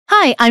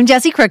Hi, I'm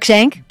Jessie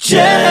Cruikshank.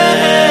 Jessie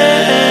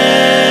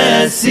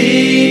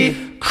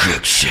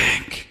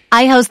Cruikshank.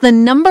 I host the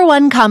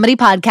 #1 comedy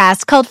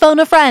podcast called Phone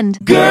a Friend.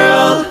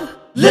 Girl,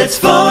 let's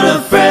phone a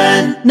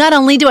friend. Not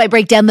only do I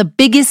break down the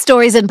biggest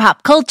stories in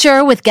pop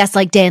culture with guests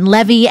like Dan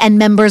Levy and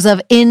members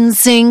of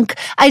NSYNC,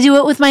 I do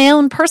it with my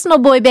own personal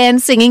boy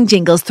band singing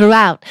jingles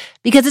throughout.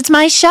 Because it's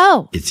my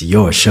show. It's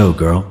your show,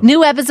 girl.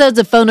 New episodes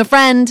of Phone a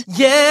Friend.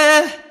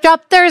 Yeah.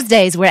 Drop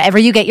Thursdays wherever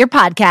you get your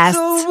podcasts.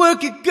 So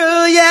work it,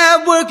 girl.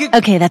 Yeah, work it.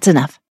 Okay, that's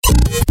enough.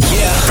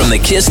 Yeah. From the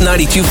Kiss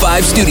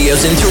 92.5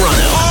 studios in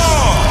Toronto.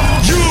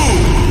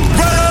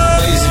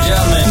 Ladies and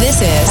gentlemen, This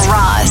is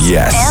Roz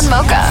and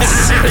Mocha.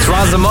 it's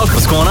Roz and Mocha.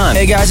 What's going on?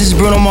 Hey guys, this is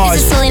Bruno Mars.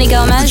 This is Selena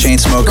Gomez.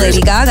 Chainsmokers.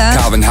 Lady Gaga.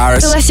 Calvin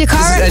Harris. Celestia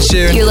Cara. This is Ed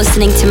Sheeran. You're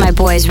listening to my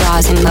boys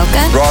Roz and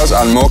Mocha. Roz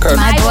and Mocha.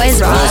 My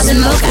boys Roz and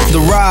Mocha. The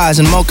Roz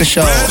and Mocha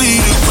Show.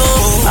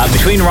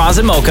 Between Roz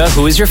and Mocha,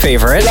 who is your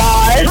favorite?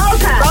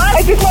 Mocha.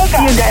 You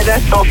guys are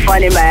so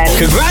funny, man.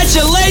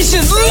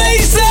 Congratulations,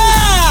 Lisa!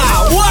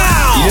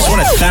 Wow! You just won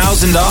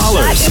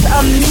 $1,000. It's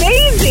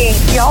amazing.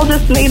 Y'all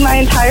just made my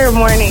entire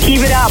morning.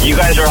 Keep it up. You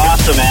guys are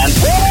awesome, man.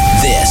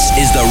 This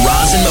is the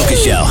Roz and Mocha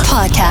Show.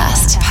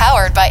 Podcast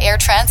powered by Air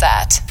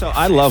Transat. So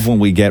I love when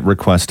we get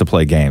requests to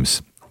play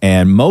games.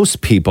 And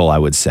most people, I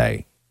would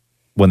say,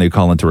 when they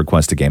call in to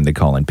request a game, they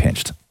call in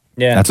pinched.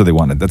 Yeah. That's what they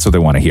wanted. That's what they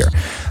want to hear.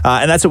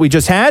 And that's what we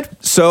just had.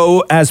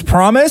 So as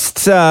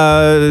promised,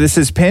 this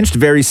is pinched.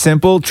 Very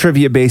simple,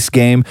 trivia-based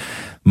game.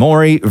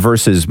 Maury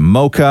versus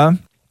Mocha.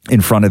 In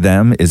front of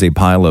them is a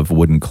pile of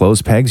wooden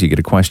clothes pegs. You get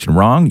a question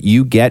wrong,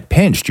 you get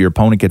pinched. Your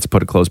opponent gets to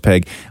put a clothes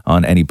peg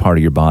on any part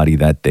of your body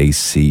that they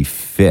see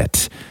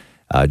fit.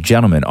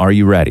 Gentlemen, are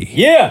you ready?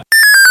 Yeah.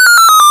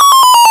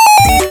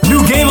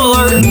 New game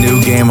alert.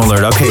 New game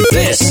alert. Okay.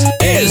 This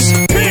is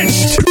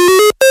Pinched.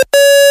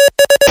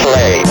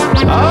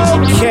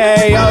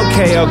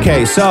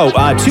 Okay. So,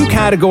 2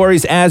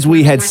 categories. As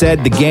we had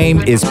said, the game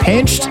is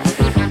pinched.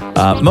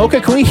 Mocha,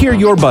 can we hear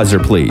your buzzer,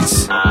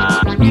 please?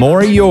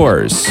 Maury,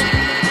 yours.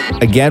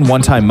 Again,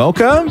 one time,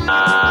 Mocha.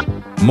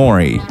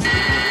 Maury.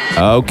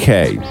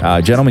 Okay.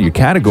 Gentlemen, your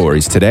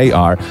categories today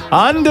are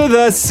Under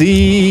the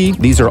Sea.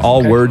 These are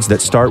all words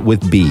that start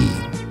with B.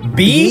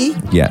 B?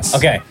 Yes.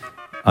 Okay.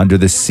 Under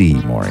the sea,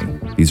 Maury.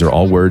 These are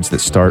all words that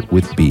start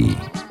with B.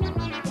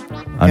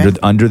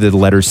 Under the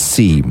letter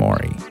C,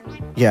 Maury.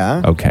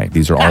 Yeah. Okay,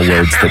 these are all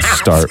words that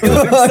start with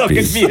I'm so B.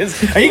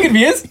 confused. Are you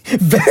confused?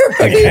 Very.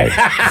 Okay.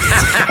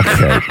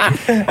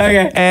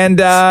 Okay. And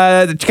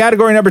the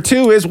category number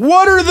 2 is,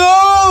 what are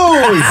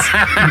those?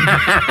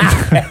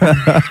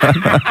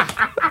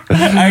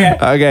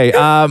 Okay.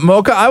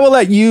 Mocha, I will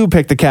let you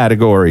pick the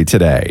category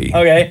today.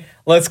 Okay.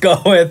 Let's go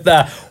with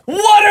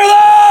what are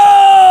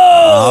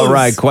those? All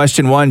right.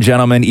 Question 1,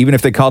 gentlemen. Even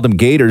if they called them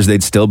gators,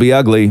 they'd still be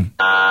ugly.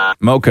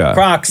 Mocha.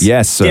 Crocs.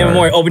 Yes, sir. Damn,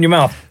 Maury, open your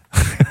mouth.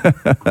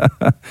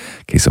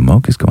 Okay, so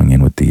Mocha's going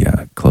in with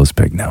the clothes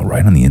peg now,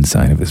 right on the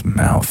inside of his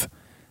mouth,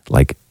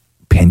 like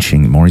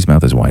pinching. Maury's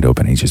mouth is wide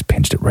open. He's just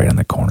pinched it right on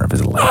the corner of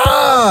his lip.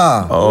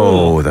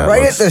 Oh, that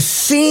Right looks- at the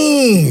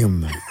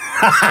seam.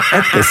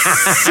 At the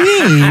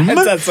seam?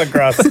 That's so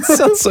gross. It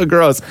sounds so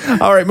gross.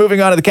 All right, moving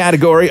on to the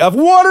category of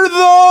what are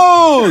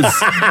those?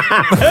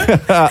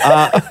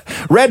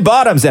 Red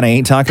bottoms, and I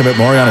ain't talking about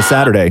Maury on a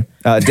Saturday.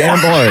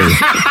 Dan Maury.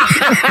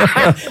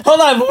 Hold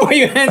on, before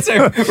you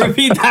answer,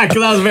 repeat that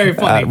because that was very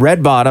funny.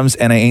 Red bottoms,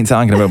 and I ain't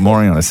talking about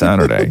Maury on a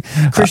Saturday.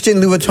 Christian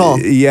Louboutin.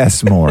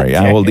 Yes, Maury.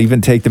 I will even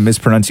take the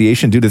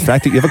mispronunciation due to the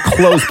fact that you have a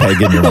clothes peg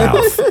in your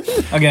mouth.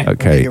 Okay.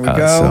 Okay, Here we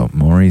go. so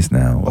Maury's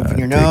now. Open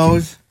your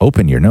nose.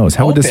 Open your nose.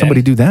 How does Open.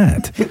 somebody do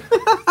that?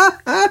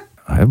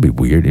 That'd be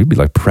weird. It'd be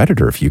like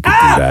Predator if you could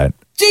do that.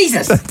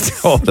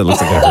 Jesus. Oh, that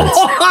looks like it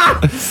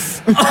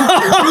hurts.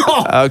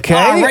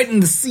 Okay. Right in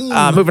the seam.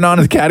 Moving on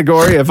to the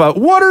category of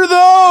what are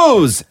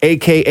those?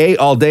 AKA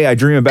all day I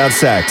dream about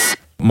sex.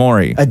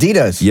 Maury.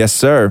 Adidas. Yes,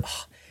 sir.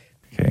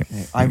 Okay.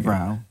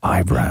 Eyebrow.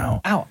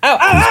 Eyebrow. Ow.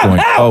 He's going.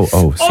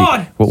 See.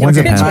 Oh, What one's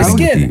you're pinching my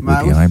happening skin.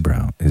 with the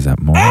eyebrow? Is that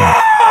Maury?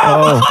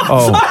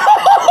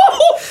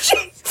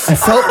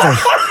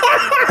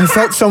 I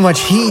felt so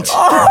much heat.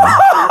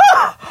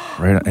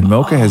 Right. And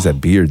Mocha has that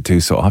beard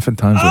too, so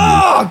oftentimes when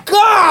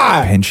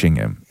you're pinching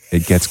him,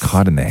 it gets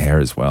caught in the hair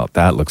as well.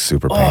 That looks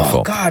super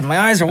painful. Oh, God, my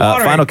eyes are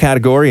watering. Final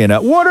category, and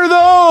what are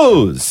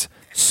those?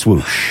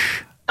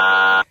 Swoosh.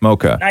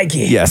 Mocha.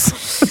 Nike.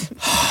 Yes.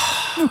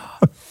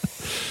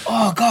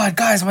 Oh, God,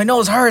 guys, my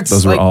nose hurts.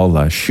 Those were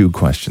all shoe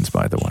questions,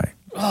 by the way.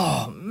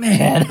 Oh,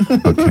 man.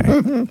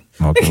 Okay.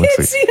 Mocha, I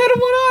can't see out of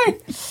one eye.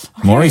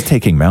 Maury's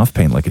taking mouth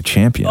pain like a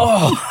champion.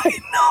 Oh, I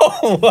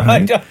know.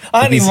 Right?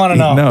 I don't even want to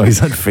know. No, he's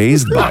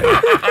unfazed by it.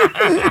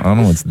 I don't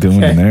know what's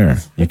doing in there.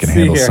 You can see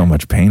handle here. so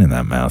much pain in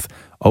that mouth.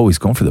 Oh, he's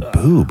going for the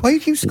boob. Why you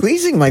keep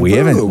squeezing my We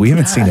boob?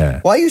 haven't seen a.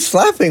 Why are you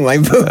slapping my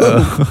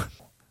boob?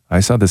 I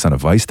saw this on a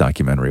Vice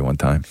documentary one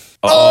time.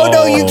 Oh,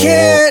 no, you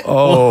can't.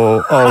 Oh,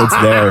 it's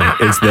there.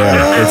 It's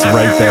there. It's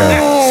right there.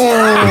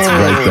 It's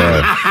right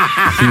there.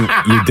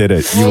 You did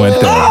it. You went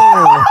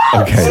there.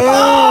 Okay.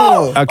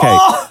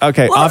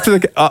 Okay. Off to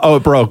the.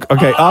 It broke.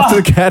 Okay. Off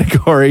to the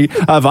category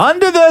of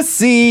under the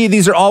sea.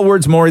 These are all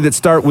words, Maury, that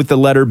start with the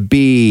letter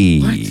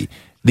B. What?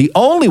 The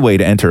only way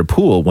to enter a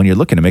pool when you're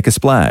looking to make a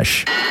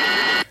splash.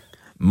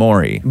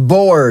 Maury.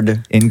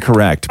 Board.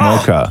 Incorrect.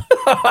 Mocha.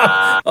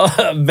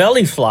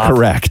 Belly flop.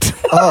 Correct.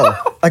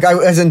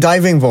 As in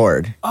diving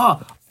board.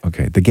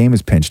 Okay. The game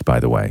is pinched, by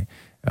the way.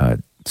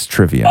 It's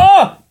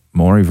trivia.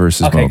 Maury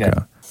versus Mocha.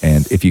 Good.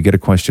 And if you get a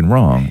question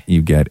wrong,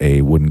 you get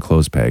a wooden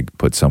clothes peg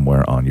put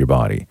somewhere on your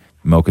body.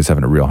 Mocha's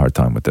having a real hard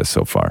time with this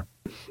so far.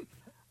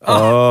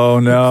 Oh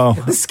no.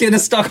 The skin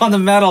is stuck on the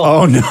metal.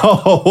 Oh no.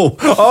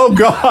 Oh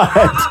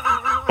God.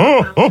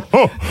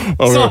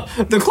 So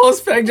the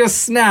clothes peg just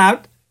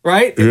snapped,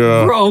 right?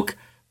 It broke,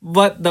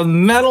 but the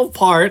metal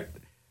part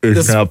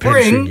is the now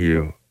spring, pinching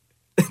you.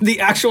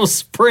 The actual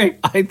spring,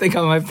 I think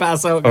I might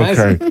pass out, guys.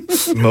 Okay.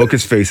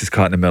 Mocha's face is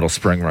caught in a metal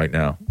spring right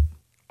now.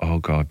 Oh,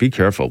 God. Be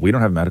careful. We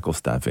don't have medical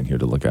staff in here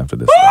to look after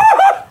this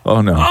stuff. Oh,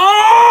 no.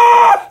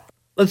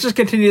 Let's just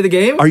continue the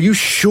game. Are you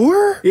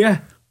sure? Yeah.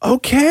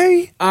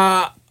 Okay.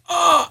 And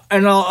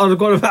I'll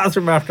go to the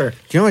bathroom after. Do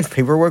you know how much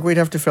paperwork we'd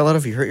have to fill out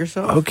if you hurt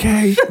yourself?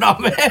 Okay. Shut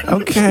up, man.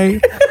 Okay.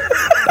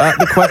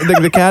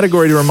 The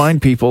category to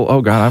remind people,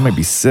 oh God, I might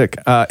be sick,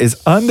 is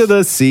under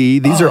the sea.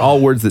 These are all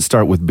words that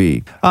start with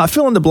B.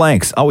 Fill in the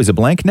blanks. Always a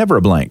blank, never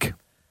a blank.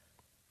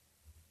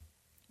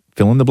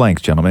 Fill in the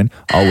blanks, gentlemen.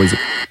 Always.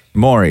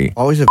 Maury.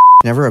 Always a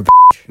never a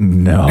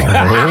No.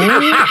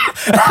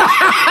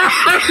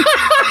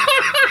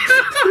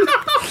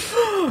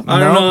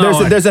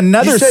 No, there's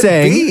another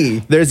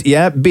saying.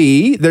 B.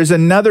 B. There's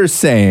another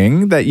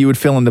saying that you would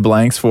fill in the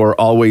blanks for.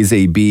 Always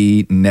a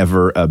B,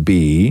 never a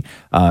B.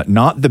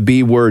 Not the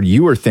B word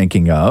you were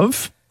thinking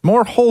of.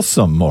 More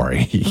wholesome,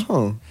 Maury.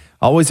 Oh.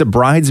 Always a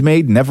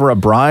bridesmaid, never a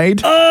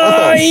bride.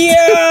 Oh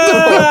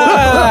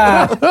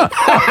yeah.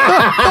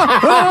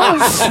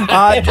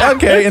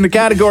 Okay, in the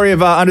category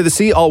of under the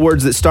sea, all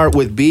words that start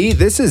with B.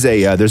 This is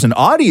there's an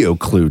audio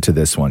clue to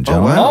this one,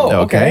 gentlemen. Oh,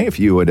 wow. Okay. If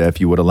you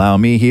would allow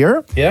me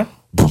here. Yeah.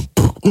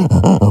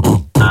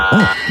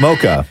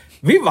 Mocha.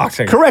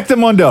 Beatboxing.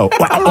 Correctamundo.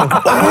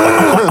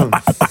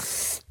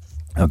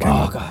 Okay.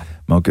 Oh, God.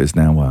 Mocha is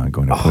now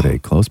going to put a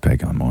clothes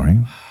peg on Maury.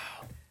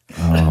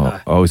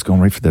 Oh, he's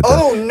going right for the.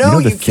 Oh, no,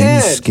 the you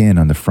thin can't. skin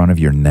on the front of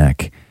your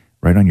neck,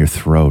 right on your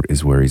throat,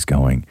 is where he's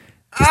going.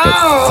 Just that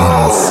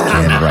thin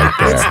skin right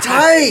there. It's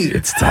tight.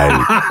 It's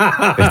tight.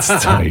 It's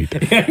tight.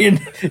 Yeah,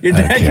 your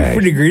neck is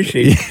pretty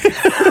greasy.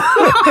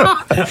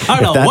 I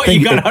don't know what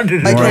you got under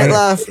there. I can't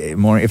laugh.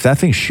 Maury, if that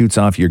thing shoots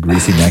off your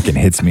greasy neck and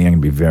hits me, I'm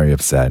going to be very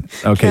upset.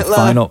 Okay,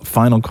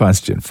 final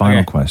question.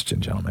 Final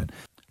question, gentlemen.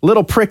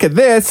 Little prick of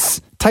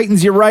this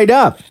tightens you right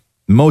up,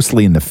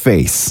 mostly in the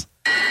face.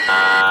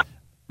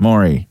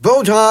 Maury.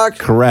 Botox.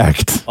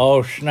 Correct.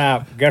 Oh,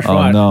 snap. Guess Oh,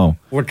 what? no.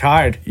 We're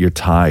tied. You're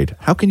tied.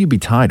 How can you be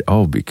tied?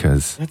 Oh,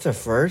 because. That's a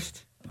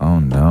first. Oh,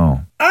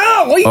 no.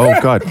 Oh, what you Oh,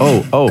 God.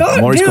 Oh,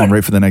 Maury's going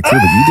right for the neck, too,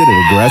 but you did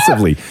it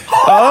aggressively.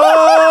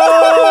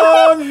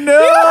 Oh,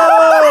 no.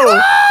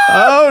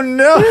 Oh,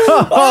 no.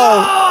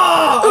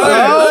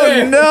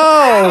 Oh,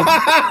 no.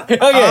 Okay.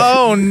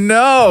 Oh,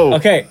 no.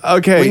 Okay.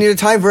 Okay. We need a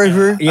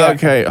tiebreaker. Yeah.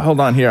 Okay, hold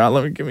on here.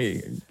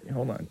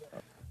 Hold on.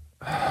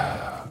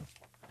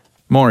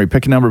 Maury,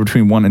 pick a number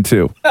between 1 and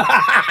 2.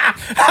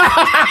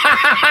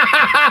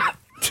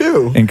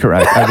 2.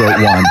 Incorrect. I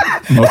wrote 1.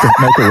 Mocha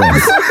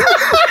wins.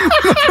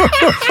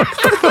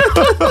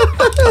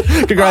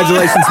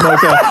 Congratulations,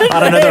 Mocha,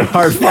 on another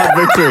hard-fought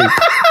victory.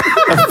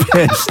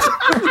 Pinched.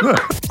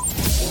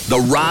 The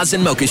Roz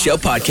and Mocha Show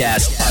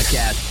podcast.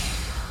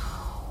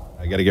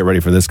 I got to get ready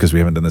for this because we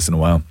haven't done this in a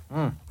while.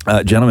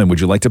 Gentlemen, would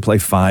you like to play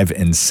 5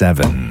 and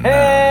 7?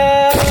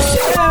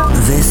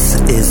 This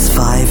is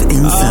 5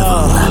 in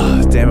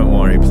 7. Damn it,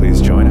 Maury,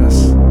 please join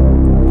us.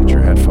 Get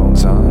your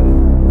headphones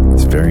on.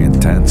 It's very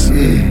intense.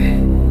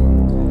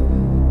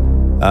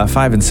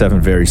 5 and 7,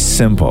 very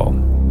simple.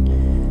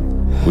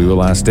 We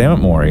will ask Damn it,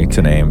 Maury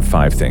to name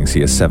 5 things.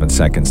 He has 7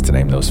 seconds to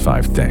name those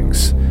 5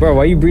 things. Bro,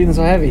 why are you breathing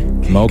so heavy?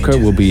 Mocha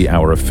will be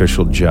our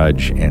official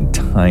judge and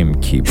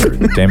timekeeper.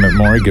 Damn it,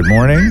 Maury, good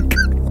morning.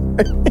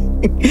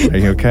 Are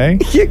you okay?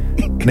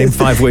 Name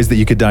 5 ways that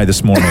you could die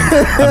this morning.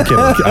 I'm kidding.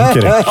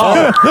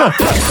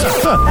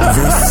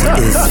 This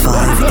is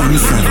 5 in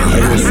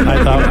 7.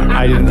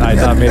 I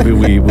thought maybe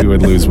we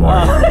would lose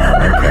more.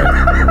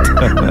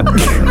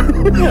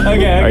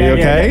 Okay. Are you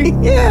okay?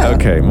 Yeah.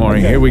 Okay,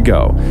 Maury, here we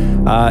go.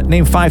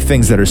 Name 5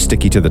 things that are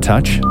sticky to the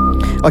touch.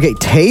 Okay,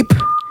 tape,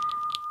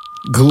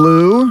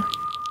 glue,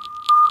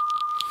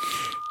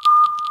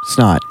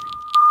 snot.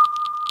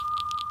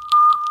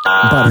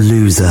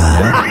 Loser.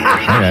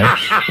 Okay.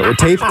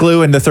 Tape,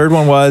 glue, and the third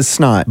one was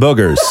snot.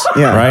 Boogers.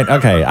 Yeah. Right?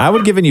 Okay. I would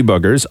have given you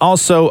boogers.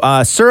 Also,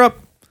 syrup,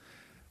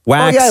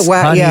 wax,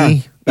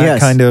 honey, that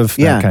kind of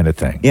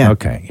thing. Yeah.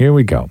 Okay. Here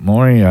we go.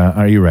 Maury,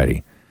 are you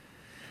ready?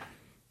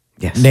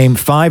 Yes. Name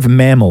 5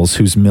 mammals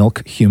whose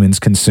milk humans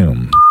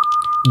consume.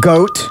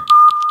 Goat,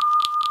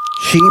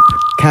 sheep,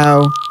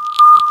 cow,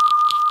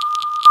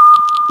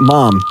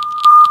 mom.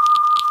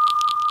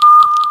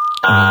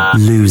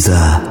 Loser.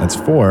 That's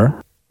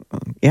 4.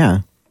 Yeah.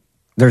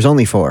 There's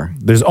only 4.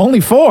 There's only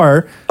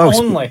 4?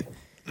 Only.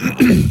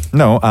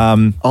 No,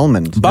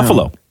 Almond.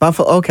 Buffalo. No.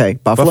 Buffalo. Okay.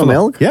 Buffalo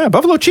milk? Yeah,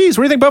 buffalo cheese.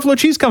 Where do you think buffalo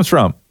cheese comes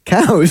from?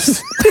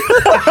 Cows.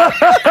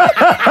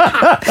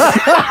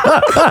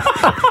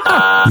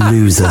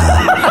 Loser.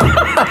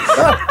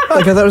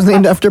 Like I thought it was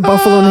named after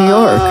Buffalo, New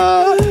York.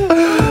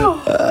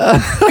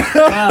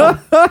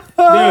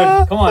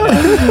 Dude, come on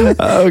now.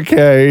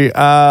 Okay.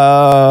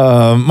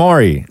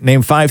 Maury,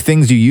 name 5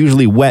 things you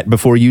usually wet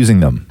before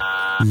using them.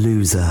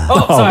 Loser.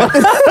 Oh,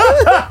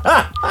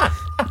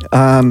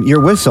 sorry.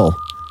 Your whistle.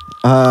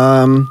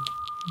 You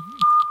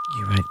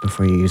wet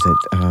before you use it.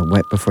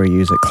 Wet before you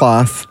use it.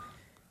 Cloth.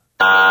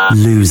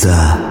 Loser.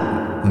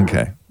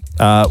 Okay.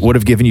 Would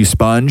have given you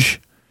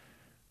sponge.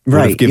 Would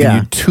have Right, given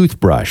yeah. you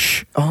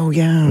toothbrush. Oh,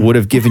 yeah. Would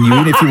have given you,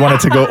 even if you wanted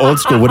to go old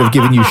school, would have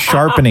given you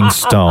sharpening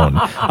stone.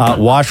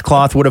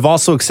 Washcloth would have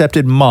also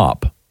accepted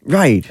mop.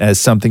 Right. As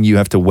something you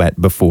have to wet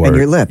before. And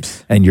your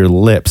lips. And your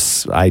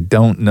lips. I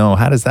don't know.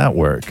 How does that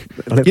work?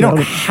 You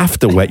don't have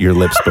to wet your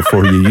lips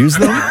before you use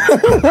them.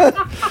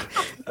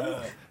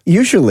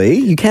 Usually,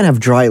 you can't have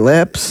dry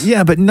lips.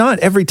 Yeah, but not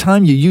every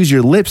time you use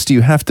your lips do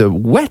you have to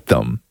wet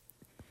them.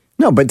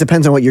 No, but it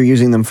depends on what you're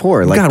using them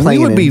for. Like God, we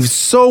playing would be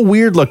so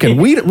weird looking.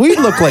 We'd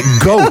look like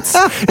goats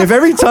if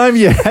every time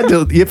you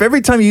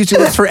used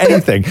your lips for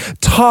anything,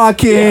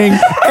 talking,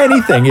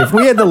 anything. If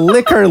we had to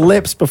lick our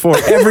lips before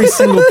every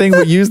single thing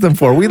we use them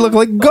for, we look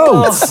like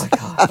goats.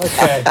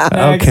 Okay.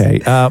 Okay,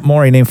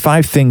 Maury, name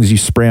 5 things you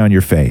spray on your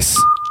face.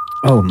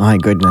 Oh my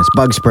goodness,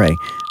 bug spray,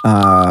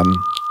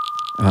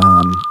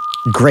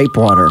 grape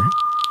water.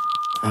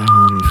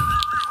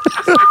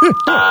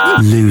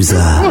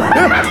 Loser.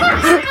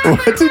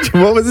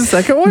 What was the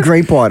second one?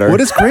 Grape water.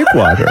 What is grape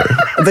water?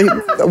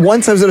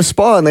 Once I was at a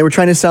spa and they were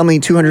trying to sell me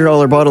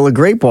 $200 bottle of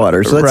grape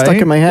water, so that stuck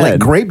in my head. Like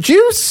grape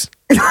juice?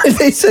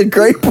 They said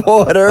grape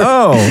water.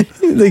 Oh.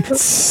 Like,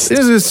 this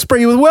is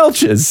spray you with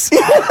Welch's.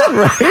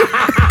 Right?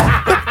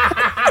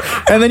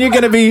 And then you're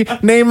going to be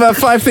name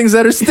 5 things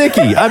that are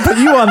sticky. I put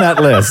you on that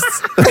list.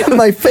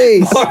 My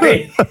face.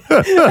 Sorry.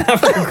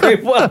 After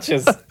grape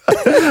Welch's.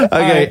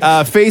 Okay,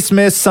 face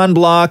mist,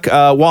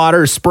 sunblock,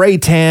 water, spray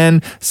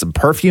tan, some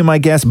perfume, I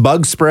guess,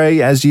 bug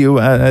spray as you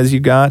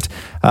got.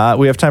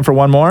 We have time for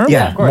one more?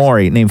 Yeah, of course.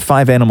 Maury, name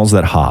 5 animals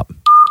that hop.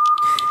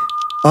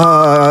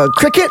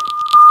 Cricket.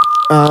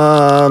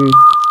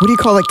 What do you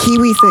call that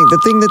kiwi thing? The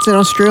thing that's in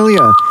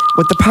Australia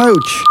with the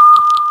pouch.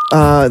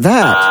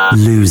 That.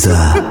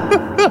 Loser.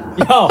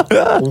 Yo,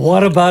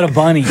 what about a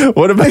bunny?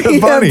 What about a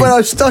bunny? Yeah, but I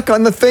was stuck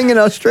on the thing in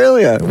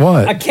Australia.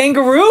 What? A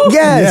kangaroo?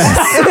 Yes.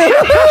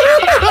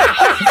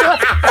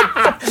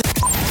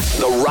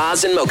 The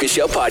Roz and Mocha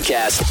Show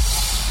podcast.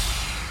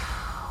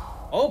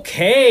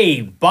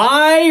 Okay,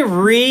 by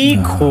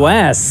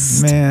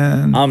request.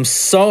 Man. I'm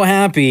so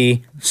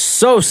happy.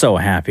 So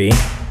happy.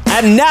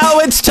 And now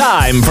it's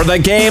time for the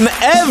game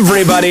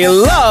everybody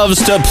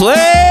loves to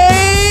play.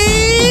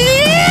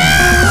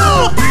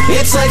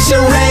 It's like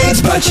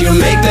charades, but you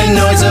make the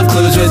noise of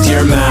clues with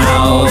your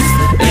mouth.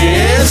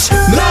 It's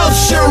mouth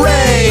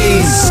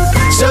charades.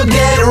 So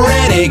get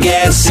ready,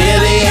 get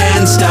silly,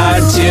 and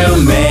start to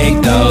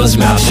make those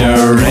mouth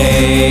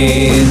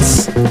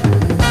charades.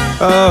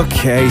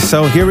 Okay,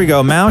 so here we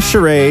go. Mouse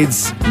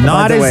charades.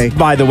 Not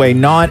by the way,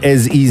 not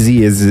as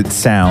easy as it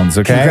sounds,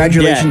 okay?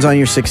 Congratulations on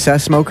your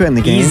success, Mocha, in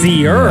the game.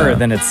 Easier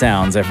than it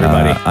sounds,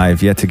 everybody.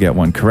 I've yet to get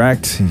one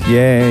correct.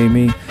 Yay,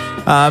 me.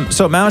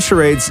 So mouse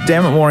charades,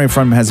 damn it, Maury in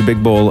front of him has a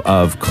big bowl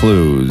of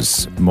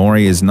clues.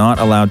 Maury is not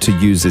allowed to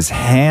use his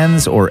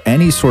hands or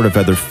any sort of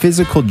other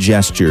physical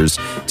gestures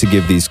to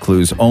give these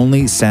clues.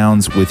 Only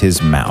sounds with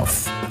his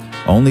mouth.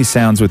 Only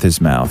sounds with his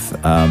mouth.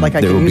 Like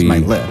I can use my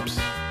lips.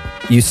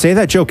 You say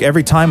that joke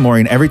every time,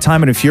 Maureen. Every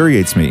time it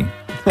infuriates me.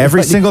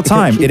 Every single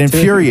time it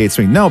infuriates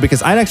me. No,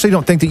 because I actually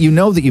don't think that you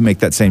know that you make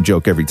that same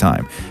joke every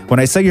time. When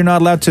I say you're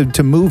not allowed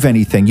to move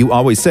anything, you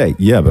always say,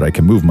 yeah, but I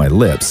can move my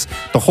lips.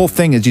 The whole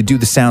thing is you do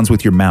the sounds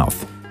with your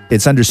mouth.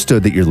 It's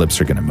understood that your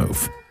lips are going to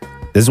move.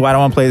 This is why I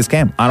don't want to play this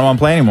game. I don't want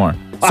to play anymore.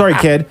 Sorry,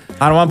 kid.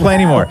 I don't want to play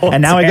anymore.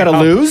 And now I got to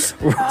lose.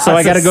 So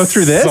I got to go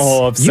through this.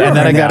 So upset. And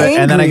then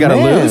I got to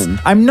lose.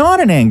 I'm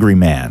not an angry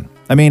man.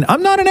 I mean,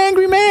 I'm not an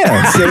angry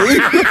man.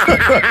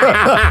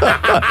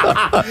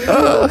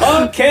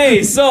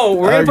 Okay, so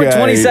we're gonna put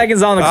 20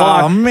 seconds on the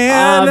clock. Oh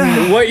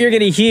man! What you're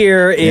gonna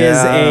hear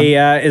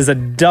is a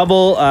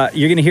double.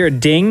 You're gonna hear a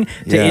ding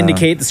to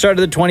indicate the start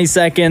of the 20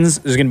 seconds.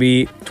 There's gonna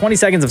be 20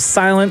 seconds of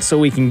silence so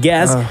we can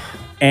guess,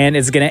 and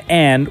it's gonna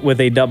end with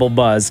a double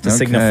buzz to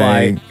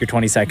signify your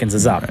 20 seconds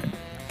is up.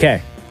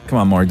 Okay. Come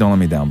on, Maury, don't let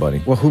me down,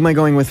 buddy. Well, who am I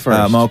going with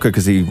first? Mocha,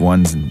 because he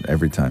wins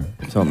every time.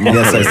 So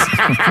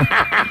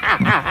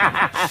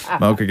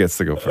Mocha gets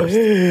to go first.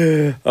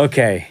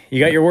 Okay, you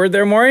got your word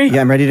there, Maury?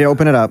 Yeah, I'm ready to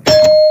open it up.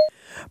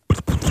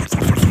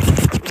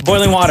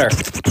 Boiling water.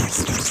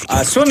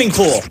 Swimming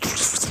pool.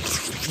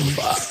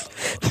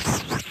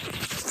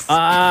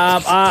 A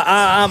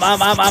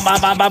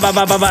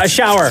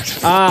shower.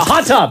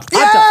 Hot tub.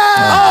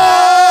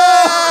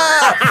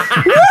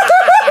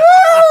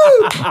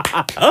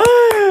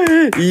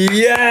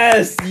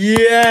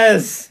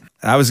 Yes.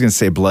 I was going to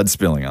say blood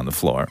spilling on the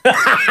floor.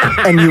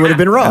 And you would have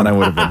been wrong. And I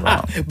would have been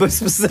wrong. But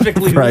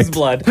specifically Right. whose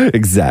blood?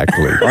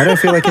 Exactly. Why do I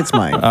feel like it's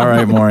mine? All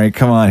right, Maury,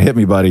 come on, hit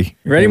me, buddy.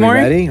 You ready, Are we Maury?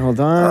 ready? Hold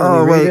on.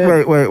 Oh, let me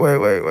read it. wait.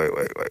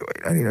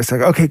 I need a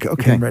second. Okay.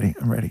 I'm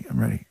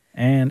ready.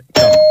 And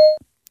go.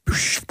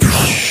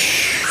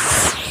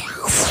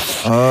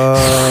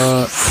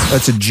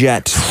 That's a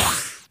jet.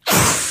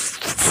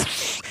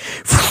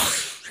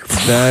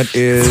 That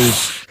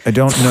is, I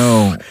don't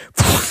know.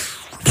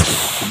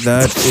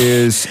 That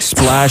is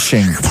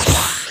splashing.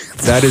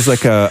 That is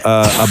like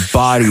a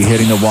body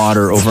hitting the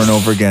water over and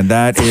over again.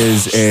 That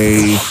is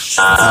a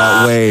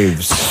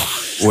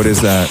waves. What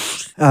is that?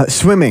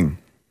 Swimming.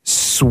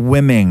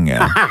 Swimming. SWIMMING.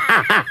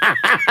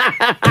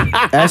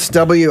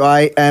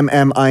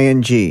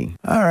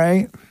 All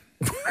right.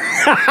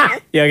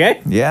 You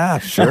okay? Yeah,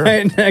 sure. All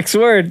right, next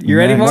word. You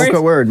ready, Maury?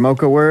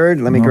 Mocha word.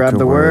 Let me grab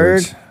the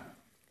word.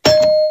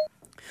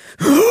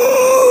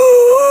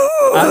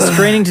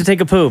 Straining to take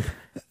a poop.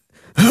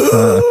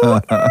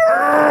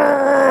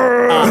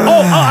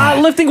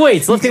 Lifting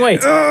weights. Lifting.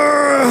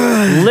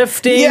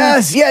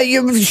 Yes, yeah,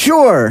 you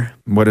sure.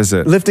 What is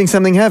it? Lifting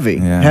something heavy.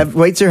 Yeah.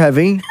 Weights are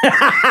heavy.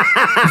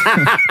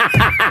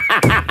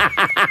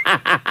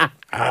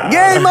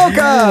 Yay, Mocha!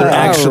 They're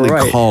actually All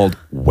right. called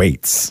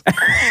weights.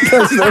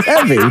 Because they're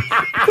heavy.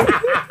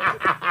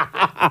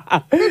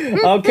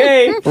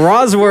 Okay,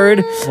 Roz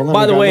word.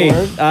 By the way,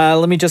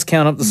 let me just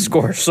count up the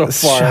score so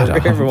far, Shut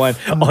up. everyone.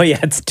 Oh yeah,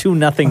 it's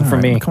 2-0 for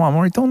me. Come on,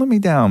 Maury, don't let me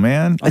down,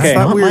 man. Okay. I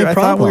thought Not my I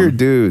thought we were problem.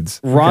 dudes.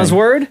 Roz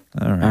word.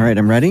 All right,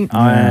 I'm ready.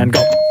 And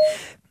go.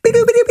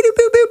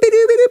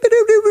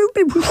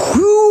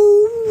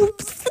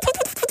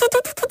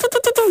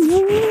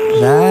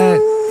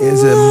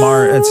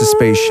 That's a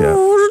spaceship.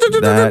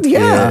 That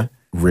Yeah.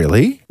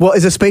 Really? Well,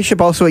 is a spaceship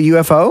also a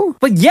UFO?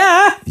 But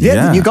yeah.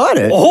 Yeah, you got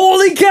it.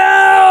 Holy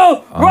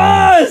cow,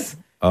 Roz!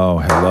 Oh,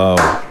 hello.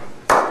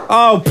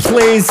 Oh,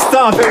 please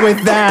stop it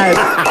with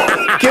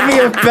that. Give me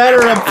a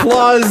better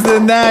applause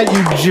than that,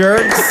 you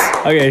jerks.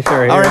 Okay,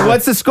 sure. All right,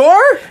 what's the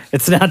score?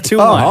 It's not 2-1.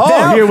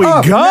 Oh, here we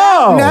go.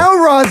 Now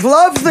Roz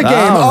loves the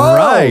game. All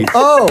right.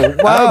 Oh,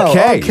 wow.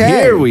 Okay,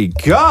 here we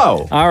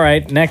go. All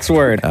right, next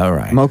word. All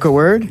right. Mocha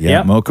word? Yeah,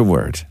 Yep. Mocha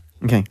word.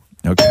 Okay.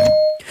 Okay.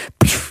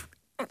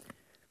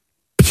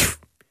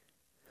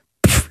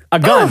 A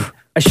gun.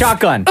 A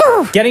shotgun.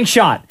 Getting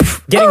shot.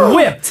 Getting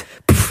whipped.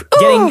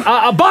 Getting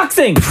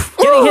boxing.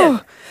 Getting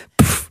hit.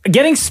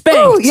 Getting spanked.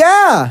 Oh,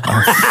 yeah.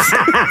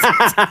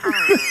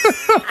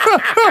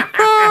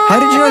 How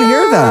did you not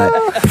hear that?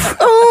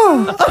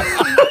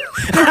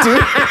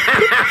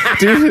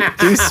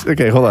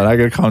 Okay, hold on. I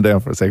gotta calm down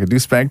for a second. Do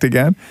spanked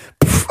again.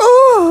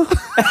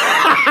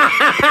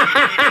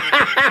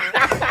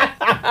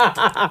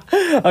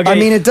 Okay. I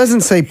mean, it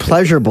doesn't say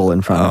pleasurable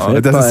in front of it.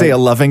 It doesn't but- say a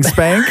loving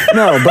spank.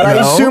 No, but I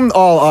assume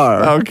all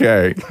are.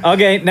 Okay.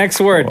 Okay, next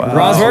word.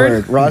 Roz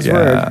word. Roz Yeah.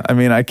 word. I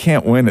mean, I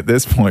can't win at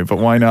this point, but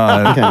why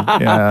not?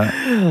 Yeah.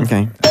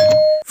 Okay.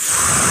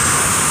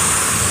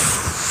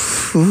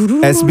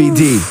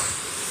 SBD.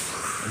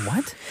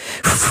 What?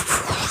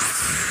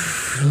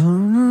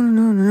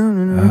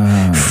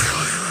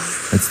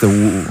 It's the.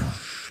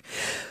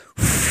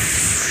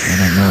 I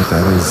don't know what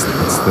that is.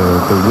 It's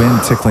the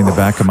wind tickling the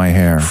back of my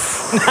hair.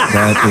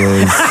 That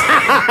is.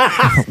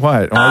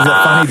 What? Why is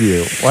that funny to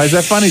you? Why is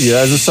that funny to you?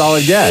 That was a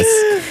solid guess.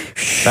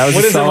 That was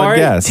What a is it, solid Maury?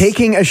 guess.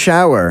 Taking a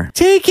shower.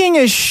 Taking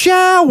a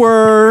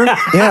shower.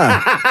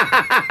 Yeah.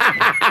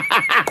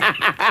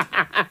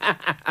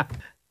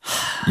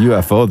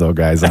 UFO though,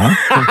 guys, huh?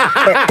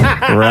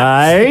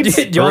 Right? Do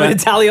you want me to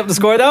tally up the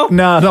score though?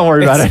 No, don't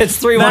worry about it. It's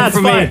 3-1 That's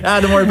for fine. me.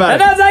 Don't worry about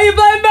And it. that's how you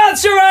play Mouth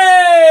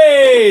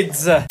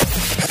Charades!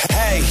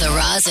 The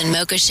Roz and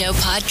Mocha Show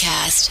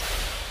podcast.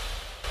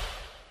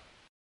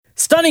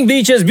 Stunning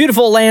beaches,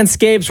 beautiful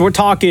landscapes. We're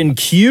talking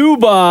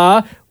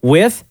Cuba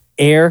with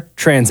Air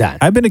Transat.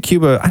 I've been to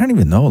Cuba, I don't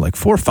even know, like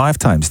 4 or 5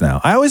 times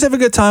now. I always have a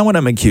good time when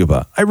I'm in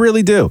Cuba. I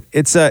really do.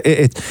 It's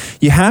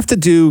you have to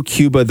do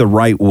Cuba the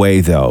right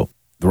way, though.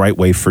 The right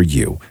way for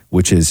you,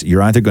 which is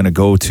you're either going to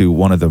go to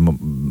one of the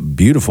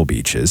beautiful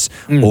beaches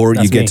or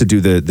you get to do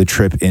the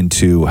trip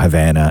into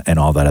Havana and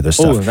all that other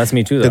stuff. Oh, that's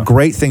me too, though. The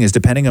great thing is,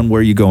 depending on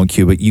where you go in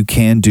Cuba, you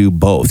can do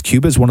both.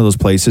 Cuba is one of those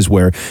places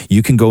where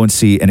you can go and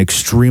see an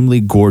extremely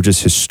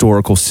gorgeous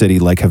historical city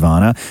like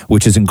Havana,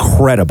 which is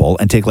incredible,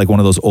 and take like one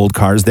of those old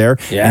cars there.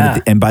 Yeah.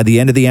 And by the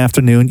end of the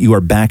afternoon, you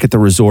are back at the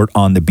resort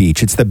on the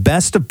beach. It's the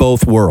best of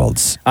both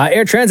worlds.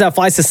 Air Transat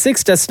flies to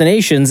 6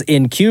 destinations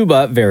in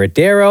Cuba: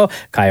 Veradero,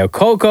 Cayo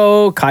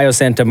Coco, Cayo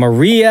Santa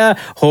Maria,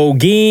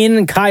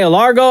 Holguin, Cayo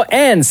Largo,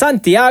 and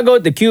Santiago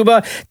de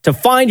Cuba. To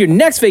find your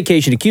next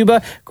vacation to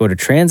Cuba, go to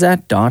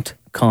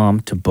transat.com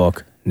to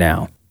book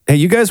now. Hey,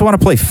 you guys want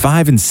to play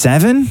 5 and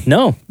 7?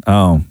 No.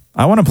 Oh,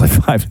 I want to play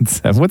 5 and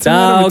 7. What's the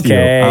matter with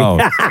Okay. you?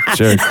 Oh,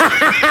 sure.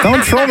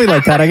 Don't troll me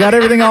like that. I got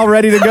everything all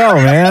ready to go,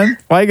 man.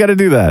 Why you got to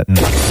do that?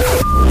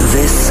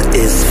 This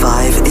is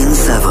 5 in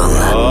 7.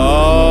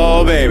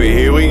 Oh, baby,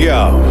 here we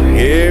go.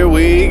 Here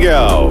we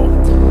go.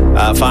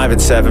 5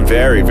 and 7,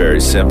 very, very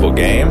simple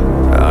game.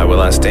 I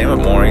will ask Damon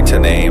Mori to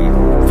name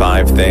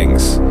 5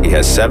 things. He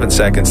has 7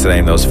 seconds to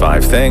name those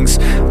 5 things.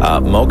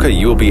 Mocha,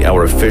 you will be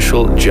our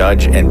official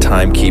judge and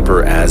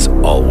timekeeper as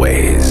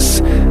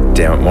always.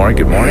 Damon Mori,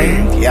 good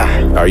morning.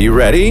 Yeah. Are you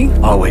ready?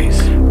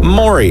 Always.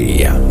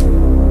 Mori,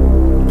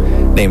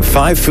 name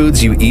 5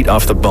 foods you eat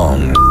off the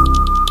bone.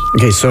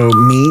 Okay, so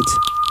meat.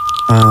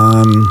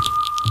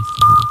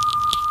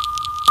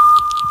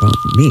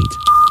 Meat.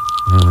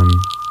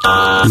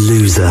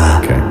 Loser.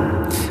 Okay.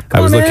 I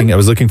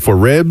was looking for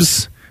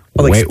ribs,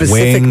 Oh, like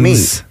specific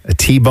wings, a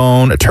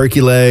T-bone, a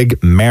turkey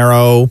leg,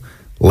 marrow,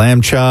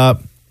 lamb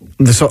chop.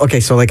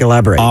 So like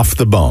elaborate. Off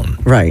the bone.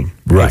 Right.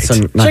 Right. So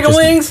not Chicken just-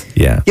 wings?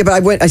 Yeah. Yeah,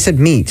 but I said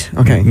meat.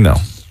 Okay. No.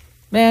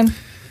 Man.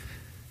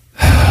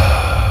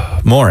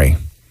 Maury,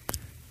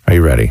 are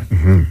you ready?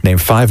 Mm-hmm. Name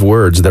 5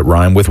 words that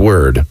rhyme with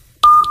word.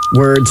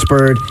 Word,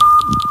 spurred,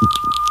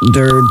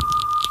 dird,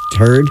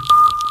 turd,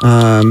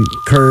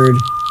 curd,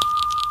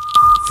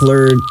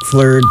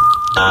 flirred.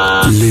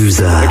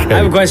 Loser. I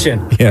have a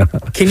question. Yeah.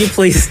 Can you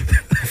please,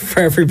 for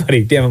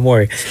everybody, damn it,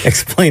 Maury,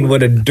 explain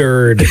what a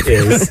dird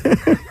is?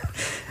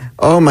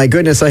 Oh my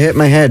goodness, I hit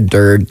my head,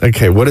 dird.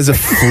 Okay, what is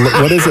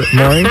what is it,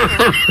 Maury?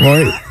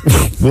 Maury,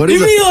 what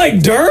is You mean like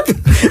derp?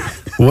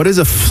 What is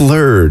a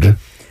flird?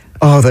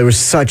 Oh, there was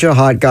such a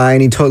hot guy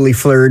and he totally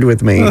flirted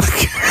with me.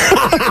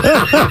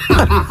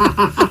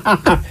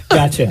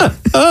 Gotcha.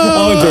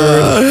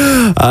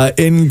 Oh, dird.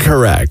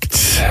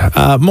 Incorrect.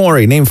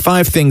 Maury, name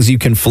 5 things you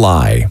can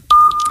fly.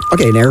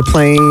 Okay, an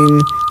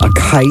airplane, a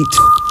kite.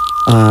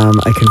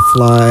 I can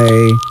fly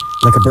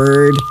like a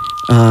bird.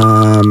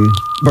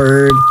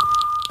 Bird.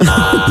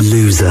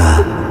 Loser.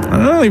 I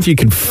don't know if you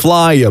can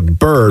fly a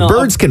bird. No.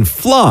 Birds can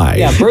fly.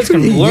 Yeah, birds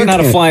can learn how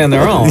to fly on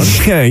their own.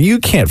 Yeah, you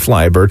can't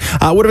fly a bird.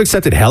 I would have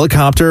accepted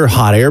helicopter,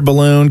 hot air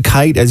balloon,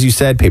 kite, as you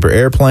said, paper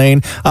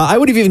airplane. I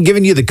would have even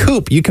given you the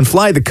coop. You can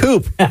fly the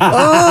coop.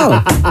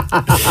 Oh.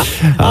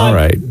 All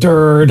right.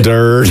 Dird.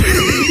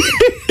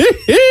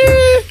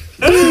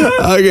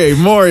 Okay,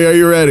 Maury, are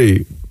you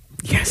ready?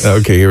 Yes.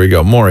 Okay, here we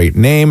go. Maury,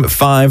 name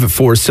 5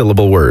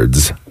 4-syllable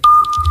words.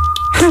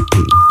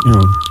 Happy.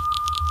 No.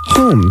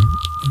 Home.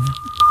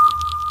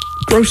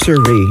 Grocery.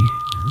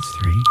 That's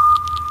 3.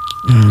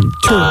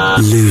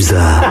 Loser.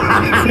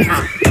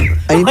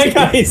 I Like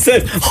how he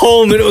said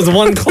home and it was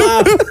one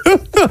clap.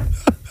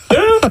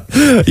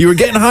 You were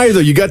getting higher, though.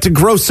 You got to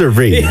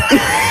grocery.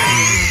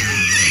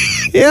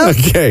 Yeah.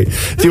 Okay.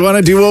 Do you want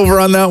to do over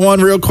on that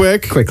one real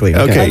quick? Quickly,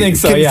 Okay. okay. I think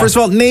so, yeah. First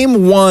of all,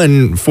 name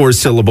 1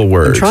 4-syllable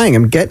word. I'm trying.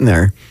 I'm getting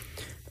there.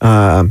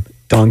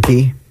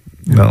 Donkey.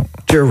 No.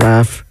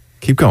 Giraffe.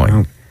 Keep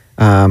going.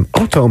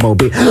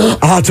 Automobile.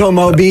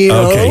 Automobile.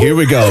 Okay, here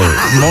we go.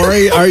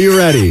 Maury, are you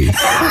ready?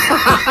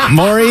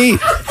 Maury,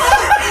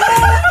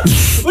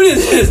 What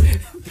is this?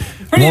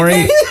 Maury,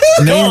 name,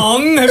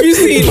 Dong, have you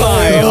seen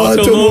my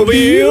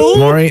automobile?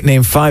 Maury,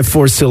 name 5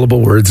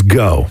 4-syllable words.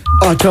 Go.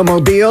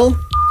 Automobile.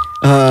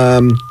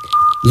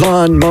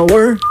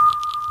 Lawnmower.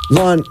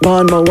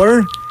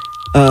 Lawnmower.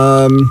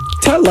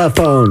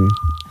 Telephone.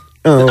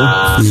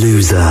 Oh.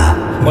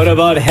 Loser. What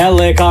about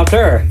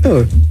helicopter?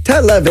 Oh.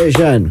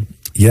 Television.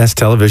 Yes,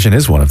 television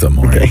is one of them,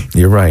 Maury. Okay.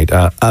 You're right.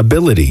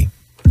 Ability,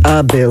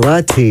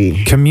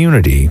 Ability.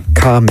 community,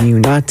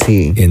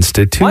 Community.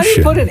 institution. Why do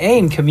you put an A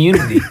in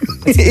community?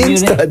 It's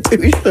community.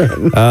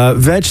 Institution.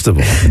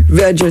 Vegetable.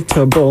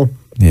 Vegetable.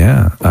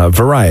 Yeah.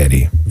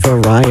 Variety.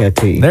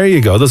 Variety. There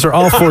you go. Those are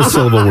all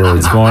 4-syllable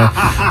words, Maury.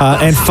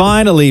 And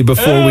finally,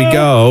 before we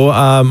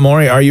go,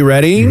 Maury, are you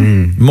ready?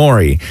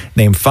 Maury,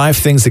 name 5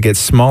 things that get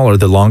smaller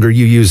the longer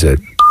you use it.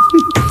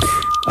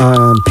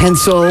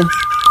 Pencil.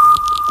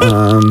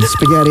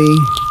 Spaghetti.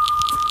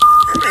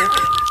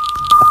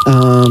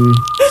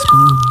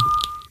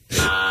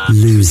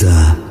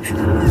 Loser.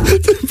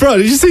 Bro,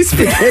 did you say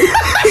spaghetti?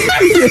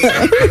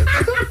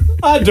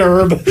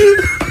 Derb.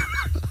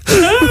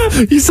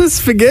 You said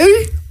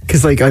spaghetti?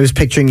 Because I was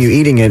picturing you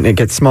eating it and it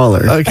gets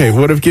smaller. Okay,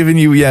 would have given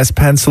you, yes,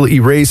 pencil,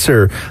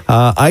 eraser,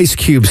 ice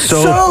cube,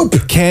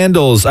 soap,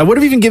 candles. I would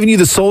have even given you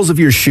the soles of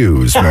your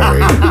shoes, Mary.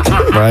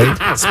 Right?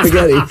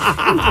 Spaghetti.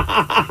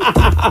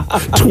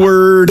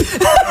 Twird.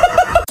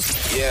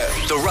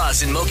 The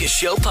Roz and Mocha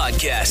Show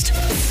podcast.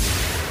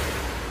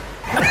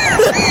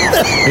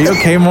 Are you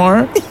okay,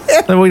 Maura?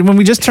 When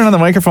we just turn on the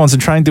microphones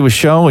and try and do a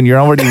show and you're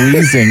already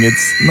wheezing,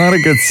 it's not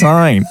a good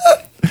sign.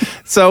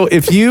 So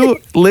if you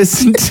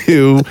listen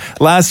to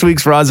last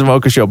week's Roz and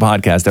Mocha Show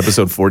podcast,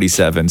 episode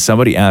 47,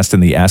 somebody asked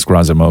in the Ask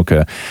Roz and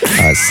Mocha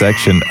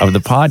section of the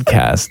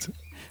podcast,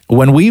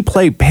 when we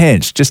play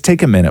Pinch, just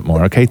take a minute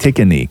more, okay? Take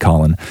a knee,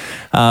 Colin.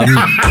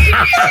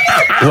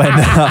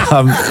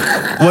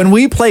 When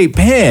we play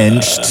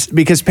Pinched,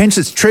 because Pinched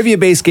is a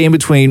trivia-based game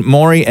between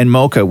Maury and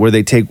Mocha where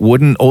they take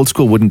old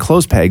school wooden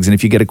clothes pegs, and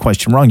if you get a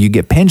question wrong, you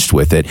get pinched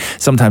with it.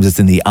 Sometimes it's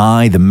in the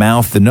eye, the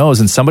mouth, the nose,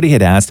 and somebody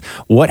had asked,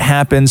 what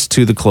happens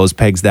to the clothes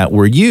pegs that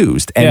were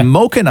used? And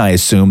Mocha and I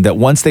assumed that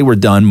once they were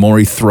done,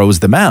 Maury throws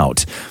them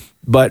out.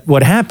 But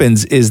what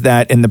happens is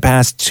that in the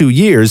past 2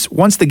 years,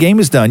 once the game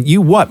is done,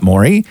 you what,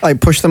 Maury? I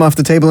push them off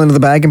the table into the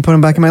bag and put them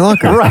back in my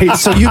locker. Right.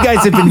 So you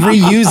guys have been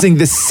reusing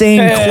the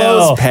same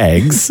clothes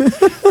pegs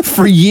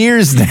for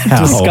years now.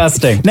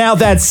 Disgusting. Now,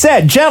 that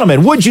said,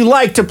 gentlemen, would you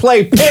like to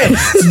play Pinch?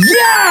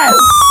 Yes!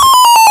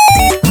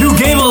 New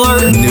game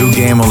alert. New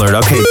game alert.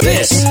 Okay.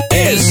 This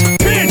is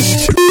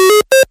Pinched.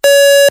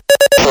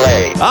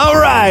 Play. All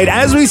right,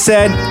 as we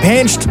said,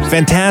 Pinched,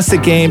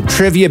 fantastic game,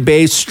 trivia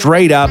based,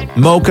 straight up,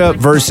 Mocha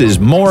versus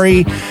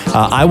Maury.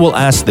 I will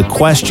ask the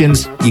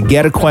questions. You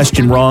get a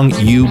question wrong,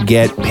 you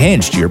get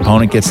pinched. Your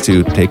opponent gets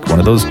to take one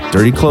of those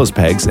dirty clothes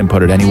pegs and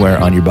put it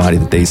anywhere on your body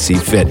that they see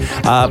fit.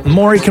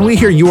 Maury, can we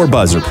hear your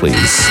buzzer,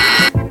 please?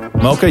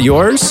 Mocha,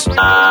 yours?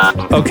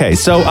 Okay,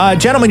 so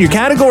gentlemen, your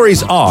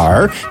categories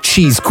are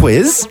cheese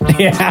quiz.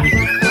 Yeah.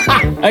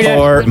 Okay.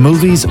 Or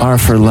movies are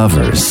for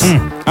lovers. All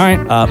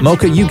right.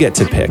 Mocha, you get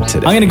to pick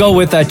today. I'm going to go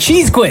with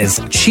cheese quiz.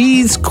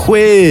 Cheese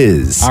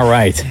quiz. All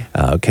right.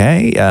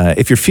 Okay.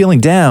 If you're feeling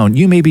down,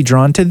 you may be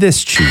drawn to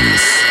this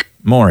cheese.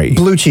 Maury.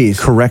 Blue cheese.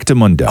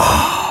 Correctamundo.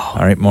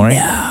 All right, Maury.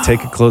 No.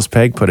 Take a close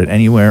peg, put it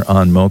anywhere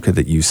on Mocha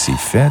that you see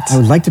fit. I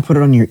would like to put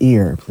it on your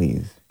ear,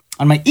 please.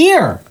 On my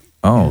ear?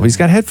 Oh, he's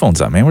got headphones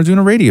on, man. We're doing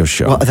a radio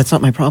show. Well, that's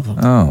not my problem.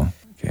 Oh,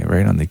 okay.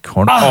 Right on the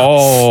corner.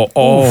 Wow,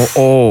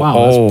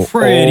 that's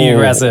pretty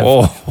aggressive.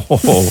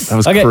 That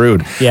was Okay.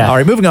 crude. Yeah. All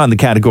right, moving on to the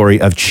category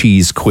of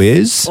cheese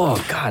quiz.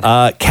 Oh,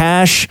 God.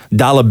 Cash,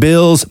 dollar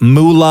bills,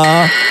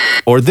 moolah,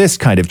 or this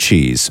kind of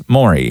cheese.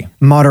 Maury.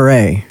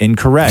 Monterey.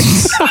 Incorrect.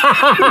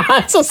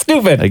 That's so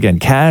stupid. Again,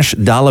 cash,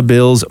 dollar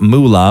bills,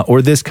 moolah,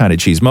 or this kind of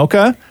cheese.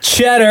 Mocha?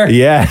 Cheddar.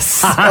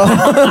 Yes.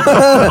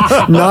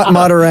 Not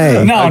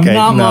Monterey. No,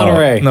 not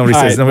Monterey. Nobody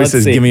All says, right, let's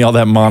see. give me all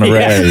that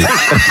Monterey.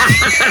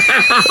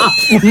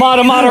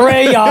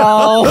 Monterey,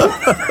 y'all.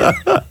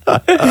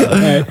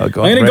 Right. I'm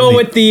gonna go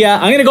with the.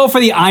 I'm gonna go for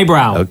the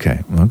eyebrow. Okay,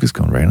 Mocha's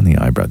going right on the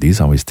eyebrow.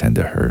 These always tend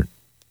to hurt.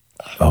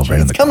 Oh, right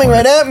on the coming corner.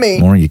 right at me.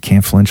 Maury, you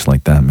can't flinch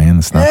like that, man.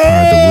 That's not part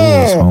of the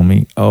rules,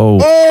 homie. Oh,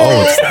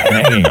 it's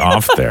hanging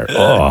off there.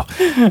 Oh, all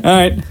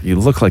right. You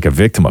look like a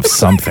victim of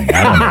something.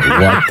 I don't know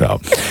what, though.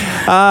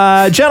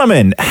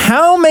 Gentlemen,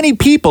 how many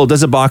people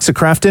does a box of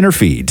Kraft Dinner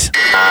feed?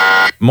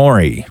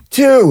 Maury.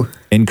 2.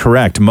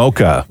 Incorrect.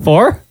 Mocha.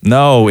 4?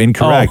 No,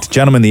 incorrect. Oh.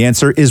 Gentlemen, the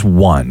answer is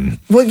 1.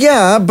 Well,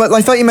 yeah, but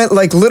I thought you meant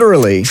like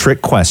literally.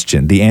 Trick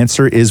question. The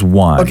answer is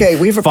 1. Okay,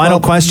 we have a final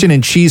problem. question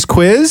in cheese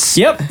quiz.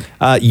 Yep.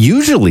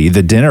 Usually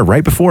the dinner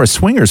right before a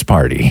swingers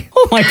party.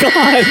 Oh my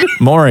God.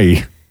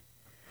 Maury.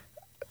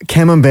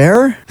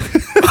 Camembert?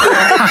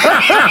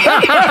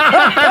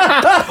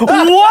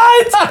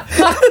 What?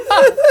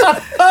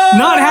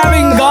 Not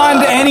having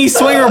gone to any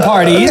swinger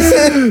parties.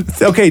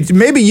 Okay,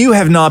 maybe you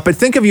have not, but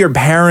think of your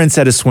parents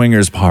at a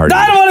swingers party.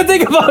 I don't want to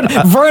think about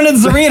Vernon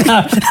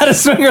Zarina at a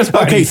swingers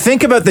party. Okay,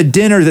 think about the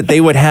dinner that they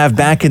would have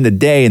back in the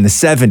day in the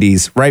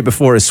 70s right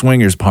before a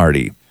swingers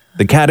party.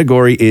 The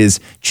category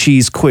is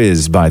cheese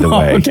quiz, by the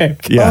way. Okay.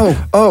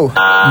 Yeah. Oh.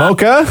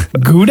 Mocha?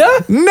 Gouda?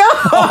 No!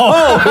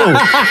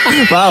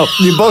 Wow,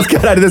 you both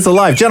got out of this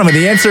alive. Gentlemen,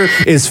 the answer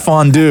is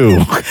fondue.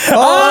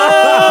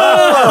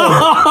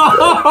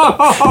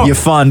 You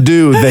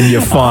fondue, then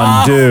you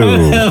fondue.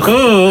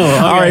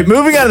 All right,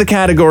 moving on to the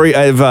category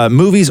of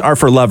movies are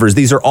for lovers.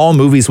 These are all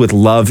movies with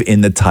love in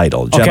the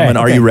title. Gentlemen,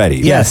 are you ready?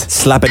 Yes.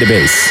 Slap at the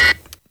bass.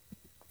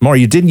 More,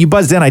 you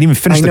buzzed in. I didn't even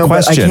finish I know, the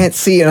question. but I can't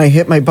see and I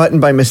hit my button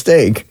by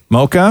mistake.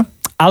 Mocha?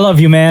 I love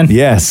you, man.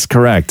 Yes,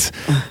 correct.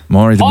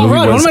 More, the All movie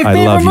right, was one of my I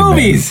favorite Love You, Man.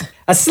 movies.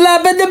 A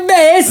slap at the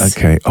base.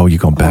 Okay. Oh, you're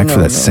going back for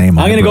that same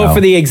I'm going to eyebrow. go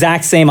for the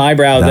exact same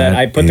eyebrow that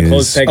I put the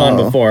clothes is peg on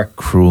before.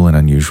 Cruel and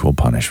unusual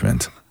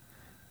punishment.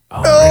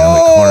 Oh, right on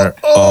the corner.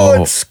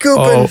 Oh, it's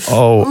scooping.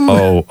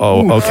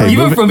 Okay.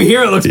 Even from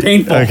here, it looks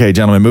painful. Okay,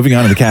 gentlemen, moving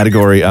on to the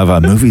category of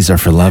movies are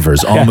for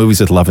lovers. All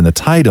movies with love in the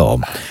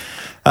title.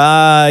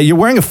 You're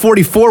wearing a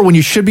 44 when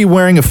you should be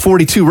wearing a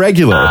 42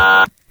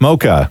 regular.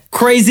 Mocha.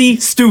 Crazy,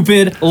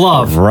 stupid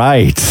love.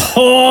 Right.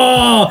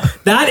 Oh,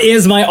 that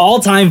is my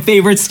all-time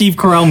favorite Steve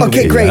Carell movie.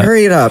 Okay, great.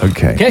 Hurry it up.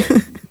 Okay.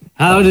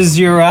 How does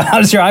your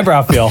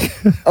eyebrow feel?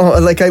 Oh,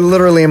 like I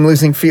literally am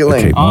losing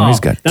feeling. Okay, Maury's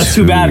got That's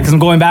two. too bad because I'm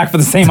going back for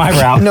the same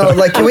eyebrow. No,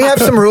 like, can we have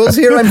some rules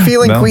here? I'm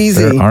feeling No,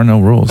 queasy. there are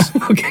no rules.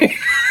 Okay.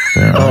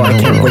 Oh, I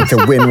can't wait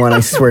to win one, I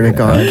swear to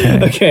God.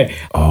 Okay.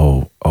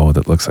 Oh,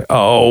 that looks like.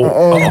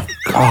 Oh,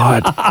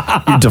 God.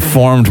 You're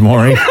deformed,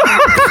 Maury.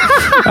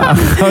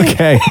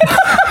 Okay.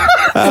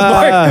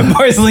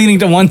 Maury's leaning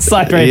to one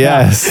side right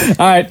Yes.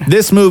 now. All right.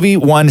 This movie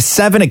won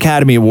 7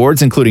 Academy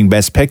Awards, including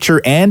Best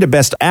Picture and a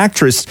Best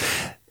Actress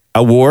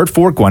Award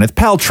for Gwyneth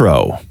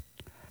Paltrow.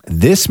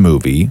 This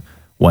movie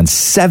won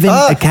 7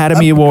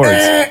 Academy Awards.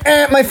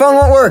 My phone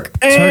won't work.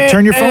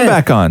 Turn your phone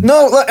back on.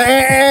 No.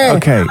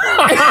 Okay.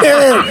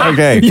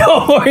 Okay.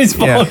 Yo, Maury's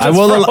phone just I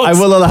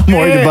will allow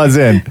Maury to buzz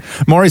in.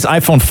 Maury's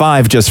iPhone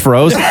 5 just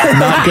froze.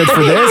 Not good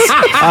for this.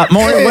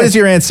 Maury, what is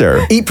your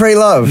answer? Eat, Pray,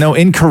 Love. No,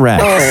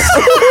 incorrect.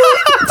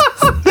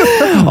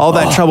 All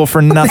that trouble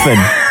for nothing.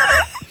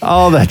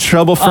 All that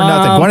trouble for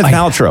nothing. Gwyneth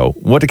Paltrow.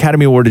 What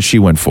Academy Award did she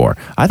win for?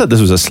 I thought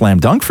this was a slam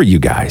dunk for you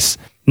guys.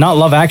 Not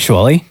Love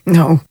Actually.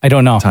 No. I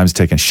don't know. Time's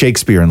ticking.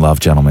 Shakespeare in Love,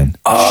 gentlemen.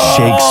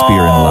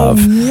 Shakespeare in Love.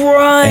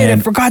 Right. And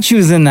I forgot she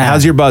was in that.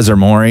 how's your buzzer,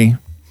 Maury?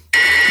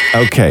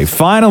 Okay,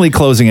 finally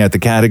closing out the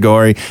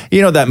category.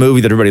 You know that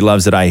movie that everybody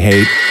loves that I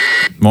hate?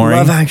 Maury?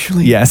 Love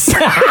Actually. Yes.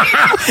 All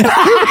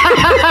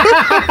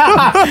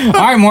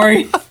right,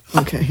 Maury.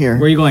 Okay, here.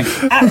 Where are you going?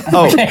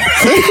 Oh.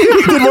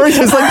 Did Maury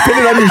just like pin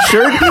it on your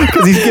shirt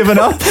because he's given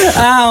up?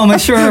 Ow, my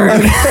shirt.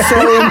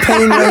 So in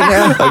pain right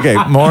now. Okay,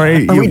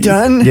 Maury. Are we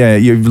done? Yeah,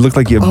 you look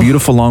like you have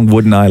beautiful long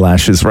wooden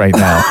eyelashes right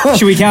now.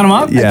 Should we count them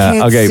up? Yeah.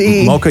 can't Okay,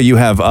 see. Mocha, you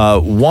have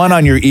one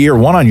on your ear,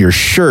 one on your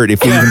shirt,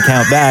 if we even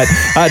count that.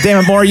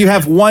 Damn it, Maury, you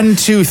have 1,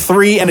 2,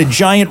 3, and a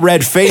giant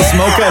red face.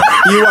 Mocha,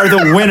 you are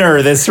the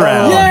winner this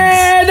round.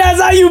 Yeah,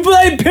 that's how you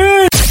play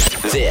pin.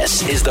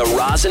 This is the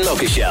Roz and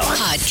Mocha Show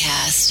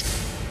Podcast.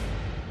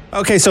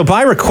 Okay, so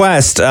by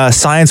request,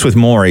 Science with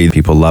Maury,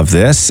 people love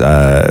this.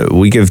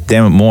 We give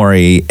Dammit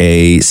Maury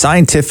a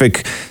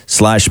scientific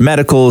 /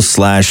 medical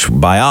 /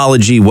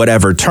 biology,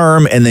 whatever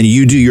term, and then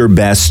you do your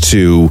best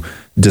to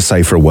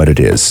decipher what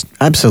it is.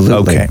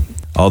 Absolutely. Okay.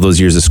 All those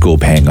years of school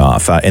paying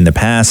off. In the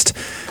past,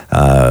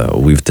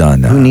 we've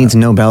done... Who needs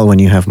Nobel when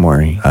you have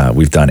Maury?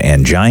 We've done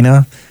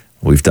angina.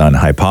 We've done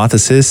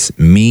hypothesis,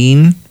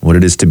 mean, what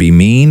it is to be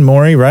mean,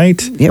 Maury,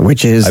 right? Yeah,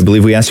 which is... I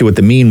believe we asked you what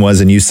the mean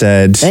was, and you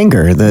said...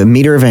 Anger, the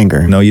meter of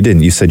anger. No, you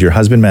didn't. You said your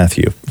husband,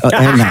 Matthew.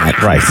 And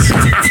that. Right.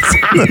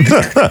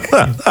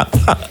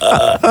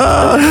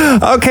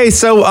 Okay,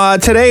 so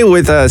today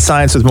with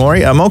Science with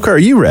Maury, Mocha, are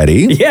you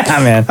ready? Yeah,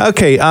 man.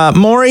 Okay,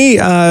 Maury,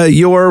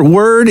 your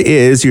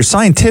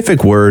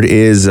scientific word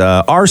is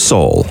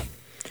arsole.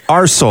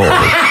 Arsole.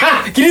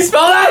 Can you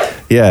spell that?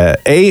 Yeah,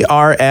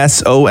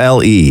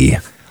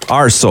 ARSOLE.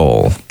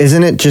 Arsole.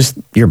 Isn't it just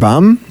your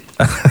bum?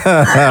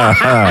 Try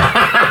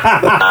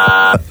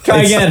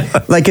again.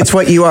 Like it's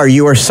what you are.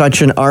 You are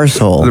such an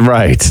arsehole.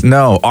 Right.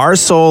 No,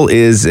 arsole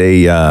is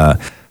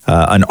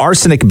an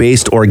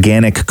arsenic-based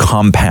organic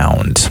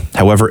compound.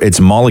 However,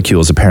 its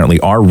molecules apparently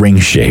are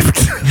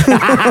ring-shaped.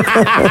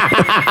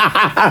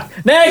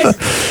 Next.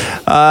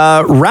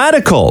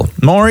 Radical.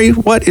 Maury,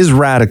 what is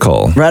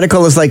radical?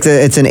 Radical is like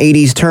it's an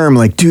 80s term.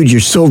 Like, dude, you're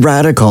so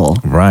radical.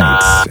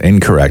 Right.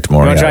 Incorrect,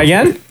 Maury. You want to try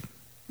again?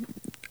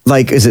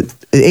 Like, is it...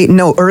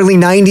 No, early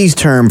 90s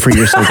term for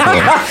you're so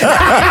cool.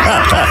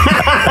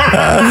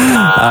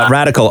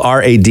 Radical,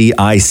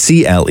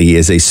 RADICLE,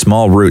 is a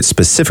small root,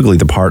 specifically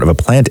the part of a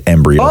plant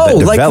embryo that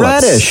like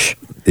develops radish.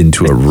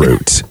 into a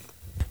root.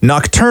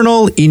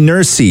 Nocturnal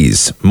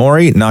inerces.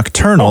 Maury,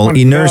 nocturnal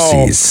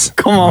inerces. No.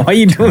 Come on, why are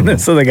you doing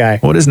this to the guy?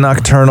 What does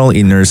nocturnal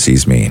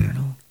inerces mean?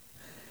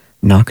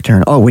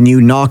 Nocturnal. Oh, when you're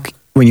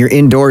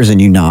indoors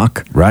and you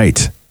knock.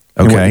 Right.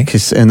 Okay.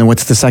 And then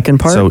what's the second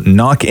part? So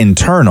knock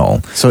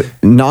internal. So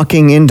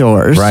knocking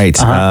indoors. Right.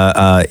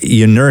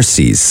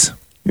 Inerces.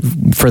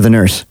 For the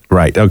nurse.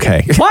 Right.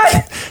 Okay.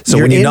 What? So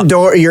you're when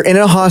you you're in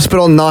a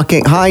hospital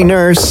knocking. Hi,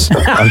 nurse.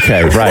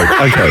 Okay.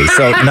 Right. Okay.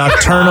 So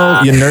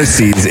nocturnal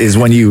inerces is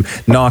when you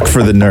knock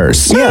for the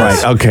nurse.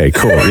 Yes. Right. Okay.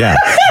 Cool. Yeah.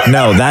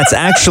 No, that's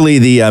actually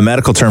the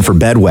medical term for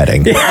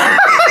bedwetting.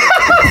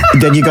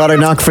 Then you got to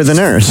knock for the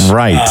nurse.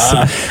 Right.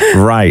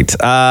 Right.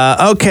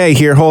 Okay,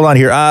 here. Hold on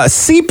here.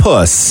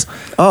 Seapus.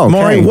 Oh, okay.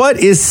 Maury, what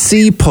is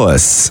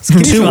seapus?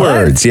 Two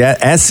words. Yeah.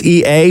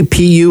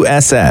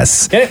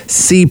 SEAPUSS.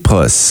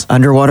 Seapus.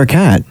 Underwater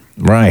cat.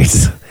 Right.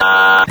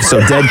 So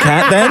dead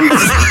cat then?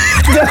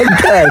 Dead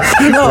cat.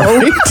 No.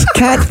 Right?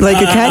 Cat,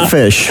 like a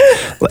catfish.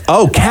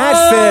 Oh,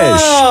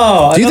 catfish.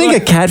 Oh, Do you think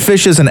a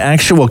catfish is an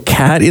actual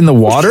cat in the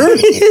water?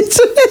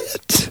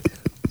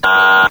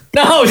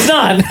 No, it's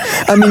not.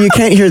 I mean, you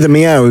can't hear the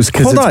meows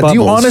because it's Hold on. bubbles. Do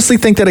you honestly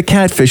think that a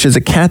catfish is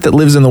a cat that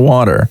lives in the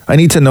water? I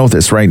need to know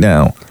this right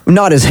now.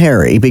 Not as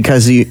hairy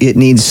because it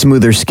needs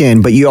smoother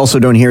skin, but you also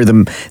don't hear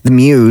the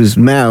mews,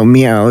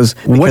 meows.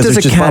 What does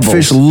a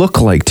catfish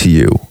look like to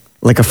you?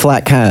 Like a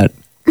flat cat.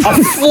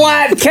 A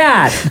flat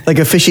cat. Like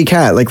a fishy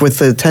cat, like with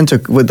the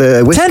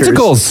whiskers.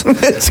 Tentacles.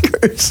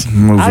 Whiskers.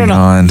 Moving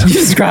on. You're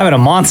describing a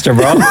monster,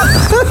 bro.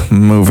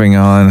 Moving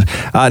on.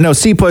 No,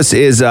 seapus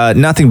is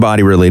nothing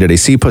body related. A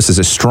seapus is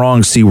a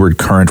strong seaward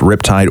current,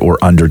 riptide, or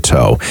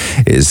undertow.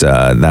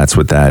 That's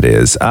what that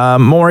is.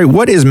 Maury,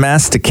 what is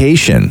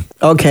mastication?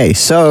 Okay,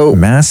 so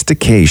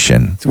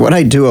mastication. It's what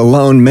I do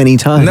alone many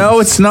times. No,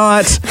 it's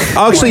not.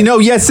 Actually, no.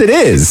 Yes, it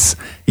is.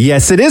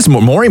 Yes, it is.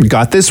 Maury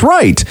got this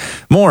right.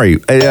 Maury,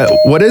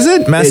 what is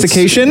it?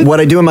 Mastication? It's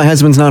what I do when my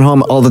husband's not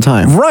home all the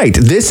time. Right.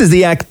 This is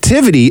the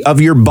activity of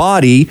your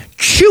body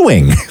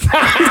chewing.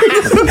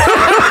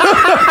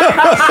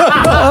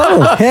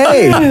 Oh,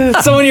 hey.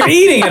 So when you're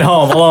eating at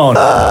home alone.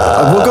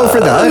 We'll go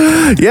for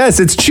that. Yes,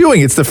 it's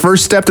chewing. It's the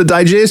first step to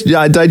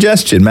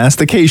digestion,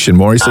 mastication,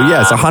 Maury. So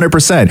yes,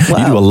 100%. Wow.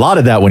 You do a lot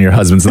of that when your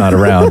husband's not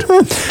around.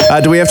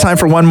 Do we have time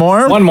for one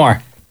more? One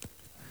more.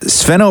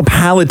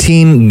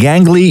 Sphenopalatine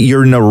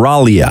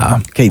ganglioneuralia.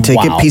 Okay, take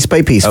it piece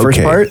by piece.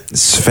 First part.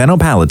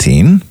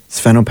 Sphenopalatine.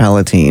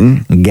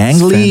 Sphenopalatine.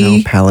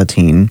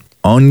 Sphenopalatine.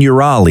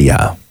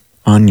 Oneuralia.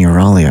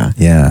 Oneuralia.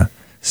 Yeah.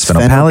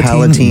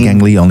 Sphenopalatine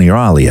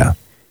ganglioneuralia.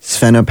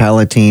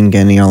 Sphenopalatine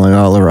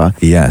Genioliolia.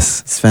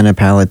 Yes.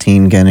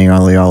 Sphenopalatine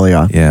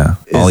Genioliolia. Yeah.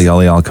 Ollie,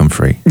 ollie, all come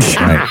free.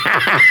 Right.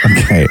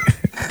 Okay.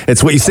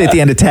 It's what you say at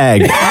the end of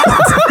tag.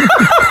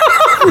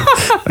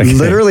 Okay.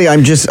 Literally,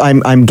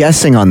 I'm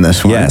guessing on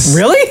this one. Yes.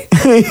 Really?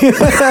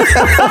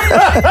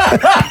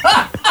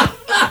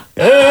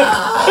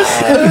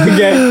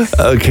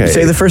 Okay.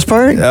 Say the first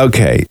part?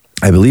 Okay.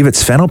 I believe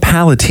it's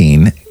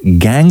phenylpalatine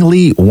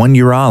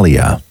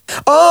ganglionuralia.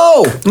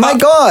 Oh, my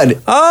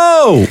God.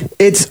 Oh.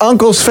 It's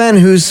Uncle Sven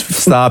who's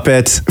Stop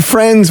it.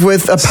 friends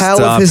with a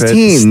pal of his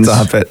teens.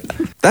 Stop it.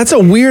 That's a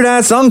weird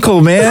ass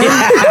uncle, man.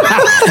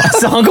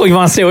 That's the uncle you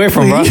want to stay away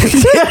from, bro.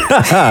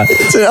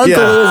 It's an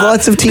uncle with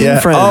lots of teen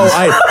friends.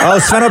 Oh,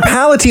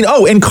 sphenopalatine.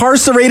 Oh,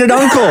 incarcerated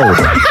uncle.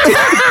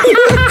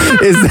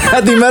 Is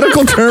that the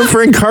medical term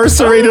for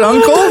incarcerated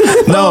uncle?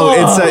 No,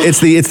 it's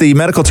the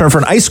medical term for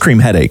an ice cream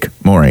headache,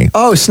 Maury.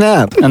 Oh,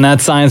 snap. And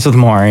that's Science with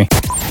Maury.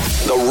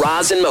 The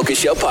Roz and Mocha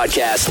Show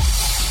podcast.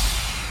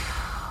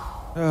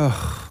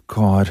 Oh,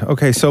 God.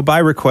 Okay, so by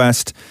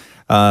request,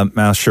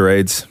 mouse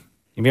charades.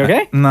 You be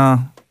okay? No.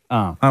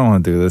 Oh. I don't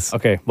want to do this.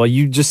 Okay, well,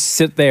 you just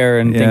sit there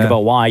and think about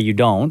why you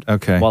don't.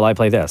 Okay. While I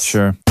play this.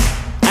 Sure.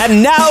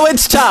 And now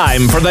it's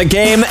time for the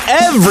game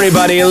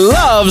everybody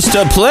loves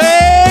to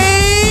play.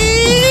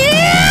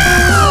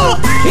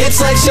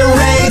 It's like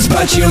charades,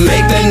 but you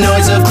make the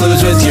noise of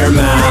clues with your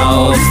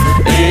mouth.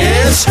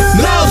 It's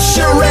mouth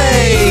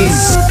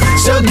charades.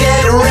 So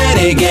get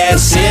ready, get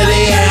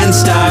silly, and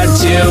start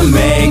to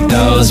make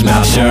those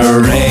mouth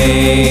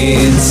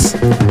charades.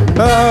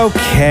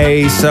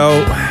 Okay,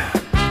 so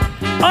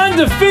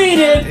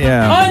Undefeated!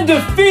 Yeah.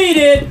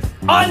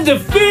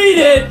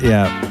 Undefeated!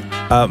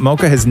 yeah,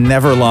 Mocha has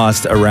never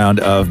lost a round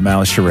of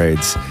mouse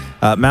charades.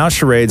 Mouse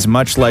charades,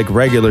 much like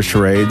regular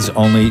charades,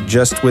 only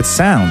just with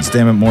sounds.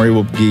 Damn it, Maury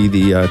will be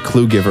the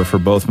clue giver for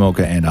both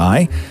Mocha and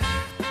I.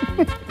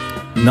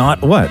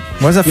 Not what?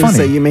 Why is that You funny?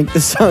 say you make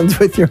the sounds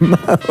with your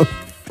mouth.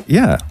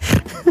 Yeah.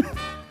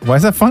 Why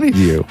is that funny to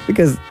you?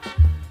 Because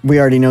we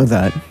already know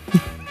that.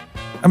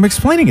 I'm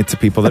explaining it to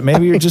people that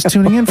maybe you're just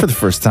tuning in for the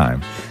first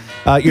time.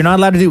 You're not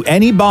allowed to do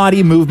any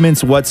body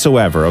movements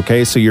whatsoever,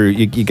 okay? So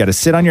you got to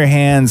sit on your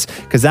hands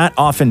because that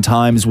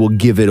oftentimes will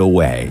give it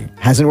away.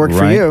 Hasn't worked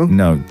for Right? you.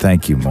 No,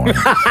 thank you, Maury.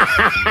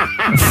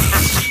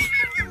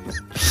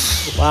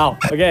 Wow,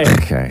 okay.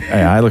 Okay.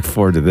 Hey, I look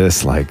forward to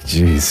this like,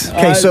 geez.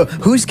 Okay, so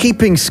who's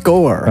keeping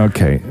score?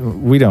 Okay,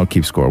 we don't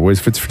keep score.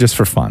 It's just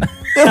for fun. Okay.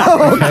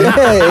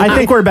 I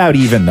think we're about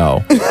even,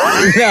 though. No,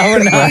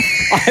 we're not.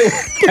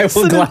 I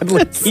will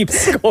gladly keep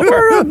score.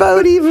 We're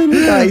about even,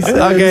 guys.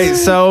 Okay,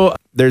 so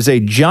there's a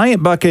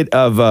giant bucket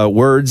of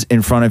words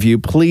in front of you.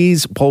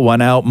 Please pull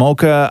one out.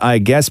 Mocha, I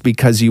guess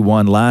because you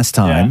won last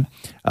time,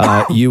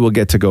 you will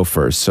get to go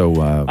first.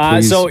 So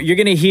please. So you're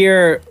going to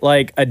hear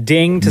like a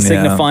ding to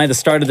signify the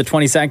start of the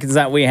 20 seconds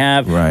that we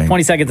have. Right.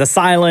 20 seconds of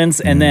silence,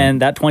 and then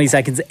that 20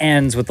 seconds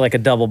ends with like a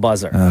double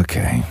buzzer.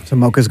 Okay. So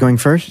Mocha's going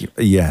first?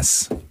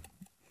 Yes.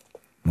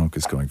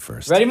 Mocha's going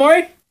first. Ready,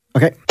 Maury?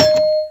 Okay.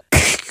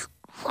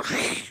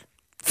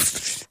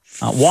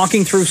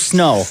 Walking through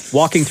snow.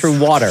 Walking through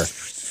water.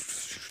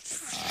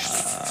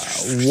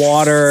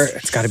 Water.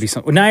 It's got to be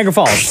some. Niagara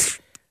Falls.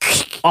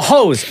 A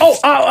hose.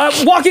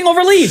 Walking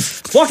over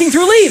leaves. Walking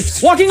through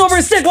leaves. Walking over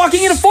a stick.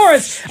 Walking in a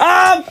forest.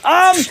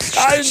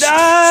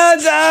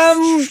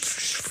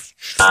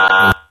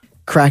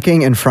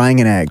 Cracking and frying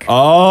an egg.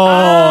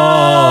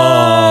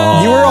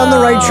 Oh. You were on the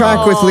right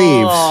track with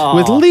leaves.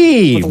 With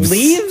leaves. With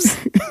leaves?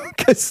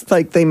 Because,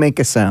 like, they make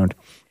a sound.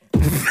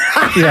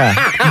 Yeah.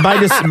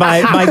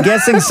 By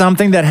guessing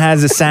something that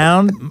has a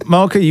sound,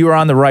 Mocha, you are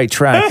on the right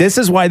track. This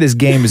is why this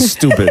game is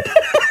stupid.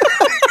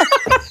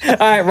 All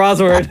right,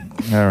 Rosword.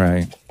 All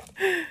right.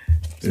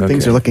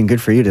 Things are looking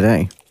good for you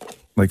today.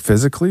 Like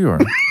physically or?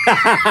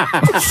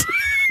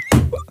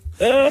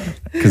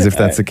 Because if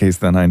that's the case,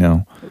 then I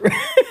know.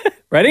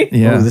 Ready?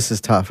 Yeah. Oh, this is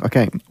tough.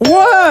 Okay.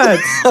 What?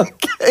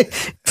 Okay.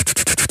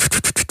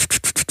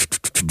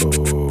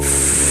 Boo.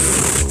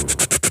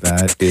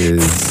 That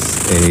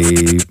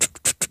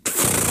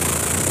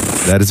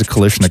is a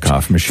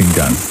Kalashnikov machine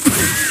gun.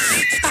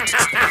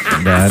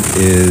 That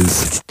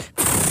is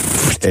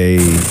a.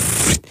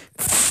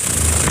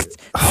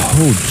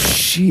 Oh,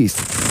 jeez.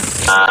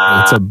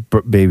 It's a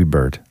baby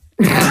bird.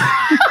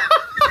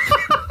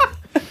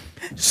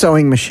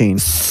 Sewing machine.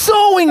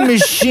 Sewing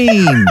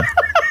machine.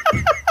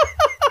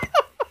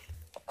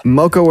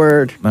 Mocha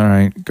word. All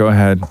right, go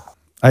ahead.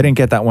 I didn't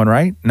get that one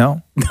right?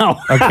 No? No.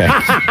 Okay. All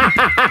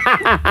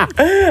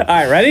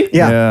right, ready?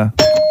 Yeah.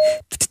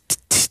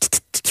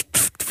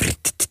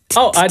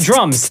 Oh,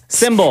 drums,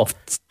 cymbal,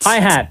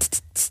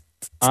 hi-hat.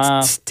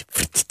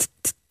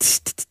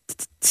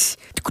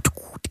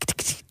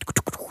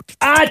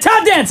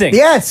 Tap dancing.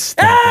 Yes.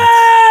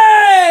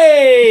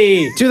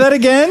 Hey! Do that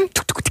again.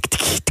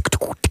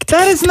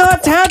 That is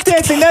not tap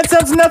dancing. That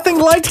sounds nothing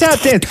like tap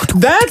dance.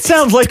 That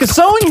sounds like a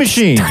sewing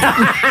machine.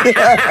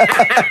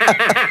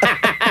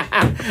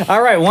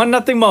 All right,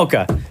 1-0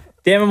 Mocha.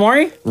 Dan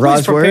Maury, please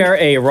Roz word. prepare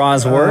a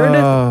Roz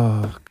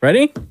word.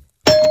 Ready?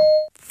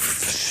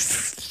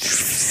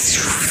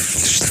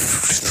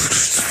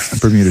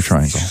 Bermuda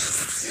Triangle.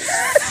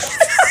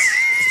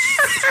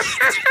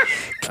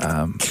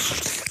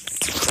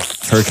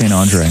 Hurricane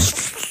Andre.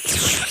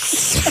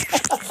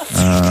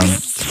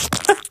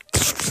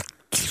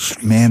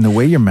 Man, the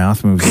way your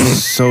mouth moves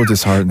is so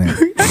disheartening.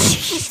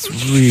 It's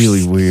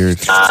really weird.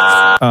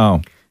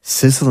 Oh.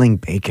 Sizzling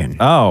bacon.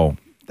 Oh.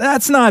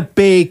 That's not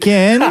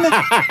bacon.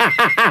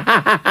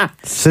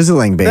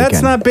 Sizzling bacon.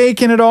 That's not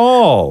bacon at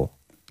all.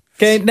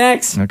 Okay,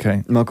 next.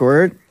 Okay. Milk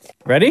word.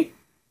 Ready?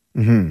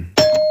 Mm-hmm.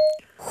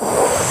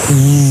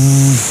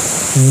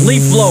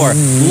 Leaf blower,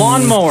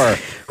 lawnmower,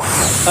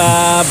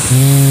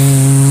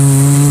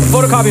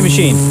 photocopy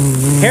machine,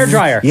 hair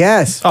dryer.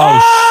 Yes. Oh,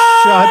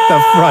 shut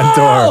the front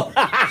door.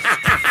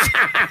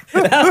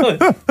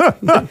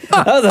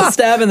 That was a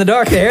stab in the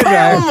dark. The hair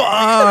dryer. Come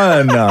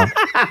on.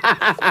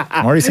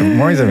 Maury's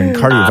having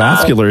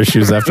cardiovascular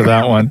issues after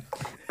that one.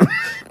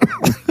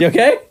 You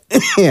okay?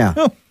 Yeah.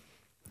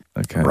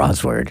 Okay.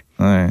 Rosword.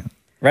 All right.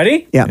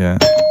 Ready? Yeah.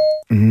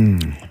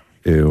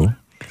 Ew.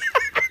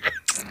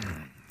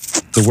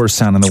 The worst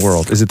sound in the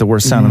world. Is it the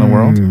worst sound in the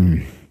world?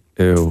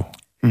 Ew.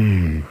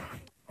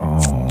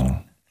 Oh.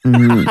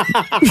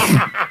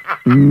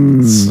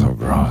 So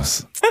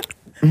gross.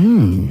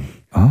 Oh.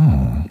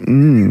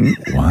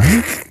 What?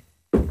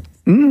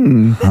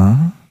 Huh?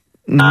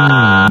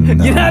 No.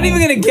 You're not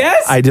even gonna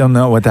guess? I don't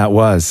know what that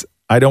was.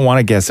 I don't want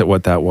to guess at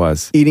what that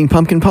was. Eating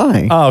pumpkin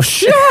pie. Oh,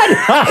 shut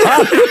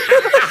up!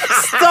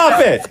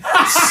 Stop it!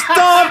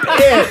 Stop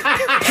it!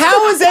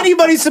 How is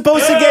anybody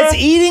supposed to guess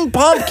eating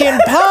pumpkin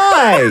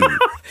pie?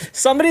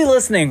 Somebody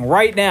listening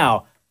right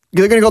now.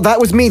 They're going to go, that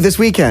was me this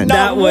weekend.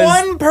 Not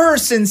one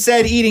person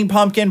said eating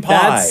pumpkin pie.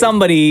 That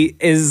somebody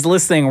is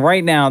listening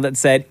right now that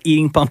said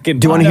eating pumpkin pie.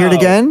 Do you want to hear it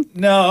again?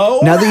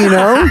 No. Now that you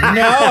know?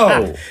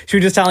 No. Should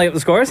we just tally up the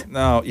scores?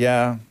 No,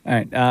 yeah. All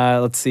right,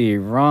 let's see.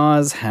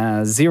 Roz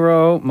has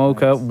 0,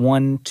 Mocha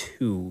 1,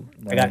 2.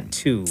 I got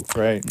 2.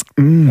 Great.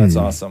 That's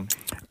awesome.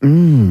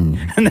 And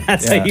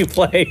that's how you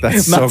play.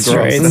 That's so mouse gross.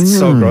 charades. That's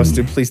so gross,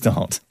 dude. Please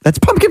don't. That's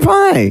pumpkin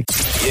pie.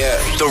 Yeah.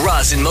 The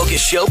Roz and Mocha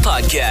Show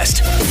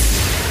podcast.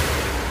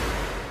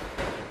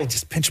 I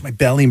just pinch my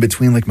belly in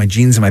between like my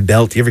jeans and my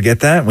belt. You ever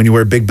get that when you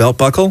wear a big belt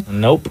buckle?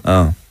 Nope.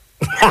 Oh.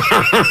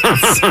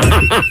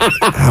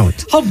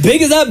 Out. How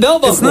big is that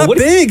belt buckle? It's not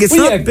big. It's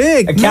not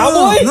big. A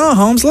cowboy? No,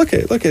 Holmes. Look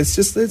it.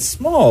 It's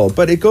small,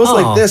 but it goes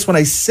like this when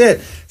I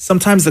sit.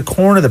 Sometimes the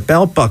corner of the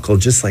belt buckle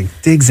just like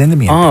digs into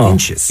me and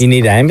pinches. You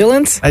need an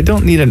ambulance? I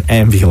don't need an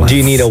ambulance. Do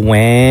you need a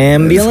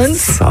wambulance?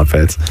 Stop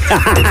it.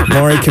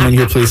 Maury, come in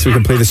here, please, so we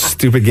can play this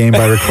stupid game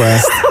by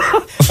request.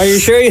 Are you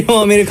sure you don't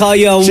want me to call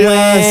you a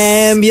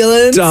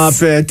wambulance?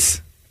 Stop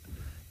it.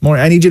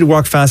 Maury, I need you to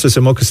walk faster so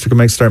Mocha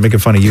can start making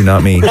fun of you,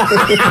 not me.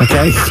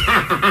 Okay?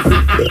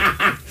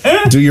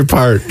 Do your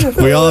part.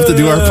 We all have to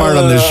do our part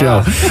on this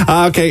show.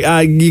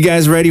 Okay, you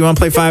guys ready? You want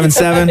to play 5 and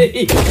 7?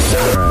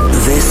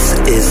 This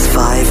is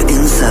 5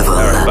 in 7. All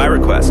right, by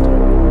request.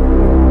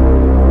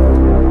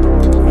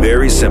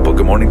 Very simple.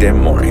 Good morning, Dan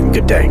and Maury.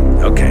 Good day.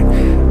 Okay.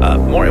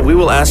 Maury, we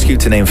will ask you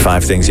to name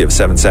 5 things. You have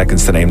 7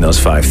 seconds to name those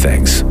 5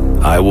 things.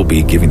 I will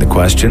be giving the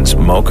questions.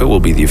 Mocha will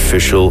be the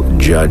official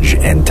judge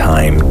and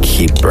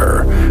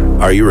timekeeper.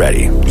 Are you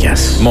ready?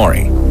 Yes.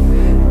 Maury,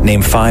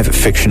 name 5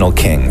 fictional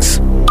kings.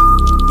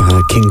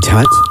 King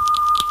Tut.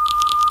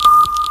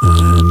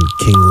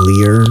 King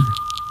Lear.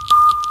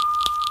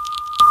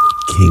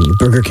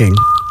 Burger King.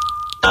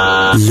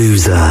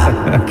 Loser.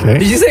 Okay.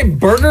 Did you say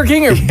Burger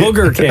King or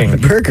Booger King?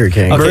 Burger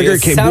King. Okay, Burger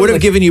it King. sounds Would have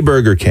like- given you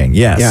Burger King.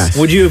 Yes. Yes.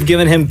 Would you have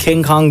given him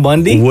King Kong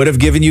Bundy? Would have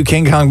given you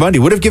King Kong Bundy.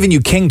 Would have given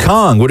you King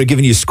Kong. Would have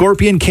given you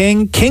Scorpion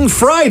King. King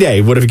Friday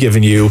would have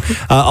given you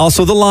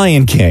also the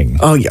Lion King.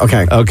 Oh, yeah,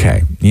 okay.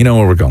 Okay. You know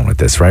where we're going with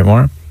this, right,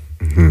 Maura?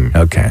 Mm-hmm.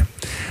 Okay.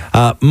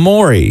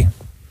 Maury,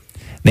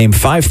 name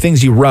 5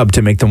 things you rub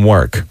to make them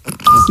work.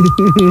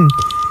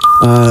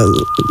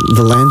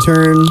 The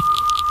lantern.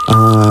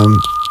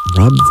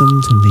 Rub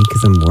them to make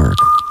them work.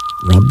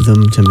 Rub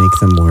them to make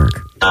them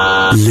work.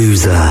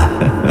 Loser.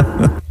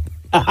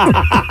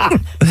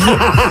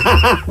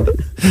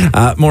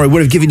 Maury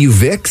would have given you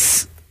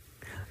Vicks.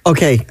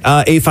 Okay.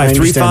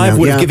 A535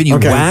 would have given you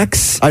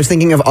wax. I was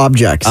thinking of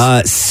objects.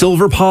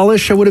 Silver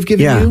polish I would have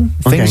given you.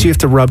 Things Okay. you have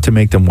to rub to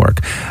make them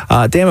work.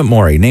 Damn it,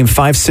 Maury. Name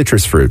 5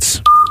 citrus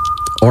fruits.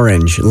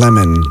 Orange,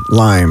 lemon,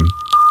 lime.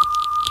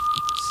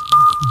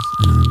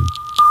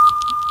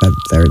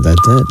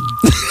 That's it.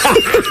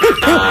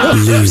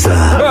 Loser.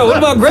 Oh, what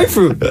about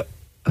grapefruit?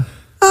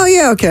 Oh,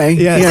 yeah, okay.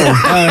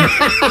 Yeah.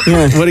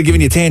 Would have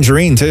given you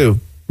tangerine, too.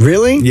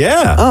 Really?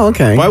 Yeah. Oh,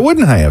 okay. Why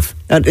wouldn't I have?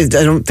 I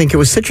don't think it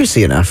was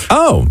citrusy enough.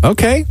 Oh,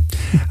 okay.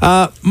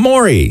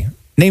 Maury,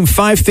 name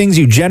 5 things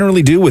you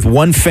generally do with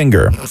one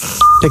finger.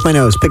 Pick my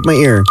nose, pick my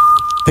ear,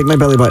 pick my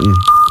belly button,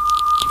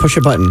 push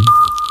a button,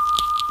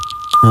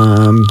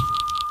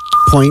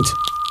 point.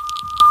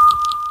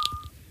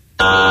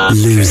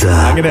 Loser.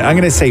 I'm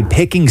gonna say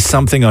picking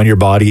something on your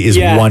body is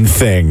Yeah. one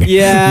thing.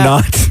 Yeah.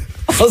 Not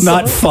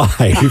Not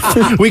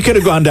 5. We could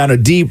have gone down a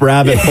deep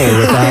rabbit hole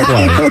with that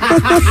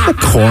one.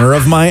 Corner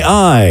of my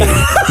eye.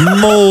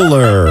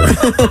 Molar.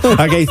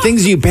 Okay,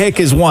 things you pick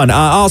is 1.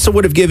 I also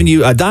would have given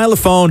you dial a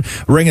phone,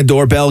 ring a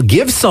doorbell,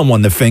 give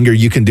someone the finger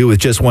you can do with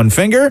just one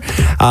finger.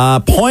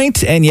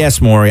 Point, and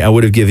yes, Maury, I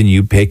would have given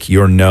you pick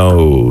your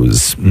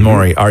nose.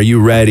 Maury, are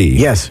you ready?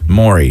 Yes.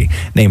 Maury,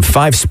 name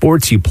 5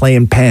 sports you play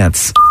in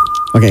pants.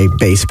 Okay,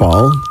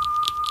 baseball.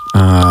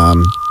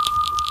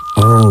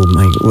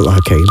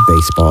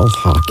 Baseball,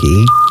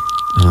 hockey.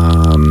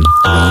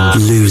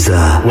 Loser.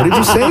 What did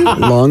you say?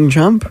 Long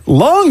jump.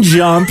 Long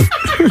jump?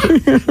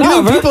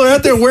 People are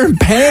out there wearing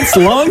pants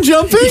long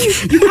jumping?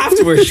 You have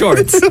to wear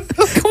shorts.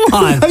 Come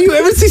on. Have you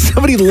ever seen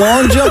somebody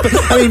long jumping?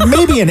 I mean,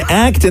 maybe an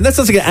Acton. That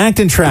sounds like an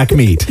Acton track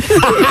meet.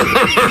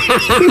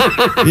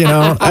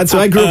 That's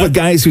why I grew up with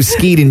guys who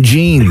skied in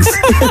jeans,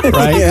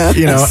 right?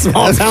 Yeah.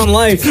 Small town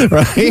life.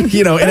 Right?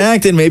 In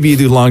Acton, maybe you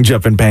do long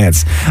jump in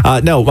pants.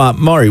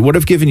 Maury would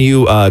have given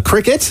you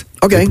cricket.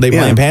 Okay. They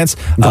play in pants.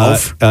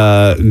 Golf.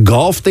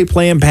 Golf, they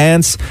play in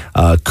pants.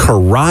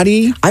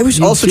 Karate. I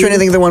was also trying to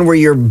think of the one where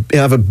you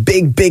have a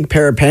big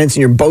pair of pants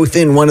and you're both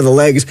in one of the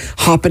legs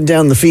hopping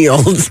down the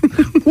field.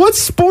 What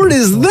sport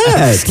is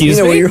that? Excuse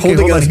me? Where you're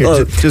holding an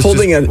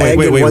egg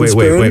in one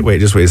spoon. Wait,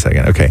 just wait a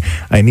second. Okay.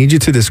 I need you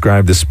to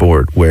describe the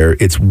sport where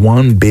it's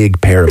one big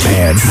pair of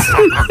pants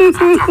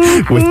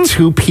with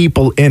 2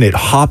 people in it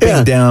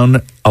hopping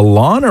down a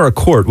lawn or a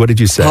court? What did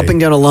you say? Hopping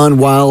down a lawn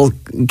while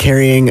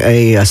carrying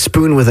a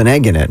spoon with an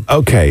egg in it.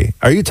 Okay.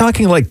 Are you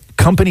talking like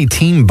company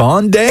team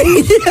bond day?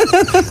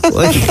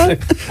 Like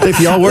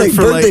if y'all work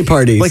for birthday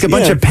parties. Like a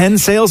bunch of pen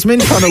salesmen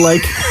trying to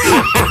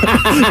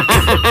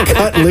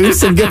cut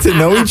loose and get to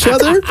know each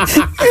other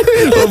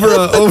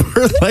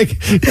over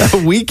like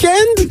a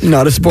weekend?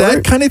 Not a sport.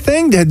 That kind of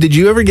thing? Did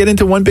you ever get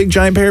into one big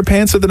giant pair of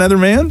pants with another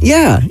man?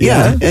 Yeah.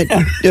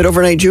 At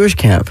overnight Jewish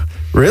camp.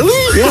 Really?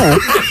 Yeah.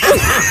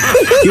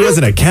 He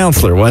wasn't a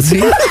counselor, was he?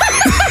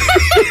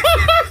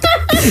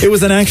 It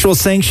was an actual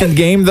sanctioned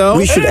game, though.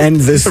 We should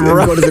end this and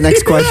go to the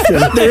next question.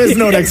 There is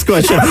no next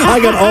question. I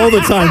got all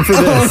the time for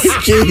this.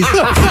 Jeez.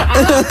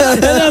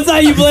 And that's how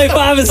you play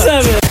 5 and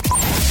 7.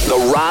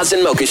 The Roz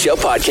and Mocha Show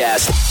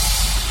podcast.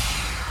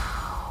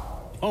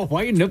 Oh,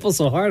 why are your nipples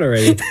so hard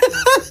already?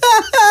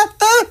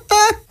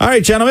 All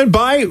right, gentlemen,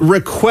 by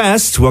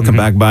request, welcome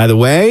back, by the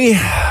way.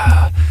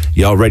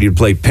 Y'all ready to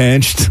play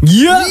Pinched?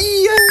 Yeah.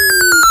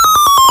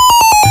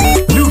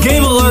 New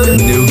game alert.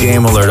 New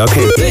game alert.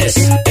 Okay. This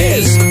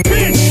is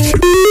Pinched.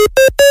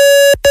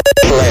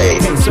 Play.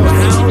 So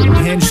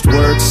how Pinched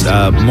works,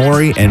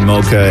 Maury and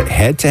Mocha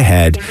head to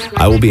head.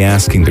 I will be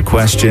asking the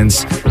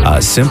questions.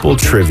 Simple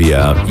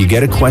trivia. You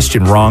get a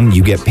question wrong,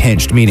 you get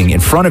pinched, meaning in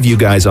front of you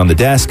guys on the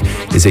desk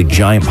is a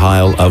giant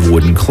pile of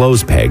wooden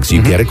clothes pegs.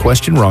 You get a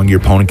question wrong, your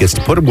opponent gets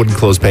to put a wooden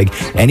clothes peg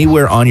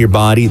anywhere on your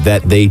body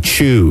that they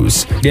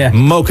choose. Yeah.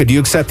 Mocha, do you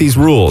accept these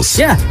rules?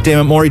 Yeah. Damn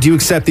it, Maury, do you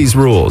accept these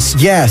rules?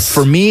 Yes.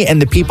 For me and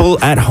the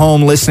people at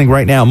home listening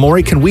right now,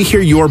 Maury, can we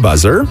hear your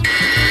buzzer?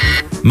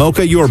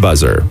 Mocha, your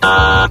buzzer.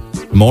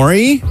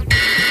 Maury?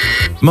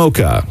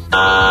 Mocha.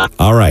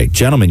 All right,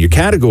 gentlemen, your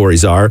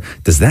categories are,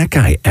 does that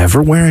guy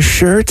ever wear a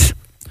shirt?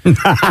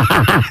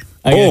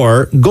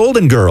 Or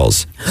Golden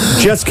Girls.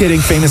 Just kidding,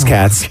 Famous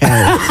Cats.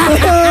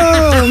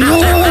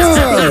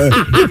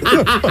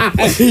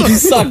 You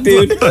suck,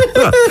 dude.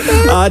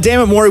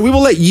 Damn it, Maury, we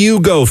will let you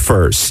go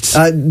first.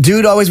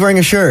 Dude always wearing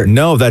a shirt.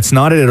 No, that's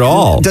not it at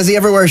all. Does he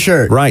ever wear a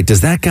shirt? Right,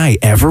 does that guy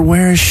ever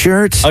wear a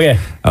shirt? Okay.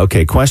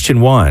 Okay, question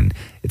 1.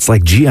 It's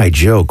like G.I.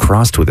 Joe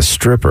crossed with a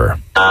stripper.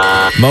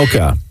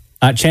 Mocha.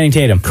 Channing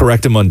Tatum.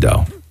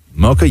 Correctamundo.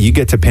 Mocha, you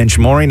get to pinch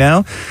Maury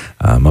now.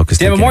 Mocha's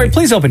Damn it, taking Maury, it.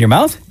 please open your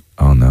mouth.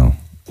 Oh, no.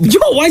 Yo,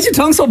 why is your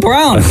tongue so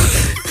brown?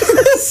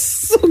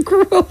 So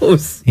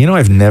gross. You know,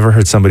 I've never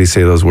heard somebody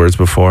say those words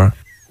before.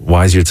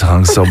 Why is your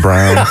tongue so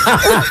brown?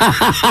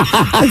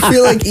 I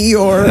feel like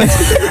Eeyore.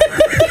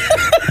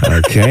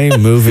 Okay,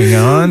 moving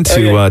on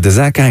to, does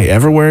that guy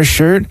ever wear a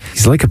shirt?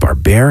 He's like a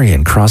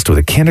barbarian crossed with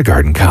a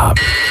kindergarten cop.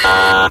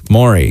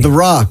 Maury. The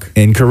Rock.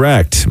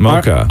 Incorrect.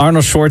 Mocha.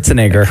 Arnold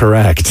Schwarzenegger.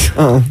 Correct.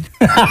 Oh.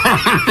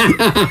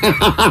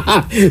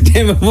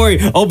 Damn it, Maury,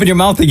 open your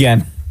mouth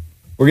again.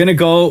 We're going to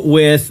go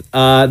with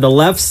the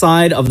left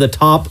side of the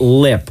top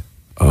lip.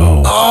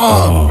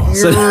 Oh.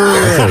 So,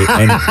 okay,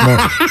 and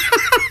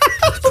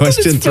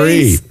question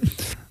 3.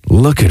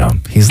 Look at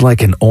him. He's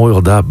like an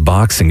oiled up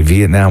boxing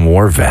Vietnam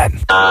War vet.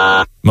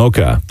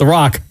 Mocha. The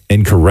Rock.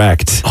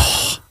 Incorrect.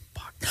 Oh!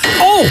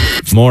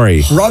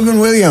 Maury. Robin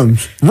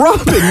Williams.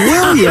 Robin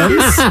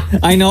Williams?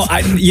 I know.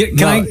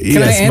 Can I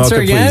answer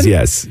Mocha, again?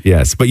 Please,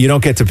 yes. But you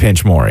don't get to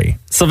pinch Maury.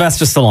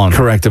 Sylvester Stallone.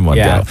 Correct in one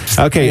go.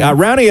 Okay,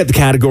 rounding out the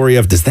category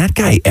of, does that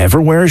guy ever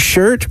wear a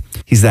shirt?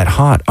 He's that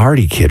hot,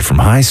 arty kid from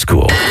high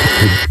school.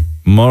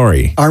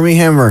 Maury. Armie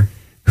Hammer.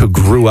 Who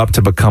grew up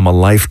to become a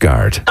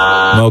lifeguard.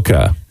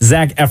 Mocha.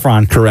 Zac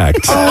Efron. Correct.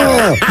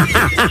 Oh,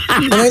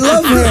 and I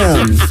love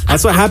him.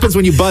 That's what happens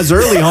when you buzz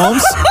early,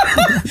 Holmes.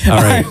 All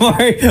right.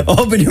 Maury,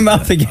 open your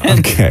mouth again.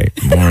 Okay.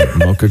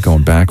 Mocha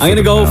going back for I'm going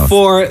to go mouth.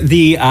 for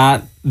the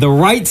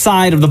right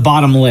side of the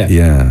bottom lip.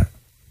 Yeah.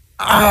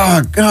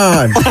 Oh,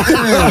 God.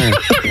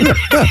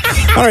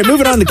 All right,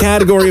 moving on to the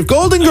category of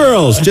Golden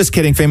Girls. Just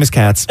kidding, famous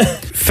cats.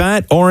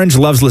 Fat Orange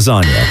loves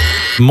lasagna.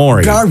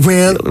 Maury.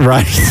 Guardrail.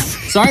 Right.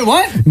 Sorry,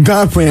 what?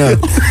 Guardrail.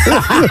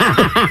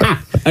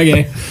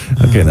 Okay.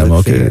 Okay, now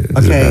Mocha is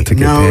about to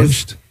get nose.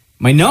 pinched.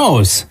 My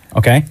nose.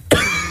 Okay.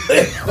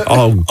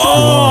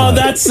 Oh,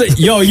 that's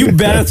yo. You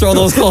better throw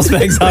those clothes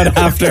bags out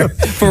after,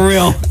 for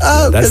real.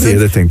 That's the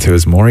other thing too.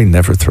 Is Maury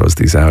never throws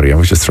these out. He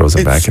always just throws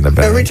them back in the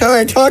bag. Every time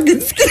I talk,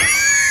 it's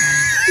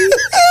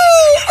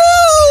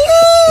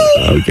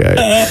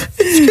Okay.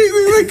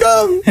 screaming my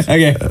gums.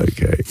 Okay.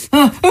 Okay.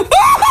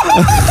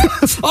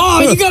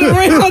 Oh, you got it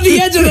right on the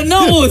edge of the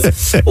nose.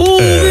 Oh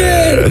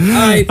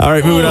man. All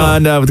right, moving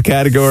on with the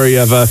category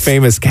of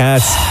famous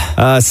cats.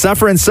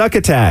 Suffer and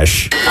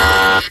Succotash.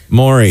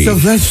 Maury.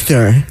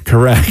 Sylvester.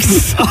 Correct.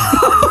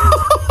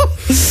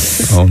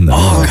 Oh no.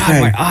 Oh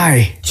God, my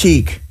eye.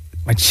 Cheek.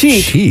 My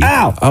cheek. Cheek.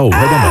 Ow. Oh,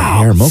 right on the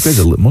hair. Mocha's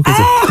a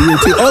beard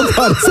too. Oh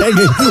God, it's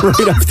hanging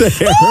right up the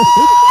hair.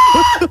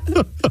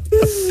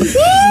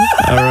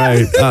 All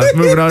right,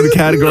 moving on to the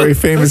category of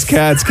famous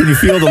cats. Can you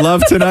feel the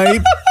love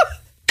tonight?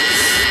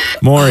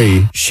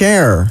 Maury.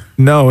 Cher.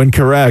 No,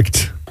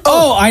 incorrect.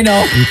 Oh, I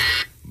know.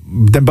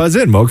 Then buzz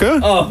in,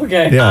 Mocha. Oh,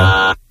 okay.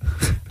 Yeah.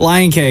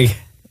 Lion Cake.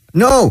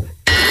 No.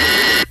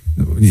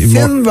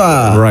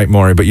 Simba. Right,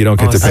 Maury, but you don't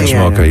get to pinch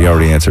yeah, Mocha. You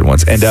already answered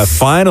once. And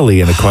finally,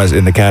 in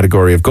the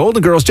category of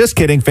Golden Girls, just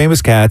kidding,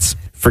 famous cats.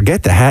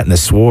 Forget the hat and the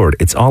sword.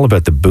 It's all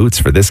about the boots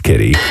for this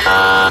kitty.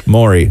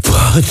 Maury.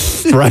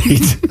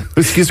 Right.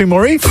 Excuse me,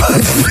 Maury?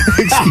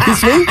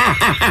 Excuse me?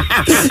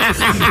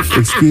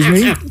 Excuse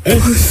me?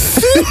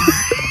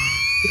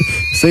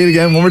 Say it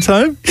again one more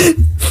time.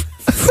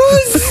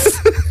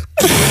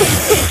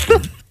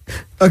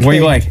 Okay. What do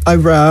you like?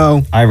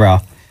 Eyebrow.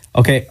 Eyebrow.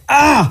 Okay.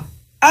 Ow!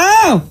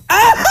 Ow!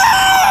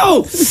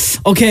 Ow!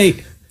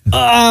 Okay.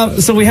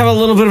 So we have a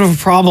little bit of a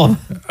problem.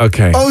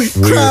 Okay. Oh,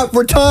 crap.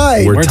 We're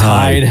tied. We're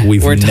tied.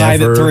 We're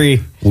tied at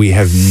 3. We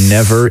have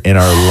never in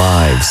our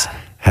lives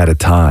had a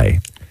tie.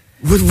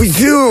 What do we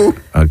do?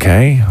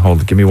 Okay.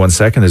 Give me 1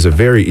 second. There's a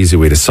very easy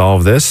way to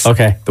solve this.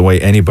 Okay. The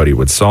way anybody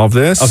would solve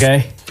this.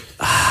 Okay.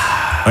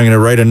 I'm going to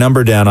write a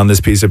number down on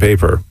this piece of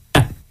paper.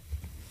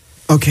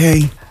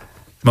 Okay.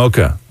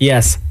 Mocha.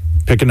 Yes.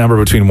 Pick a number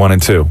between 1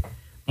 and 2.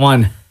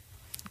 1.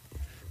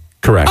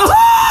 Correct. And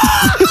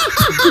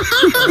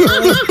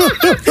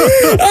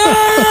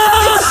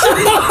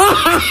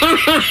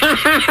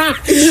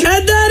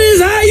that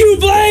is how you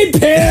play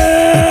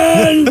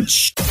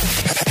pinch.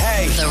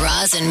 The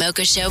Roz and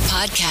Mocha Show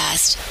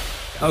podcast.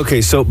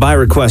 Okay, so by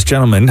request,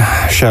 gentlemen,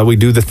 shall we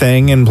do the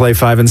thing and play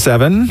 5 and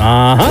 7?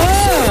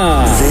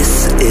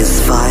 This is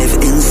 5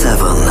 in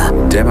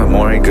 7. Damn it,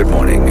 Maury, good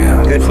morning.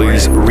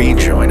 Please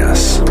rejoin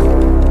us.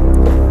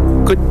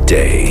 Good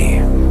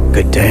day.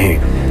 Good day.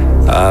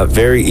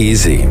 Very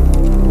easy.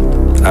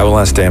 I will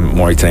ask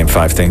Maury to name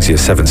 5 things. He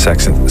has 7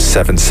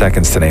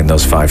 seconds to name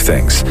those 5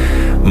 things.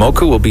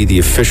 Mocha will be the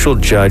official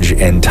judge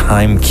and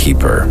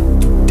timekeeper.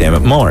 Damn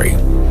it, Maury.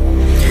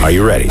 Are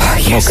you ready?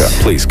 Yes. Mocha,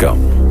 please go.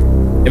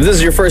 If this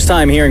is your first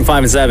time hearing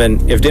 5 and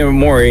 7, if David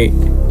Maury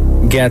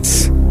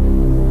gets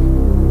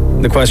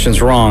the questions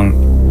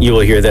wrong, you will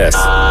hear this.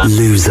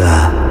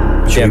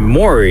 Loser. If David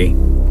Maury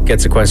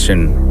gets a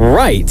question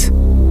right,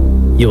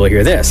 you will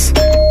hear this.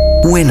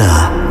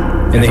 Winner.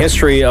 In the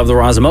history of the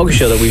Roz and Mocha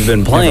Show that we've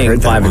been playing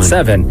 5 and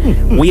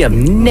 7, we have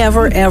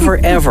never, ever,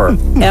 ever,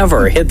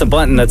 ever hit the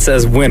button that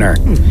says winner.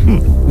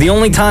 The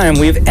only time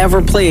we've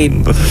ever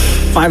played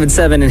 5 and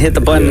 7 and hit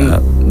the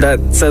button that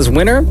says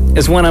winner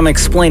is when I'm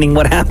explaining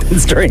what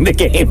happens during the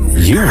game.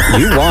 You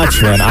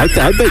watch, man. I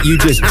bet you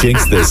just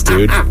jinxed this,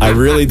 dude. I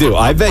really do.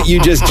 I bet you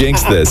just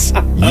jinxed this.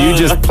 You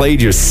just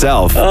played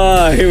yourself.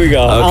 Here we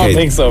go. I don't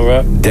think so,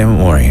 bro. Damn it,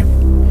 Maury.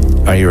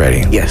 Are you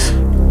ready? Yes.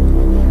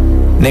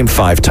 Name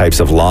 5 types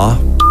of law.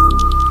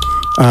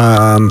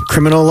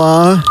 Criminal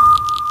law.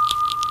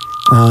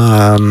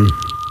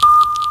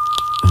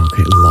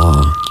 Okay,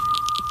 law.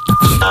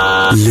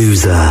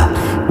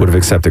 Loser. Would have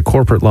accepted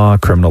corporate law,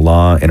 criminal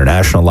law,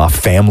 international law,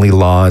 family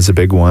law is a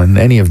big one.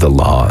 Any of the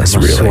laws,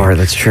 really. Swear,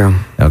 that's true.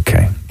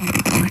 Okay.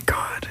 Oh my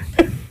God.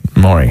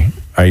 Maury,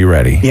 are you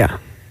ready? Yeah.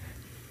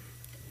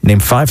 Name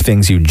 5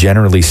 things you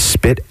generally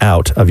spit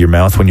out of your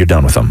mouth when you're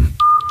done with them.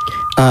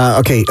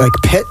 Okay, like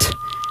pit.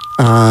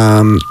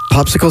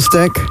 Popsicle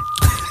stick.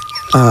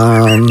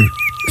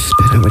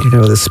 Spit. What do you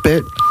know? The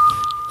spit.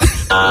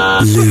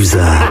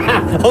 Loser.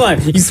 Hold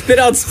on. You spit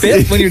out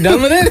spit when you're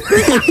done with it?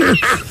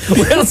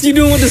 What else are you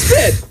doing with the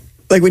spit?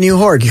 Like when you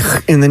hoard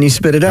and then you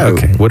spit it out.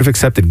 Okay. Would have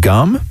accepted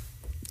gum,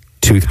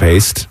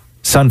 toothpaste,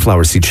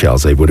 sunflower seed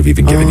shells they would have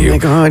even given you. Oh my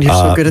God, you're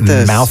so good at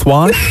this.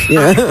 Mouthwash.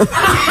 Yeah.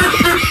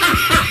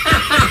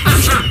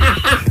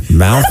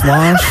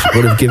 Mouthwash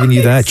would have given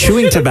you that.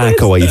 Chewing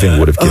tobacco I even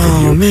would have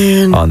given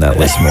you on that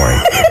list, Maury.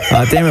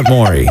 Damn it,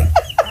 Maury.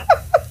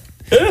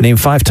 Name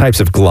 5 types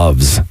of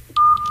gloves.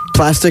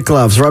 Plastic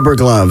gloves, rubber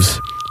gloves,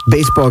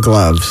 baseball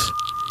gloves,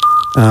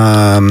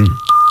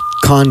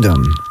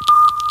 condom.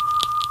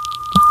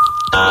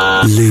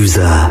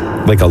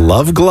 Loser. Like a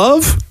love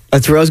glove?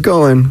 That's where I was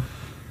going.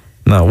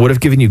 No, would have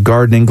given you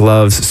gardening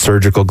gloves,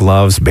 surgical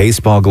gloves,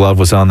 baseball glove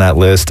was on that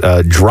list,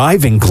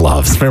 driving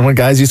gloves. Remember when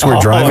guys used to wear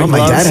driving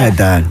gloves? My dad had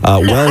that.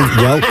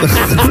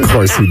 Of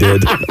course he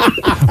did.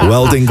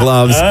 Welding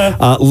gloves.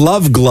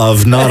 Love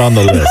glove, not on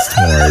the list,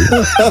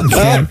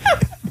 Maury.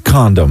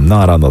 Condom,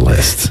 not on the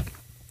list.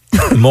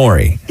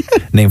 Maury,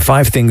 name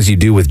 5 things you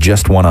do with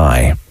just one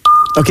eye.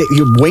 Okay,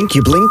 you wink,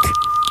 you blink,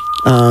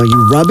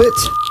 you rub it,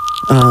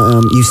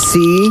 you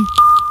see,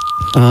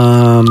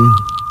 one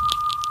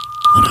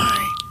eye.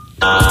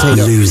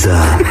 Potato. Loser.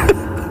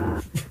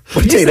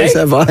 Potatoes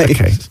have eyes.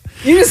 Okay.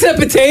 You just said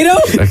potato?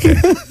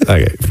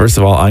 Okay. First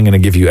of all, I'm going to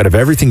give you, out of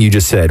everything you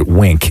just said,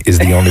 wink is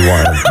the only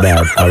one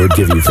that I would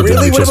give you for Really?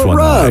 doing What just about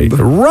one eye. rub?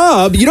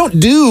 Rub? You don't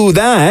do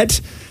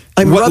that.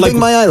 I'm rubbing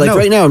my eye.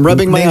 Right now, I'm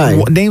rubbing my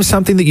eye. Name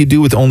something that you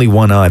do with only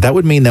one eye. That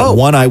would mean that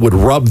one eye would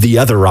rub the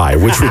other eye,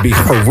 which would be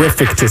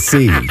horrific to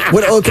see.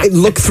 Okay,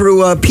 look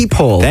through a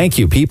peephole. Thank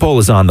you. Peephole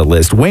is on the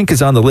list. Wink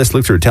is on the list.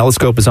 Look through a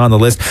telescope is on the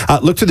list.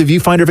 Look through the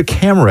viewfinder of a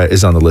camera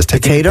is on the list.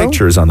 Taking a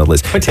picture is on the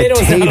list. Potato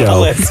is not on the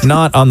list.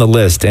 Not on the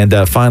list. And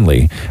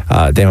finally,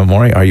 Damon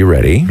Maury, are you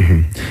ready?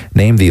 Mm-hmm.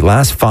 Name the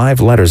last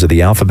 5 letters of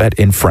the alphabet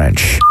in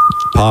French.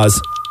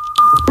 Pause.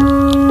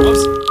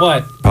 Oops.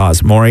 What?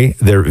 Pause. Maury,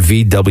 they're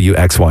V, W,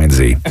 X, Y, and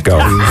Z. Go.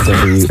 V,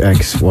 W,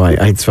 X, Y.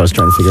 That's what I was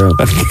trying to figure out.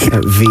 V,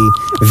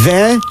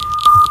 V,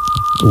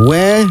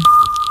 W,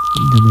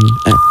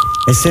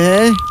 S,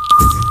 X,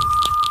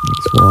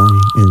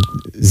 Y, and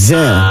Z.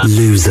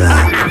 Loser.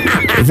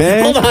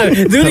 Hold on.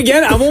 Do it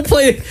again. I won't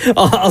play.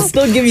 I'll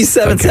still give you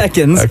 7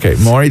 seconds. Okay,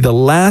 Maury, the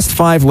last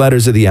 5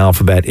 letters of the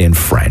alphabet in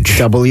French.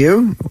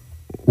 W,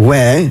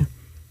 W,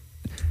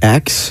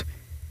 X,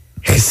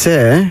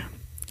 Z.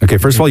 Okay,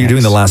 first of all, you're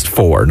doing the last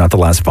 4, not the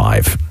last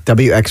 5.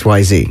 W, X,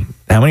 Y, Z.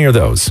 How many are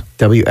those?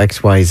 W,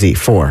 X, Y, Z.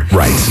 4.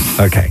 Right.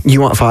 Okay.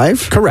 You want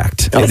 5?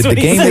 Correct. That's The what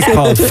he game is said.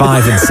 called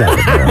 5 and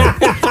 7. Maury.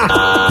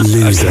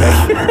 Loser.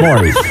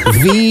 Maury,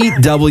 V,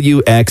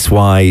 W, X,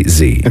 Y,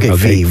 Z. Okay,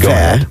 V, go V.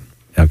 ahead.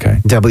 Okay.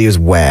 W is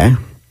where.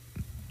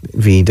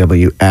 V,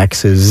 W,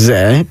 X is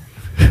Z.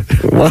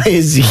 Y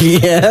is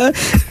yeah.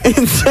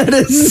 And Z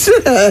is Z.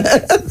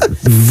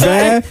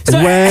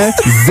 Where,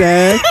 Z,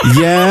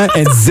 yeah,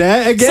 and Z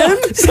again?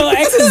 So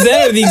X and Z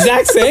are the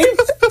exact same?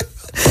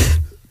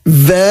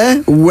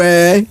 V,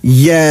 where,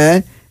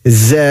 yeah,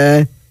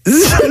 Z.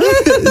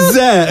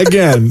 Z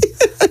again.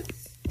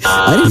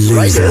 I didn't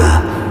write it.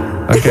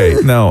 Okay,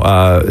 no,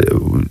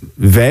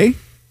 V?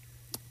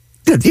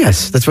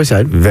 Yes, that's what I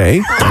said. V?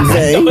 V.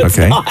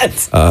 Okay.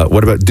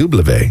 What about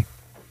W?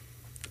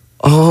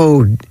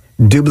 Oh,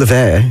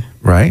 W.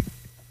 Right?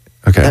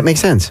 Okay. That makes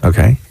sense.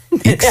 Okay.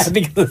 Yeah,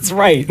 because that's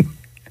right.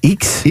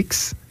 X.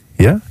 X?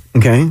 Yeah?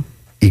 Okay.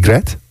 Y?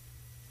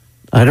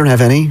 I don't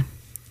have any.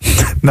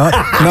 Not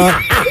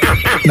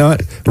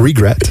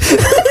regret.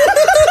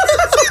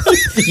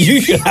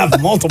 You should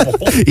have multiple.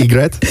 Y?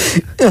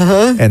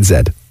 And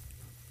Z.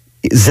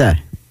 Z.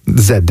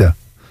 Z.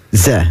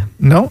 Z.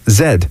 No,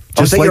 Z.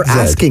 Just so like you're Z.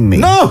 asking me.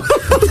 No!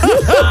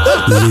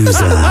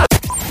 Loser.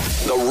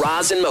 The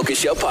Roz and Mocha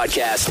Show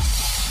podcast.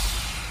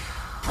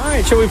 All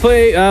right, shall we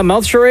play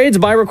mouth charades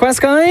by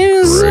request,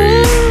 guys?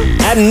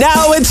 And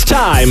now it's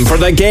time for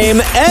the game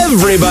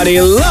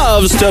everybody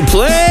loves to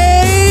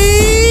play.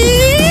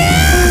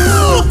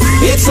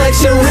 It's like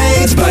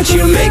charades, but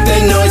you make the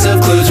noise of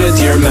clues with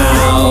your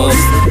mouth.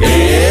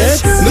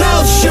 It's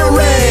mouth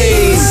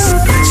charades.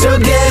 So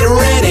get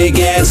ready,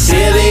 get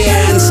silly,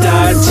 and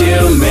start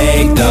to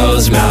make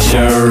those mouth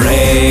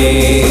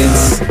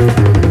charades.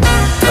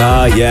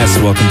 Yes,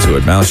 welcome to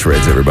it. Mouse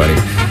Charades, everybody.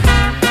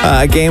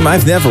 A game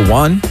I've never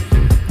won.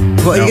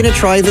 Well, are you going to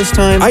try this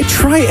time? I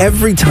try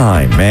every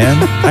time,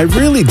 man. I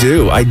really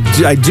do. I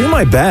do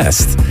my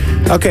best.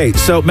 Okay,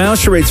 so mouse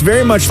charades,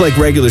 very much like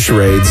regular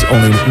charades,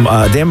 only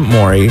Damon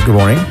Maury, good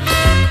morning.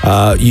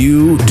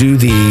 You do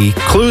the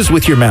clues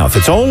with your mouth.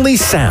 It's only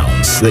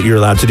sounds that you're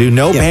allowed to do.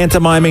 No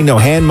pantomiming, no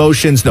hand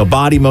motions, no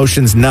body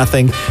motions,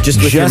 nothing.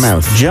 Just with your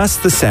mouth.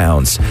 Just the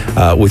sounds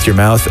with your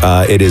mouth.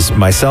 It is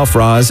myself,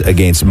 Roz,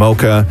 against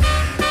Mocha.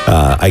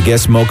 I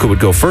guess Mocha would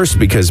go first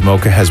because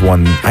Mocha has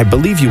won. I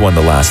believe you won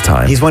the last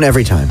time. He's won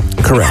every time.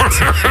 Correct.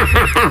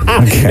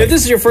 If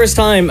this is your first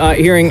time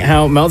hearing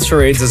how mouth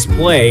charades is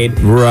played,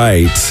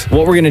 right?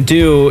 What we're gonna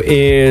do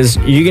is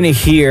you're gonna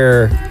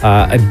hear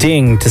a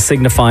ding to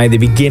signify the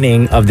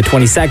beginning of the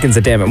 20 seconds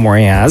that Damon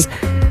Maury has,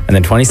 and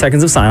then 20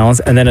 seconds of silence,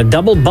 and then a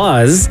double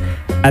buzz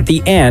at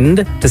the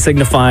end to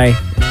signify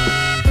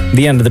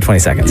the end of the 20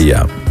 seconds.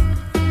 Yeah.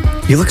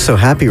 You look so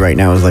happy right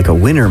now as like a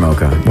winner,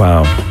 Mocha.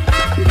 Wow.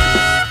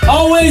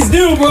 Always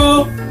do,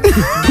 bro.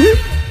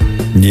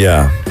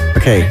 Yeah.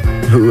 Okay.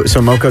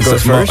 So Mocha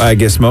goes first? I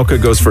guess Mocha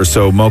goes first.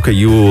 So Mocha,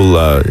 you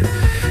will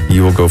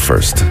go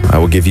first. I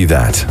will give you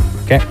that.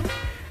 Okay.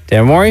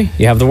 Damon Maury,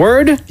 you have the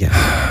word. Yeah.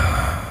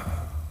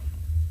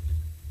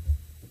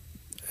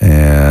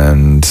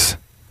 And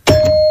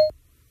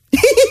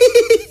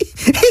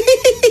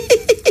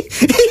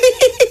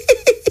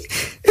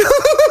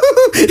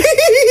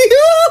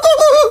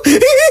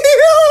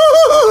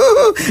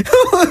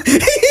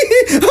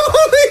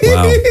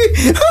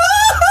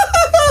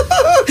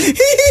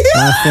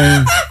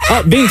Nothing.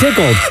 Oh, being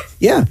tickled.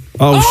 Yeah.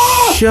 Oh,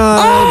 shut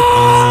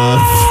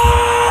up.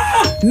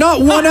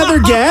 Not one other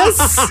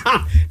guess?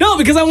 No,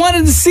 because I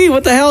wanted to see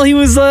what the hell he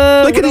was.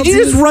 Like, did you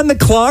just run the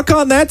clock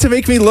on that to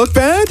make me look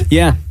bad?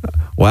 Yeah.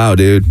 Wow,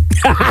 dude.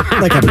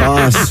 Like a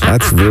boss.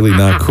 That's really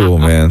not cool,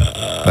 man.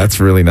 That's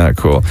really not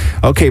cool.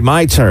 Okay,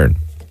 my turn.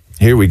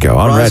 Here we go.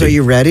 I'm Roz, ready. are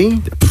you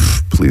ready?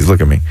 Please look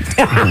at me.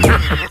 All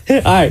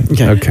right.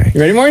 Okay. You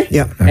ready, Maury?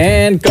 Yeah.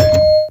 And go.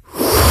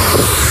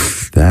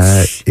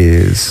 That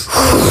is.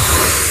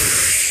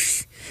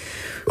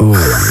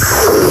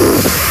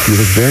 Oh, you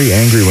look very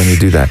angry when you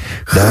do that.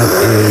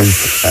 That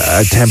is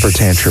a temper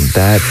tantrum.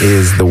 That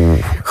is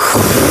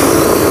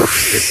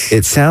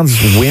It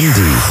sounds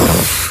windy.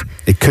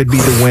 It could be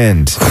the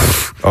wind.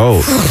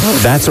 Oh,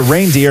 that's a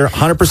reindeer.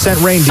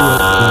 100% reindeer.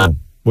 Oh,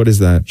 what is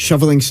that?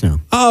 Shoveling snow.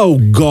 Oh,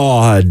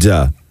 God.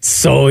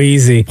 So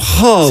easy.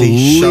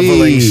 See,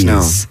 shoveling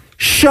snow.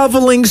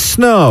 Shoveling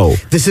snow.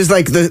 This is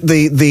like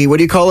the what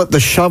do you call it?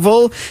 The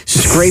shovel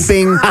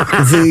scraping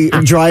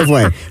the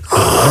driveway.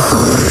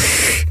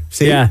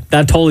 See? Yeah,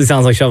 that totally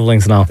sounds like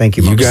shoveling snow. Thank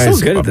you, You Mark. guys You're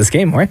so good at this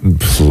game, Maury.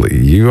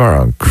 Please, you are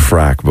on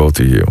crack, both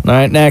of you. All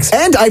right, next.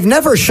 And I've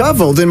never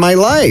shoveled in my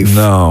life.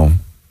 No.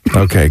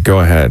 Okay, go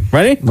ahead.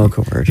 Ready?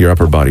 Mocha word. Your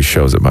upper body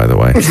shows it, by the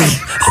way.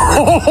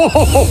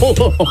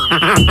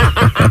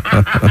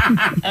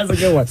 That's a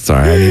good one.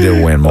 Sorry, I need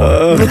to win more.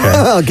 Okay,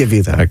 I'll give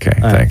you that. okay,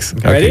 thanks.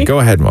 Okay, Ready? go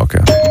ahead,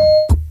 Mocha.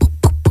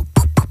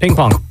 Ping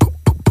pong.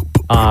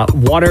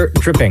 Water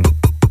dripping.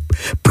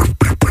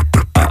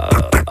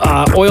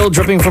 Oil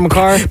dripping from a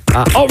car.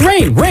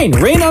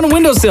 Rain on a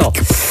windowsill.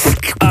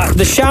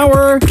 The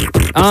shower.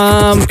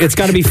 It's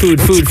got to be food.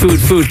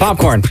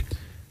 Popcorn.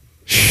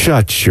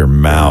 Shut your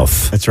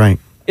mouth. That's right.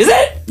 Is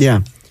it? Yeah.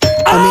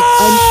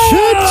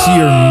 Shut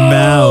your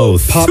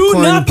mouth.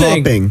 Popcorn 2-0.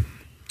 popping.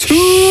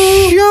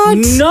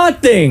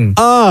 2-0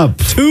 Up.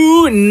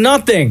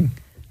 2-0.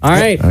 All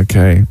right.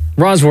 Okay.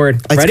 Roz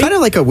word. It's Ready? kind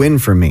of like a win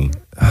for me.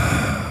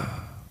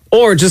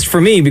 Or just for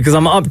me because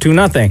I'm up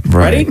 2-0.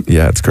 Right. Ready?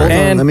 Yeah, it's great.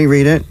 Hold on, And- let me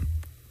read it.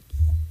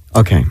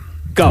 Okay.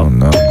 Go. Oh,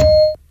 no.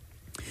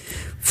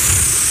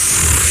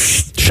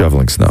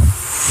 Shoveling snow.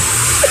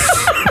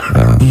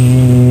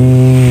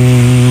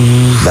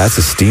 That's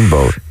a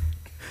steamboat.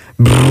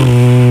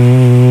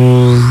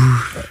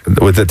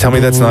 Tell me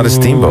that's not a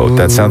steamboat.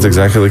 That sounds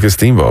exactly like a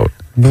steamboat.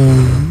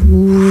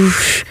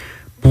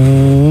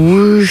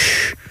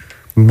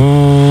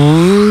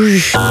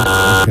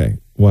 Okay,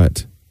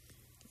 what?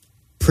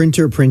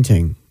 Printer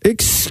printing.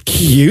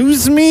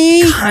 Excuse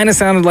me? Kind of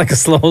sounded like a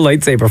slow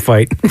lightsaber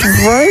fight.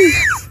 Right?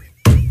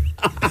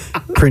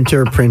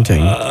 Printer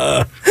printing.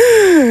 All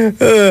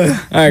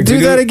right, Do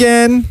that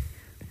again.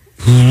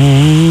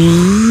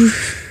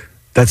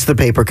 That's the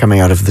paper coming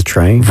out of the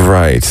tray.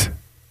 Right.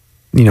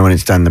 You know when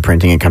it's done the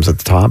printing, it comes at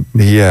the top.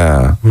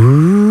 Yeah.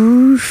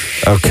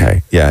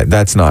 Okay. Yeah,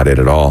 that's not it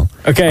at all.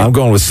 Okay. I'm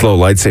going with slow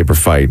lightsaber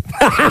fight.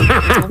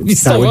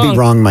 That would be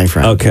wrong, my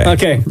friend. Okay.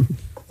 Okay.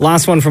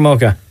 Last one from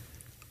Mocha.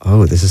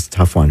 Oh, this is a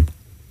tough one.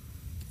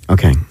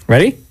 Okay.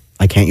 Ready?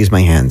 I can't use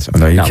my hands.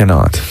 No, you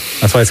cannot.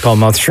 That's why it's called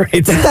mouth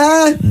charades.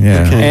 Yeah.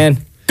 Okay.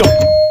 And go.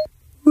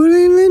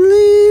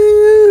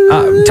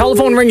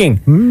 Telephone ringing.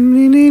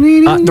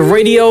 The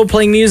radio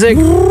playing music.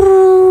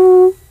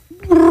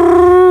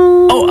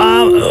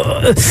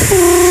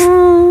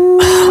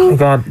 Oh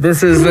God,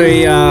 this is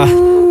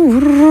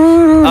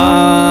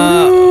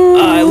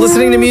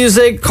listening to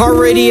music, car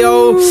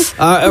radio,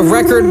 a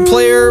record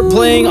player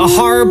playing a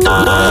harp.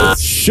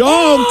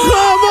 Sean,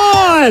 come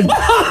on!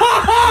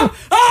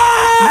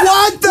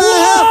 What the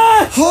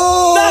hell?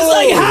 Oh. That's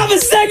like half a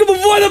second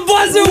before the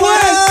buzzer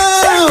went.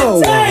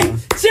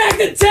 Check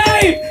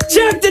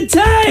the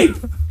tape.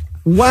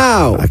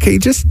 Wow. Okay,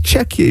 just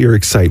check your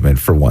excitement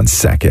for 1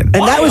 second.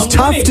 And that was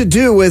tough to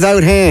do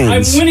without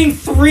hands. I'm winning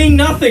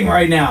 3-0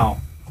 right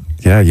now.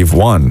 Yeah, you've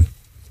won.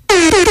 Or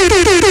do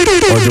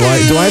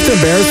I have to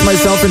embarrass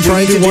myself and try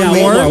and do one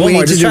more? One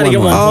more. Just try to get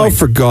 1 point. Oh,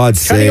 for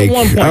God's Try to sake. get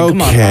 1 point.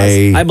 Come on,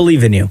 Okay. Roz. I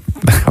believe in you.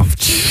 Oh,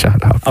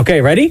 shut up.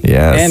 Okay, ready?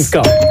 Yes. And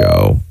go.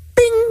 Go.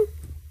 Bing.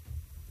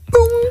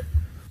 Boom.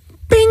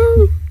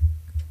 Bing.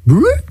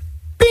 Whoop.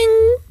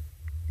 Bing.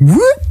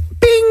 Whoop.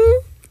 Bing.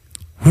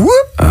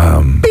 Whoop.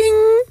 Bing.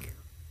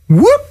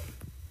 Whoop.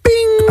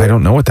 Bing. I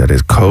don't know what that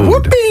is. Code.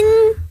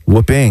 Whooping.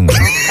 Whooping.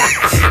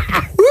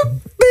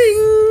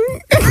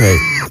 Whooping. Okay.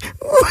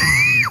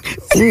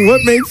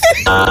 What makes...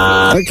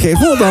 Okay,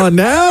 hold on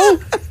now.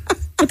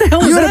 What the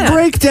hell is You had that? a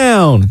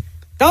breakdown.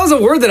 That was a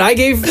word that I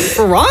gave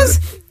for Roz?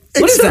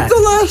 What is that? Except the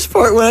last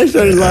part when I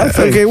started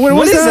laughing. Okay, what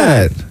was is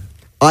that?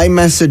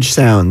 iMessage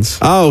sounds.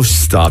 Oh,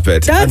 stop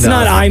it. That's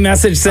Enough. not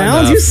iMessage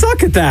sounds. Enough. You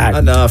suck at that.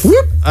 Enough.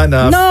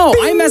 Enough. No,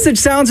 iMessage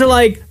sounds are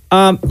like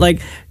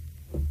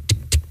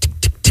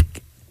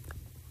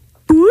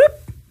boop,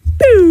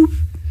 boop,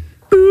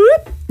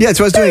 boop. Yeah, that's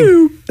what I was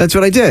doing. That's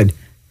what I did.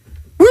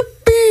 Whooping.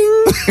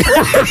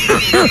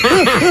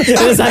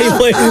 That is how you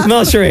play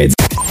mouth charades.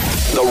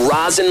 The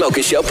Roz and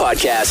Mocha Show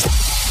podcast.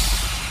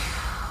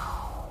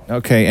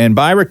 Okay, and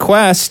by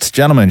request,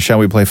 gentlemen, shall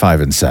we play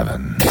 5 and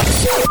 7?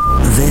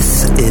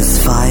 This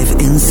is 5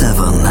 in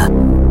 7.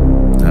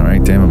 All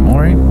right, Damon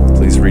Mori,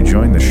 please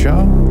rejoin the show.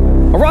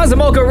 A Roz and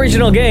Mocha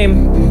original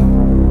game.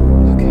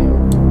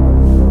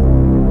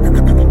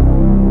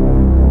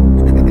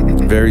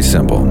 Very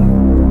simple.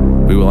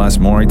 We will ask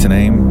Maury to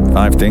name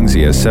 5 things.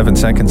 He has 7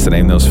 seconds to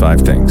name those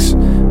 5 things.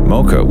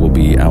 Mocha will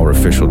be our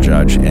official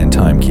judge and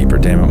timekeeper.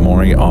 Damn it,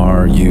 Maury,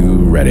 are you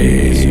ready?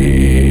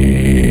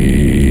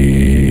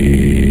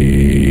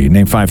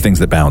 Name 5 things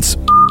that bounce.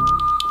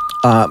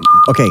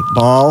 Okay,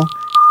 ball,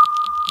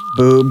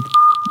 boob,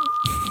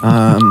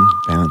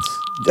 bounce.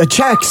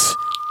 Checks.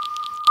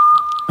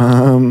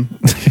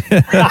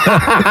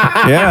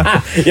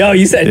 Yeah. Yo,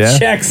 you said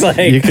checks like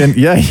you can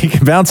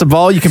bounce a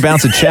ball, you can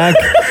bounce a check.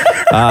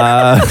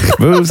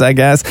 Moves, I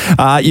guess.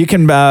 You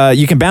can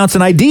bounce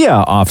an idea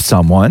off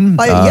someone.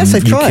 Yes,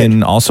 I've tried.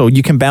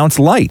 You can bounce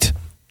light.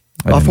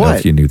 I Off didn't know what?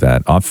 if you knew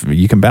that.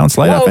 You can bounce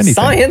light off anything.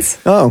 Science.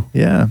 Oh.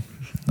 Yeah.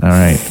 All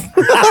right.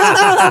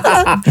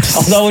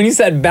 Although when you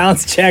said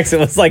bounce checks, it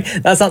was like,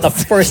 that's not the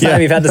first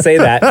time you've had to say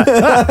that.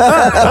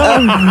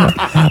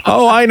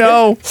 Oh, I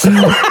know.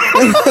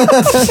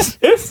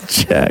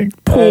 Check.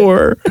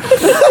 Poor.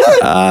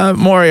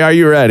 Maury, are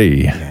you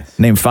ready? Yes.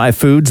 Name 5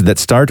 foods that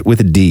start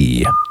with a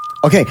D.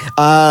 Okay.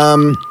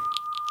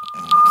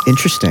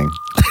 Interesting.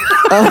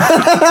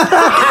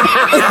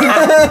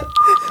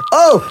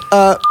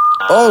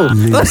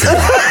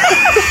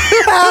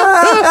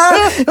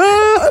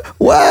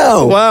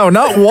 Wow. Wow,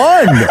 not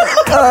one.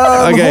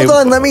 Okay. Hold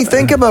on, let me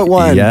think about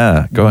one.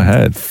 Yeah, go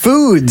ahead.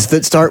 Foods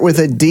that start with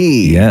a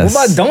D. Yes.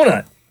 What about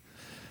donut?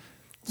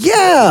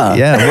 Yeah.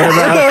 Yeah, what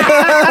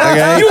about...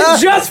 Okay. You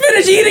just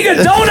finished eating a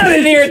donut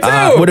in here,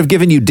 too. Would have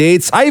given you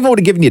dates. I even would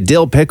have given you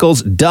dill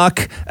pickles,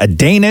 duck, a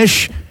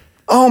Danish.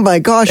 Oh my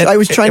gosh, I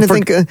was trying to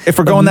think. If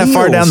we're going that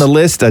far down the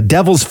list, a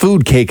devil's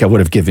food cake I would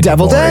have given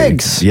Deviled you. Deviled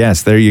eggs.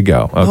 Yes, there you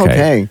go.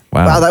 Okay.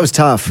 Wow, that was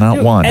tough.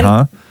 Not one, and-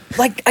 huh?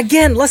 Like,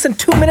 again, less than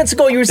 2 minutes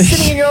ago, you were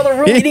sitting in your other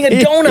room eating a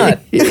donut.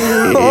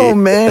 Oh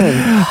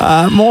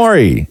man.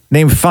 Maury,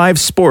 name 5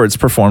 sports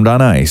performed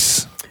on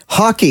ice.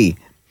 Hockey.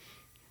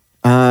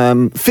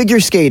 Figure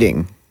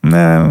skating.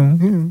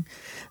 No.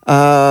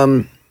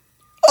 Curling.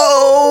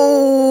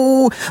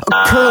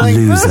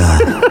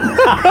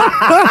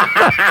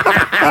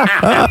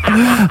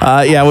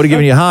 Yeah, I would have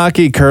given you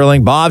hockey,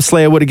 curling,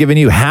 bobsleigh. I would have given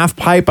you half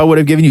pipe. I would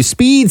have given you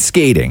speed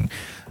skating.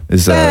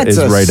 Is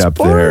right up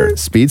there.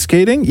 Speed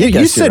skating? Yeah,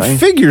 you said right.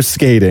 figure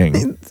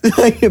skating.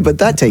 But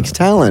that takes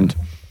talent.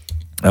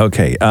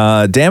 Okay.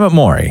 Damn it,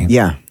 Maury.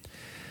 Yeah.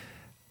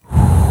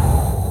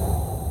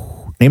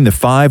 Name the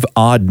 5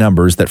 odd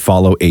numbers that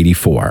follow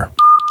 84.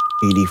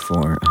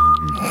 84.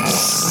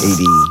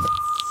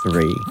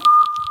 83.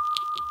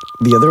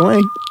 The other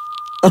way?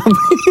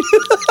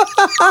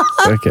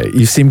 Okay,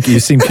 you seem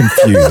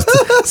confused.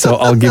 So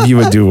I'll give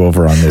you a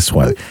do-over on this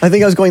one. I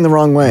think I was going the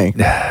wrong way.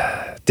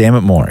 Damn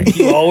it, Maury.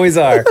 You always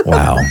are.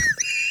 Wow.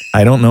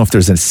 I don't know if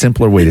there's a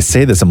simpler way to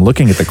say this. I'm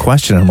looking at the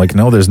question and I'm like,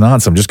 no, there's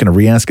not. So I'm just going to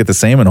re-ask it the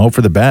same and hope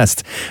for the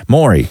best.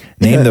 Maury,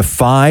 name the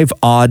 5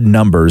 odd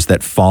numbers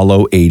that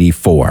follow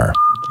 84.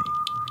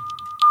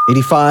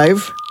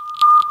 85.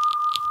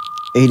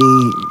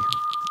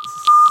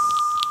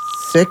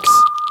 86.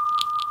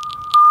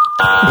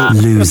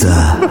 Loser.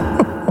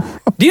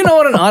 Do you know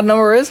what an odd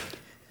number is?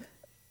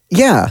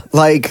 Yeah,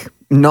 like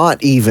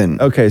not even.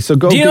 Okay, so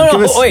go Do you give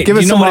know- us, wait, give do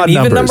us you know some what odd an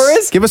even numbers. number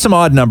is? Give us some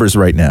odd numbers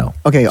right now.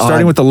 Okay,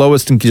 starting odd. with the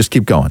lowest and just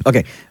keep going.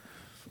 Okay.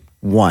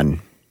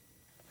 1,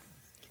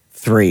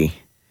 3,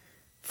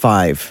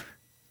 5,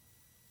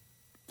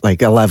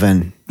 like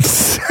 11.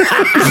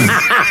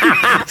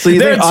 So you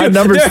think odd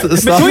numbers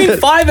between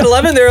 5 and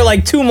 11, there are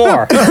like 2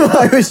 more.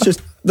 I was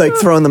just like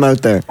throwing them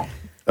out there.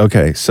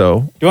 Okay,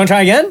 so You want to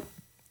try again?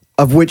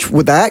 Of which,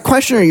 with that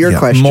question or your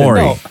question?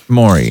 Maury, No.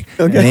 Maury,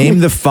 Okay. name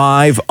the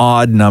 5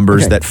 odd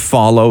numbers that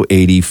follow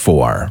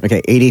 84.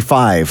 Okay,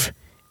 85,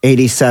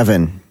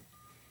 87,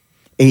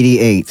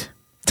 88,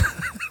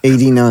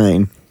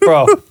 89,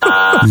 Bro,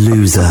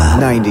 Loser.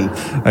 90.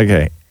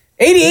 Okay,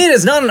 88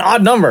 is not an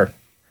odd number.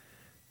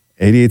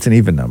 88's an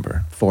even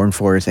number. 4 and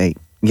 4 is 8.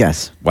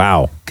 Yes.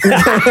 Wow. Do we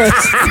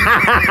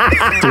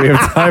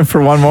have time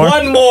for one more?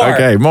 One more.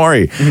 Okay,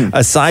 Maury,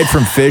 aside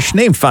from fish,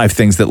 name 5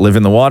 things that live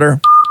in the water.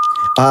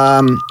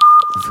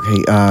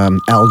 Okay,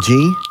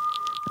 algae.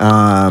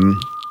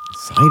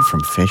 Aside from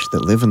fish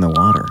that live in the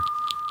water.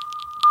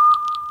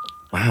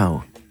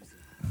 Wow.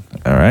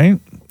 All right.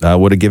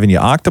 Would have given you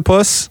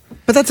octopus.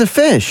 But that's a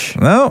fish.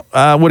 No.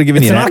 Would have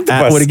given It's you an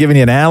octopus. would have given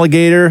you an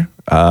alligator.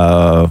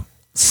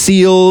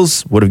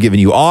 Seals. Would have given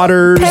you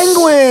otters.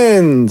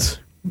 Penguins.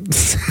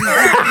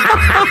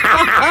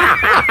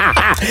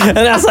 And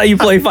that's how you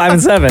play 5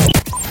 and 7.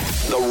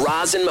 The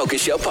Roz and Mocha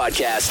Show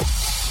podcast.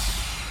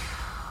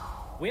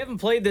 We haven't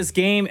played this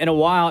game in a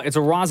while. It's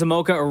a Roz and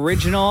Mocha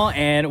original,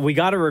 and we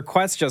got a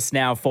request just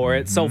now for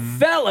it. So,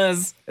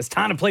 fellas, it's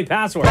time to play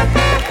Password.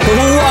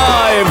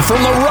 Live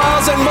from the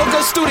Roz and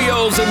Mocha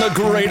Studios in the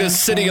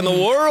greatest city in the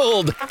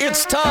world,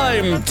 it's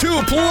time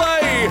to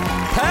play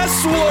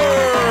Password.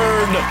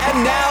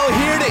 And now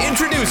here to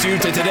introduce you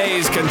to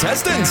today's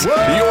contestants, your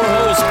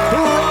host,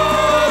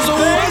 Roz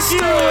Weston.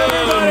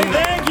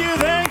 Thank you,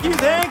 everybody.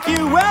 Thank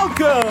you.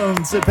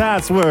 Welcome to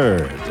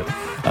Password.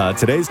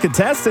 Today's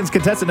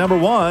contestant number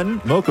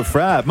 1, Mocha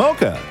Frap.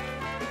 Mocha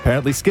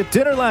apparently skipped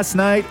dinner last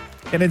night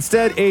and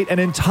instead ate an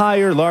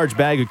entire large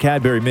bag of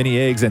Cadbury mini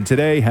eggs and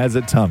today has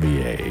a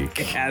tummy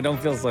ache. Yeah, I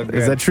don't feel so good.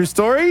 Is that true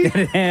story?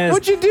 It is.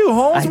 What'd you do,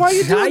 Holmes? Why are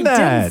you doing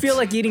that? I didn't feel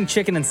like eating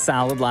chicken and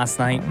salad last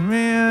night.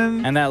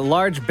 Man. And that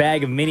large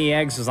bag of mini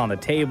eggs was on the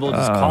table,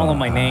 just calling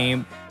my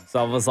name. So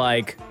I was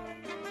like,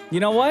 you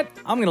know what?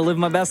 I'm going to live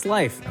my best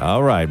life.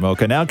 All right,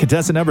 Mocha. Now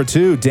contestant number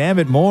 2, damn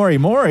it, Maury.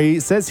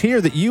 Maury says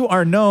here that you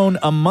are known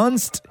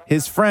amongst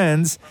his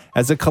friends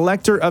as a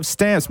collector of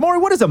stamps. Maury,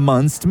 what does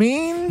amongst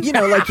mean? You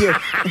know, like you're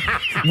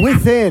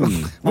within.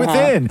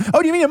 Within.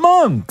 Oh, do you mean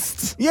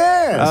amongst?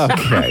 Yes.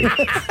 Okay.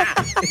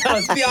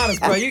 Let's be honest,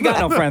 bro. You got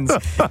no friends.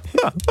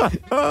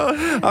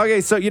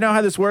 Okay, so you know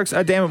how this works.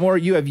 Damn it,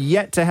 Maury, you have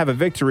yet to have a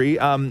victory.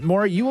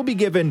 Maury, you will be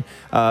given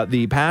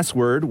the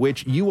password,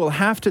 which you will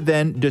have to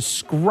then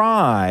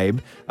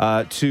describe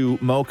to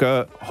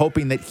Mocha,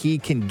 hoping that he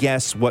can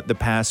guess what the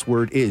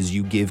password is.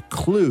 You give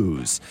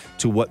clues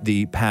to what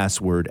the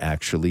password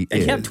actually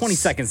is. You have 20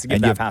 seconds to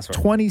get that password.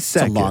 20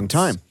 seconds. It's a long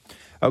time.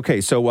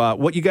 Okay, so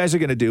what you guys are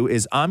going to do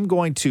is I'm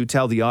going to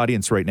tell the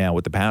audience right now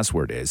what the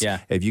password is. Yeah.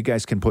 If you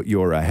guys can put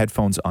your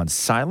headphones on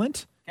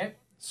silent, Okay.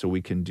 so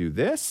we can do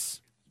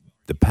this.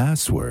 The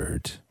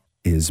password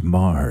is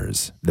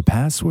Mars. The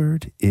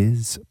password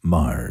is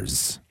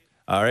Mars.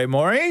 All right,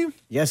 Maury?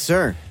 Yes,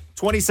 sir.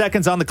 20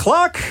 seconds on the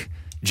clock.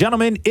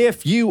 Gentlemen,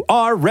 if you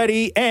are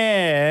ready,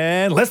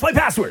 and let's play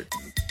Password.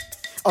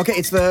 Okay,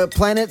 it's the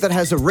planet that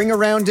has a ring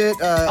around it.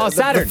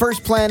 Saturn. The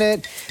first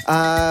planet.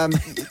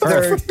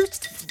 There are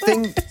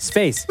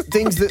Space.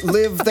 things that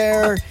live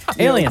there.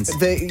 You Aliens. know,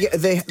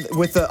 they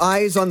with the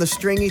eyes on the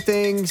stringy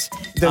things.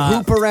 The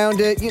hoop around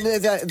it. You know,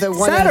 the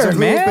one has a Saturn, hoop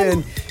man.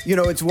 and you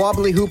know it's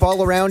wobbly hoop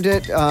all around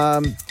it.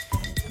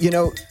 You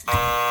know,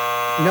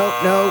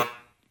 no.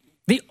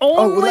 The Oh,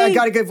 only I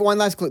gotta give one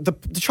last clue. The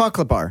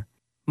chocolate bar.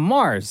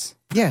 Mars.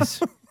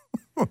 Yes.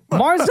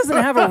 Mars doesn't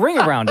have a ring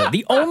around it.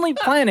 The only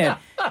planet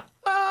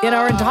in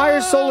our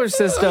entire solar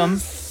system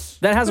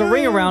that has a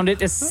ring around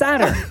it is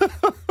Saturn.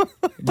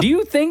 Do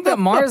you think that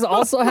Mars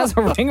also has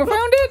a ring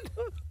around it?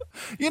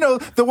 You know,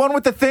 the one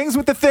with the things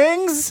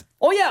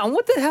Oh, yeah. And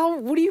what the hell?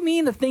 What do you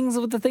mean the things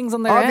with the things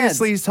on their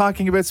Obviously, heads? he's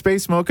talking about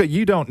Space Mocha.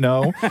 You don't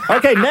know.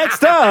 Okay,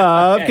 next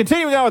up, Okay.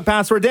 continuing on with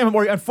Password. Damn it,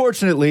 Maury.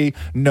 Unfortunately,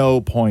 no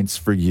points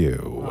for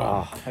you.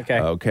 Oh, okay.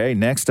 Okay,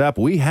 next up,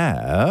 we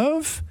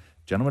have...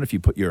 Gentlemen, if you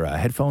put your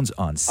headphones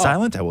on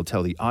silent, I will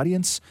tell the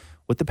audience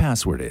what the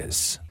password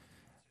is.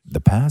 The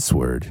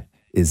password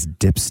is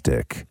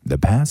dipstick. The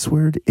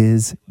password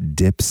is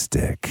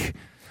dipstick.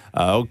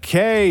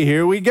 Okay,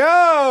 here we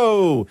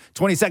go.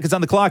 20 seconds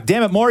on the clock.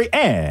 Damn it, Maury,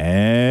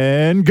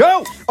 and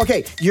go.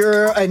 Okay,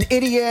 you're an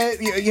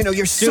idiot. You know,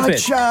 you're Stupid.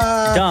 such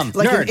a Dumb.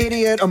 like Nerd. an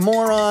idiot, a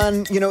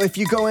moron. You know, if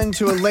you go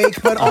into a lake,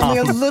 but only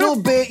a little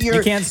bit, You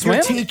can't swim?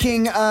 You're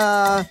taking.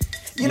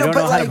 You know, don't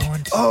but know how to like, go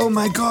into- oh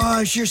my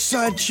gosh, you're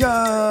such a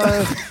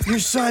A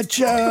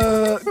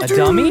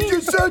dummy?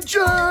 You're such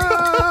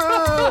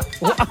a.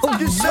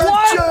 You're such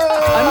What? a.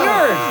 A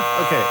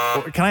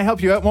nerd. Okay, can I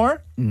help you out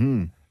more?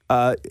 Mm-hmm.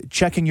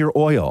 Checking your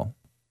oil.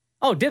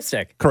 Oh,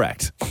 dipstick.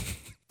 Correct.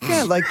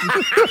 Yeah, like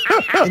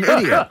an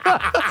idiot.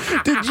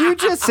 Did you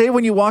just say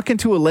when you walk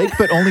into a lake,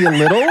 but only a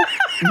little?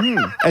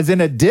 As in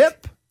a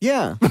dip?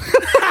 Yeah.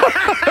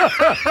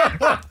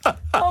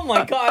 Oh,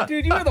 my God,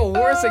 dude. You are the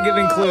worst at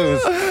giving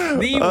clues.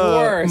 The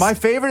worst. My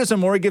favorite is when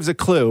Maury gives a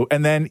clue,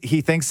 and then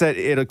he thinks that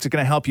it's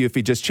going to help you if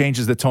he just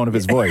changes the tone of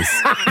his voice.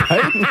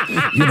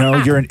 Right? You know,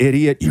 you're an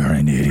idiot. You're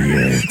an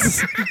idiot.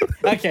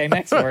 Okay,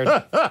 next word.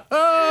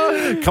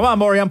 Come on,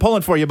 Maury. I'm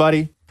pulling for you,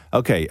 buddy.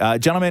 Okay,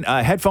 gentlemen,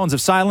 headphones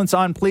of silence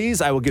on,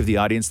 please. I will give the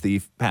audience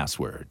the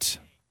password.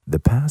 The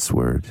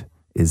password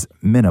is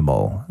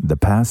minimal. The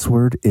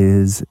password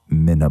is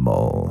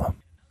minimal.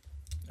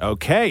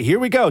 Okay, here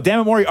we go. Damn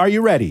it, Maury, are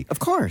you ready? Of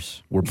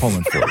course. We're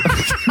pulling for you.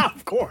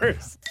 Of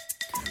course.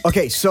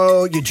 Okay,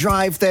 so you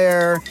drive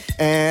there,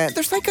 and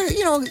there's like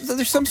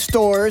there's some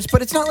stores,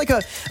 but it's not like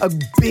a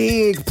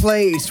big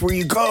place where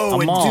you go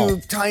and mall.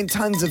 do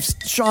tons of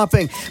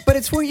shopping. But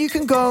it's where you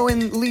can go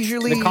and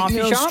leisurely, The coffee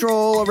shop?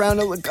 stroll around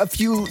a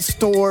few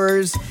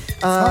stores.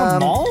 Not a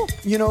mall?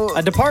 You know,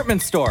 A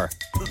department store.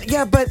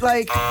 yeah, but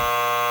like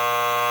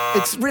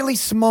it's really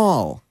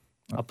small.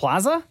 A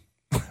plaza?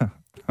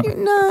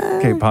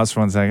 Okay, pause for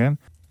 1 second.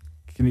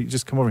 Can you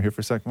just come over here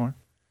for a second more?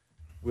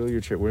 Wheel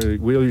your chair over here.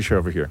 Wheel your chair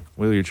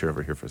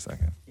over here for a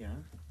second. Yeah.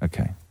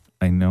 Okay.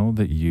 I know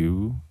that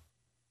you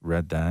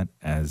read that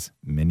as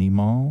mini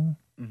mall.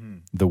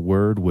 The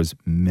word was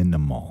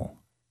minimal.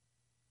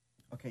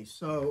 Okay,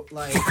 so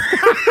like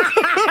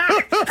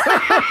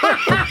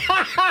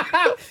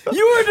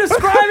You were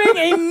describing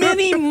a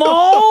mini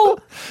mall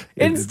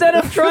instead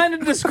of trying to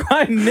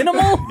describe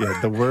minimal? Yeah,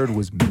 the word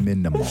was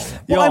minimal.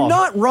 well, I'm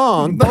not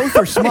wrong. Both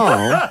are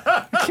small.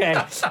 Okay,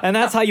 and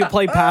that's how you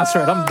play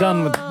password. I'm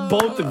done with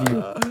both of you.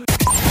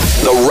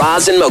 The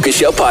Roz and Mocha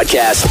Show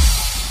podcast.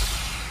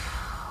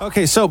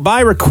 Okay, so by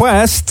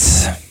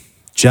request,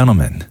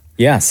 gentlemen.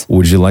 Yes.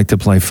 Would you like to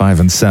play 5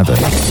 and 7?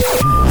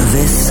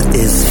 This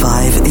is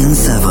 5 in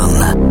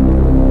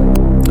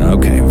 7.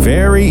 Okay,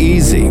 very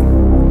easy.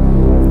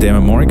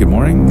 Damon Maury, good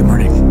morning. Good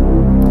morning.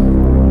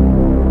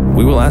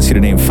 We will ask you to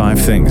name 5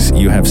 things.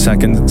 You have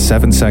 7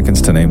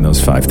 seconds to name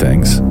those 5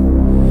 things.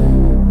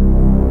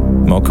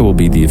 Mocha will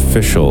be the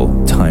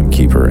official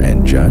timekeeper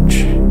and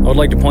judge. I would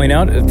like to point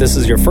out, if this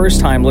is your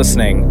first time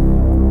listening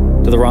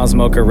to the Roz and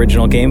Mocha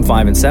original game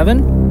 5 and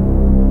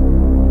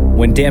 7,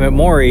 when Dammit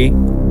Maury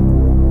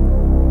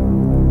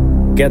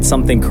gets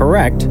something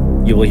correct,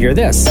 you will hear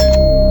this.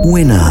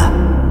 Winner.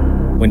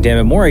 When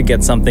Dammit Maury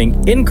gets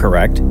something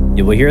incorrect,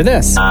 you will hear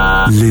this.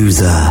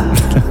 Loser.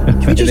 Can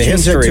we In just the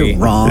change that history to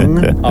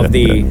wrong? of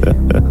the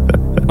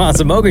Roz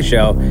and Mocha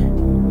Show,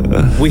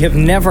 we have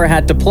never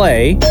had to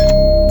play.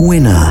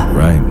 Winner.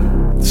 Right,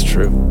 it's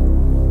true.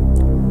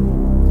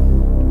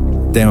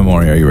 Damon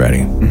Maury, are you ready?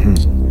 Mm-hmm.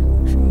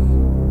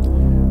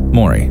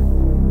 Maury,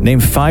 name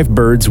 5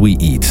 birds we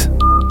eat.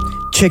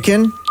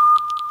 Chicken.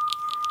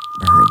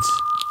 Birds.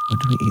 What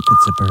do we eat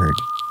that's a bird?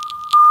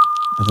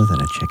 Other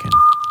than a chicken.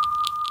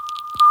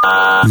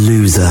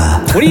 Loser.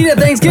 What do you eat at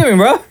Thanksgiving,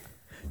 bro?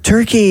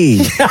 Turkey.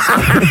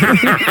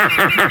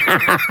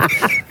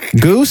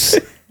 Goose?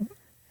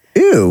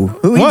 Ew.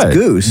 Who What? eats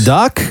goose?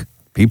 Duck?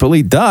 People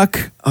eat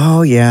duck.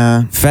 Oh,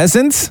 yeah.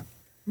 Pheasant?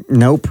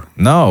 Nope.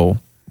 No.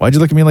 Why'd you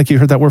look at me like you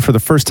heard that word for the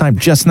first time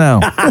just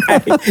now?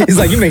 He's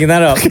like, you're making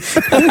that up.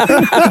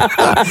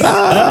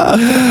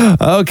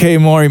 Okay,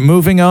 Maury,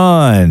 moving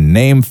on.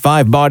 Name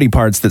 5 body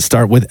parts that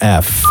start with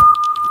F.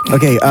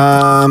 Okay,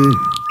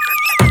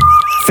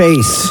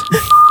 face.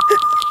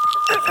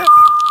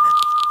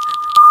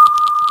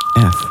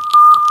 F.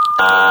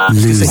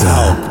 Loser.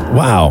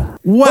 Wow.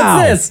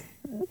 What's this?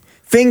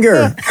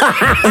 Finger.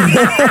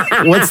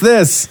 What's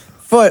this?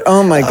 Foot.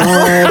 Oh my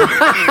god.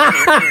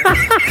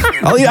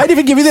 I didn't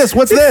even give you this.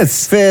 What's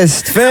this?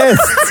 Fist. Fist.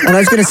 And I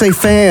was going to say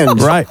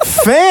fanned. Right.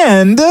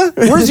 Fanned?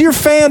 Where's your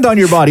fanned on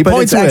your body? But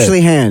Point it's to actually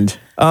it. hand.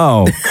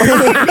 Oh.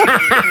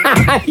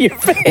 Your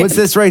face. What's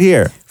this right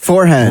here?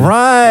 Forehead.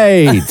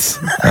 Right.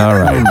 All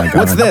right. Oh my God.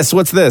 What's this?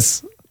 What's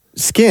this?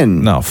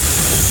 Skin. No.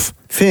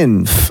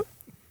 Fin.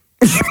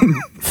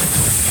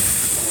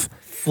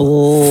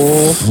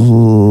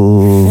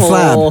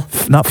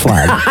 Flab. Not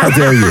flag. How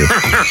dare you?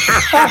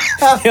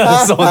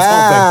 That's so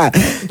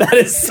insulting. That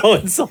is so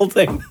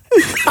insulting.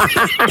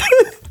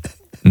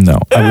 No,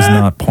 I was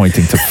not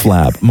pointing to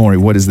flab. Maury,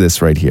 what is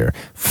this right here?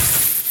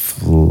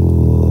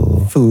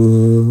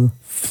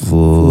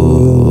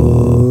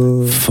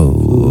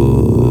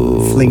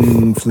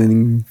 Fling.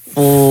 Fling.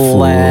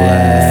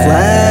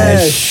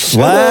 Flash.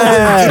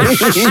 Flash.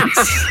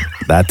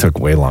 That took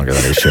way longer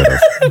than it should have.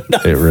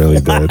 It really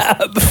did.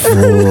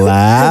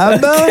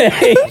 Flab.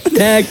 Okay,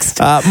 next.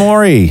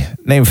 Maury,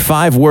 name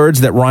 5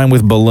 words that rhyme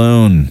with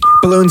balloon.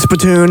 Balloon,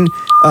 spittoon,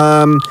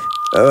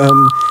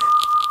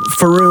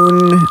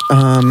 faroon,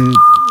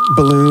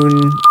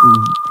 balloon,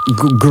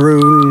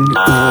 groon.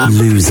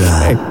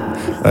 Loser.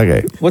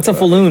 Okay. What's a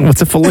falloon?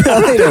 What's a falloon?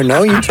 I don't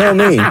know. You tell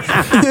me.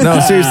 No,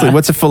 seriously,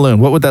 what's a falloon?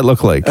 What would that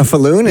look like? A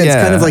falloon? It's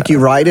Yeah. kind of like you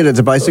ride it. It's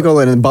a bicycle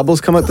and then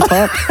bubbles come at the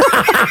top.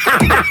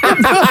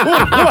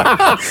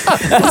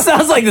 That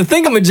sounds like the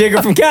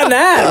thingamajigger from Cat in the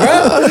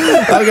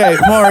Hat, right? Okay,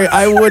 Maury,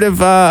 I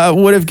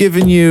would have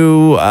given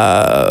you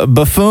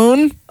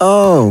buffoon,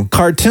 Oh.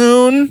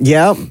 cartoon,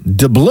 Yep.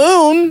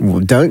 doubloon, Well,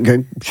 don't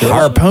go. Sure.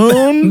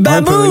 harpoon,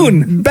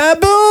 Baboon.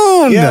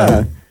 baboon.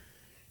 Yeah.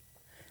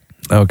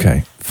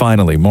 Okay,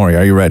 finally, Maury,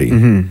 are you ready?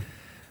 Mm-hmm.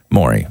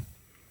 Maury,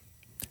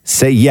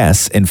 say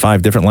yes in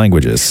 5 different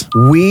languages.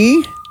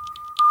 We.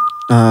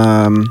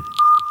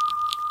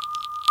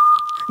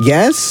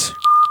 Yes.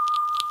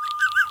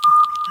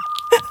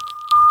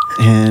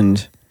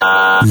 And.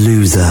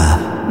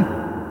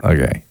 Loser.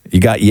 Okay,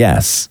 you got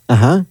yes.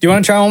 Do you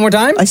want to try one more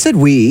time? I said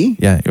we.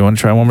 Yeah, you want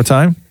to try one more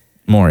time?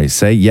 Maury,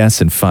 say yes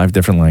in 5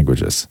 different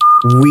languages.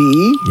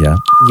 We. Yeah.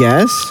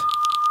 Yes.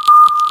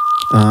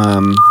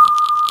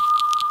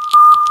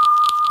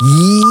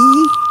 Ye.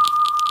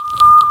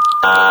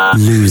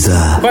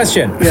 Loser.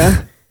 Question.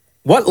 Yeah.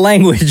 What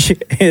language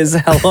is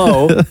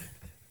hello?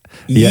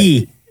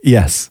 Ye.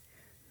 Yes.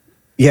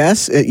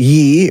 Yes.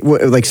 Ye.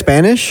 Like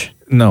Spanish?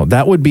 No,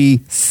 that would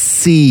be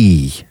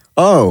C.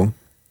 Oh.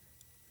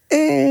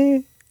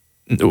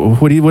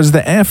 What was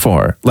the F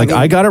for? Like,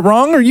 I got it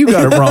wrong or you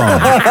got it wrong?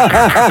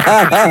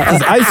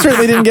 'Cause I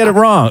certainly didn't get it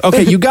wrong.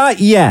 Okay, you got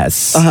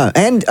yes.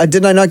 And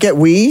did I not get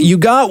we? You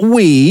got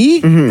we.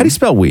 How do you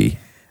spell we?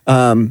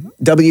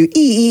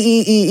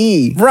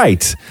 W-E-E-E-E-E.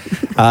 Right.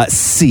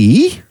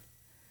 C.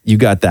 You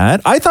got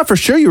that. I thought for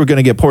sure you were going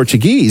to get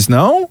Portuguese,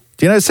 no?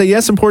 Do you know how to say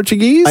yes in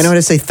Portuguese? I know how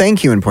to say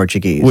thank you in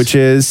Portuguese. Which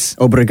is?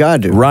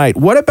 Obrigado. Right.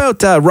 What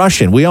about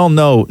Russian? We all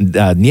know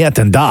niet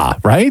and da,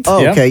 right?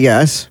 Oh, okay,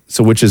 yes.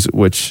 So which is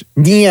which?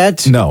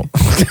 Niet. No.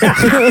 What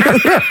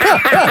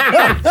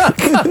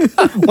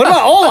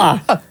about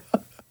hola?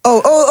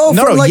 Oh,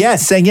 no, for like,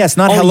 yes, saying yes,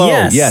 not Oh, hello.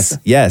 yes.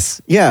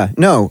 Yes. Yeah,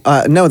 no,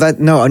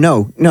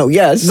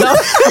 yes.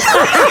 That's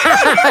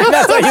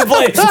how you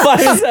play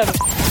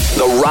 5-7.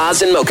 The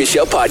Roz and Mocha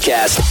Show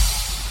podcast.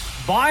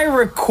 By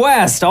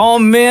request, oh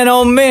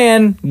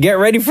man, get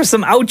ready for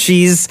some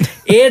ouchies.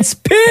 It's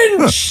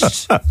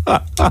pinched.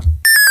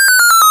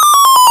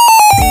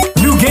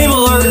 New game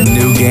alert.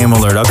 New game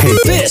alert. Okay.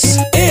 This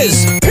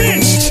is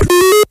Pinched.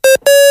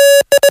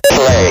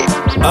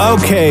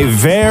 Okay,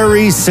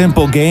 very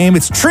simple game.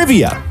 It's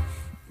trivia.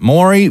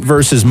 Maury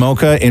versus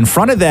Mocha. In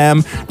front of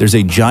them, there's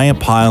a giant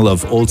pile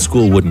of old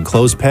school wooden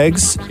clothes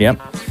pegs. Yep.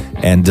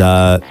 And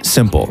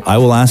simple. I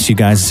will ask you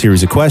guys a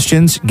series of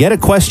questions. Get a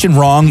question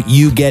wrong,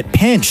 you get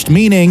pinched,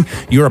 meaning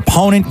your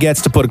opponent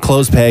gets to put a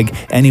clothes peg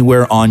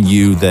anywhere on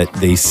you that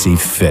they see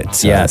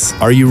fit. Yes.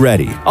 Are you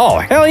ready? Oh,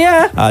 hell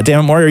yeah. Damn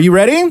it, Maury, are you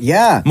ready?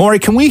 Yeah. Maury,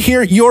 can we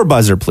hear your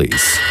buzzer,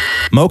 please?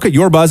 Mocha,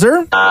 your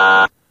buzzer?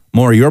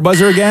 Maury, your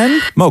buzzer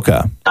again?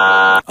 Mocha.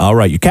 All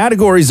right, your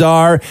categories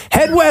are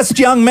Head West,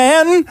 Young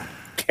Man,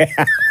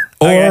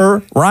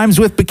 or Rhymes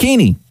with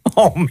Bikini.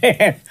 Oh,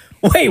 man.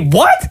 Wait,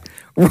 what?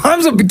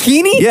 Rhymes with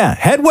bikini? Yeah,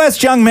 Head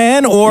West, Young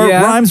Man, or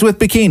Rhymes with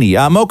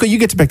Bikini. Mocha, you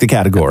get to pick the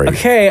category.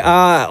 Okay,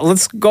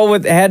 let's go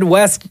with Head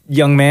West,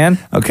 young man.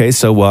 Okay,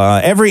 so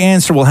every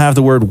answer will have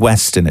the word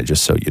West in it,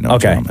 just so you know,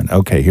 gentlemen.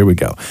 Okay, here we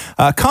go.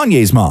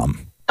 Kanye's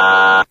mom.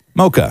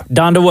 Mocha.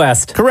 Donda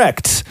West.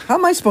 Correct. How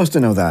am I supposed to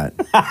know that?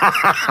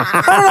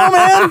 I don't know,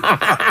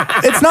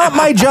 man. It's not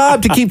my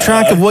job to keep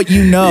track of what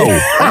you know.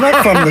 I'm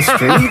not from the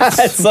streets.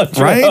 That's so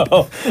true. Right?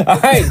 All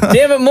right,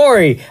 damn it,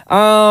 Maury.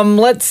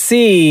 Let's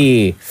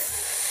see.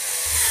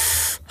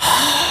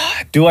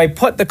 Do I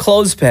put the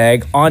clothes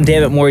peg on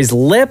Damn It Maury's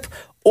lip,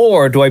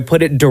 or do I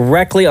put it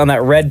directly on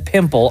that red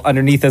pimple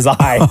underneath his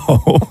eye?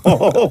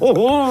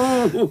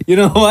 You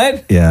know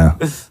what? Yeah.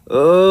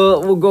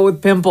 We'll go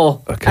with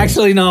pimple. Okay.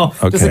 Actually, no.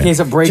 Just in Okay. case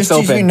it breaks Just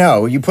open. so you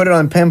know, you put it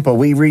on pimple.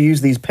 We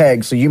reuse these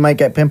pegs, so you might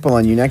get pimple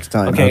on you next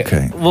time.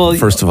 Okay. Well,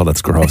 First of all,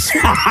 that's gross.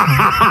 you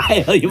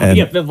And-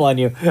 get pimple on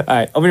you. All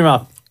right, open your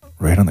mouth.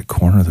 Right on the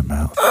corner of the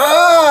mouth.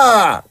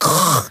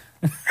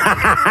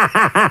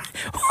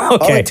 All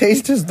Okay. it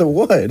tastes is the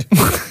wood.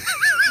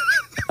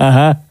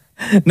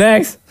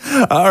 Next.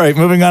 All right,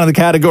 moving on to the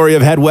category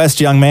of Head West,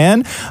 Young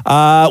Man.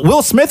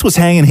 Will Smith was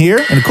hanging here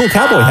in a cool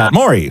cowboy hat.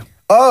 Maury.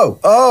 Oh.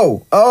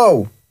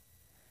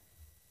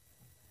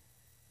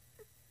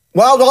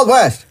 Wild Wild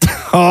West.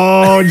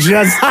 Oh,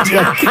 just. All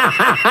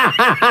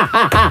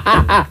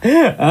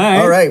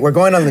right, we're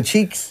going on the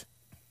cheeks.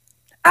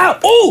 Ow!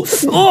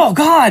 Oh,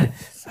 God!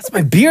 That's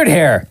my beard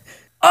hair.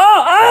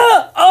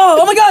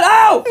 Oh my God!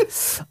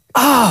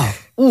 Ow!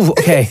 Ooh,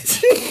 okay.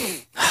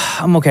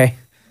 I'm okay.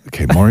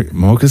 Okay,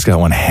 Mocha's got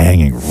one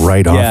hanging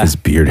right off Yeah. his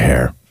beard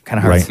hair.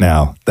 Kinda hurts. Right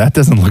now. That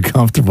doesn't look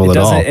comfortable at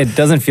all. It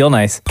doesn't feel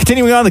nice.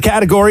 Continuing on the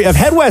category of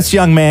Head West,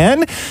 Young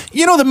Man.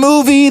 You know the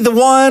movie, the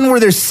one where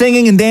they're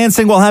singing and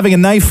dancing while having a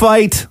knife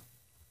fight?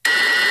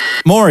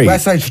 Maury.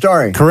 West Side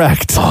Story.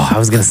 Correct. Oh, I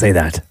was gonna say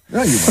that.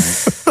 No, you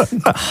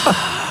weren't.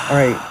 All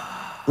right,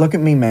 look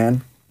at me,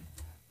 man.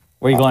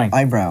 Where are you going?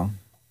 Eyebrow.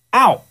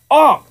 Ow!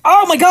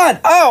 Oh my God!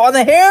 Ow! On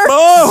the hair!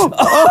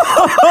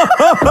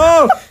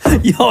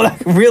 Yo,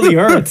 that really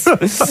hurts.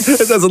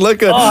 It doesn't look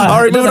good. Oh, All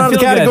right, it moving doesn't on to the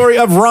feel good. category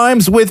of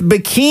Rhymes with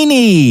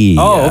Bikini.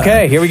 Oh,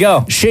 okay. Here we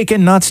go.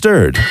 Shaken, not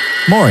stirred.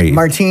 Maury.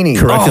 Martini.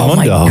 Correct. Oh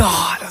my Mundo.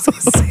 God! I was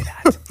gonna say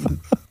that.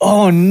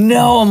 Oh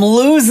no! I'm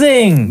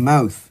losing.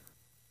 Mouth.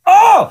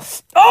 Oh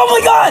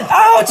my God!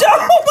 Ouch!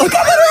 Oh my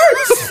God! That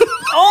hurts!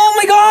 Oh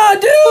my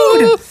God,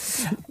 dude!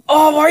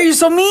 Oh, why are you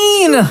so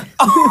mean?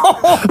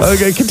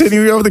 Okay,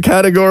 continuing over the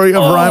category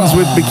of Rhymes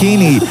with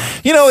Bikini.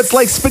 You know, it's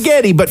like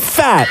spaghetti, but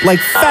fat. Like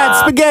fat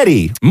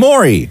spaghetti.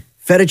 Maury.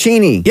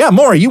 Fettuccine. Yeah,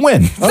 Maury, you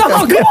win. No,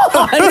 come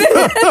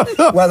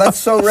on! Wow, that's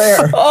so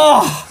rare.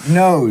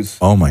 Nose.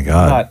 Oh, my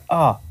God.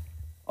 God.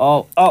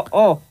 Oh, God,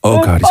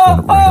 he's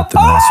going right up the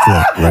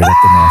nostril. Right up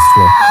the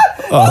nostril.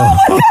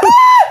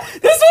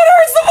 This one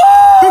hurts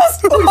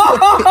the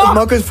most!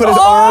 Mocha's put his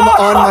arm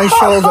on my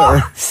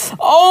shoulder.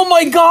 Oh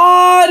my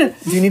God!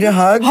 Do you need a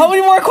hug? How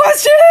many more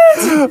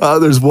questions?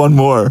 There's one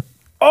more.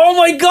 Oh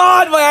my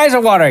God! My eyes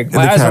are watering. In the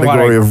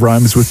category of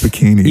Rhymes with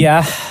Bikini.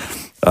 Yeah.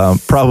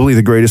 Probably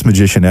the greatest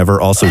magician ever.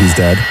 Also, he's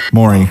dead.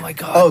 Maury. Oh my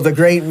God. Oh, the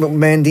great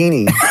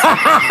Mandini.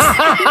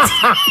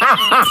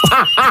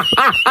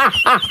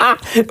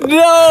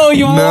 No,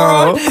 you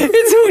moron!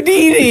 It's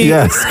Houdini.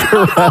 Yes,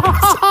 correct.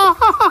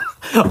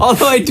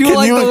 Although I do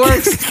like the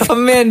works of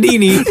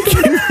Mandini.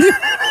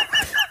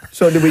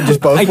 So did we just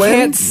both I win?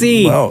 can't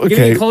see. Well, Give me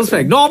okay. a close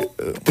peg. No,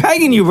 I'm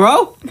pegging you,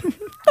 bro.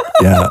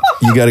 Yeah,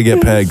 you got to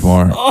get pegged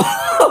more.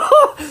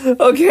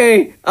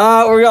 Okay.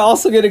 We're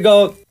also gonna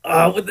go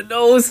with the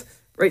nose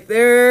right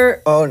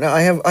there. Oh no,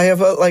 I have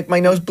like my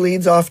nose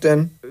bleeds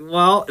often.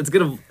 Well, it's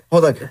gonna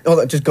Hold on.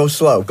 Just go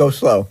slow.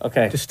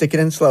 Okay. Just stick it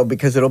in slow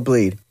because it'll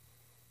bleed.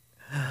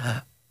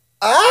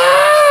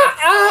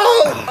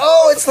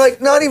 Oh, it's like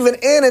not even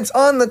in. It's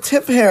on the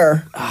tip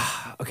hair.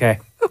 Okay.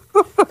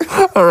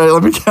 All right,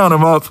 let me count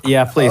them up.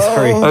 Yeah, please,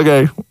 hurry.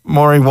 Okay,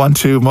 Maury, 1,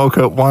 2,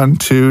 Mocha, 1,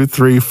 2,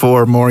 3,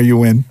 4. Maury, you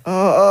win. My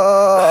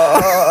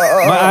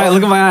eye,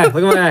 look at my eye.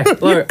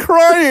 Look. You're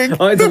crying.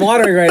 Oh, it's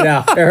watering right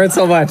now. It hurts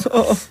so much.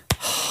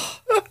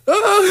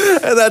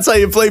 And that's how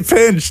you play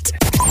Pinched.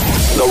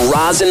 The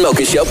Roz and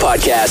Mocha Show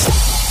podcast.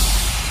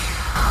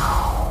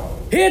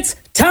 It's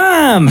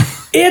time.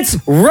 It's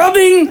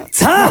rubbing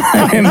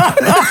time.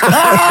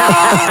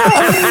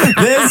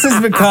 This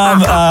has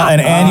become an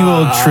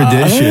annual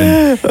tradition,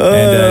 and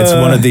it's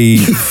one of the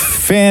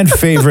fan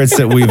favorites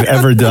that we've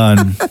ever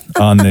done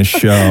on this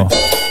show. Rub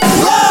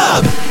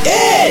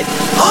it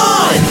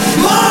on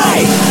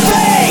my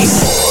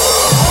face.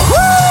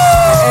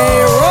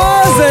 A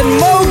Roz and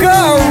Mocha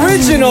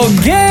original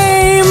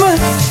game.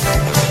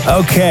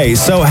 Okay,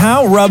 so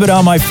how Rub It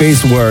On My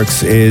Face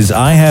works is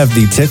I have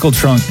the tickle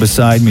trunk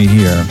beside me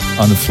here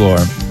on the floor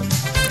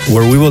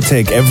where we will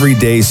take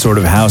everyday sort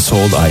of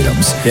household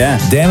items. Yeah.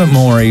 Damn It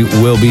Maury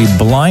will be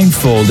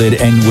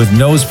blindfolded and with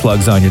nose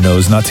plugs on your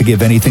nose, not to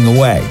give anything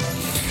away.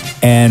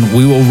 And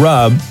we will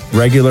rub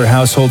regular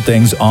household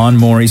things on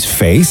Maury's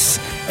face,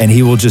 and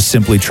he will just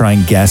simply try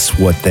and guess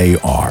what they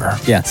are.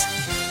 Yes.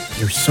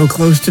 You're so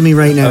close to me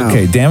right now.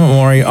 Okay, Damn It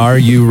Maury, are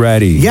you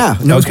ready? Yeah,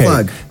 nose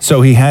plug.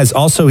 So he has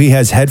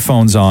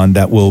headphones on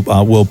that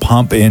will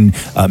pump in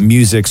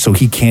music so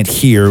he can't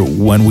hear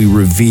when we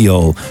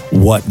reveal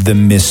what the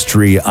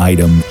mystery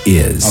item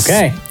is.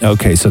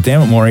 Okay, so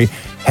Damn It Maury,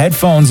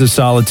 headphones of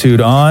solitude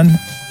on.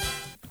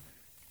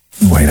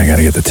 Wait, I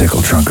gotta get the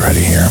tickle trunk ready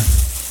here.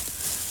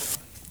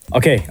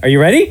 Okay, are you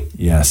ready?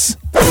 Yes.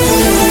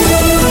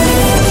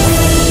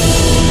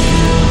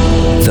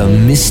 The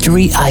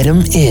mystery item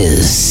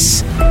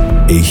is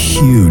a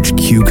huge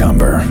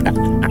cucumber,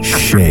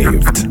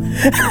 shaved.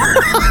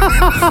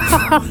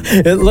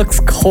 It looks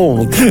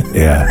cold.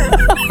 Yeah.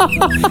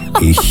 A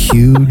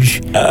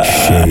huge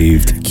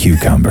shaved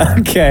cucumber.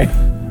 Okay.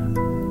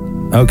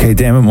 Okay,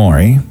 Damn It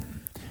Maury.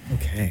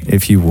 Okay.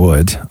 If you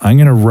would, I'm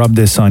going to rub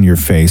this on your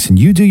face, and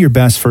you do your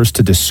best first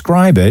to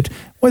describe it,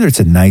 whether it's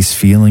a nice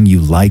feeling,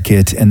 you like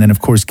it, and then, of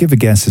course, give a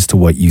guess as to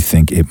what you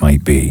think it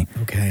might be.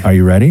 Okay. Are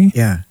you ready?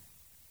 Yeah.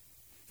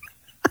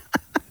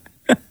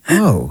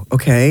 Oh,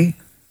 okay.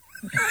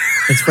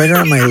 It's right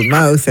around my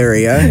mouth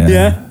area.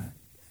 Yeah.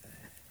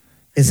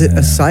 Is it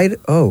a side?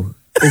 Oh,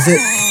 is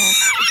it?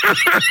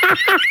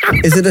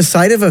 Is it a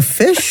side of a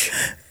fish?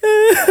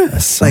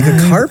 Like a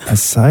carp? A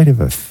side of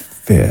a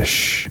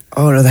fish.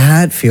 Oh no,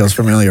 that feels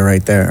familiar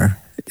right there.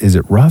 Is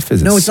it rough?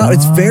 Is it No, it's not.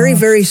 It's very,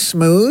 very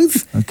smooth.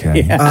 Okay.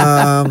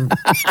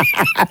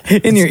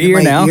 In your ear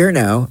my now? ear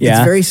now. Yeah.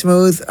 It's very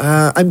smooth.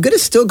 I'm going to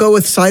still go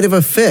with side of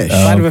a fish.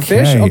 Side of a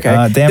fish?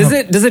 Okay.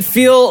 Does it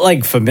feel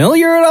like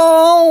familiar at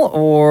all?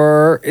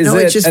 Or is no,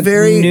 it it's just a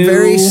very, new...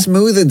 very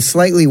smooth and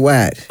slightly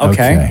wet.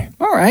 Okay.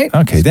 All right.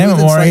 Okay, Damn It Smooth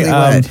and Maury,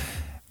 slightly wet.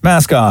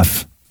 mask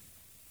off.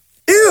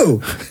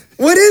 Ew!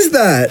 What is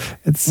that?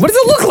 What does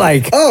it look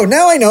like? Oh,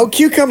 now I know.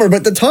 Cucumber,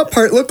 but the top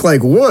part looked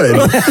like wood.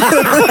 All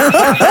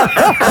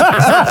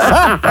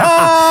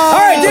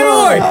right, Damn It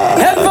Maury,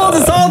 headphones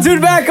of solitude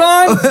back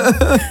on.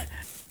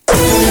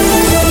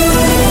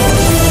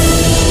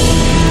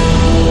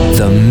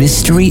 the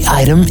mystery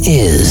item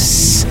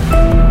is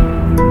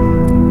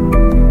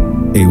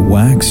A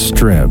wax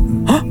strip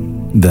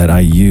that I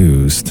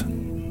used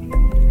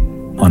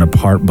on a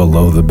part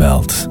below the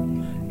belt.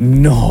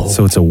 No.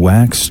 So it's a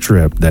wax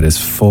strip that is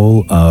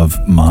full of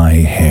my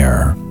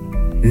hair.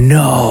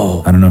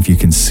 No. I don't know if you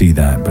can see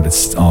that, but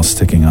it's all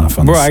sticking off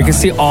on Bro, the side. I can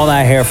see all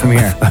that hair from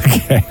here.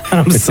 Okay.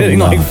 I'm It's a sitting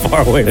lot. like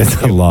far away from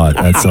It's a you. lot.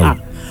 That's a lot.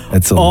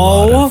 That's my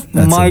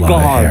a lot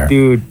of hair. God,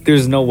 dude.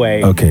 There's no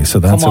way. Okay, so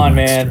that's Come a on,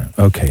 wax man. strip.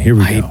 Okay, here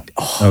we go.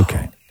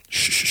 Okay.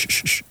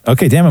 Shh.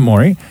 Okay, Damn It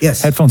Maury.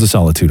 Yes. Headphones of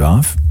solitude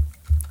off.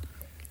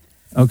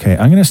 Okay,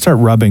 I'm going to start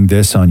rubbing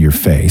this on your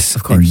face.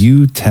 Of course. And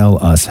you tell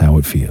us how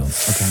it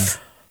feels. Okay.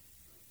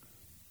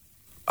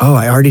 Oh,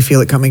 I already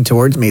feel it coming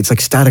towards me. It's like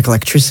static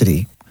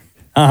electricity.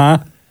 Uh-huh.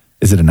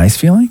 Is it a nice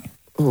feeling?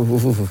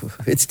 Ooh,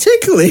 it's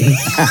tickly.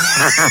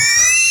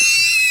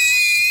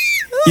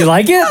 You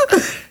like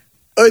it?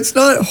 It's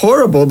not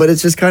horrible, but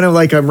it's just kind of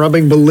like I'm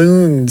rubbing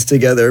balloons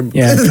together.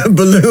 Yeah. The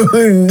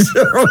balloons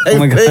are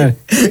my God.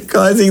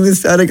 causing the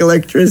static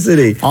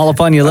electricity. All up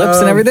on your lips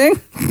and everything?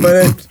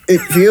 But it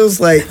feels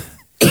like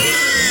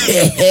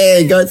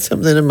I got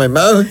something in my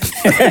mouth.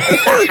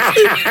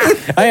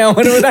 I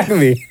wonder what that could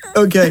be.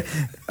 Okay.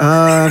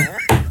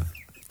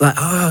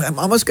 I'm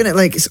almost going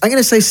to I'm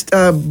going to say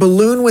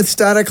balloon with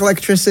static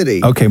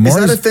electricity. Okay, Is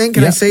Maury's- that a thing?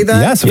 Can I yeah, say that?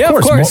 yes, of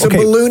course. So Okay.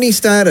 balloony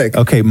static.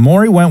 Okay,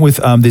 Maury went with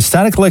the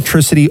static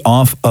electricity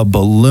off a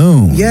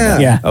balloon.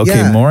 Yeah. Okay,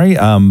 yeah. Maury,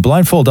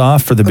 blindfold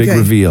off for the big Okay.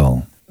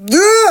 reveal.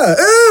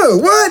 Ew,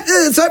 what?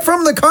 Is that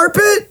from the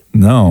carpet?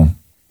 No.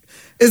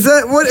 Is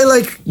that what,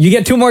 like, You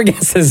get two more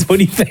guesses. What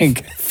do you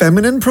think?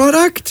 feminine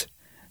product?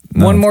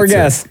 No, One more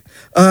that's guess.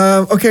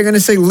 Okay, I'm going to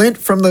say lint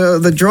from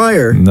the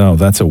dryer. No,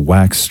 that's a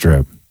wax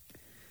strip.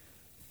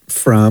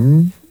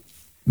 From?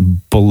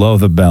 Below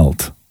the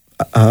belt.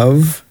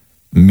 Of?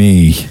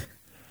 Me.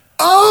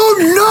 Oh,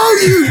 no,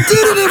 you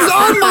didn't. It was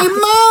on my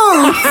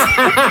mouth.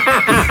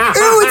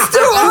 Ew, it's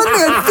still on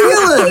me. I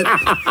feel it.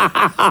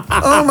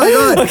 Oh, my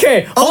God.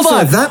 Okay, hold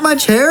on. That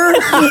much hair?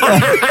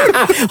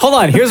 Hold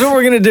on. Here's what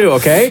we're going to do,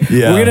 okay?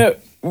 Yeah. We're going to...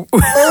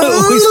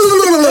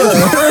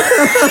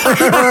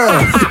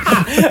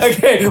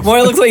 Okay,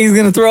 Maury looks like he's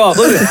going to throw up.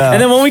 Look at it.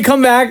 And then when we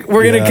come back,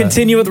 we're going to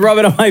continue with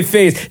rubbing on my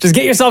face. Just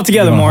get yourself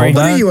together, Maury.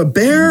 What are you, a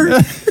bear?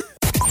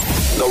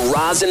 The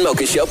Roz and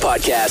Mocha Show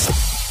podcast.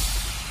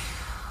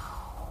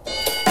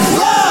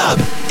 Rub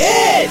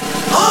it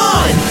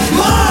on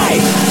my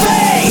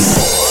face.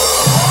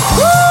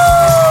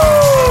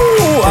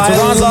 It's a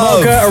Roz and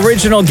Mocha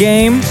original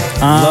game.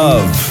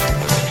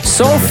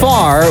 So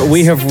far,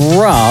 we have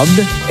rubbed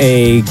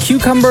a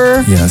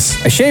cucumber.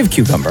 Yes. A shaved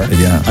cucumber.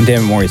 Yeah. On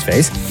Dammit Maury's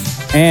face.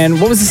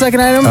 And what was the second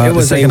item? It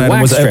was the second a item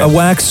wax was strip. a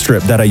wax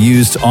strip that I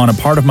used on a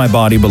part of my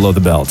body below the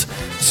belt.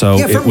 So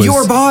Yeah, it from was,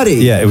 your body.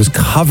 Yeah, it was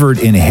covered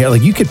in hair.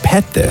 Like you could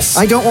pet this.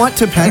 I don't want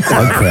to pet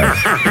that.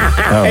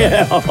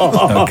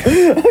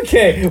 Okay.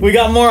 Okay, we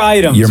got more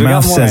items. Your We got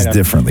mouth more says items.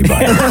 differently,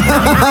 buddy.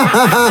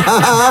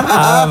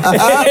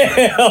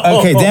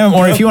 Okay, damn it,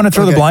 Maury, if you want to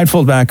throw the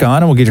blindfold back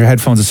on, and we'll get your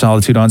headphones of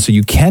solitude on so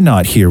you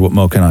cannot hear what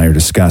Mocha and I are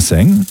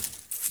discussing.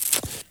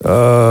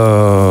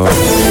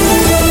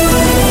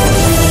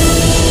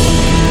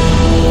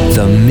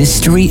 The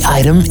mystery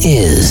item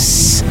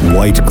is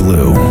white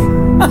glue.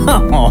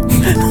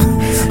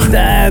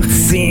 That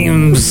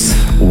seems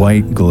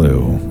White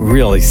glue.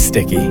 really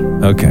sticky.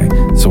 Okay,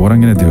 so what I'm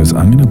going to do is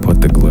I'm going to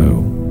put the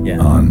glue Yeah.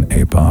 on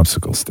a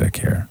popsicle stick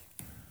here.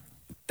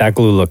 That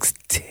glue looks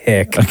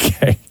thick.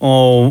 Okay.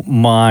 Oh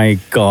my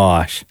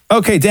gosh.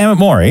 Okay, damn it,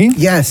 Maury.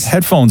 Yes.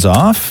 Headphones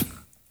off.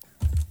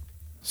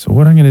 So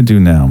what I'm going to do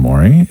now,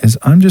 Maury, is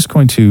I'm just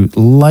going to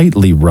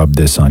lightly rub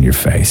this on your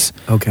face.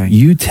 Okay.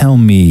 You tell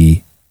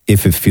me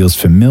if it feels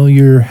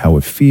familiar, how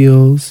it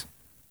feels.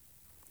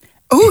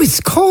 Oh,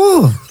 it's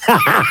cold.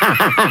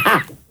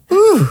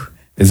 Ooh,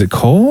 Is it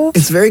cold?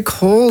 it's very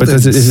cold But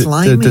does and it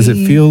slimy. does it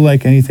feel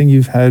like anything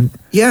you've had?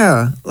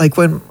 Yeah, like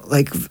when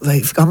like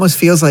almost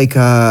feels like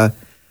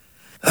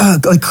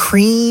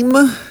cream,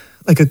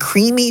 like a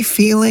creamy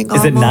feeling.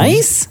 Is it almost.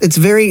 nice? It's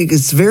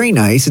very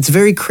nice. It's a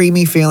very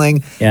creamy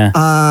feeling. Yeah.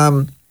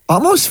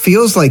 Almost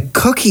feels like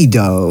cookie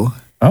dough.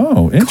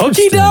 Oh, interesting.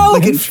 Cookie dough?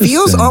 Like it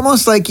feels Interesting.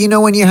 almost like, you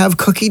know, when you have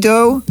cookie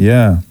dough.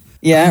 Yeah.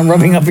 Yeah,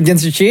 rubbing up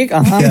against your cheek.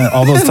 Uh-huh. Yeah,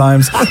 all those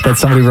times that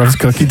somebody rubs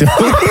cookie dough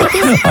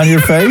on your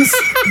face.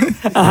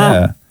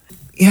 Yeah.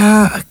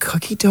 Yeah, a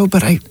cookie dough,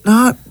 but I'm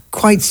not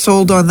quite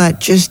sold on that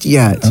just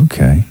yet.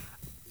 Okay.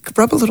 Could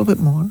rub a little bit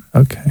more.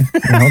 Okay.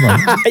 Well, hold on.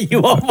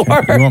 You want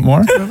more? You want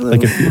more?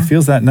 Like it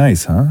feels that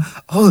nice, huh?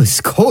 Oh, it's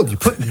cold. You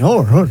put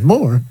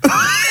more.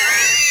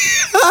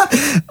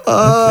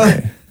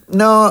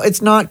 No,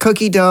 it's not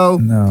cookie dough.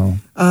 No.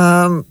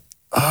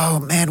 Oh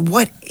man,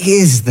 what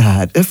is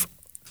that?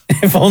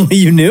 If only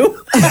you knew.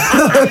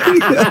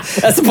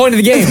 That's the point of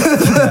the game.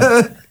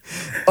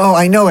 Oh,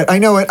 I know it. Okay,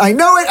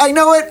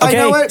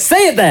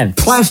 say it then.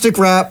 Plastic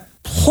wrap.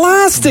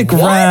 Plastic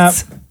wrap.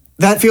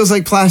 That feels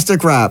like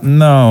plastic wrap.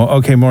 No.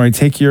 Okay, Maury,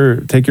 take your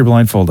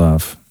blindfold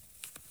off.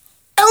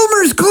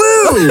 Elmer's glue.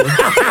 Oh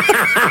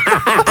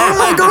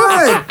my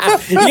god.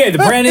 Yeah, the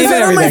brand name Is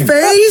and that on my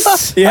everything.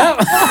 face? Yeah.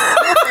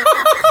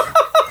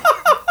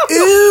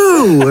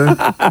 Ew.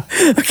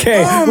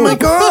 Okay. Oh my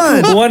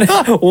god.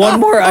 One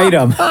more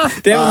item.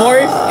 Damn,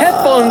 Maury,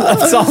 headphones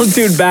of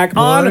solitude back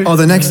on. Oh,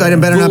 the next item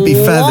better not be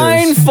feathers.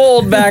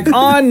 Blindfold back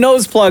on.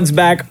 Nose plugs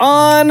back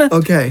on.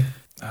 Okay.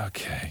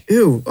 Okay.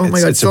 Ew. Oh my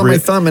god, it's a on my real-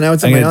 thumb and now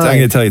it's I'm on my gonna, eye. I'm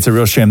going to tell you, it's a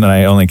real shame that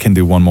I only can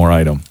do one more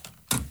item.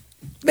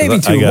 Maybe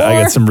two I more.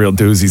 got some real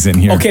doozies in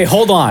here. Okay,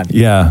 hold on.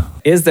 Yeah.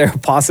 Is there a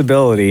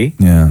possibility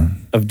Yeah.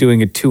 of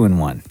doing a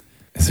 2-in-1?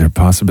 Is there a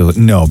possibility?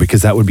 No,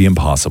 because that would be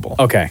impossible.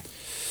 Okay.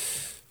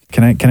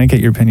 Can I get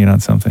your opinion on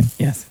something?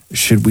 Yes.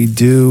 Should we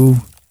do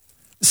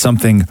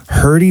something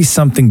hurty,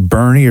 something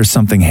burny, or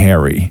something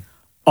hairy?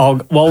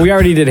 Oh, well, we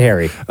already did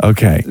Harry.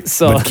 Okay.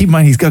 So- but keep in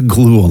mind, he's got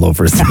glue all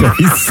over his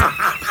face.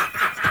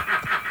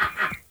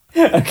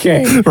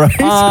 Okay.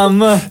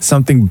 Right?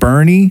 Something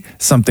burny,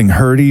 something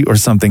hurty, or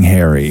something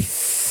hairy?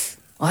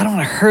 Well, I don't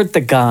want to hurt the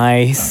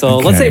guy, so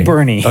let's say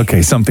Bernie.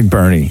 Okay, something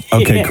burny.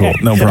 Okay, Yeah. cool.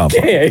 No problem.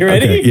 Okay, are you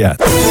ready? Okay, yeah.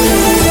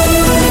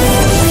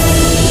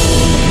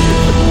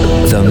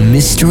 the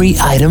mystery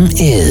item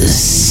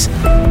is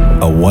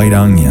a white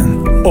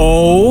onion.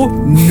 Oh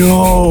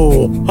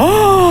no!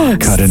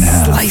 Cut in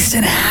half. Sliced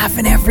in half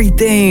and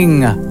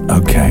everything.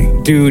 Okay.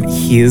 Dude,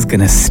 he is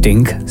gonna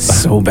stink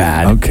so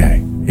bad.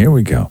 Okay, here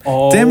we go.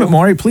 Oh. Damn it,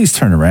 Maury, please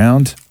turn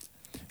around.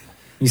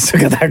 You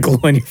still got that glue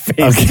on your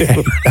face, Okay.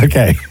 dude.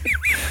 Okay.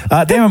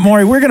 Damn it,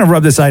 Maury, we're going to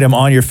rub this item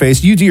on your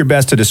face. You do your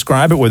best to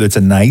describe it, whether it's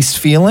a nice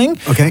feeling.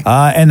 Okay.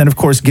 And then, of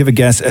course, give a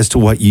guess as to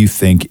what you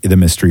think the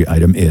mystery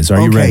item is. Are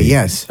you Okay, ready?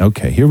 yes.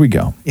 Okay, here we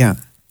go. Yeah.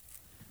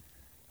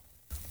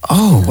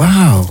 Oh,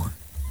 wow.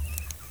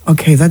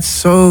 Okay, that's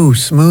so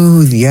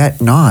smooth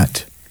yet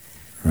not.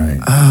 Right.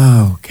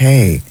 Oh,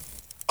 okay.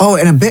 Oh,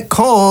 and a bit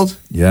cold.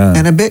 Yeah.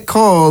 And a bit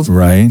cold.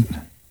 Right.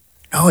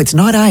 No, it's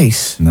not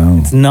ice. No.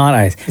 It's not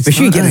ice. It's Make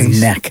sure you not get his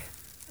ice. neck.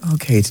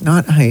 Okay, it's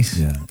not ice.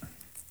 Yeah.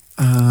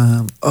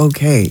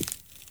 Okay.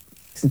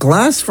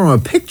 Glass from a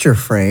picture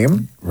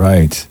frame.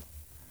 Right.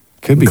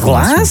 Could be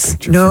glass? from a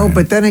picture No, frame.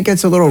 but then it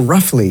gets a little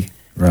roughly.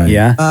 Right.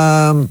 Yeah.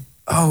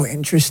 Oh,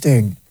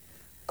 interesting.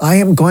 I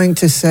am going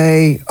to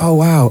say, oh,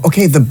 wow.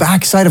 Okay, the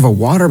backside of a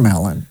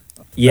watermelon.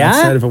 Yeah.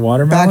 Backside of a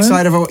watermelon?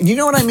 Backside of a, you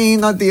know what I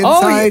mean? Not the Oh,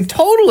 inside. yeah,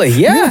 totally.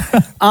 Yeah.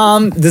 How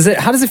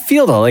does it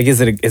feel though? Like,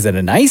 is it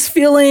a nice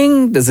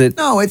feeling? Does it?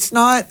 No, it's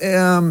not.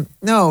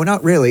 No,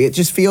 not really. It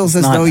just feels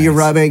as Not though you're nice.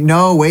 rubbing.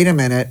 No, wait a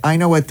minute. I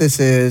know what this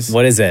is.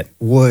 What is it?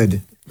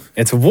 Wood.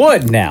 It's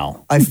wood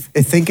now. I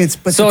think it's,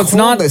 but So the it's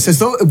not- coldness, as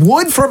though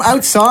wood from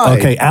outside.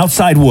 Okay,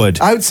 outside wood.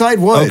 Outside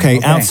wood.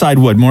 Okay, outside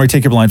wood. Maury,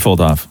 take your blindfold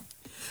off.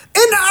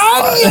 And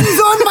onions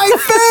on my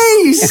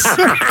face.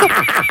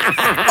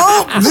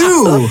 Oh,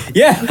 ew.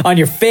 Yeah, on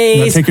your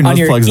face, No, take your on nose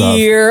your plugs off.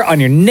 ear, on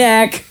your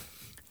neck.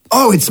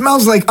 Oh, it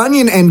smells like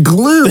onion and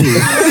glue.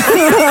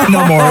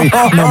 No,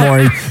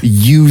 Maury.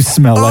 You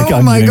smell like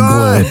onion my and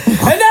God. glue.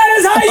 And that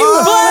is how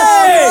you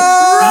play!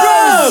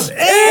 Rub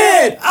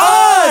it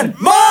on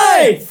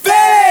my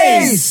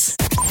face!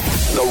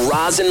 The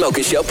Roz and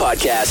Mocha Show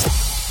podcast.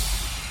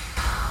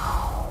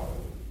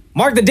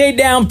 Mark the date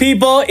down,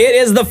 people. It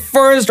is the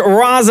first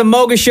Roz and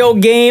Mocha Show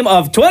game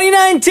of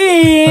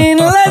 2019.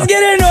 Let's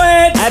get into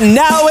it. And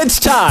now it's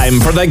time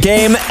for the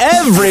game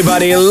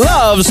everybody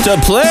loves to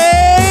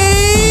play.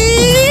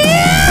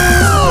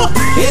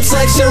 It's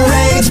like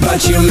charades,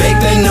 but you make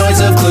the noise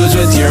of clues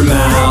with your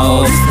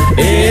mouth.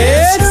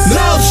 It's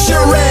mouth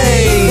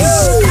charades.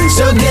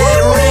 So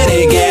get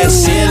ready, get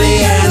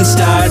silly, and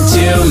start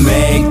to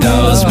make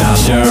those mouth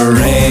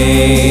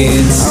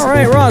charades. All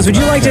right, Roz, would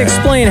you like to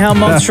explain how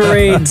Mouth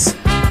Charades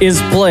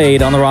is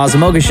played on the Roz and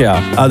Mocha Show?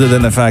 Other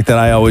than the fact that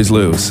I always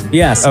lose.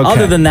 Yes, Okay.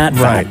 other than that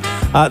Right.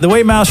 fact. The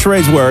way Mouse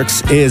Charades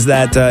works is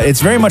that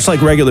it's very much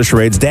like regular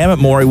charades. Dammit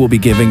Maury will be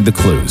giving the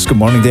clues. Good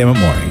morning, Dammit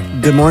Maury.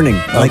 Good morning.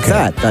 Like Okay.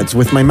 that. That's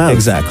with my mouth.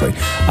 Exactly.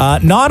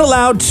 Not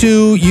allowed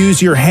to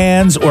use your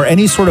hands or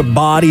any sort of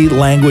body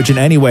language in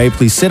any way.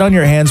 Please sit on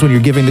your hands when you're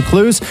giving the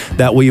clues.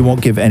 That way you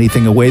won't give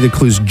anything away. The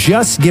clues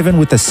just given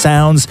with the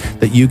sounds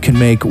that you can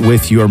make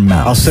with your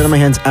mouth. I'll sit on my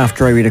hands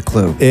after I read a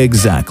clue.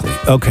 Exactly.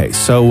 Okay,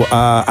 so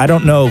I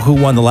don't know who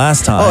won the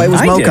last time. Oh, it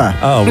was I did. Mocha.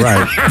 Oh,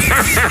 right.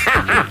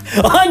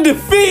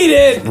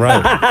 Undefeated.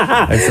 Right.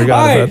 I forgot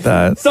All right. about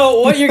that.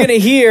 So what you're going to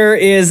hear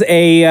is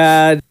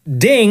a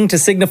ding to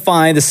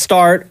signify the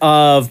start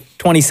of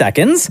 20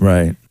 seconds.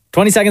 Right.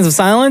 20 seconds of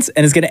silence,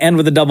 and it's going to end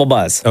with a double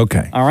buzz.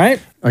 Okay. All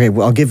right? Okay,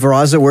 well, I'll give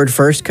Viraz a word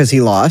first because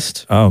he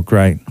lost. Oh,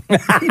 great. Is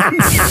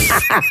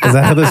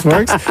that how this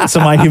works? So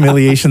my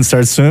humiliation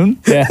starts soon?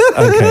 Yeah.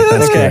 Okay,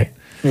 that's great.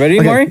 You ready,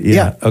 Maury?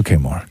 Yeah. Okay,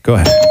 more. Go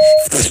ahead.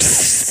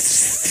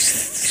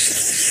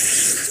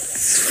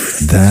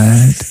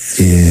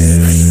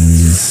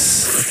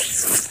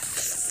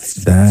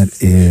 That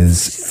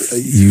is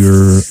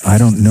your, I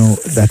don't know,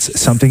 that's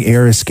something,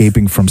 air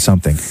escaping from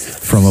something,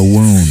 from a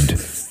wound,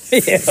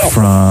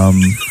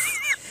 from,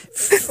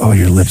 oh,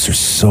 your lips are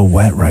so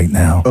wet right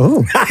now.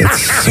 Oh.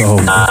 It's so,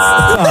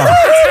 oh.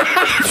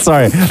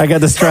 Sorry, I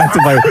got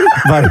distracted by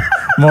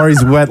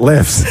Maury's wet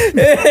lips.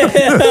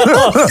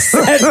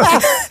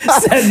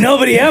 Said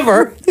nobody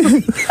ever.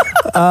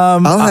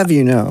 I'll have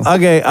you know.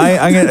 Okay,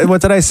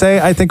 what did I say?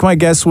 I think my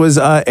guess was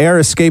air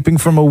escaping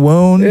from a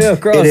wound. Ew,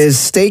 gross. It is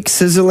steak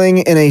sizzling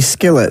in a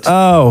skillet.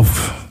 Oh,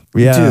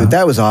 yeah. Dude,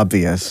 that was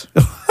obvious.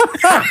 All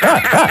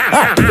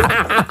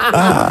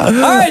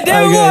right,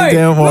 damn Okay, Maury.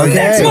 damn Maury. What's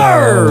next Okay.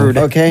 word?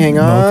 Okay, hang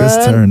on.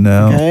 Mocha's turn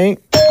now. Okay.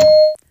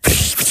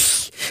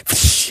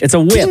 It's a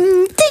whip.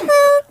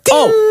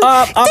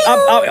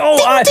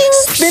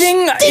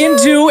 Spitting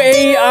into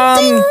a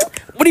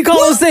what do you call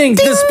those things?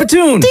 The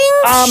spittoon.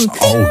 Oh,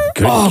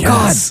 good Oh,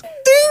 guess.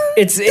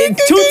 It's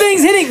two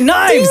things hitting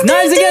knives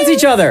against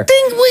each other.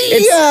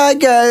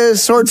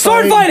 Sword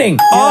Sword fighting.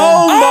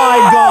 Oh,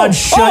 my God,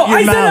 shut your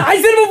I mouth. Said it. I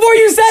said it before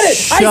you said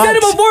it. I said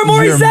it before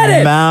Maury your said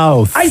it.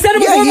 mouth. I said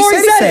it Yeah, before you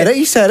Maury said it.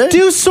 You said it.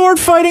 Do sword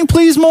fighting,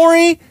 please,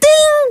 Maury. Ding,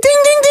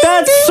 ding, ding, ding.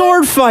 That's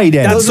sword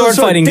fighting. That's sword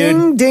fighting,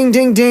 dude. Ding, ding,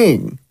 ding,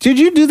 ding. Did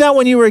you do that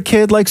when you were a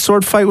kid, like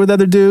sword fight with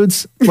other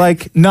dudes?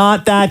 Like,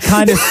 not that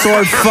kind of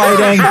sword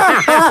fighting.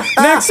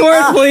 Next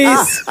word,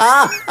 please.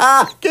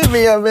 Give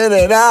me a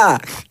minute.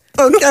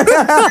 Okay.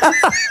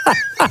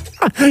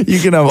 You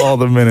can have all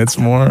the minutes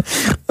more.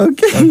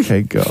 Okay.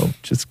 Okay, go.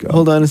 Just go.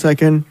 Hold on a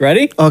second.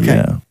 Ready? Okay.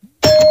 Yeah.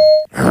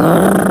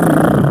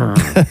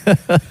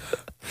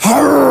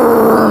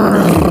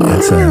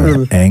 It's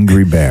an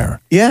angry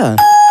bear. Yeah.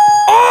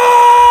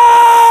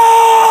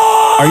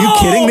 Are you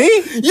kidding me?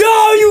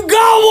 Yo, you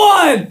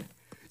got one.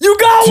 You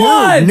got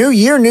one. New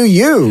year, new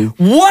you.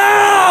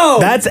 Wow. Bingo!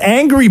 That's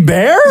Angry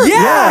Bear?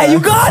 Yeah, you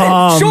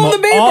got it. Show him the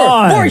paper.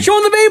 Maury, show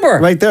him the paper.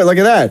 Right there, look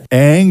at that.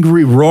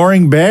 Angry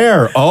Roaring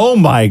Bear. Oh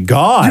my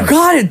God. You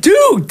got it,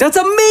 dude. That's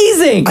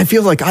amazing. I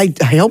feel like I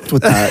helped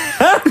with that.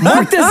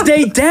 Mark this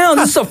date down.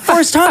 This is the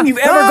first time you've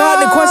ever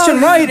gotten a question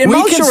right in We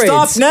Mouth can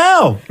Charades.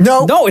 stop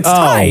now. No, it's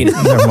tied.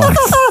 Never mind.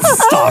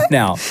 Stop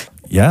now.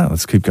 Yeah,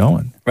 let's keep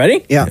going.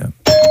 Ready? Yeah.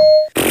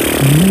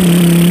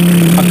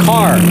 A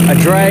car, a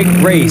drag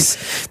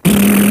race,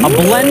 a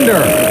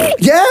blender.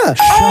 Yeah.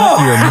 Shut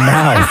your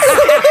mouth.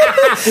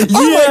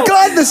 Oh my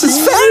God, this is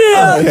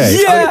fun.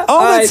 Okay. Yeah.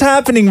 All that's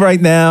happening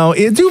right now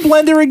is do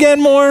Blender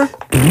again more. Do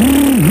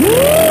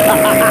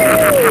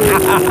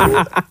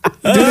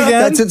it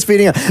again. That's it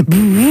speeding up.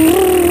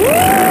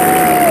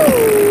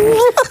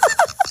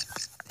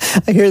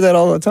 I hear that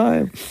all the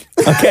time.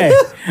 Okay.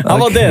 How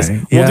about this?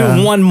 We'll Yeah.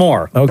 do one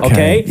more.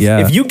 Okay, yeah.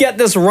 If you get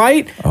this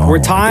right, we're I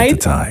get tied. the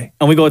tie.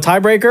 And we go a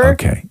tiebreaker.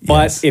 Okay,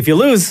 But yes. if you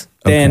lose,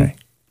 then, Okay.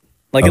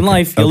 like in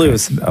life, you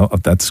lose. Oh,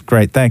 that's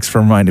great. Thanks for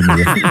reminding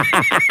me of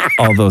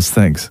all those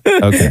things.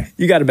 Okay.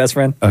 You got it, best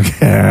friend.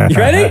 Okay. You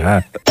ready?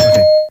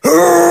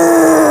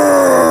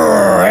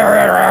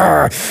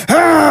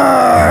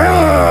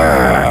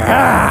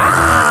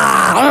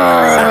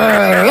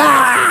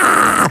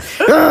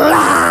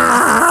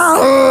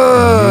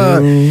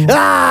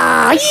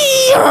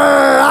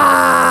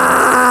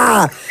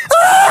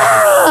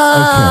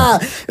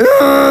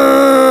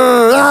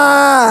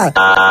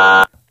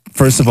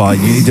 First of all,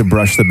 you need to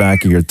brush the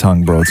back of your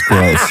tongue, bro. It's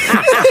gross.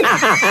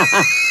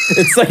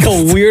 It's like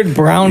a weird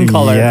brown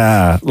color.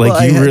 Yeah, like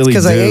Well, you really do.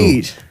 because I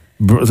ate.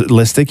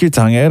 Let's stick your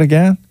tongue out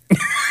again.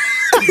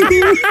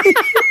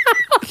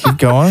 Keep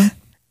going.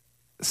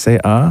 Say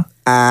You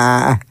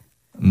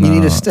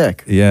need a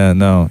stick. Yeah,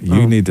 no,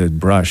 you need to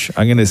brush.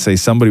 I'm going to say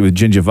somebody with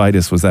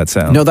gingivitis was that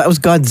sound. No, that was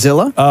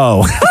Godzilla.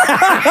 Oh.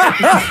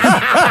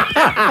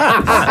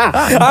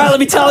 All right, let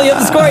me tell you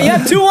the score. Yeah,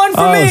 2-1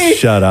 for me.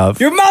 Shut up.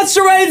 Your Mouth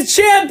Charades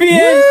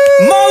champion,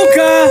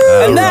 Mocha.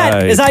 And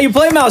that is how you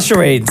play Mouth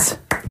Charades.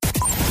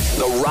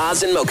 The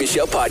Roz and Mocha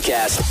Show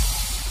podcast.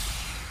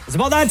 It's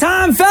about that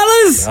time,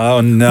 fellas.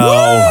 Oh,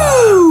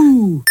 no.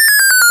 Woo!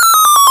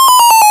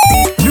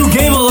 New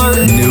game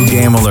alert. New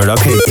game alert.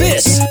 Okay.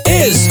 This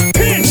is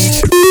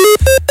Pinched.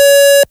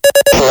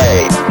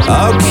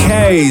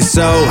 Okay,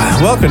 so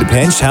welcome to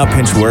Pinched. How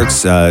Pinched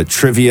works.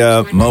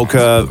 Trivia,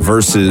 Mocha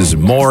versus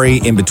Maury.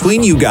 In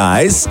between you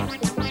guys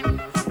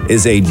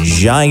is a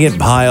giant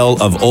pile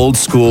of old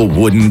school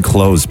wooden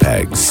clothes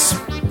pegs.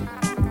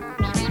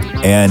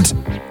 And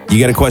you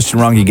get a question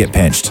wrong, you get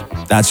pinched.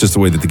 That's just the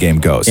way that the game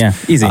goes. Yeah,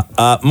 easy.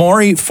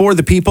 Maury, for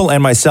the people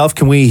and myself,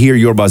 can we hear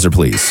your buzzer,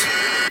 please?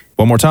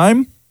 One more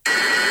time.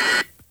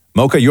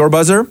 Mocha, your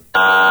buzzer.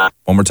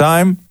 One more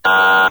time.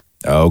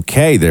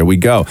 Okay, there we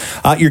go.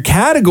 Your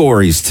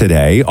categories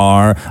today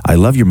are I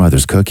Love Your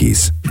Mother's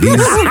Cookies.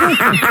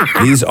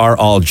 These are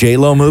all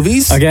J-Lo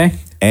movies. Okay.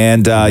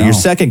 And your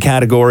second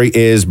category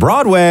is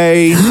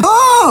Broadway.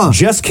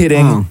 Just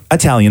kidding.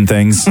 Italian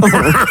things.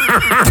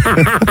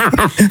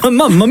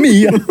 Mamma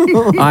mia.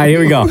 All right, here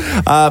we go.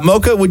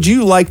 Mocha, would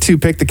you like to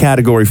pick the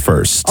category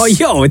first? Oh,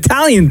 yo,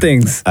 Italian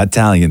things.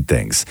 Italian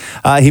things.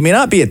 He may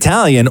not be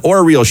Italian or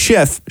a real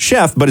chef,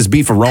 but his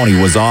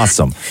beefaroni was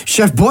awesome.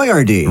 Chef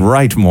Boyardee.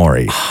 Right,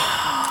 Maury.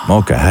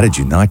 Mocha, how did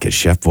you not get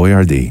Chef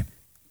Boyardee?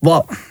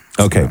 Well,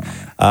 Okay.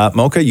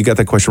 Mocha, you got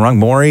that question wrong.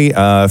 Maury,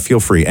 feel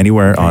free.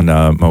 Anywhere on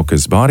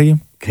Mocha's body.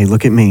 Okay,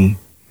 look at me.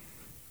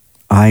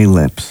 Eye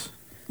lips.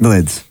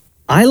 Lids.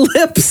 eye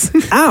lips.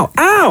 Ow,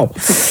 ow.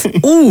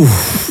 Ooh.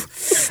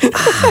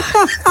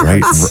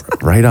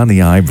 Right on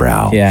the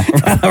eyebrow. Yeah.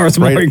 Or as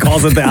Maury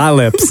calls it, the eye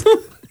lips.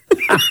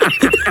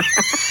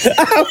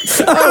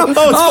 It's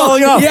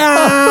falling off.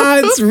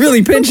 Yeah, it's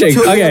really pinching.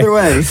 The Okay. other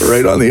way.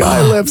 Right on the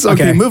eye lips.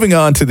 Okay, Okay. moving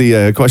on to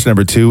the question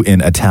number 2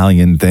 in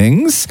Italian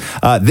things.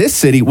 This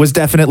city was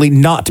definitely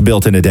not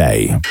built in a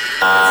day.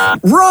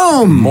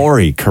 Rome.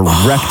 Maury,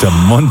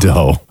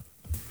 correctamundo.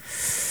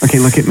 Okay,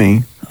 look at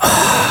me.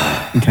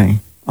 Okay,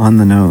 on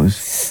the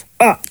nose.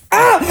 Oh!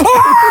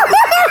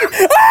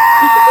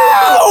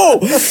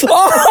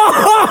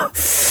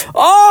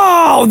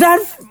 Oh, that.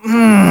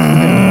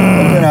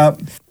 Open it up.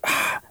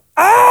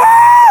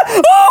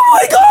 Oh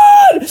my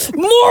God,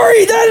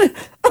 Maury, that.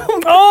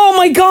 Oh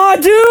my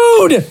God,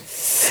 dude.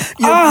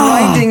 You're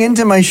grinding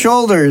into my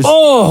shoulders.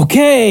 Oh,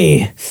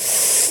 okay.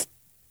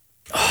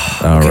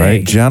 All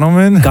right,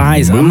 gentlemen.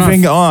 Guys, I'm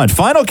moving on.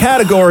 Final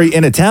category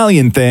in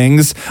Italian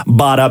things.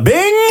 Bada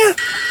bing.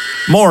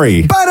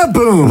 Maury. Bada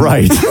boom.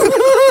 Right.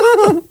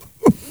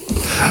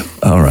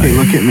 All right. Okay,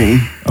 look at me.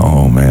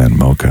 Oh, man,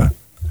 Mocha.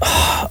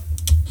 I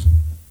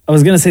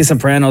was gonna say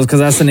Sopranos because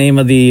that's the name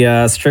of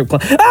the strip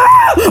club.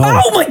 Ah!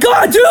 Oh my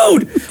God,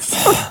 dude!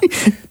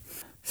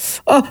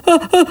 Oh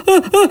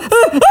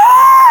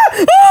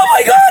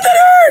my God, that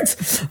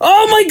hurts!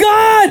 Oh my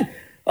God!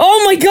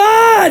 Oh my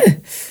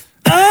God!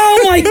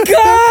 Oh my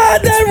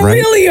God, that right.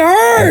 really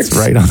hurts! It's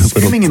right on the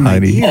little Screaming in my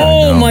tiny. ear.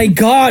 Oh my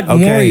God,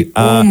 Okay, Maury!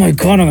 Oh my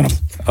God, I'm gonna.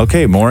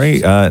 Okay, Maury,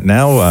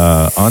 now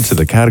on to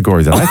the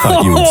category that I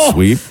thought you would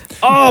sweep.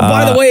 Oh,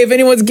 by the way, if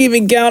anyone's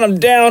keeping count, I'm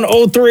down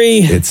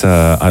 0-3. It's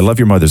I Love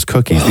Your Mother's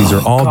Cookies. These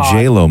are all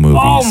J-Lo movies,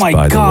 Oh, my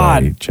by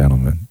God. the way,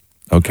 gentlemen.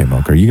 Okay,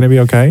 Mocha, are you going to be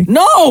okay?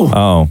 No.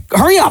 Oh.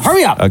 Hurry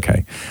up.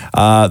 Okay.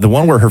 The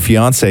one where her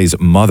fiance's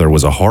mother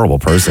was a horrible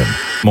person.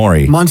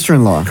 Maury.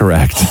 Monster-in-Law.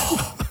 Correct.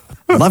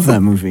 Love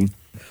that movie.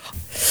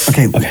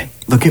 Okay.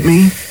 Look at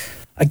me.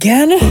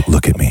 Again?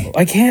 Look at me.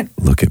 I can't.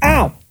 Look at me.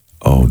 Ow.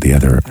 Oh, the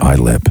other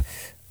eyelid.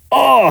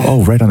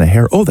 Oh, right on the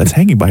hair. Oh, that's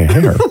hanging by a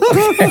hair.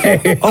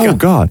 Okay. Oh,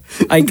 God.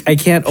 I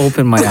can't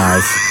open my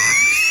eyes.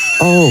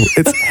 Oh,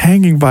 it's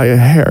hanging by a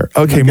hair.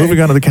 Okay, moving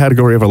on to the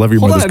category of I Love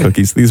Your Hold Mother's on.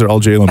 Cookies. These are all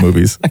J-Lo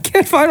movies. I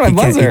can't find my You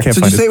buzzer. can't So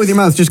find just say it with your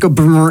mouth. Just go.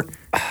 Brrr.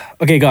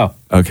 Okay, go.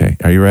 Okay,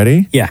 are you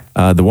ready? Yeah.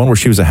 The one where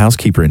she was a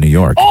housekeeper in New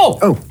York.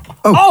 Oh.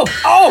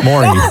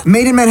 Maury.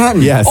 Made in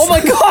Manhattan. Yes. Oh my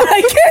God,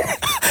 I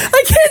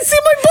can't see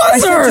my I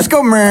buzzer. said just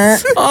go. Meh.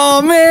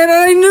 Oh man,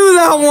 I knew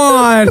that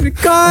one.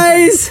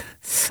 Guys.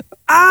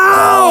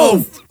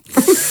 Ow.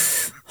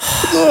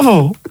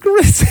 Oh,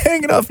 it's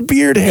hanging off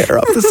beard hair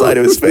off the side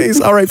of his face.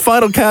 All right,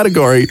 final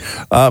category.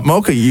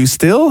 Mocha, you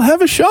still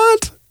have a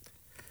shot?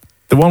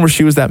 The one where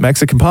she was that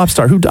Mexican pop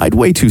star who died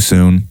way too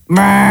soon.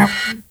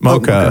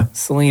 Mocha.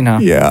 Selena.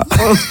 Yeah.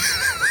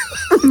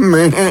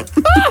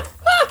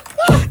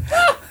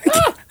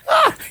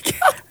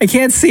 I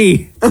can't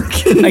see.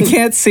 I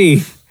can't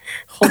see.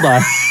 Hold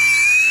on.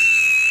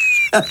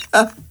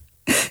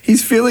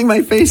 He's feeling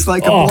my face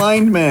like a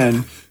blind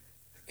man.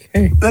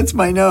 Okay. That's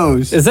my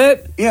nose. Is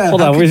it? Yeah.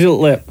 Hold on. Where's your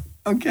lip?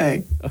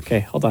 Okay. Okay,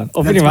 hold on.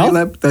 Open That's your my mouth.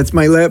 lip. That's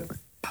my lip.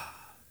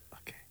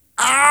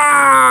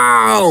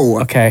 Ow!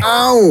 Okay.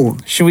 Ow!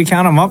 Should we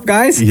count them up,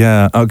 guys?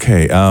 Yeah,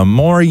 okay.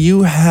 More,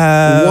 you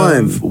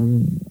have...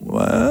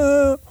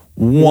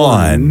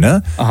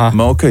 One.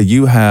 Mocha,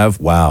 you have,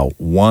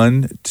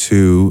 1,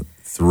 2,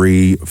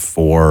 3,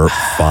 4,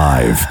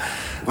 5.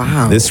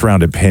 Wow. This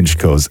round of pinch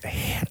goes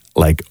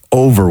like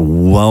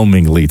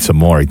overwhelmingly to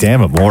Maury.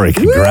 Damn it, Maury.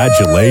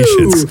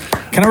 Congratulations.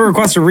 Can I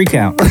request a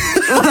recount? The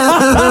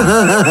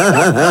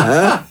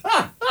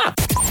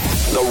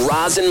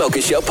Roz and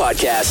Mocha Show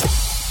podcast.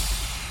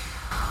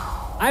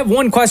 I have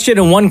one question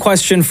and one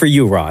question for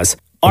you, Roz.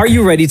 Are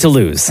you ready to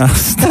lose?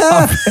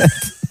 Stop it.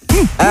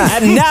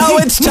 And now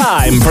it's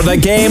time for the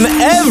game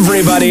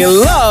everybody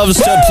loves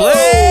to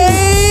play.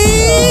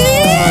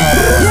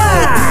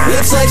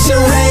 It's like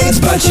charades,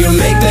 but you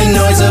make the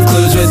noise of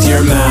clues with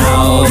your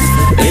mouth.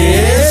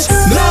 It's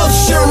mouth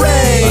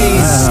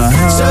charades.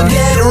 So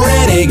get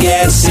ready,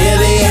 get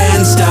silly,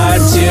 and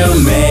start to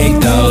make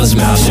those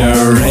mouth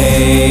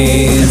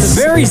charades. It's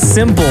a very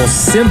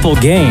simple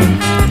game.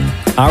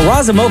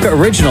 Roz and Mocha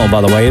original, by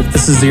the way. If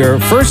this is your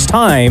first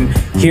time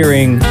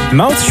hearing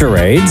mouth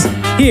charades,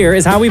 here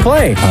is how we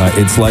play.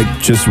 It's like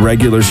just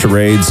regular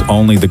charades,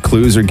 only the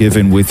clues are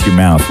given with your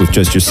mouth, with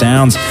just your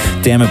sounds.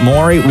 Damn it,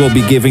 Maury will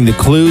be giving the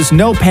clues.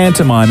 No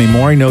pantomiming,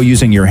 Maury, no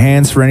using your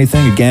hands for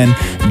anything. Again,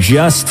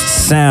 just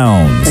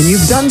sounds. And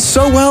you've done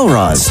so well,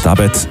 Roz. Stop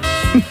it.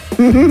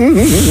 Let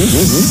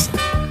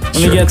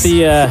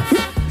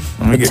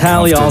me get the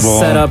tally all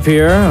set up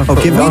here. I'll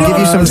give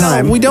you some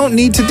time. We don't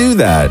need to do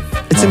that.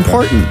 It's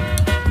important.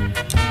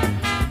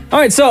 All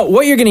right, so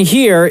what you're going to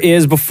hear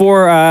is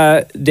before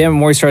Dan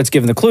Maury starts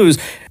giving the clues,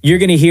 you're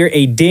going to hear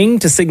a ding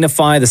to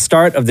signify the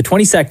start of the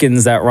 20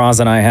 seconds that Roz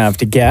and I have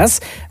to guess,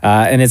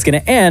 and it's going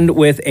to end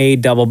with a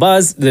double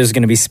buzz. There's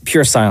going to be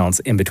pure silence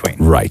in between.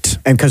 Right.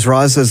 And because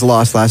Roz has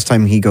lost last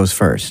time, he goes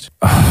first.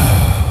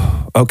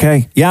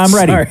 Okay. Yeah, I'm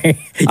ready. Sorry.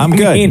 I'm You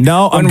good. mean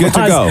No, I'm when good to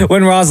Roz- go.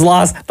 When Roz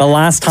lost the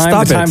last time,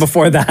 Stop the time it.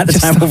 before that, the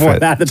Just time stop before it.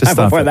 that, the Just time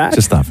stop before it. that.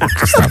 Just stop it.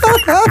 Just stop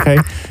it. Okay.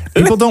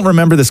 People don't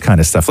remember this kind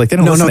of stuff. Like they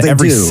don't listen to they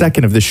every do.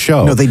 second of the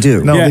show. No, they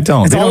do. No, Yeah. they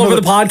don't. It's They all don't over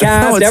know the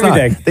podcast, No, it's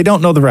everything. not. They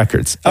don't know the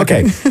records.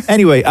 Okay.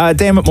 Anyway,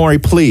 damn it, Maury,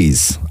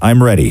 please.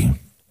 I'm ready.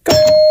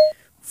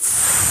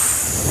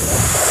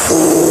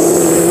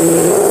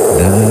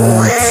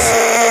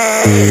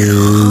 That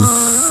is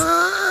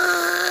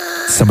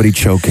somebody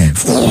choking.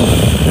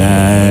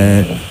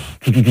 That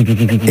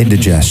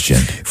indigestion.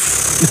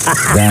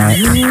 That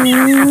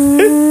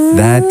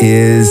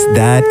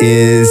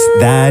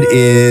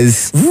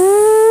is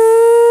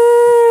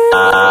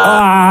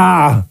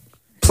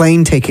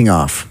Plane taking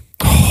off.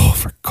 Oh,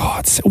 for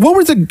God's sake. What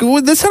was it?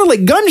 That sounded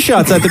like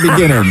gunshots at the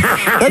beginning.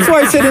 That's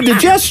why I said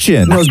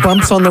indigestion. Those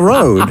bumps on the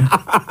road.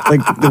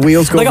 Like the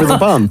wheels go over the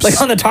bumps. Like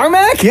on the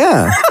tarmac?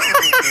 Yeah.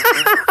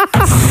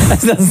 That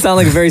doesn't sound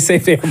like a very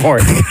safe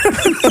airport.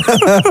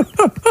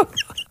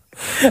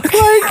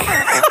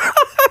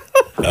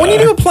 When you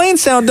do a plane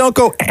sound, don't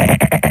go. It's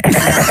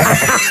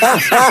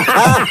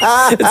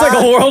like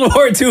a World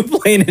War II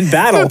plane in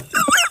battle.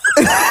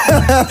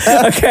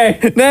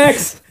 Okay,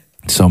 next.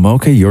 So,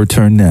 Mocha, your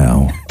turn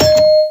now.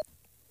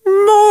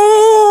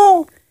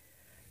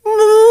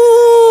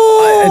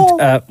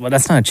 Well,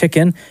 that's not a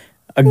chicken.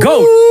 A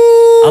goat.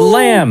 A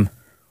lamb.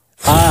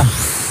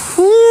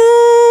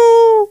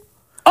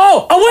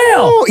 Oh, a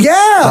whale.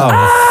 Yeah.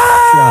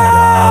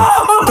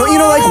 Don't you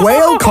know like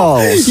whale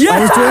calls? Yeah, I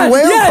was doing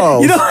whale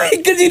calls. You know,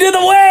 because you did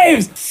the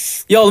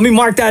waves. Yo, let me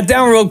mark that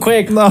down real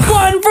quick. 1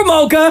 for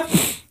Mocha.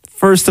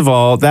 First of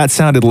all, that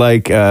sounded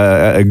like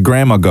a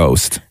grandma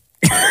ghost.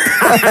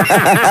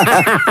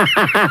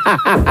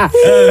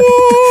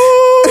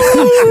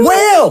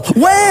 Whale!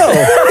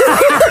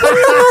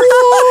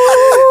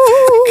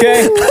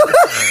 Okay.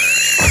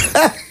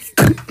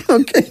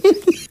 Okay.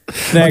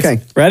 Next. Okay.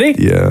 Ready?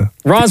 Yeah.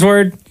 Ron's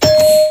word.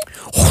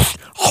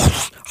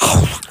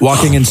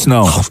 Walking in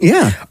snow.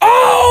 Yeah.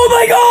 Oh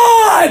my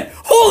God!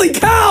 Holy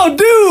cow,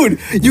 dude!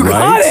 You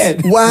got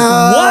it!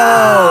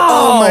 Wow.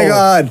 Oh my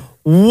God.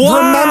 Wow!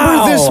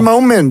 Remember this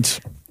moment.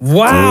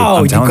 Wow,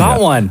 I'm you telling got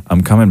ya, one.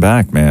 I'm coming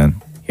back, man.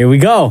 Here we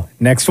go.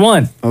 Next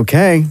one.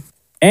 Okay.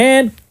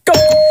 And go.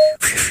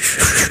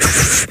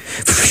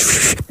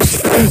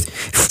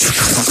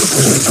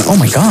 Oh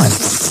my God.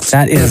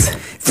 That is.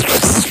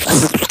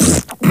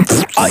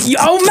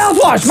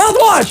 Mouthwash!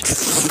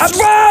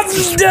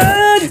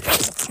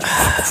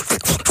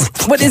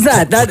 What is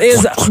that? That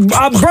is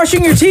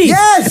brushing your teeth.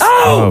 Yes!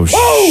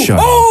 Shut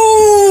up.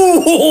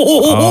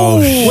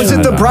 Was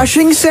it the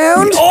brushing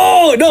sound?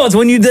 Oh, no, it's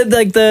when you did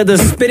like the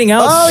spitting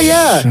out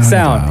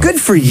sound.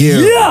 Good for you.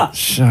 Yeah.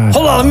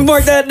 Hold on, let me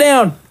mark that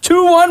down.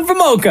 2-1 for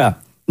Mocha.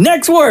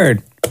 Next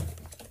word.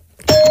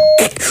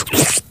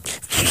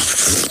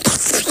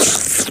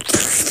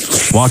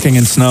 Walking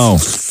in snow.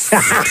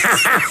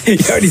 You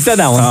already said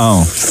that one.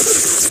 Oh.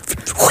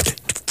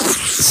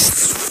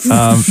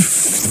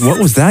 What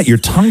was that? Your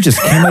tongue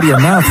just came out of your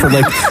mouth for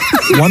like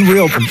one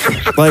real,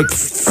 like,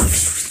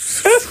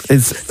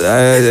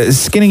 it's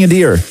skinning a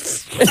deer.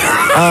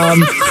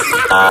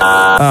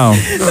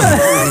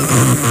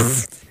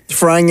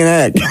 Frying an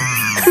egg.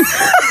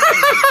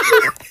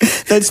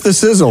 That's the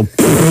sizzle.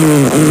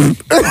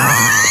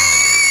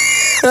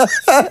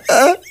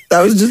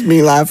 That was just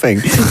me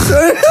laughing.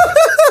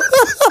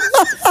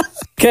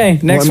 Okay,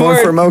 next One more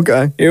word. for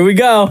Mocha. Here we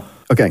go.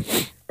 Okay.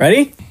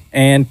 Ready?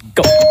 And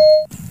go.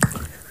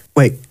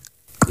 Wait.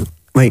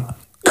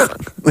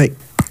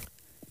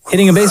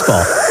 Hitting a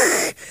baseball.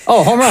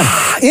 Oh, home run.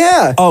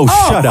 Yeah. Oh,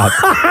 shut up.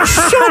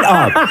 Shut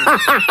up.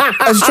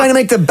 I was trying to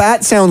make the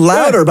bat sound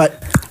louder,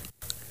 but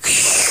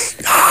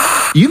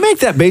You make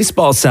that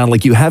baseball sound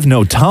like you have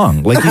no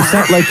tongue. Like you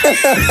sound like Like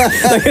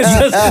it's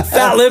just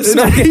fat lips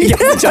smacking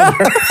against each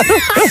other.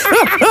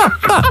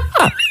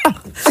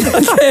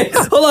 Okay,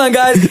 hold on,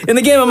 guys. In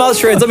the game of mouth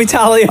charades, let me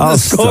tally I'll the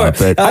score.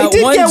 stop it. I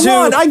did one, get two,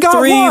 one. I got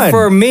 3 one.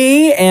 for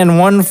me and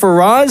 1 for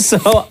Roz.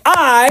 So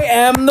I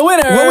am the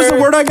winner. What was the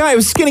word I got? It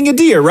was skinning a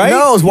deer, right?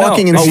 no, I was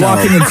walking in snow.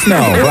 walking in snow.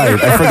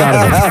 Right. I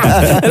forgot about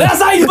that. And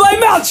that's how you play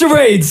mouth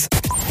charades.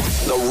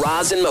 The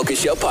Roz and Mocha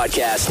Show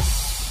podcast.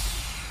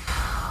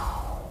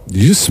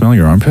 Did you just smell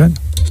your armpit?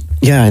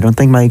 Yeah, I don't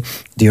think my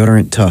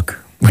deodorant took.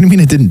 What do you mean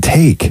it didn't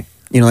take?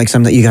 You know, like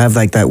some that you have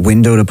like that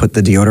window to put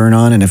the deodorant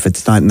on, and if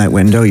it's not in that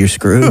window, you're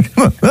screwed.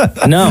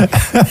 No.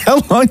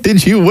 How long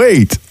did you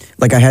wait?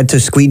 Like I had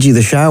to squeegee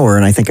the shower,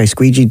 and I think I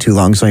squeegeed too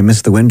long, so I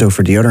missed the window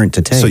for deodorant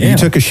to take. So you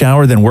took a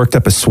shower, then worked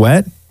up a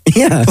sweat?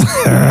 Yeah.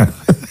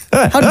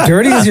 How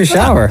dirty is your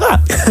shower?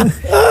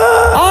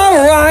 All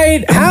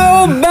right,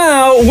 how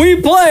about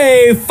we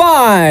play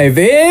 5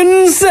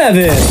 in 7?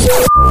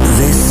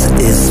 This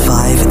is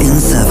 5 in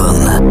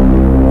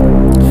 7.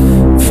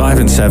 5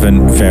 and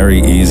 7, very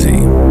easy.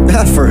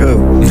 For who?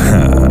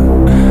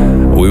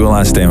 We will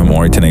ask Dan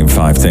Mori to name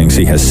 5 things.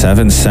 He has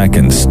 7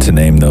 seconds to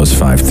name those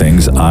 5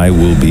 things. I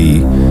will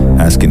be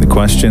asking the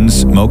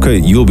questions. Mocha,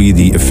 you'll be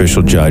the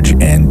official judge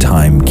and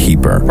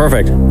timekeeper.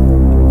 Perfect.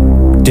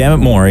 Damn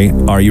it, Maury,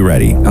 are you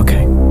ready?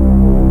 Okay.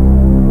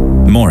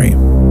 Maury,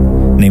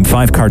 name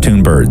 5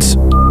 cartoon birds.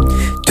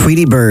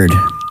 Tweety Bird.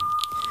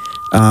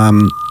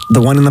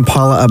 The one in the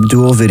Paula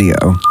Abdul video.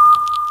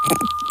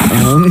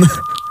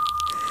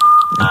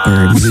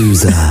 Bird.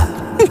 Loser.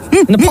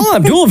 In the Paula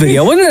Abdul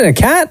video, wasn't it a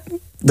cat?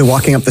 The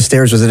walking up the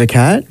stairs, was it a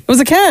cat? It was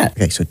a cat.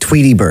 Okay, so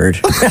Tweety Bird.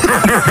 Would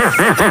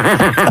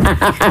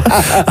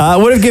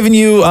have given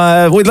you,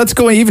 let's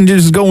go even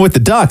just going with the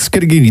ducks.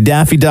 Could have given you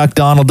Daffy Duck,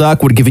 Donald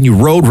Duck. Would have given you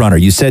Roadrunner.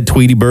 You said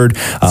Tweety Bird.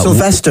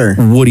 Sylvester.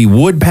 Woody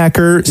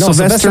Woodpecker. No,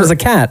 Sylvester was a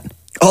cat.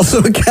 Also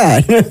a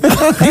cat. Do you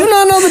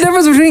not know the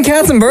difference between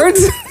cats and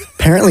birds?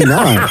 Apparently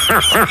not.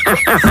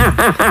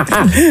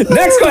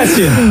 Next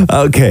question.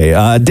 Okay,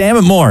 damn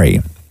it,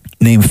 Maury.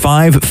 Name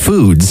 5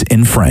 foods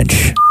in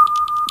French.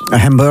 A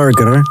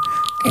hamburger.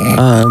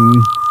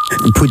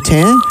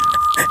 Poutine.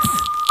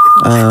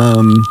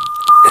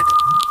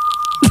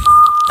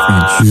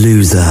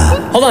 Loser.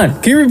 Hold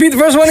on. Can you repeat the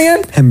first one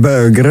again?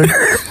 Hamburger.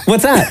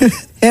 What's that?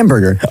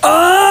 Hamburger.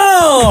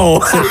 Oh!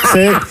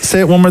 Say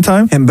it one more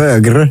time.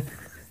 Hamburger.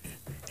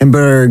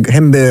 Hamburger.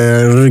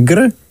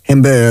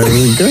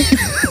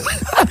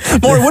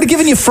 Maury would have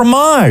given you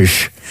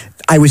fromage.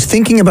 I was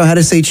thinking about how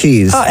to say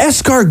cheese.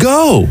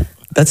 Escargot.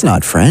 That's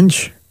not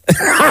French.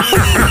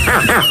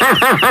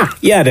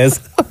 Yeah, it is.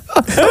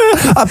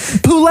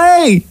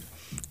 Poulet.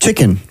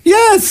 Chicken.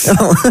 Yes.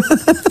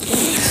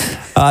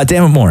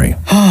 Damn it, Maury.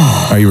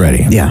 Are you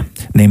ready? Yeah.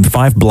 Name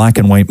 5 black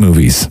and white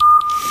movies.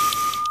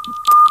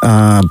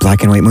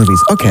 Black and white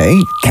movies.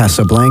 Okay.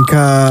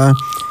 Casablanca.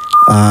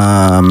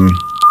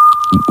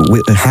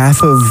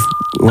 Half of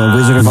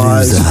Wizard of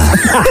Oz.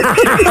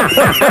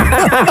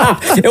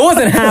 It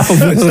wasn't half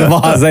of Wizard of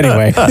Oz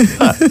anyway.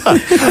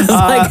 It's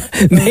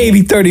like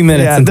maybe 30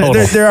 minutes in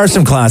total. There are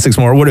some classics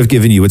more. Would have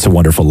given you It's a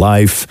Wonderful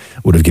Life.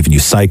 Would have given you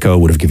Psycho.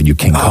 Would have given you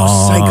King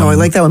Kong. Psycho, I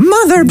like that one.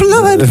 Mother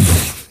Blood.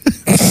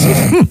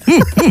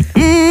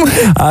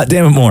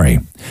 Damn it, Maury.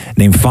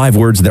 Name 5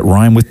 words that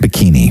rhyme with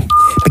bikini.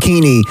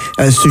 Bikini,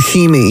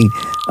 sashimi,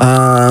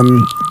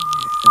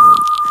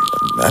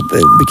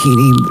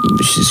 bikini,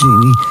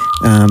 sashimi,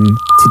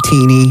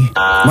 tatini,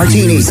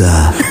 martini.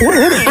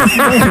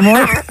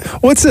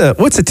 What's a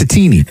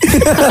tatini?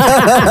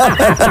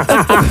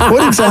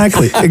 What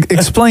exactly?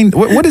 Explain.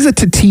 What is a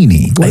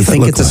tatini? I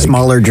think it's a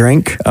smaller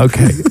drink.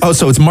 Okay. Oh,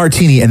 so it's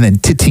martini and then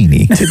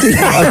tatini.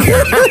 Okay.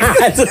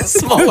 It's a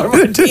smaller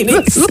martini.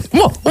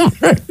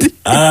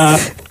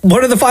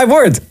 What are the 5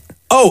 words?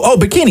 Oh,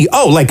 bikini.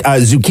 Oh, like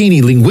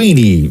zucchini,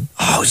 linguine.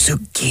 Oh,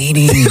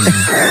 zucchini.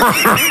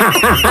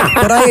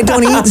 But I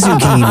don't eat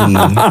zucchini.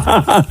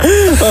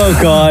 Oh,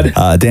 God.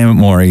 Damn it,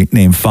 Maury.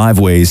 Name 5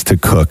 ways to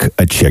cook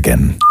a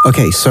chicken.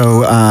 Okay,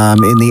 so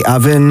in the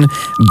oven,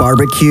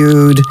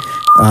 barbecued,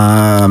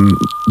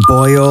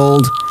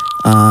 boiled,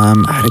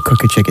 how to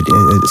cook a chicken,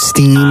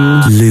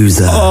 steamed.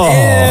 Loser.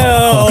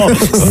 Oh,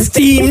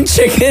 steamed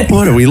chicken.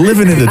 What, are we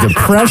living in the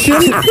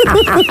Depression?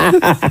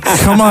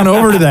 Come on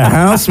over to the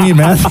house. Me and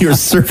Matthew are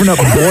serving up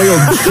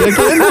boiled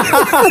chicken.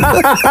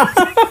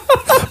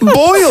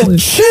 Boiled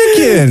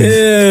chicken.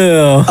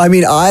 Ew. I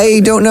mean,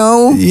 I don't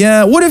know.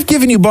 Yeah, would have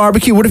given you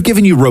barbecue, would have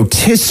given you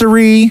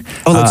rotisserie.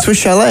 Oh, like Swiss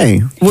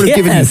chalet. Would have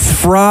given you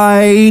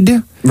fried.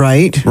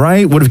 Right.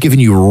 Would have given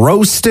you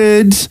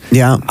roasted.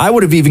 Yeah. I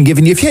would have even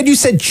given you, if you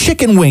said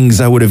chicken wings,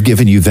 I would have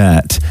given you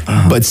that.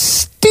 But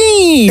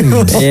steamed.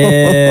 Ew. Do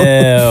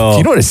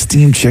you know what a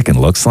steamed chicken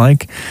looks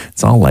like?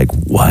 It's all like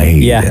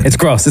white. Yeah, it's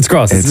gross. It's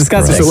gross. It's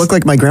disgusting. Does it look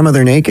like my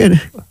grandmother naked?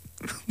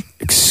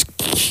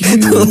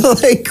 Excuse me.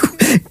 Like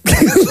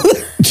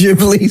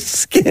Ghibli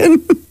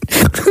skin.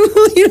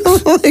 You know,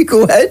 like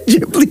wet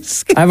Ghibli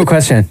skin. I have a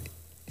question.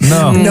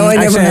 No. No, I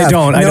never Actually, have. I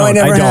don't. I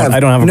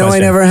don't have a No,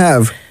 question. I never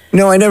have.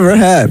 No, I never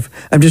have.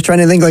 I'm just trying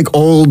to think like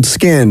old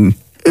skin.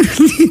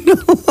 You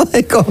know,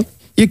 like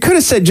You could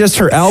have said just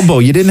her elbow.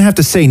 You didn't have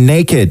to say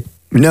naked.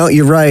 No,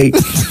 you're right.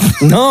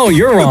 No,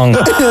 you're wrong.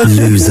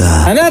 Loser.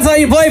 And that's how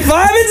you play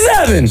 5 and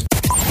 7.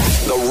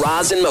 The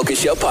Roz and Mocha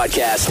Show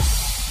podcast.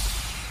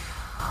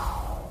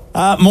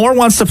 Moore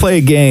wants to play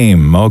a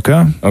game,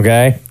 Mocha.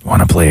 Okay.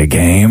 Want to play a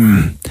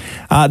game?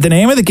 The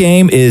name of the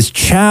game is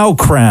Chow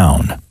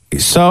Crown.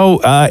 So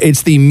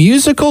it's the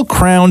musical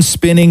crown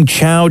spinning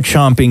chow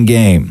chomping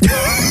game.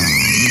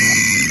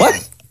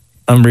 What?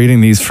 I'm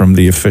reading these from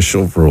the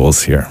official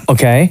rules here.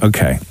 Okay.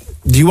 Okay.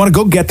 Do you want to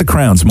go get the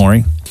crowns,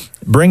 Maury?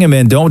 Bring them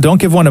in. Don't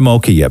give one to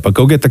Mocha yet, but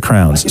go get the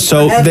crowns.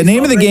 So the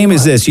name of the game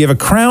is this. You have a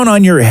crown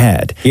on your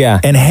head. Yeah.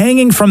 And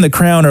hanging from the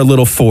crown are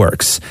little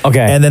forks. Okay.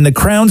 And then the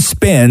crown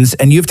spins,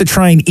 and you have to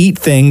try and eat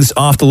things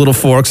off the little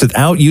forks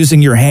without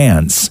using your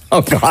hands.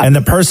 Oh, God. And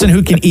the person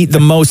who can eat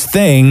the most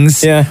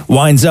things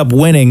winds up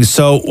winning.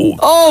 So...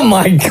 Oh,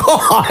 my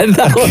God.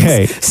 That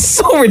looks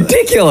so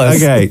ridiculous.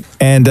 Okay.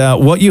 And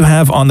what you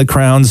have on the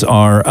crowns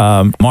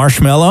are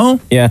marshmallow,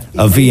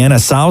 a Vienna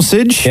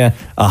sausage, a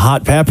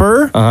hot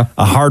pepper,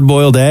 a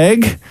hard-boiled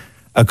egg,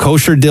 a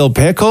kosher dill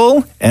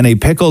pickle, and a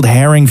pickled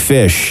herring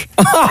fish.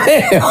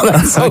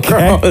 That's so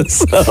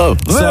gross. So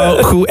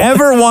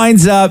whoever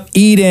winds up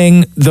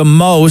eating the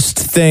most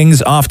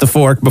things off the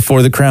fork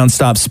before the crown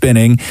stops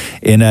spinning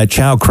in a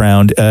chow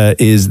crown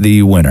is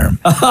the winner.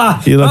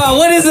 What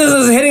is this?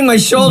 It's hitting my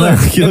shoulder.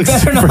 You look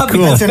better super not be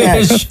cool. a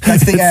fish.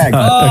 That's the egg.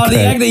 Oh, the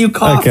egg that you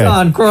coughed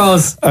on.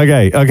 Gross.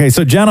 Okay.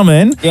 So,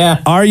 gentlemen,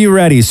 are you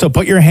ready? So,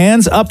 put your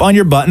hands up on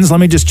your buttons. Let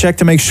me just check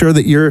to make sure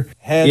that your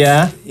head.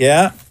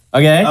 Yeah.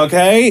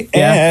 Okay.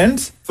 Yeah. And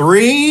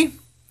 3,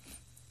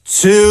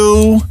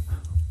 2,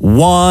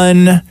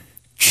 1,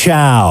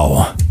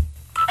 chow.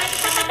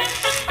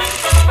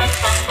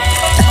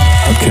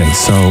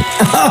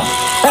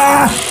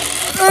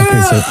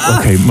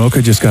 Okay,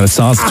 Mocha just got a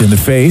sausage in the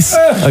face.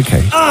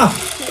 Okay.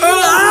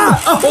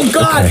 Oh,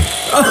 God.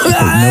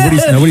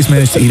 Okay. Nobody's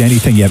managed to eat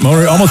anything yet.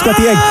 Maury almost got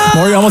the egg.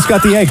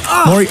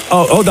 Maury,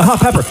 the hot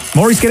pepper.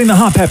 Maury's getting the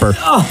hot pepper.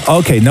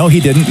 Okay, no,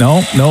 he didn't.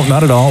 No,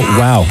 not at all.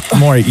 Wow.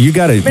 Maury, you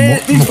got it. Man,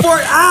 these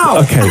forks,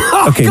 ow. Okay.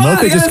 God,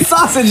 Mocha I got a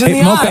sausage in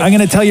the Mocha, eye. I'm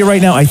going to tell you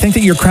right now, I think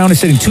that your crown is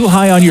sitting too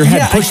high on your head.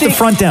 Yeah, Pull the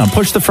front down.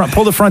 Pull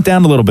the front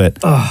down a little bit.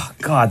 Oh,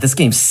 God, this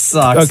game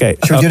sucks. Okay.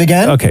 Should we do it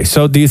again? Okay,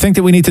 so do you think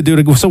that we need to do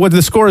it? So what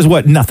the score is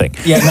what? Nothing.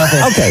 Yeah,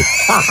 nothing. Okay.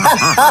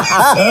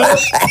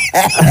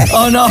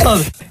 Oh, no.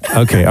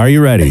 Okay, are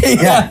you ready?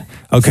 Yeah.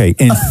 Okay,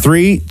 in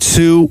 3,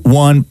 2,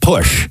 1,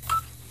 push.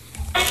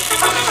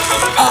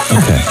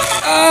 Okay.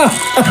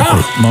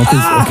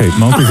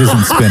 Mocha's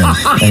isn't spinning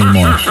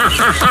anymore.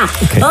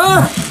 Okay.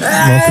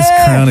 Mocha's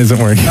crown isn't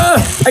working.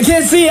 I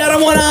can't see out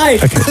of one eye.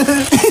 Okay.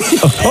 You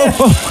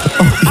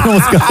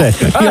almost got it.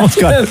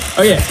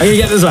 Okay, I'm gonna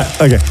get this one.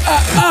 Okay.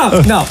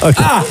 No.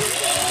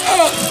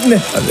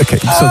 Okay,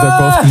 so they're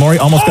both, Maury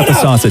almost got the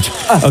sausage.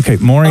 Okay,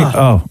 Maury,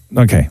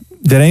 okay.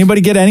 Did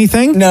anybody get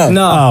anything? No.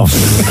 Oh.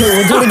 Okay,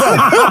 we'll do it again.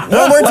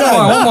 One more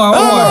time. One more.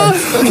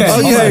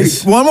 Okay,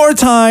 one more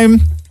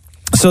time.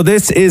 So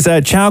this is a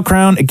Chow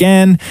Crown.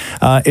 Again,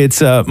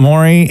 it's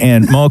Maury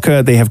and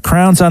Mocha. They have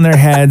crowns on their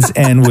heads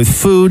and with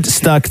food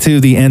stuck to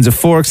the ends of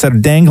forks that are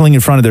dangling in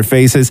front of their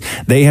faces.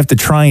 They have to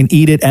try and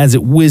eat it as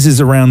it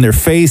whizzes around their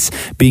face,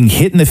 being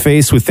hit in the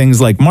face with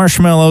things like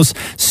marshmallows,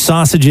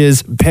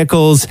 sausages,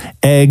 pickles,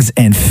 eggs,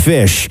 and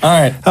fish. All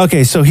right.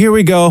 Okay, so here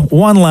we go.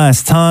 One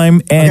last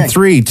time. And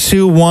 3,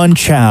 2, 1,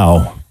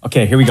 Chow.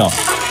 Okay, here we go.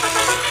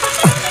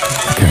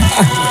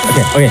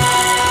 Okay.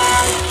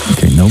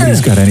 Okay,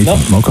 nobody's got anything.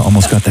 Nope. Mocha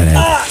almost got that egg.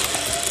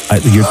 I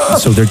think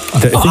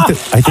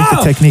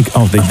the technique.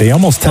 Oh, they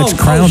almost touched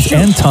crowns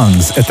and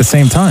tongues at the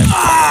same time.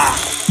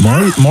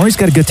 Maury's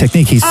got a good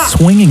technique. He's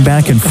swinging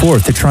back and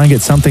forth to try and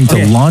get something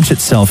to launch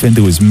itself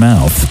into his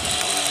mouth.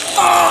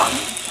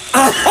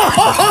 That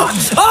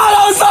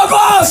was so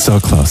close! So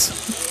close.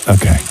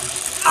 Okay.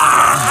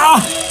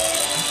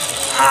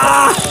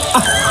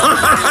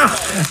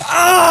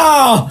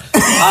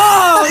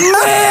 Oh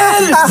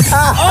man!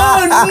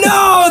 Oh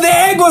no! The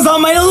egg was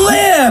on my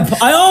lip!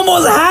 I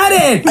almost had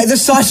it! The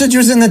sausage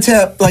was in the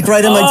tip, like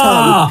right in my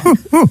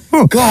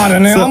tongue. God,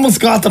 and I almost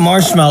got the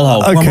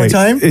marshmallow. Okay. One more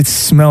time? It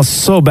smells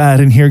so bad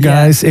in here,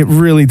 guys. It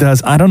really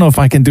does. I don't know if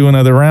I can do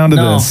another round of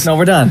this. No,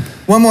 we're done.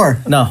 One more.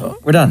 No,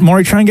 we're done.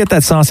 Maury, try and get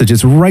that sausage.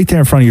 It's right there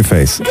in front of your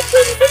face.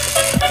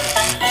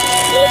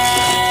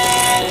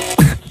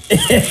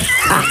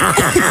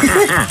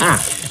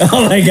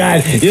 Oh my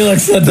God, you look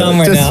so dumb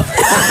right now.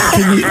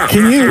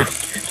 Can you?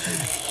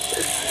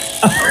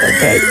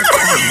 Okay.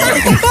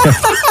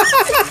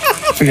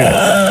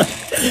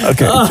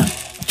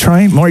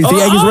 Try, Maury. The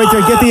egg is right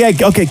there. Get the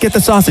egg. Okay, get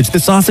the sausage. The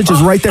sausage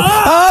is right there. Oh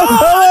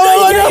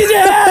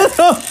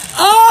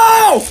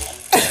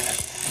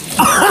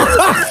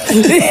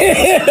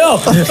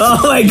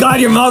my God,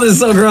 your mouth is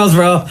so gross,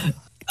 bro.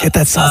 Get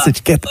that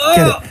sausage. Get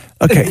it.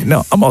 Okay,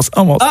 no, almost.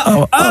 God,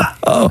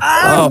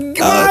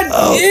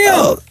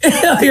 ew.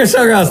 You're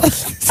so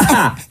gross.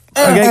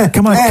 Okay,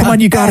 come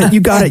on, you got it.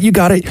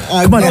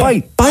 Come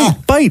on,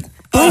 bite.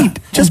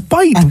 Just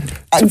bite.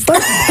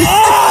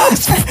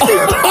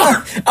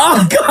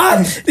 Oh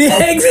God, the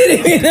egg's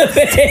hitting me in the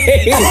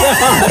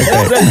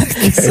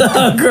face. So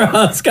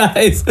gross,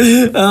 guys.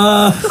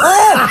 No.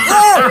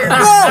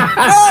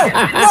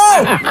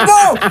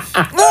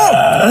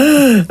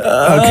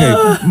 Okay,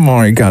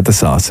 Maury got the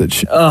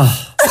sausage.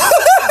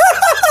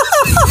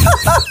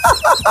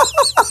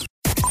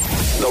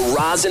 The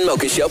Roz and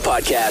Mocha Show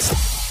podcast.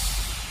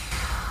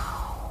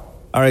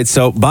 All right,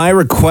 so by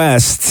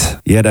request,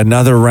 yet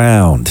another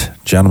round.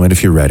 Gentlemen,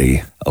 if you're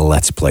ready,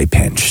 let's play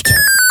Pinched.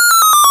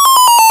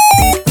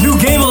 New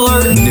game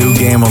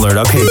alert.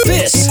 Okay.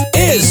 This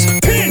is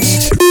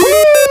Pinched.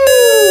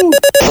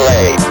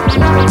 Play.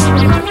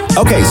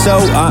 Okay, so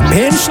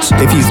Pinched,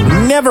 if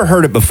you've never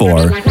heard it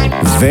before,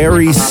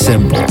 very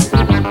simple.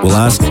 We'll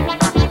ask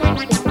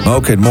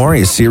Mocha and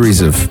Maury a series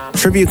of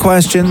trivia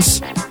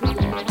questions.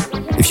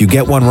 If you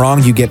get one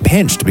wrong, you get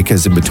pinched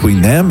because in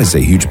between them is a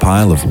huge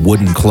pile of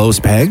wooden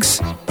clothes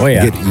pegs. Oh,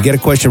 yeah. You get a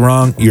question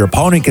wrong, your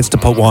opponent gets to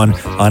put one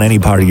on any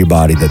part of your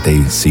body that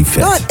they see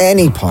fit. Not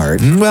any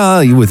part.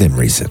 Well, you within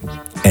reason.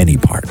 Any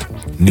part.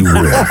 New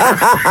rule.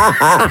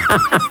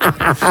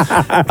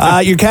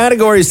 Your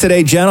categories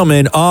today,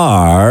 gentlemen,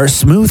 are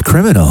Smooth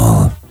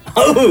Criminal.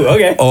 Oh,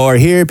 okay. Or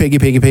Here,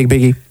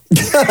 Piggy.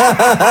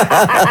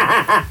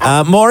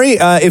 Maury,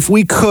 if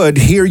we could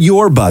hear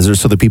your buzzer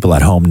so the people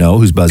at home know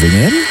who's buzzing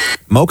in.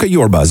 Mocha,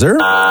 your buzzer.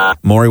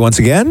 Maury, once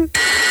again.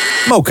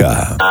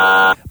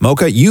 Mocha.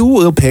 Mocha, you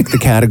will pick the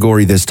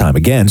category this time.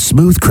 Again,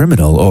 Smooth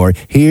Criminal or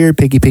Here,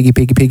 Piggy.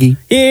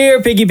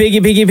 Here,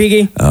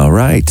 piggy. All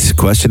right.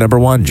 Question number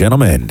 1.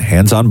 Gentlemen,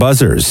 hands on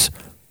buzzers.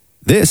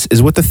 This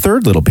is what the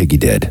third little piggy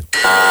did.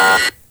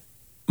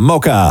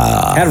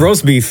 Mocha. Had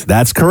roast beef.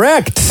 That's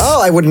correct.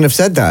 Oh, I wouldn't have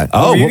said that.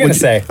 What were you going to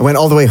say? I went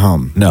all the way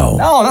home. No.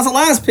 Oh, that's the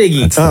last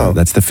piggy.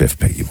 That's the fifth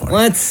piggy one.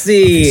 Let's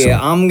see. Okay, so-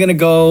 I'm going to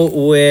go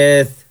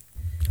with...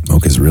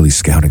 Mocha's really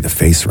scouting the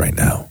face right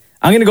now.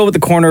 I'm going to go with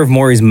the corner of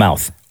Maury's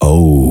mouth.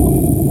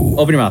 Oh.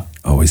 Open your mouth.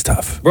 Always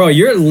tough. Bro,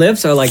 your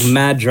lips are like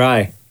mad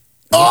dry.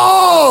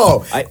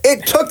 Oh!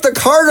 It took the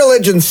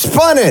cartilage and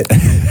spun it.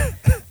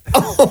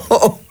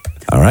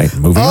 All right,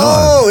 moving on.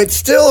 Oh, it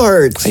still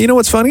hurts. You know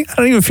what's funny? I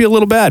don't even feel a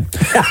little bad.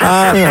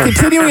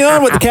 Continuing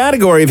on with the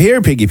category of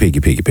Here, Piggy.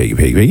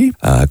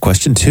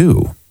 Question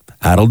 2.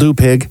 That'll do,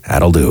 pig.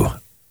 That'll do.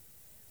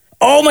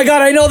 Oh my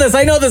God, I know this.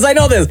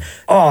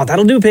 Oh,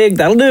 that'll do, pig.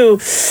 That'll do.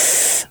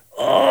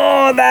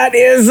 Oh, that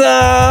is,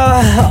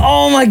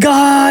 oh my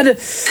God.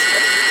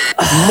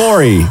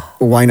 Maury.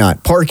 Why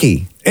not?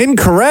 Porky.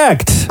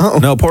 Incorrect. Uh-oh.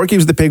 No, Porky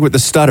was the pig with the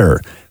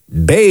stutter.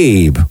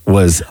 Babe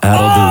was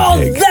That'll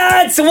do, pig.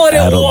 That's what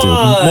it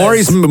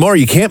was. Maury,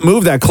 you can't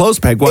move that close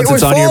peg once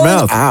it's on your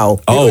mouth. Ow.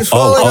 It's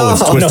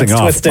twisting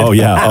off. twisted. Oh,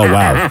 yeah. Oh,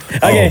 wow.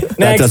 Okay, That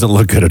next. doesn't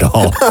look good at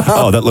all.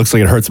 Oh, that looks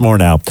like it hurts more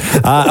now.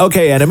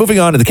 Okay, and moving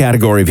on to the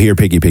category of Here,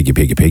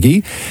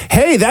 Piggy.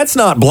 Hey, that's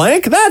not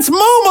blank. That's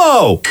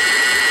Momo.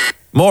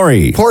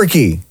 Maury.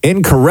 Porky.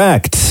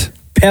 Incorrect.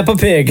 Peppa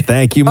Pig.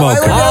 Thank you,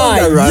 Mocha.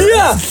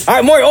 Yeah. All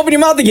right, Maury, open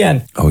your mouth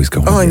again. Oh, he's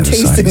going. Oh, I'm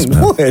tasting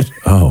wood.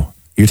 Oh,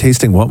 you're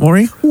tasting what,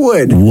 Maury?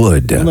 Wood.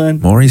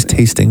 Wood. Maury's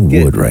tasting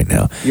wood right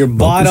now. Your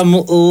bottom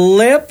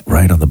lip.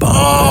 Right on the bottom.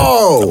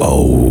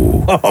 Oh.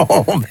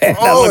 Oh, man,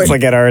 that looks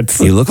like it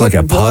hurts. You look like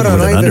a pug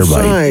with an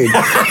underbite.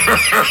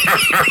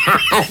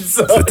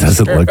 It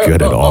doesn't look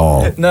good at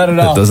all. Not at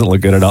all. It doesn't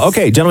look good at all.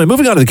 Okay, gentlemen,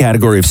 moving on to the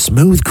category of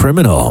smooth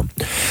criminal.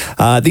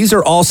 These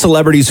are all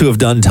celebrities who have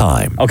done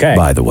time. Okay.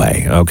 By the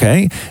way,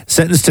 okay?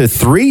 Sentenced to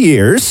 3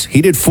 years.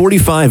 He did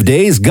 45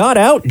 days, got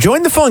out,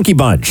 joined the Funky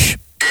Bunch.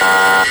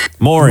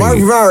 Maury.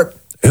 Mark.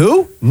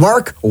 Who?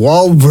 Mark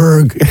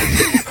Wahlberg.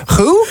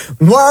 Who?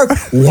 Mark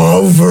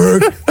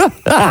Wahlberg.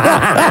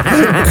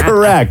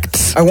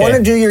 Correct. I want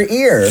to do your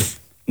ear.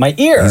 My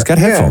ear? He's got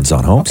headphones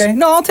on, Holmes. Okay,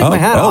 no, I'll take my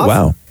hat off. Oh,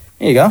 wow.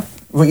 Here you go.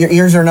 Well, your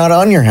ears are not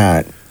on your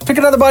hat. Pick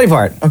another body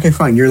part. Okay,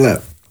 fine. Your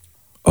lip.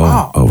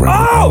 Right.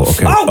 Oh,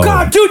 okay.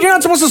 God, dude, you're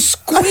not supposed to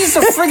squeeze the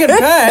friggin'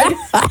 bag.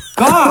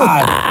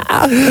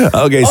 God.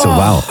 Okay, so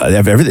wow.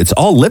 It's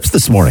all lips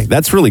this morning.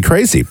 That's really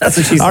crazy. That's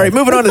what she said. All right,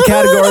 moving on to the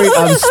category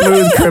of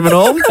smooth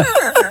criminal.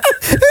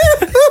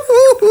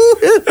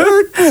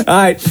 All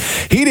right.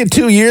 He did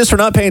 2 years for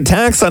not paying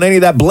tax on any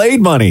of that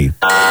Blade money.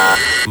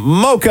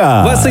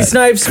 Mocha. Wesley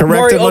Snipes.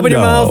 Correct. Maury, open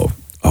your mouth.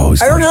 Oh,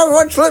 I don't have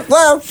much lip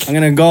left. I'm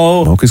going to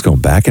go Mocha's going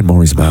back in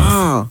Maury's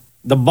mouth.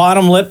 the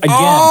bottom lip again.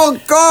 Oh,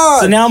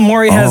 God. So now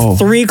Maury has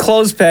 3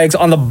 clothes pegs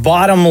on the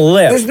bottom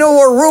lip. There's no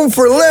more room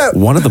for lip.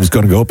 One of them's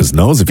going to go up his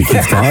nose if he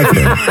keeps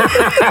talking.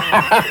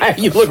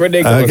 You look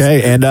ridiculous.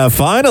 Okay, and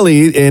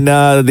finally, in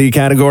the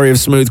category of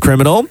smooth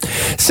criminal,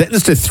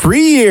 sentenced to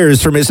 3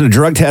 years for missing a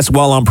drug test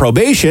while on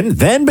probation,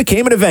 then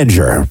became an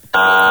Avenger.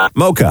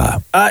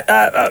 Mocha.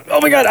 Oh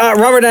my God,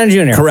 Robert Downey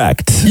Jr.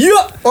 Correct.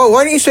 Yeah. Oh,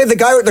 why don't you say the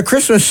guy with the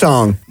Christmas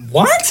song?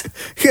 What?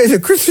 He has a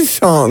Christmas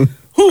song.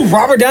 Who,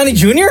 Robert Downey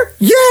Jr.?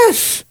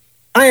 Yes.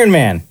 Iron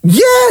Man.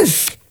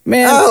 Yes.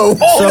 Man. Oh,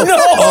 no.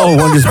 Oh,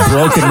 one just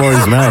broke in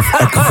Maury's mouth.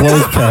 A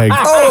clothes peg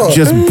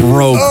just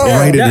broke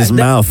right in his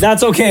mouth.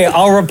 That's okay.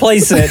 I'll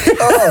replace it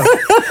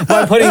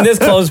by putting this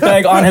clothes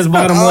peg on his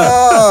bottom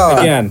lip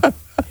again.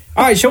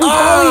 All right, should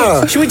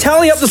we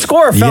tally up the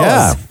score,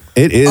 fellas? Yeah,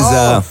 it is.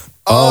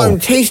 I'm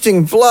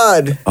tasting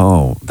blood.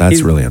 Oh,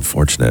 that's really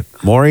unfortunate.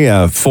 Maury,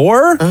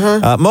 4.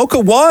 Mocha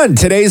 1.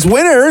 Today's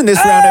winner in this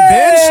round of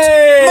Pinched.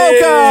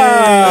 Mocha.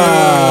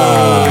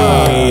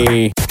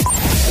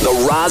 The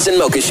Roz and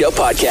Mocha Show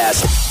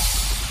podcast.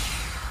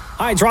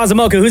 Hi, it's Roz and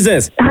Mocha. Who's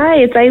this? Hi,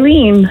 it's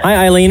Eileen.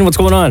 Hi, Eileen. What's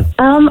going on?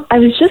 I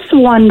was just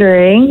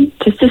wondering,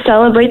 just to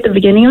celebrate the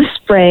beginning of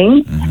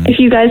spring, if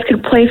you guys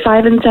could play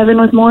 5 and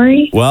 7 with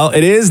Maury. Well,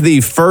 it is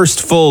the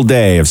first full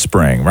day of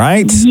spring,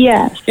 right?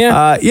 Yes.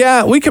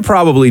 Yeah, we could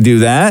probably do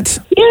that.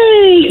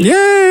 Yay!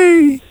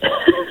 Yay!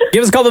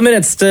 Give us a couple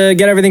minutes to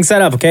get everything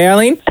set up, okay,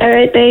 Eileen? All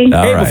right, thanks.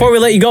 All Hey, right. before we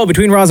let you go,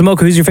 between Roz and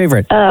Mocha, who's your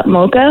favorite?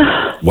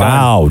 Mocha.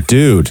 Wow,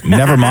 dude.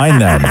 Never mind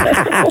then.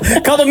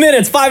 Couple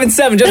minutes, 5 and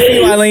 7, just for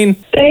you, Eileen.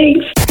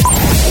 Thanks.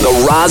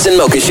 The Roz and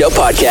Mocha Show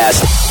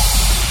podcast.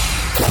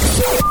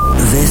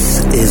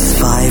 This is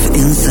 5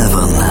 in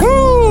 7.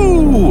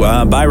 Woo!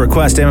 By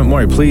request, Emmett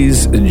Maury,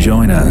 please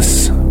join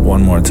us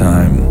one more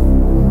time.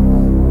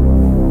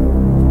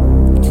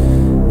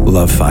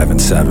 Love 5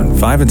 and 7.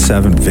 5 and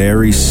 7,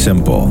 very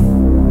simple.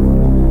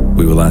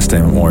 We will ask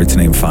Emmett Maury to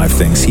name 5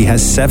 things. He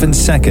has 7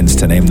 seconds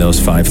to name those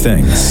 5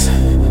 things.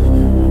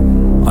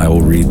 I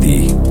will read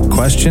the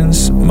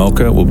questions.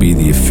 Mocha will be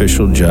the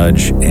official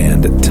judge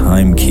and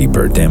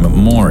timekeeper. Dammit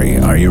Maury,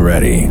 are you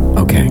ready?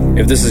 Okay.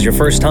 If this is your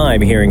first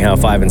time hearing how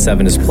 5 and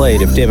 7 is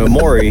played, if Dammit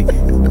Maury...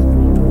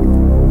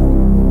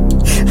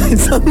 I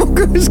thought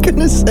Mocha was going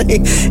to say,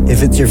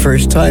 if it's your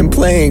first time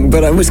playing,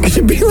 but I was going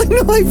to be like,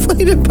 no, I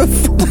played it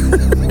before.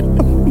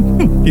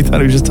 You thought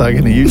he was just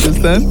talking to you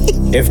just then?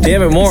 If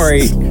Dammit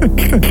Maury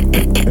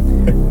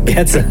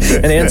gets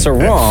an answer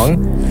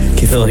wrong,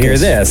 he'll hear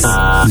this.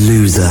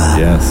 Loser.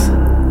 Yes.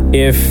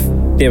 If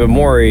Dammit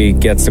Maury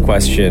gets the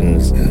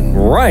questions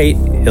right,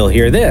 he'll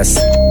hear this.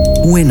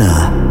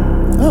 Winner.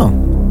 Oh,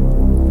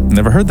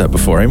 Never heard that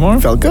before, eh,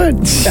 Maury? felt good.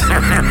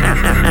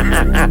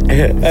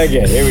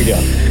 Okay, here we go.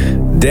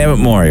 Dammit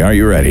Maury, are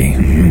you ready?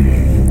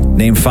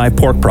 Name 5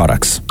 pork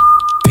products.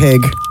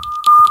 Pig.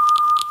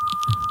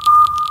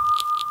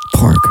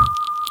 Pork.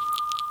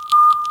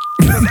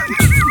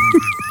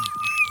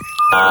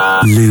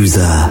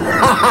 Loser.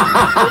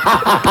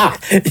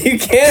 You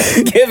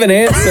can't give an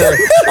answer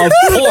of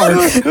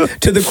pork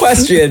to the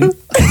question,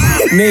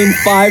 name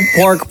 5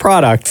 pork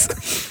products.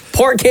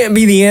 Pork can't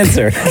be the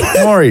answer.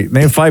 Maury,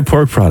 name 5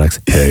 pork products.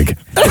 Pig.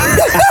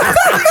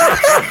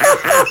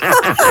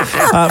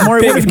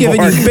 Maury would have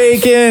given you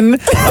bacon,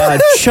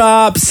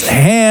 chops,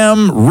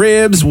 ham,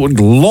 ribs,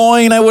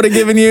 loin I would have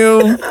given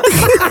you.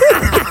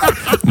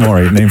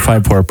 Maury, name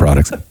 5 pork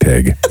products.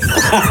 Pig.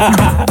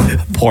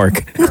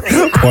 Pork.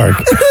 Pork.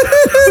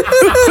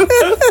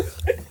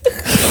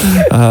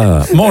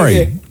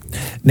 Maury,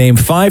 name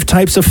 5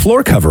 types of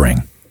floor covering.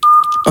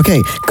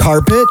 Okay,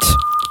 carpet,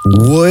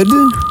 wood,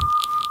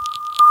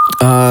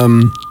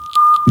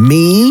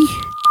 Me?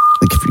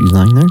 Like if you're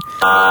lying there?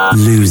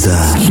 Loser.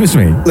 Excuse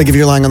me. Like if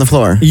you're lying on the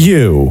floor?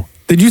 You.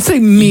 Did you say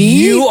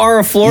me? You are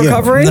a floor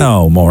covering?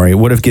 No, Maury.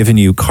 Would have given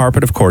you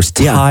carpet, of course.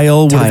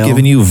 Tile would have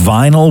given you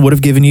vinyl. Would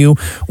have given you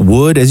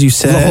wood, as you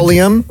said.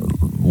 Linoleum?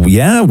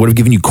 Yeah, would have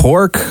given you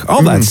cork.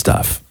 All that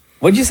stuff.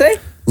 What'd you say?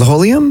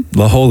 Linoleum?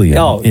 Linoleum.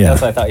 Oh, yeah.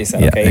 that's what I thought you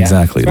said. Yeah, Okay,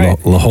 exactly. That's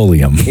right.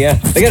 Linoleum. Yeah,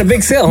 they got a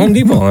big sale, Home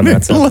Depot on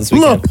that stuff this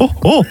weekend.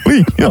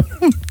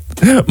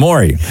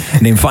 Maury,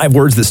 name 5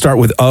 words that start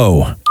with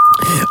O.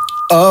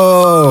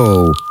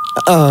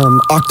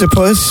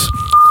 Octopus,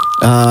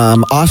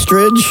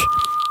 ostrich,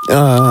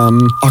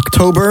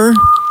 October,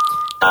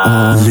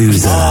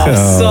 Loser.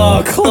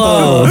 So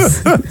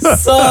close.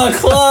 So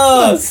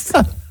close.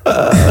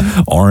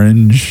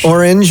 Orange.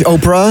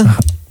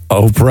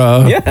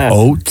 Oprah. Yeah.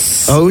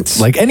 Oats.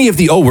 Like any of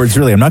the O words,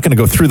 really. I'm not going to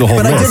go through the whole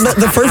But list. I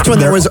did the first one.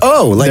 There was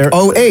O, like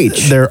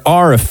O-H. There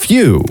are a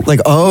few. Like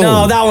O.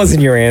 No, that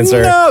wasn't your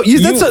answer. No,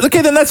 that's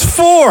okay. Then that's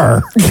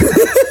 4.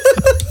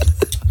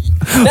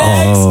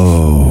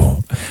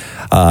 Oh,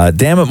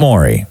 damn it,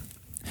 Maury.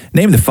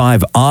 Name the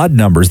 5 odd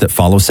numbers that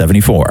follow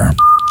 74.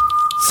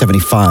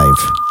 75.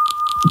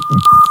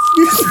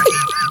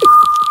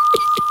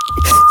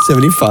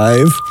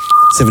 75.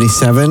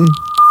 77.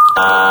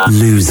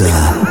 Loser.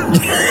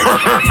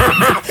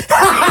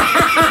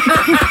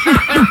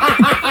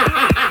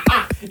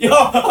 Yo,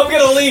 I'm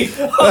gonna leave.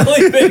 I'm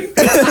leaving.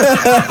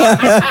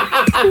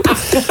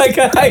 I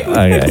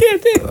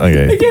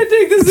can't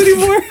take this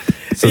anymore.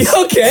 You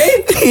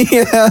okay?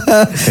 Yeah.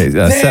 Okay,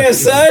 Damn,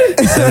 son.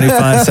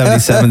 75,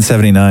 77,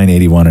 79,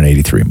 81, and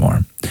 83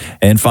 more.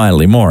 And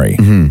finally, Maury,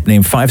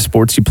 name 5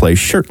 sports you play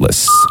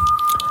shirtless.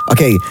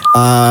 Okay.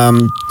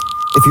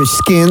 If you're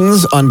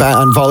skins on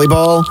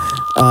volleyball,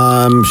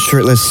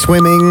 shirtless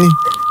swimming,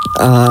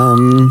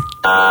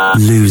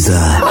 Loser.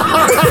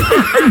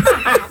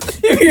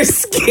 If your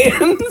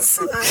skins.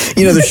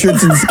 You know, the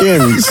shirts and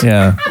skins.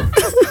 Yeah.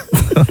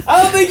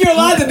 I don't think you're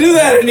allowed to do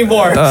that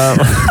anymore.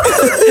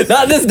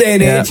 Not in this day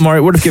and age.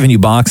 Maury, would have given you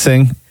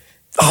boxing.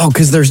 Oh,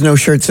 because there's no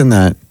shirts in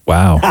that.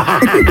 Wow.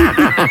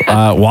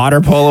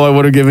 Water polo, I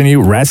would have given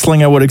you.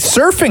 Wrestling, I would have.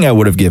 Surfing, I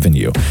would have given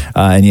you.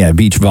 And yeah,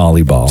 beach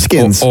volleyball.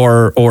 Skins.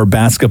 Or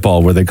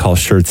basketball, where they call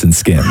shirts and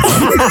skins.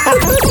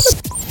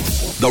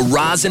 The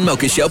Roz and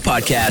Mocha Show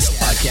podcast.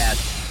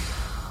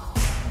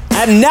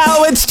 And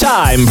now it's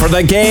time for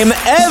the game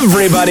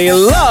everybody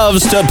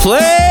loves to play.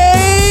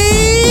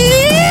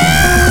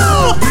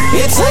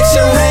 It's like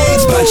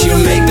charades, but you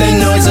make the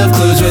noise of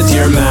clues with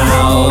your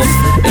mouth.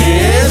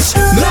 It's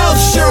mouth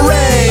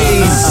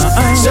charades.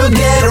 So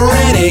get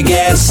ready,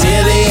 get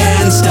silly,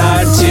 and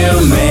start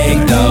to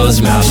make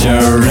those mouth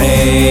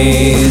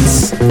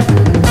charades.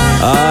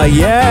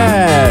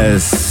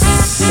 Yes.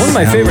 One of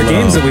my favorite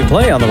games that we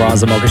play on the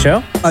Roz and Mocha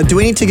Show. Do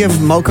we need to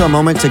give Mocha a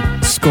moment to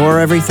score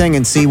everything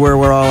and see where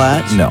we're all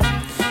at? No.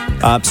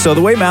 So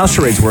the way mouth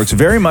charades works,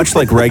 very much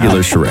like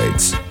regular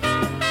charades,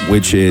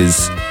 which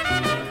is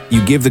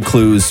you give the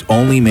clues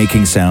only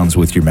making sounds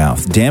with your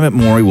mouth. Damn it,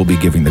 Maury will be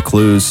giving the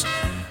clues.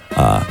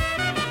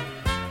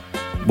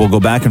 We'll go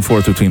back and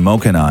forth between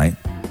Mocha and I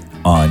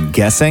on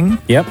guessing.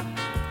 Yep.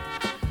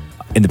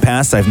 In the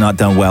past, I've not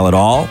done well at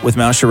all with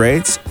mouth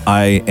charades.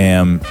 I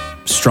am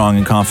strong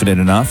and confident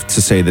enough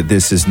to say that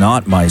this is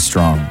not my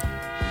strong.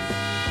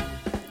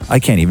 I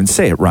can't even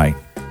say it right.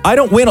 I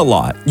don't win a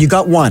lot. You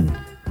got one.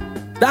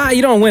 Nah,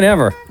 you don't win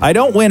ever. I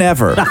don't win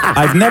ever.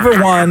 I've never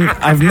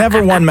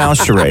won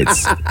mouth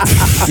charades.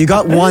 You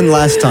got one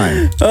last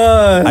time.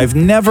 I've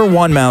never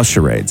won mouth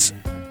charades.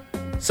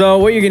 So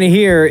what you're going to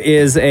hear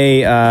is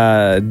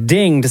a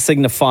ding to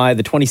signify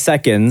the 20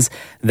 seconds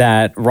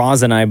that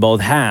Roz and I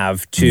both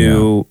have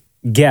to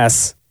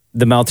guess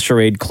the mouth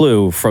charade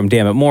clue from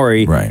Damn It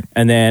Maury. Right.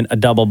 And then a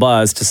double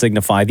buzz to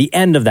signify the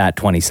end of that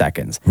 20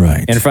 seconds.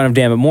 Right. In front of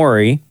Damn It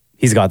Maury,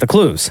 he's got the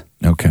clues.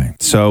 Okay.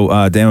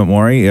 So, Damn It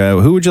Maury,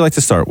 who would you like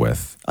to start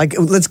with?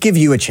 Let's give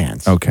you a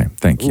chance. Okay.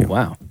 Thank you. Ooh,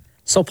 wow.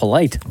 So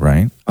polite.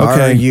 Right.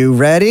 Okay. Are you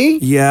ready?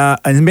 Yeah.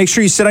 And make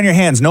sure you sit on your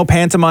hands. No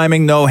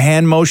pantomiming, no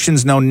hand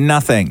motions, no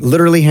nothing.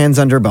 Literally hands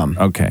under bum.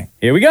 Okay.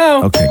 Here we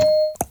go. Okay.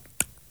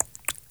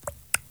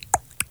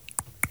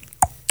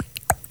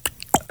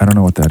 I don't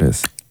know what that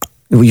is.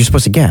 Well, you're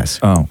supposed to guess.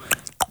 Oh,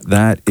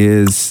 that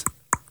is,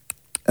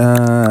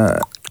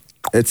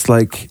 it's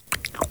like,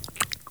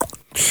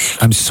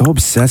 I'm so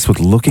obsessed with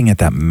looking at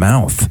that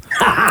mouth.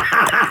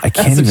 I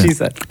can't That's what even. she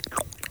said.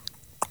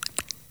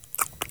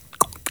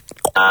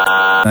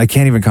 I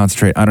can't even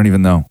concentrate. I don't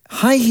even know.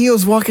 High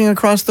heels walking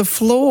across the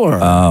floor.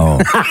 Oh.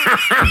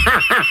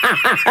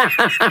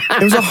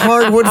 It was a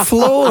hardwood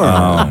floor.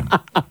 Oh.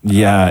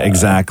 Yeah,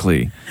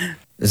 exactly.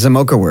 This is a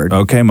Mocha word.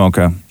 Okay,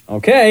 Mocha.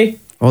 Okay.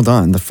 Hold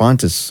on. The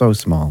font is so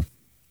small.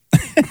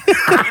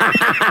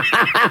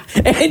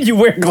 And you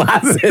wear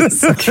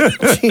glasses.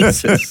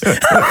 Jesus. All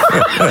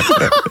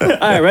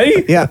right,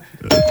 ready? Yeah.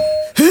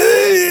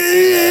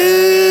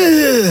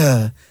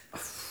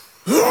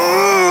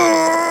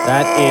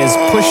 That is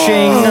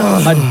pushing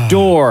a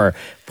door,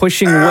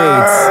 pushing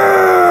weights,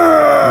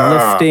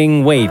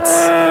 lifting weights,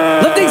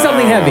 lifting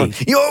something heavy.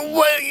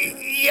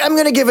 I'm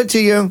going to give it to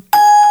you.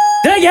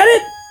 Did I get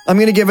it? I'm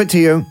going to give it to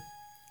you.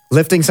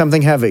 Lifting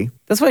something heavy.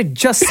 That's what I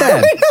just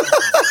said.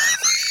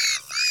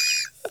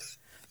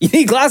 You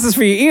need glasses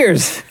for your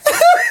ears.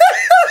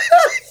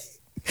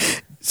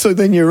 So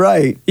then you're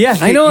right. Yeah,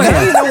 I know.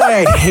 Now you know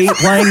why I hate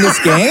playing this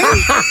game,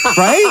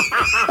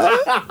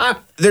 right?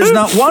 There's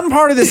not one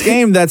part of this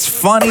game that's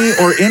funny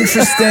or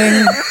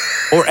interesting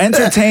or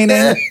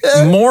entertaining.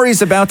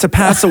 Maury's about to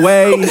pass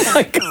away in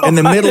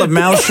the middle of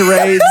mouse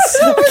charades.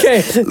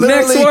 Okay,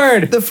 next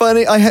word. The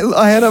funny, I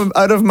had an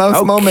out of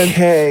mouth moment.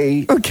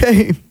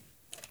 Okay.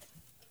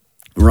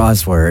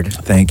 Ra's word.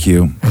 Thank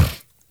you.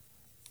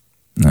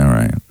 All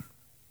right.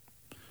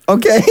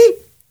 Okay.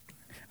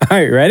 All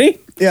right, ready?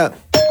 Yeah.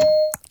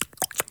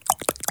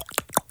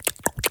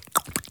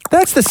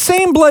 That's the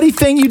same bloody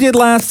thing you did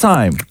last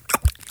time.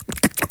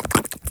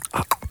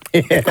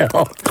 Ew.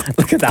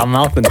 Look at that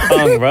mouth and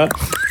tongue, bro.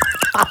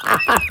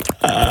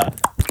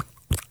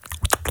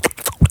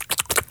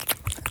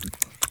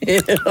 Ew.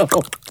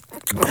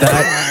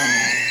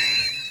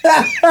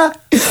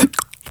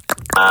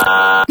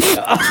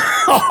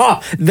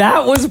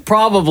 That was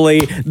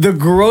probably the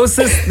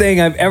grossest thing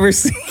I've ever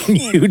seen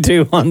you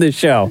do on the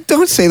show.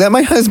 Don't say that.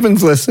 My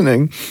husband's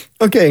listening.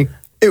 Okay.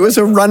 It was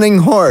a running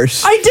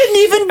horse. I didn't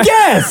even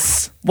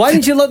guess. Why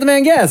didn't you let the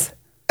man guess?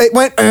 It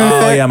went.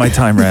 Oh, yeah, my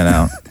time ran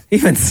out.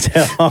 Even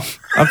still.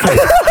 Okay.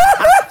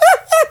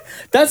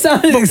 That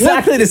sounded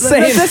exactly the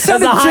same as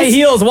the high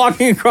heels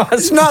walking across.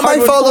 It's not my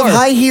fault if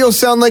high heels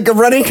sound like a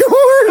running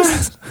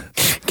horse.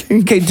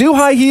 Okay, do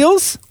high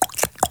heels.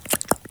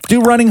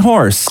 Do running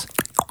horse.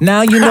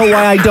 Now you know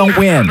why I don't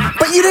win.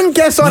 But you didn't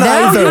guess on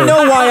now either. You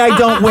know why I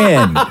don't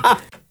win.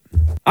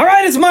 All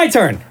right, it's my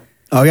turn.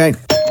 Okay.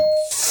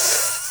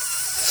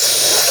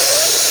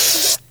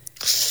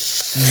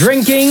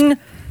 Drinking,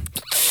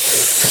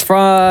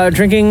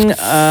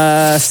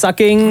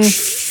 sucking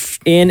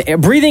in,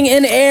 breathing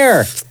in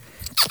air.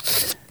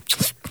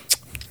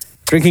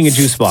 Drinking a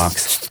juice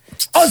box.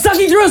 Oh,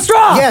 sucking through a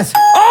straw. Yes.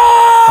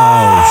 Oh,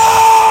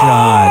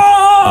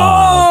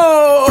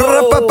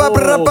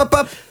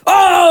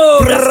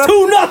 that's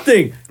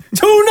 2-0.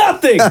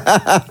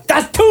 2-0.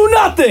 That's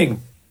 2-0.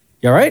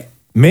 You all right?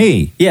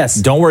 Me? Yes.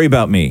 Don't worry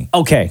about me.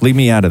 Okay. Leave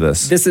me out of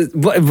this. This is,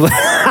 but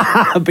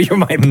you're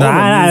my opponent.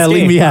 Nah,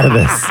 leave me out of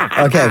this.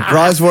 Okay,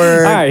 Ra's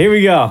word. All right, here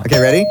we go. Okay,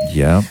 ready?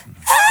 Yeah.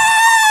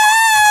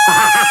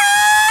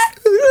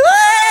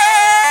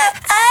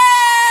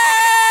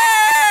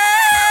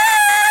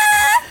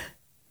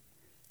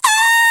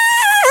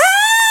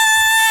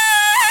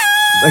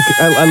 Like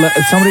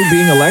somebody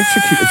being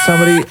electrocuted.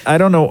 Somebody, I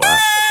don't know.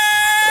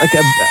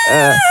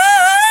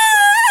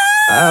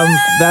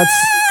 That's.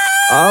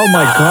 Oh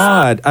my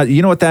God!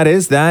 You know what that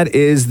is? That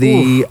is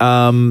the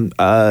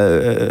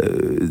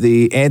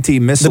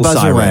anti-missile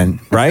siren,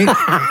 right?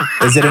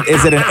 Is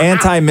it an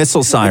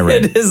anti-missile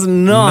siren? It is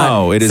not.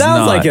 No, it is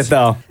Sounds not. like it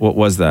though. What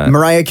was that?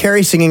 Mariah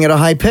Carey singing at a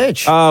high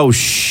pitch. Oh,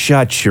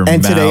 shut your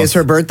And mouth. today is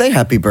her birthday.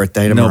 Happy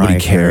birthday to Nobody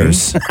Mariah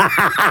cares. Carey.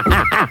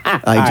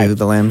 I do.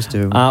 The Lambs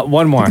do.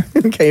 One more.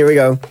 Okay, here we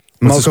go.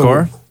 What's the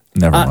score?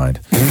 Never mind.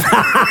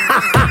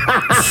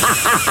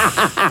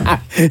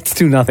 It's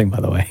 2-0, by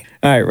the way.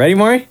 All right, ready,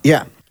 Maury?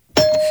 Yeah.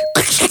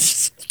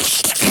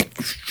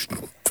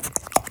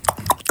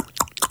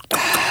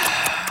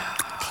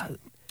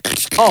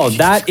 Oh,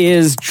 that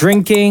is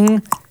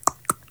drinking,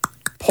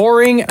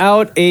 pouring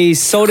out a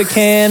soda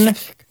can,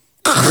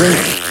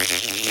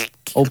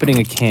 opening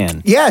a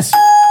can. Yes.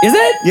 Is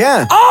it?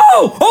 Yeah.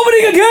 Oh,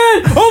 opening a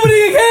can,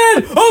 opening a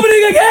can,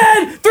 opening a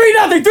can.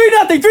 3-0,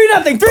 3-0,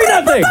 3-0,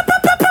 3-0.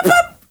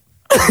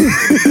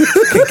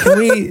 Can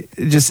we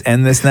just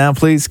end this now,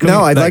 please?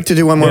 No, I'd like to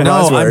do one more No,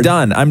 buzzword.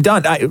 I'm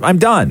done. I'm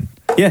done.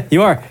 Yeah,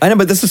 you are. I know,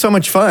 but this is so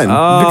much fun.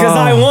 Because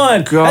I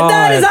won. God. And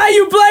that is how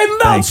you play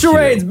mouth Thank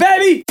charades, you.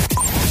 baby.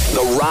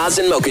 The Roz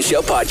and Mocha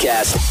Show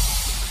podcast.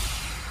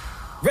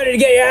 Ready to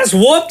get your ass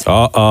whooped?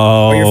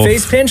 Uh-oh. Or your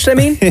face pinched, I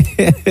mean?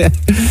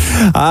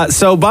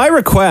 So by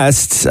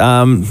request,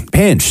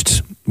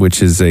 Pinched,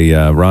 which is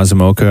a Roz and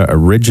Mocha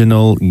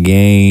original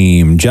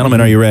game. Gentlemen,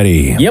 are you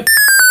ready? Yep.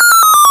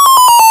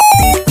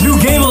 New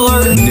game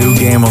alert. New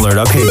game alert.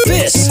 Okay.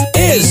 This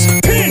is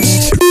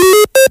Pinched.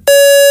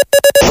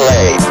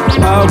 Play.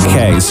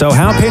 Okay, so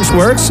how Pinched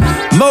works,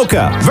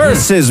 Mocha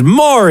versus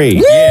Maury.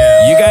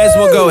 Yeah. You guys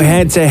will go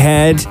head to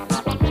head.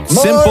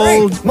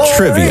 Simple Maury.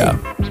 trivia.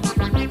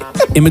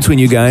 In between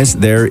you guys,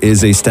 there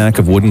is a stack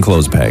of wooden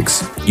clothes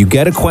pegs. You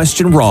get a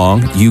question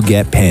wrong, you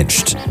get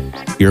pinched.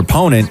 Your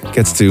opponent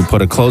gets to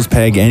put a clothes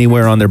peg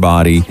anywhere on their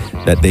body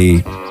that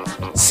they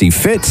see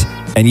fit.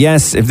 And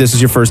yes, if this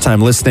is your first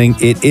time listening,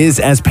 it is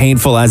as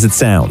painful as it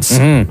sounds.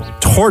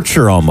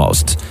 Torture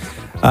almost.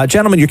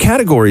 Gentlemen, your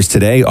categories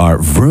today are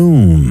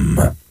vroom.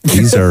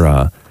 These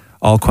are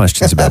all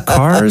questions about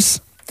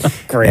cars.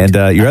 Great.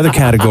 And your other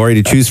category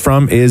to choose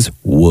from is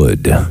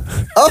wood.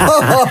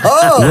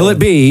 Will it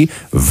be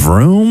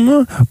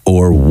vroom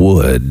or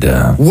wood?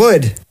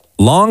 Wood.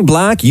 Long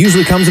black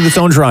usually comes with its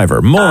own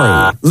driver.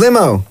 Maury.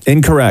 Limo.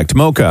 Incorrect.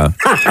 Mocha.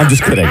 I'm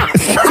just kidding.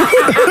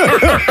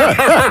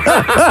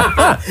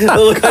 The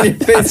look on your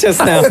face just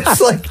now.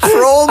 It's like,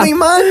 troll me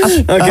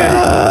much?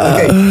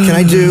 Okay, can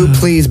I do,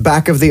 please,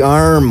 back of the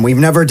arm? We've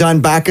never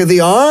done back of the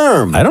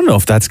arm. I don't know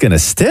if that's going to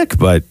stick,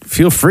 but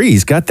feel free.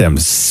 He's got them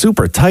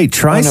super tight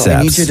triceps.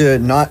 I need you to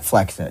not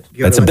flex it.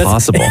 That's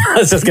impossible. I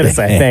was just going to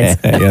say,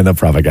 thanks. Yeah, no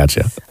problem. I got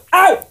you.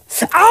 Ow!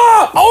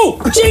 Ah!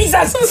 Oh,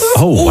 Jesus!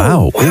 Oh,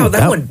 wow. Wow, Ooh,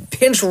 that one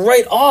pinched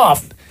right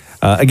off.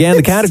 Again,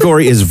 the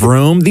category is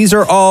vroom. These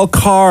are all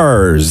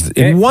cars.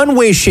 In one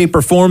way, shape,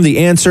 or form,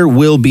 the answer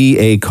will be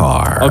a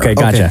car. Okay,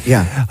 gotcha. Okay,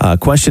 yeah.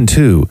 Question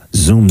 2.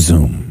 Zoom,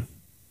 zoom.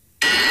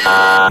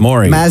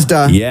 Maury.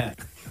 Mazda. Yeah.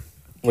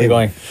 Where are you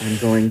going? I'm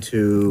going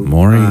to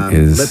Maury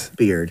is lip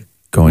beard.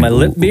 going My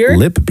lip beard?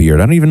 Lip beard.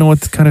 I don't even know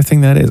what kind of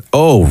thing that is.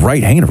 Oh,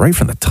 right. Hanging right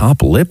from the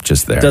top lip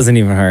just there. Doesn't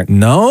even hurt.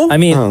 No? I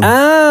mean,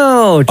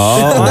 ouch.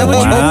 Oh, Why would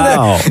you do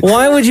that?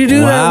 Why would you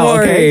do that,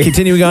 Maury? Okay,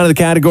 continuing on to the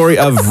category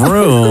of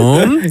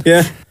vroom.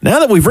 Yeah. Now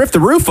that we've ripped the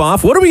roof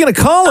off, what are we going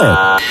to call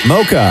it?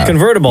 Mocha.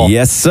 Convertible.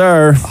 Yes,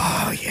 sir.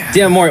 Oh, yeah.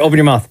 Damn, Maury, open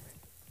your mouth.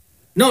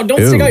 No,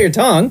 don't stick out your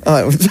tongue.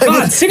 God,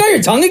 stick out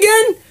your tongue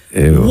again?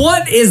 Ew.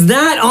 What is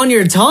that on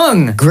your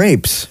tongue?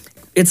 Grapes.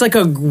 It's like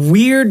a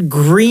weird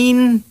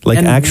green Like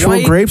and actual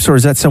white. grapes, or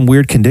is that some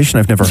weird condition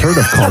I've never heard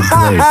of called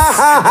grapes?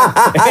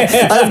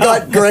 I've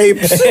got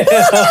grapes.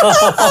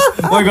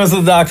 Maury goes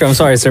to the doctor. I'm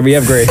sorry, sir. We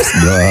have grapes.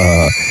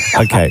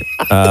 Okay.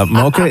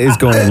 Mocha is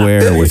going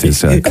where with his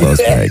clothes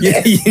peg?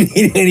 Yeah, you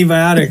need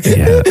antibiotics.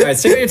 Yeah. All right,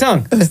 stick out your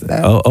tongue.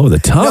 Oh, the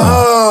tongue.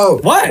 Oh.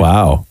 What?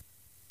 Wow.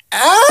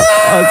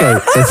 Okay,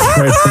 it's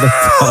right on the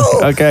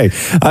tongue. Okay,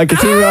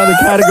 continue on the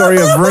category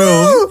of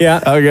room.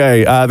 Yeah.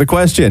 Okay, the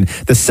question: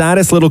 the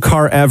saddest little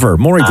car ever.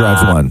 Maury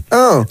drives one.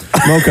 Oh.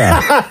 Mocha.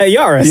 A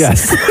Yaris.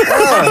 Yes.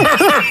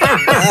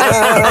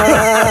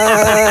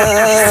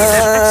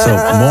 So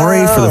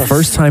Maury, for the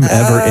first time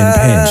ever in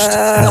Pinched,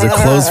 has a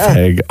clothes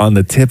peg on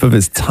the tip of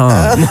his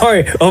tongue.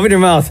 Maury, open your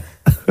mouth.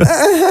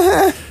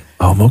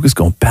 Oh, Mocha's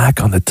going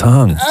back on the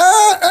tongue.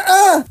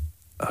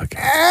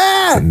 Okay.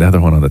 Another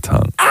one on the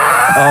tongue.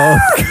 Oh,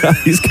 God,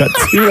 he's got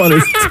 2 on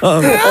his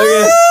tongue.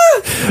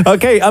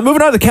 Okay, I'm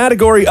moving on to the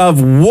category of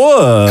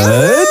wood.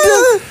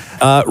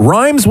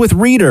 Rhymes with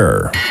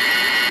reader.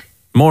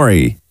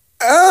 Maury.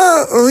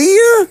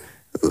 Reader?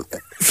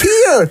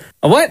 Peter.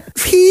 A what?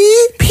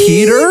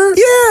 Peter?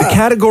 Yeah. The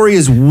category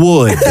is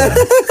wood.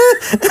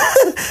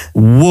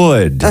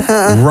 Wood.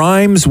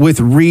 Rhymes with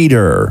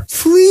reader.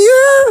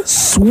 Sweeter?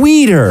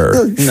 Sweeter.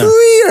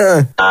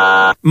 Sweeter.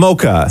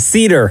 Mocha.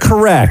 Cedar.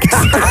 Correct.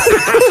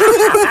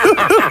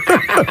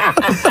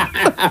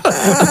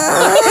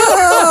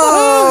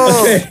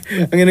 Okay,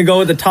 I'm going to go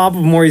with the top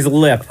of Maury's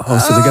lip. Oh,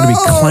 so they're going to be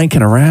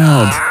clanking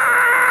around.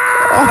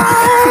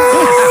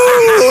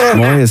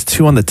 Maury has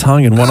 2 on the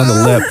tongue and 1 on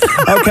the lip.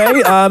 Okay,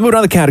 moving on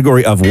to the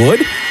category of wood.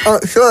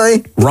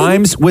 Sorry.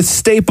 Rhymes with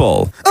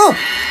staple. Oh.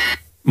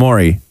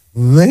 Maury.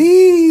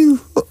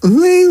 Rainful.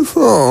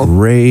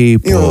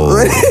 Raple.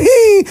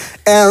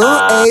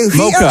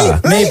 Mocha.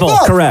 Maple.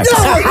 Correct.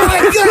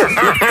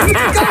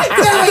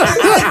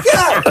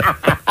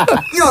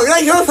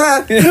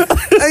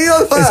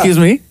 Excuse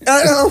me?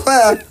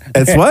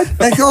 It's what?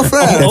 That's so It's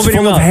fast. Open your full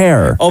of mouth.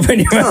 hair. Open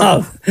your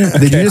mouth.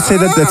 Did you just say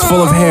that that's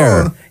full of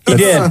hair? He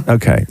did.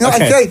 Okay. No, I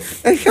say,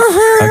 it's so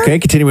hard. Okay,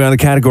 continuing on the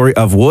category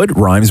of wood,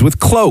 rhymes with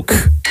cloak.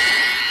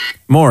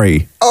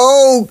 Maury.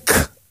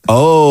 Oak.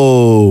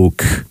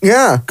 Oak.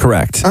 Yeah.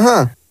 Correct.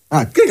 Uh-huh.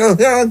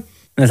 The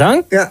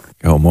tongue? Yeah.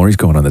 Oh, Maury's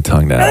going on the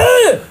tongue now.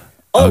 Oh,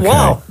 Okay.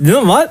 wow. You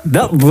know what?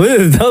 Yeah.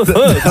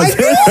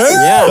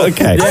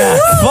 Okay.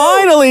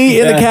 Finally,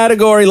 in the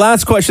category,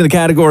 last question, the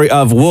category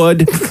of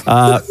wood,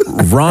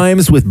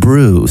 rhymes with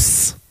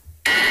Bruce.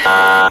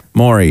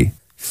 Maury.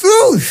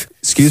 Seuss.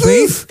 Excuse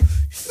me?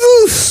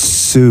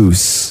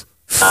 Seuss.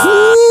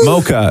 Seuss.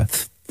 Mocha.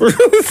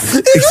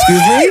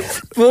 Excuse me?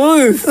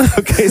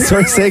 Okay,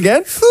 sorry, say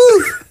again.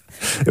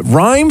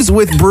 Rhymes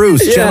with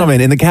Bruce, gentlemen,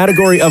 in the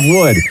category of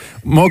wood.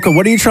 Mocha,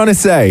 what are you trying to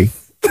say?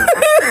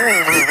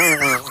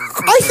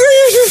 I say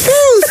it's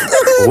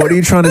Seuss. What are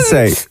you trying to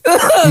say?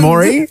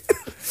 Maury?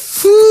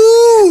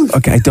 Seuss.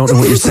 Okay, I don't know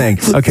what you're saying.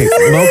 Okay,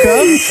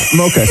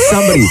 Mocha,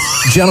 somebody,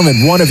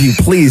 gentlemen, one of you,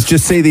 please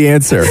just say the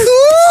answer.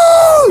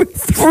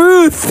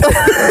 Seuss.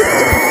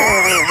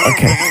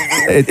 Okay,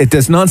 it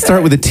does not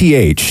start with a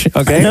TH,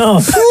 okay? No.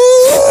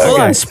 Hold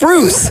on.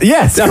 Spruce.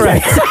 Yes,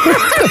 correct.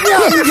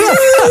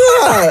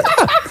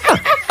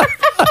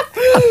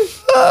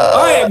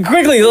 All right,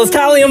 quickly, let's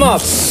tally them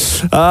up.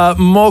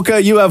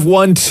 Mocha, you have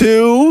 1,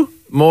 2.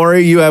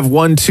 Maury, you have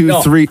 1, 2,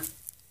 No. 3.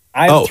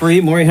 I have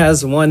 3. Maury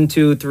has 1,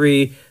 2,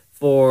 3,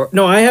 4.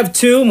 No, I have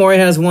 2. Maury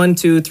has 1,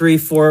 2, 3,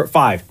 4,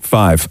 5.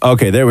 5.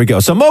 Okay, there we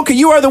go. So, Mocha,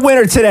 you are the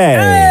winner today.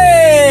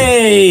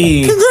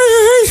 Hey!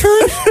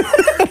 Congratulations.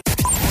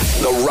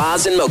 The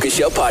Roz and Mocha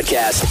Show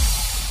podcast.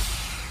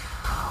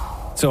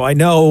 So I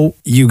know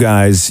you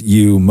guys,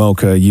 you,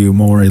 Mocha, you,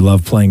 Maury,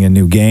 love playing a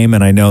new game.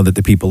 And I know that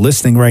the people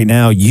listening right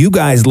now, you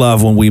guys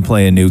love when we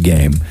play a new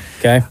game.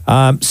 Okay.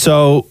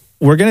 So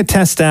we're going to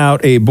test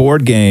out a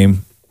board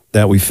game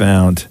that we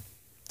found.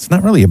 It's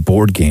not really a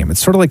board game. It's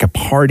sort of like a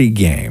party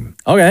game.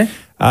 Okay.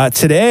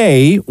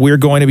 Today, we're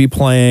going to be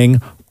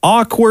playing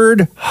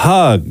Awkward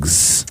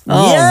Hugs.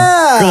 Oh,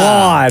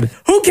 God.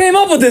 Who came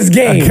up with this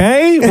game?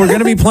 Okay, we're going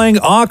to be playing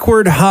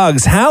Awkward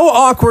Hugs. How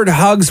Awkward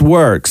Hugs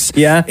works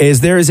is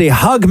there is a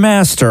hug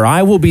master.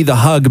 I will be the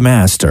hug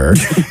master.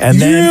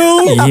 And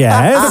then,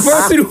 yes. The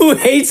person who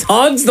hates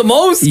hugs the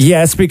most?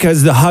 Yes,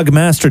 because the hug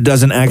master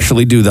doesn't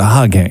actually do the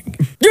hugging.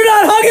 You're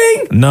not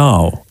hugging?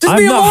 No. Just I'm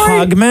be the Maury?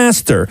 hug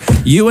master.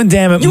 You and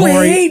Dammit You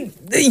Maury. hate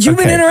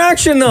human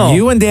interaction, though.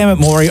 You and Dammit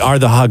Maury are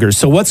the huggers.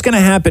 So what's going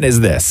to happen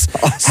is this.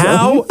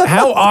 How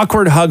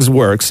Awkward Hugs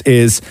works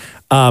is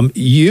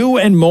you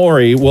and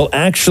Maury will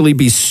actually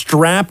be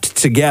strapped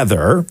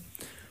together.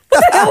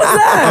 What the hell is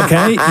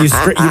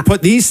that? Okay, you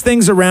put these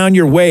things around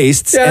your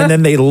waists, and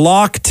then they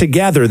lock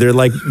together. They're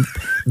like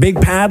big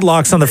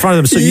padlocks on the front of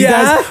them. So you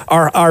guys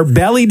are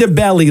belly to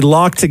belly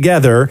locked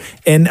together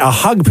in a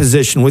hug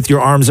position with your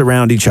arms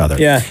around each other.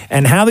 Yeah.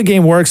 And how the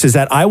game works is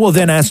that I will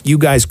then ask you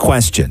guys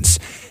questions.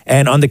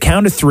 And on the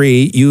count of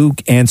 3, you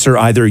answer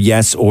either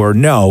yes or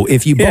no.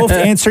 If you both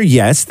answer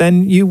yes,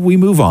 then we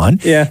move on.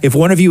 Yeah. If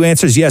one of you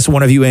answers yes,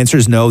 one of you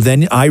answers no,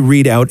 then I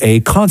read out a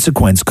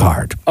consequence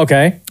card.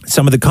 Okay.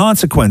 Some of the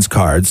consequence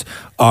cards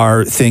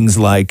are things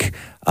like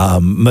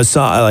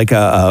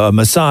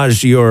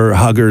massage your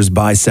hugger's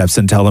biceps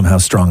and tell them how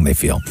strong they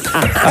feel.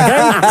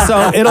 Okay,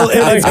 so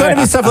it's going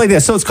to be stuff like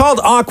this. So it's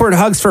called Awkward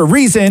Hugs for a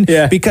reason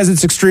because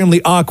it's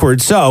extremely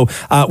awkward. So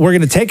we're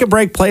going to take a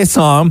break, play a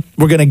song.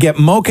 We're going to get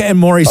Mocha and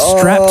Maury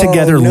strapped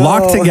together,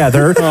 locked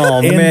together in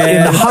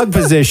the hug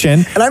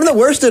position. And I'm the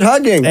worst at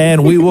hugging.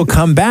 And we will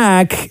come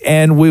back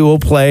and we will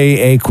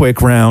play a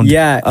quick round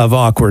of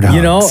Awkward Hugs.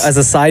 You know, as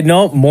a side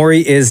note,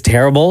 Maury is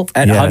terrible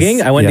at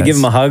hugging. I went to give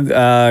him a hug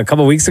a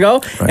couple weeks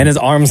ago, and his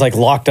arms like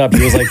locked up.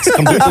 He was like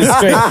completely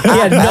straight.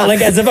 Yeah,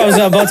 like as if I was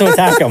about to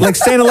attack him. Like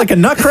standing like a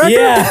nutcracker?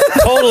 Yeah,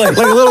 totally. Like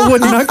a little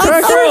wooden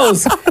nutcracker?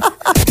 Gross.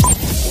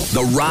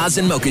 The Roz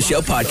and Mocha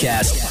Show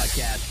podcast.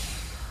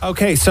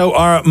 Okay, so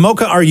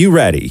Mocha, are you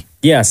ready?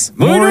 Yes.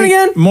 What are we doing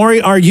again?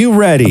 Maury, are you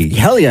ready?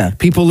 Hell yeah.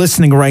 People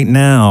listening right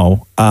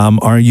now,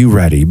 are you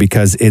ready?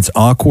 Because it's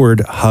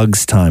Awkward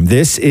Hugs time.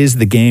 This is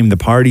the game, the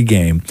party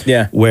game,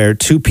 where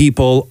 2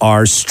 people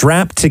are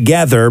strapped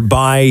together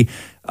by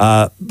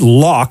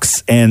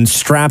locks and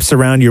straps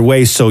around your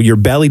waist, so you're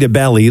belly to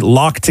belly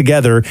locked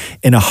together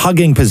in a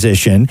hugging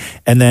position,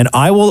 and then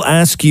I will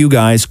ask you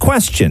guys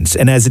questions,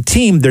 and as a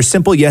team they're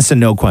simple yes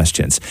and no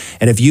questions,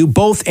 and if you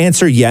both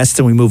answer yes,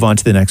 then we move on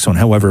to the next one.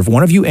 However, if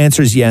one of you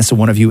answers yes and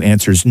one of you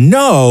answers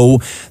no,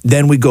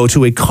 then we go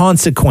to a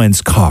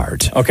consequence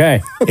card.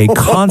 Okay. A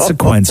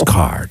consequence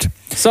card.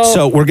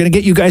 So we're going to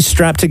get you guys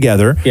strapped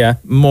together. Yeah.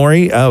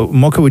 Maury,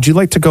 Mocha, would you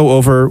like to go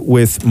over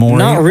with Maury?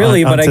 Not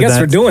really, but I guess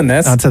we're doing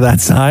this. Onto that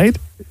side?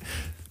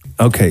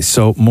 Okay,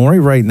 so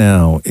Maury right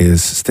now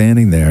is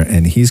standing there,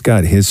 and he's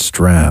got his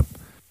strap.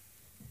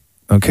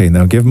 Okay,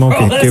 now give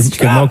Mocha, give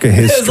Mocha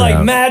his strap. It's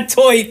like mad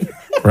toit.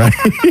 Right?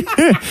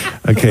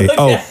 Okay.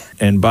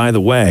 And by the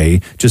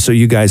way, just so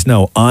you guys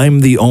know, I'm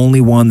the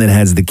only one that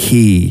has the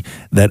key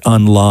that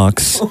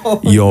unlocks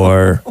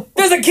your...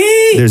 There's a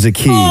key? There's a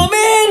key. Oh,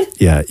 man.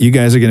 Yeah, you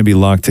guys are going to be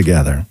locked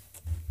together.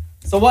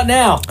 So what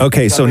now?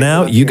 Okay, so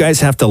now you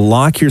guys have to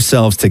lock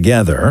yourselves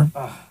together.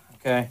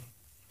 Okay.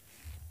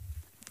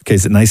 Okay,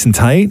 is it nice and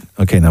tight?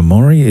 Okay, now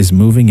Maury is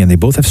moving, and they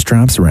both have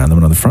straps around them.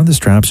 And on the front of the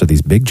straps are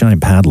these big,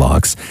 giant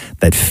padlocks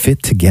that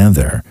fit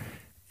together.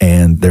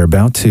 And they're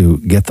about to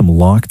get them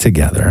locked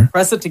together.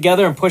 Press it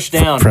together and push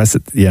down. Press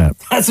it, yeah.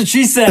 That's what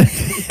she said.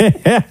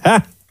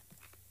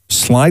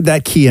 Slide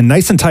that key in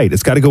nice and tight.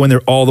 It's got to go in there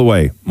all the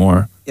way.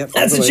 More. Yep,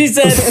 That's what she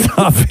said.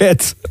 Stop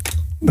it.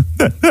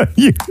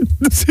 You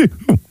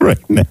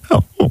right now.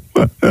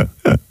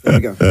 There we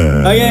go.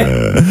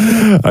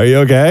 Okay. Are you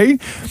okay?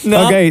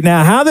 No. Okay,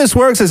 now how this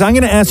works is I'm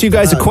going to ask you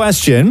guys a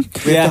question.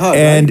 Yeah.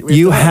 And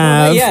you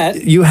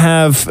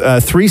have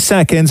 3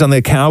 seconds on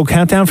the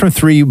countdown from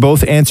 3. You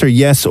both answer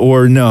yes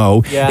or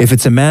no. Yeah. If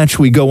it's a match,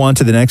 we go on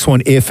to the next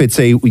one. If it's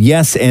a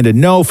yes and a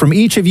no from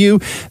each of you,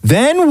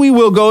 then we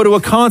will go to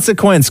a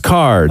consequence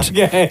card.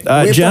 Okay. We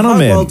have to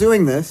Gentlemen. hug while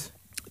doing this.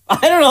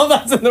 I don't know if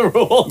that's in the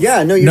rules.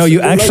 Yeah, no, No, you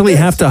actually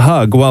have to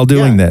hug while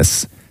doing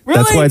this. Really?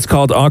 That's why it's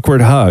called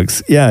Awkward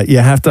Hugs. Yeah, you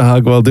have to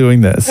hug while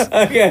doing this.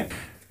 Okay.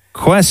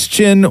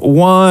 Question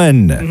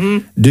 1.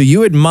 Mm-hmm. Do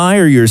you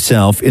admire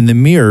yourself in the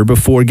mirror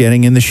before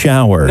getting in the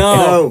shower?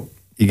 No.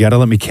 You got to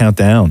let me count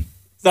down.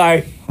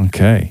 Sorry.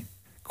 Okay.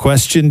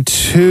 Question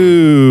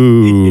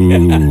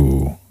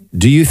 2.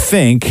 Do you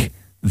think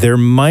there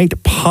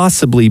might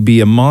possibly be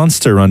a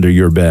monster under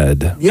your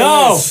bed?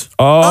 Yes.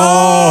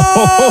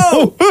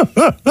 Oh.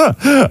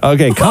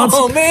 Okay.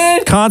 Oh,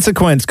 man.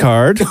 Consequence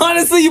card.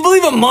 Honestly, you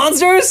believe in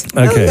monsters?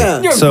 Okay.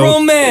 yeah. You're a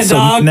grown man,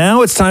 dog.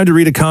 Now it's time to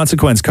read a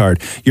consequence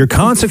card. Your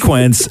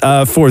consequence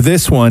for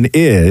this one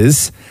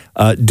is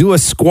do a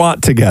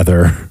squat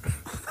together.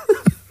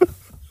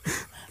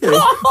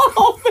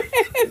 Oh, man.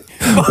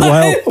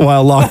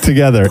 while locked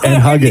together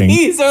and hugging.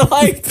 Knees are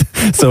like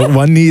So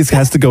one knee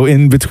has to go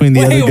in between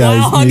the other guy's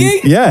while knees.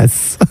 hugging?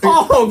 Yes.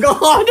 Oh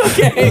God.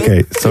 Okay.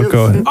 Okay, so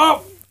go ahead.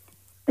 Oh.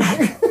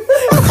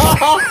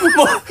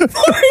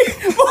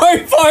 Maury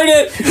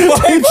farted.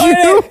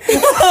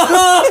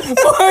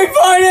 Maury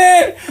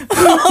farted.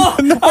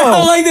 No. I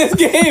don't like this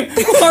game.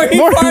 Maury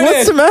Maury, farted.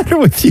 what's the matter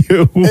with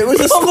you? It was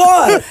a Come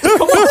on.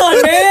 Come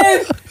on,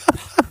 man.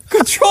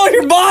 Control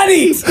your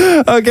body.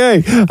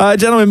 Okay,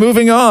 gentlemen,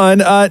 moving on.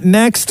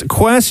 Next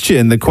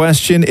question. The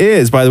question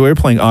is, by the way, we're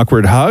playing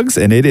Awkward Hugs,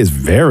 and it is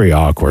very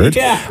awkward.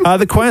 Yeah.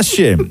 The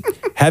question,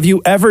 have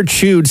you ever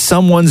chewed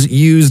someone's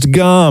used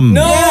gum?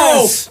 No.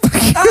 Yes.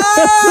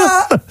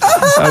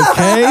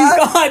 Okay.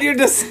 God, you're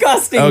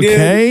disgusting,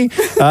 Okay.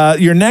 dude.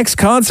 Your next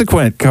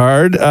consequent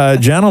card,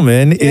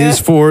 gentlemen, is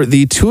for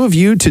the two of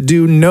you to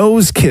do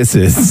nose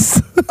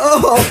kisses.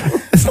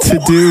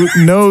 To do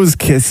nose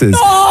kisses.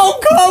 Oh,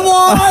 come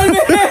on,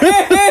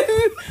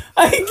 man.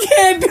 I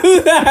can't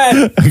do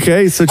that.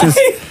 Okay, so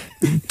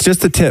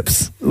just the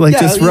tips. Like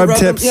Yeah, just you rub rub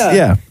them, tips.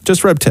 yeah.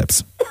 Just rub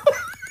tips.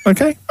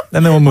 Okay?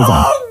 And then we'll move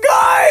on. Oh,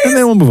 guys. And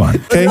then we'll move on.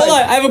 Okay? Hold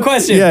on, I have a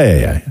question.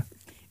 Yeah.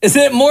 Is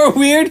it more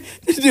weird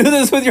to do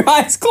this with your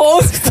eyes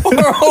closed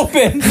or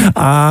open?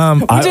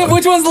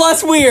 Which one's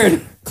less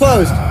weird?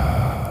 Closed.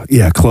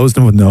 Yeah, closed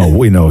and with no.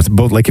 We know it's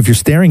both. Like if you're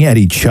staring at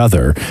each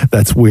other,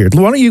 that's weird.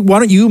 Why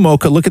don't you,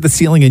 Mocha, look at the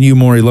ceiling, and you,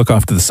 Maury, look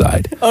off to the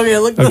side. Okay,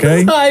 look to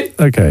Okay. the side.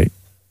 Okay.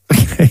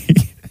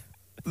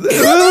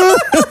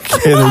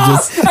 Okay, they're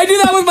just I do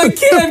that with my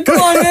kid. Come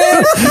on,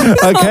 man.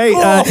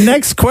 okay.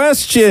 Next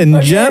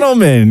question,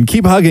 gentlemen.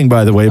 Keep hugging,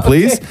 by the way,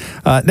 please.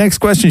 Next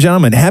question,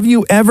 gentlemen. Have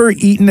you ever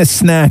eaten a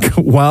snack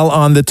while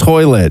on the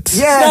toilet?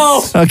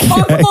 Yes. No. Okay.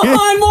 Oh, come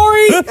on,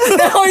 Maury.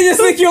 Now I just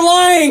think you're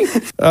lying.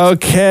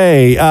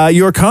 Okay.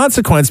 Your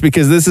consequence,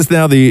 because this is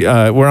now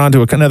we're on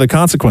to another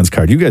consequence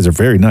card. You guys are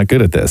very not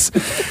good at this.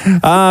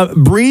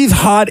 Breathe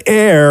hot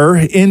air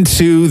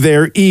into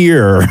their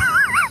ear.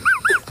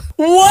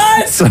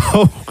 What? So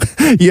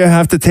you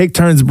have to take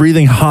turns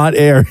breathing hot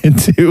air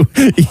into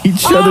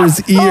each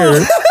other's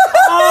ear.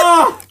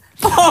 Oh,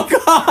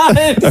 God.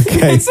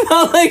 Okay. It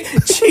smells like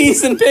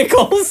cheese and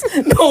pickles.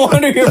 No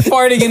wonder you're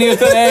farting in here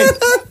today.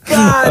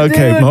 God,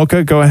 Okay, dude.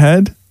 Mocha, go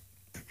ahead.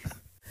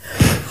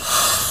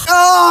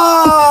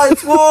 Oh,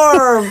 it's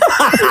warm.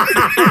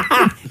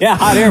 Yeah,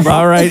 hot air, bro.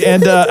 All right,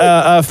 and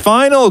a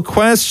final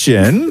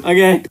question.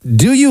 Okay.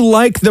 Do you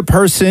like the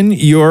person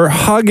you're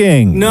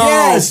hugging? No.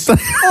 Yes.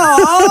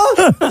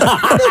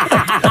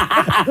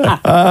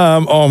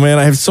 Oh, man,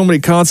 I have so many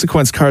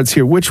consequence cards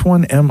here. Which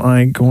one am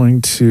I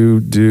going to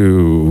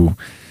do?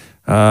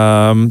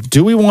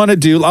 Do we want to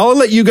do? I'll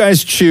let you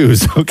guys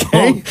choose,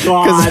 okay?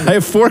 Because I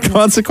have 4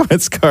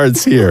 consequence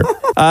cards here.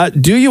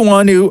 Do you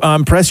want to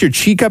press your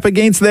cheek up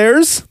against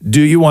theirs?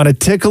 Do you want to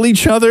tickle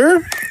each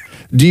other?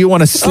 Do you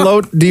want to slow?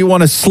 Do you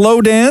want to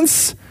slow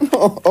dance?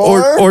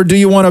 Or do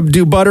you want to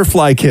do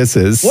butterfly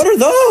kisses? What are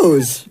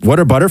those? What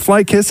are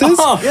butterfly kisses?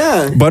 Oh,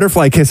 yeah.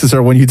 Butterfly kisses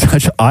are when you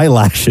touch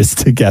eyelashes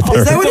together.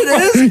 Is that what it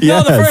is?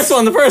 Yes. No,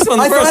 the first one.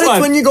 I thought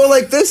it's when you go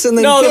like this and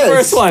then No, kiss. the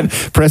first one.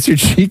 Press your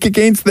cheek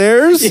against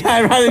theirs? Yeah,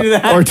 I'd rather do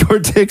that. Or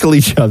tickle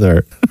each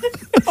other.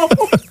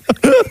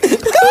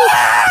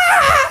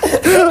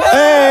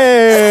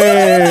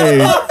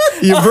 Hey!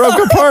 You broke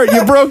apart.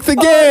 You broke the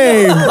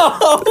game.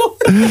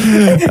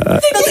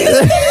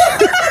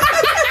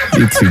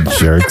 You two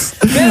jerks.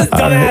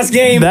 Dumbass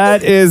game.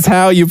 That is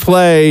how you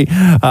play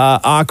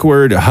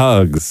awkward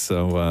hugs.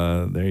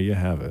 So there you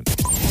have it.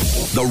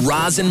 The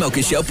Roz and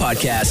Mocha Show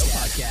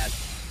podcast.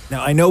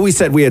 Now, I know we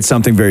said we had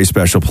something very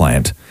special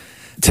planned.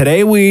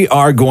 Today, we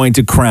are going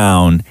to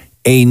crown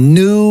a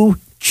new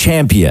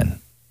champion.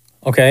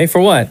 Okay, for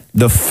what?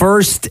 The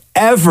first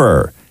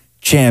ever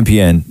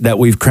champion that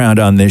we've crowned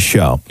on this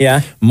show.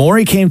 Yeah.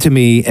 Maury came to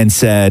me and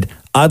said,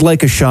 I'd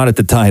like a shot at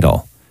the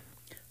title.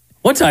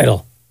 What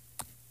title?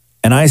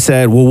 And I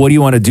said, well, what do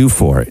you want to do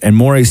for it? And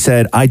Maury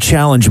said, I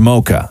challenge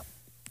Mocha.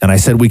 And I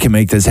said, we can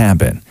make this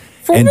happen.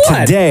 For and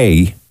what?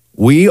 Today,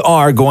 we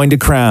are going to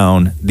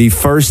crown the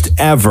first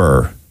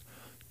ever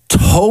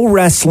toe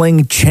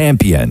wrestling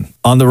champion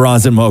on the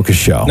Roz and Mocha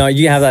Show. No,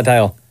 you have that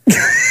title.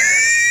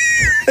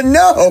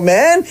 No,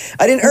 man.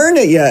 I didn't earn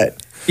it yet.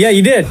 Yeah,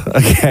 you did.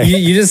 Okay.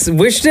 You just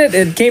wished it.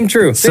 It came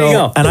true. There you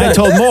go. And I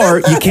told Moore,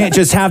 you can't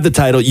just have the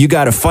title. You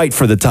got to fight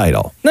for the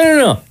title.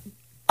 No.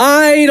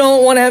 I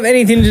don't want to have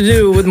anything to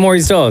do with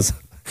Maury's toes.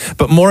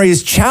 But Maury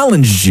has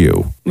challenged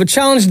you. But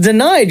challenge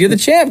denied. You're the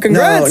champ.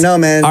 Congrats. No,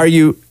 man. Are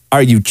you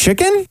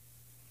chicken?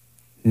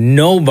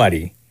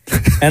 Nobody,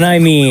 and I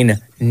mean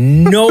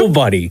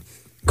nobody,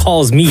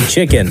 calls me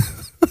chicken.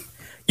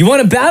 You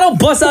want to battle?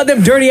 Bust out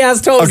them dirty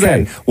ass toes.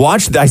 Okay, then.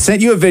 watch. I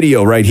sent you a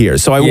video right here.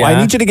 So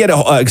I need you to get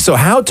so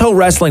how toe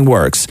wrestling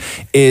works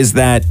is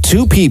that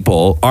 2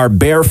 people are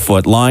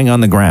barefoot lying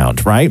on the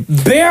ground, right?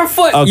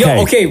 Barefoot. Okay.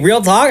 Yo, okay,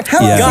 real talk. How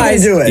else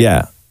Guys, you gonna do it?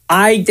 Yeah.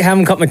 I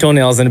haven't cut my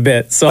toenails in a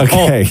bit. So,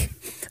 Okay.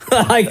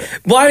 like,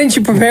 why didn't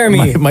you prepare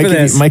me Might for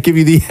this? give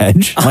you the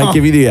edge. Might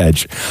give you the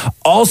edge.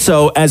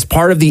 Also, as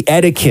part of the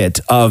etiquette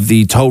of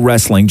the toe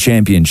wrestling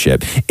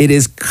championship, it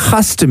is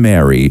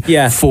customary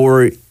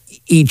for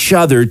each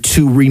other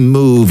to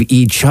remove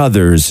each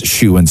other's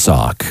shoe and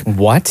sock.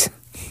 What?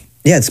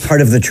 Yeah, it's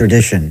part of the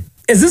tradition.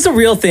 Is this a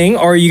real thing,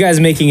 or are you guys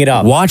making it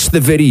up? Watch the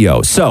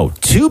video. So,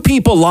 two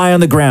people lie on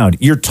the ground.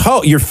 Your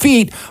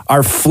feet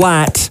are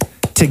flat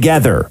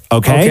together,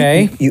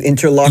 okay? You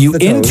interlock You the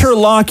toes.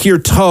 interlock your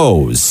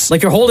toes.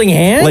 Like you're holding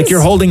hands? Like you're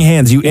holding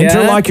hands. You Yeah.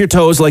 interlock your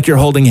toes like you're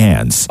holding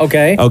hands.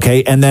 Okay.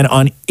 Okay. And then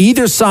on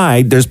either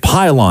side, there's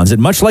pylons.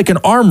 And much like an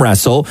arm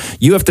wrestle,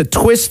 you have to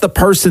twist the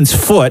person's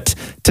foot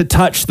to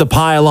touch the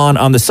pylon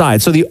on the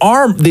side. So the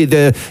arm,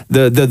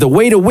 the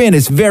way to win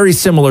is very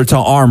similar to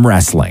arm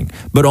wrestling,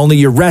 but only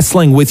you're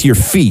wrestling with your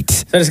feet.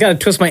 So I just got to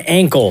twist my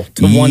ankle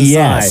to one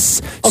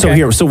Yes.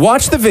 side. So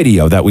watch the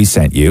video that we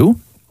sent you.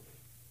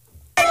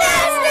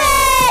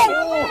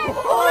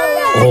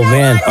 Oh,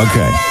 man.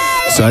 Okay.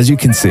 So as you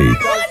can see,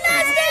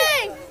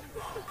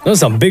 those are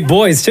some big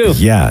boys, too.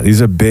 yeah, these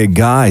are big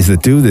guys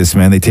that do this,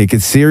 man. They take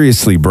it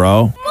seriously,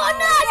 bro.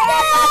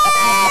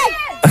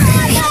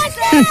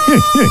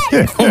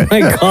 Oh, my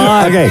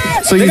God. Okay,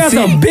 so they you got see,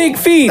 some big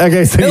feet.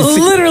 Okay, so it you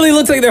see- literally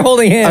looks like they're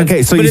holding hands.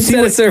 Okay, so but you instead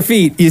see it's their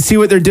feet. You see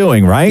what they're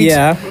doing, right?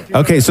 Yeah.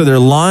 Okay, so they're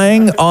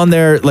lying on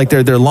their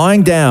they're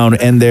lying down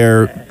and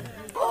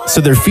so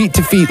they're feet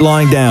to feet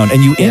lying down,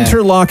 and you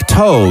interlock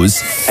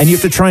toes, and you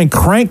have to try and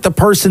crank the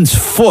person's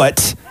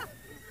foot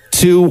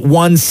to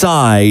one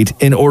side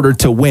in order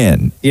to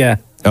win. Yeah.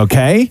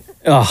 Okay?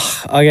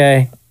 Oh,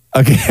 okay.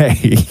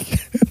 Okay.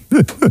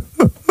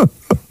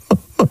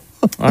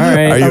 All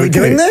right. Are we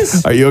doing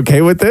this? Are you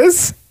okay with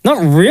this? Not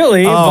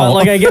really, Oh. but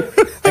like I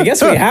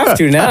guess we have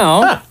to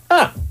now.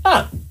 Can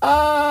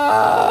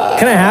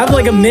I have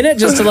like a minute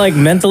just to like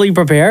mentally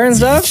prepare and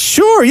stuff?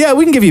 Sure, yeah,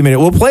 we can give you a minute.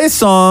 We'll play a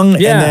song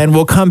and then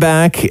we'll come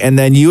back and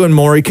then you and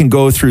Maury can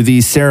go through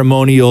the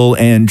ceremonial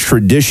and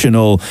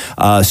traditional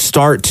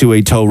start to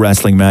a toe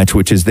wrestling match,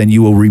 which is then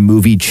you will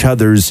remove each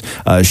other's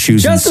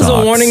shoes and Just socks. as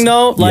a warning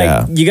though, like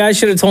Yeah. you guys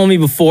should have told me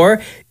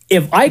before.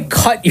 If I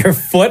cut your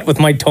foot with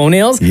my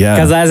toenails, Yeah.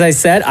 because as I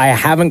said, I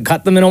haven't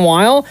cut them in a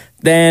while,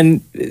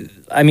 then,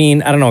 I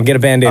mean, I don't know, get a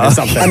Band-Aid or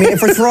something. I mean,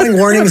 if we're throwing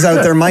warnings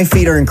out there, my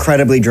feet are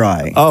incredibly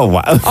dry. Oh,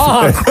 wow.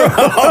 Oh,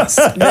 gross,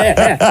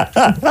 man.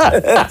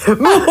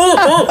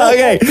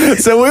 Okay,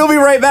 so we'll be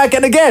right back.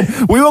 And again,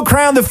 we will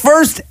crown the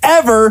first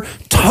ever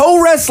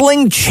toe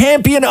wrestling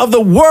champion of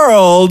the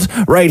world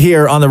right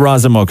here on the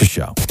Roz and Mocha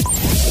Show.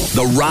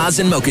 The Roz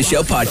and Mocha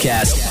Show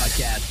podcast.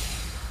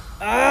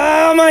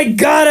 Oh my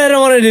God, I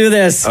don't want to do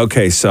this.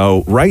 Okay,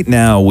 so right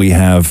now we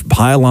have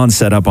pylon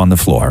set up on the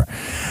floor.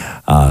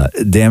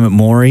 Damn it,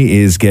 Maury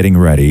is getting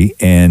ready,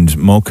 and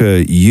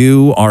Mocha,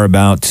 you are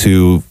about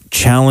to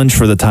challenge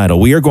for the title.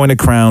 We are going to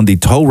crown the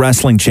toe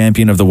wrestling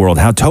champion of the world.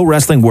 How toe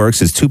wrestling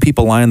works is two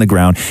people lie on the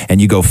ground and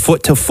you go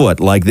foot to foot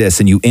like this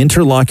and you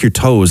interlock your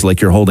toes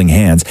like you're holding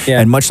hands. Yeah.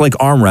 And much like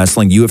arm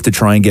wrestling, you have to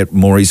try and get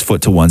Maury's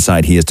foot to one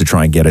side. He has to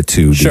try and get it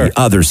to the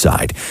other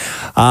side.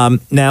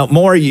 Now,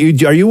 Maury,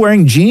 are you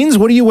wearing jeans?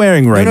 What are you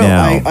wearing right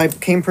now? I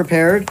came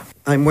prepared.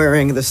 I'm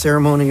wearing the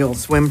ceremonial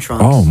swim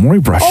trunks. Oh, Maury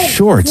brought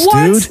shorts,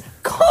 what? dude.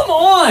 Come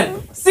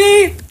on.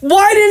 See,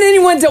 why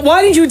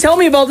didn't you tell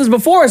me about this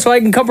before so I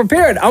can come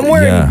prepared? I'm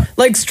wearing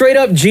like straight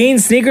up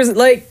jeans, sneakers.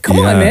 Like, come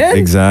on, man.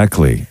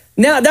 Exactly.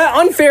 Now, that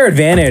unfair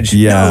advantage.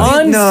 Yeah.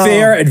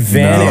 Unfair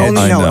advantage.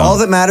 No, all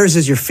that matters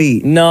is your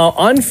feet. No,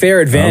 unfair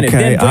advantage.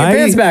 Then put your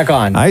pants back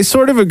on. I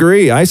sort of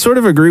agree. I sort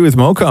of agree with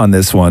Mocha on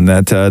this one.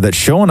 That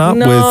showing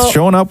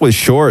up with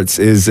shorts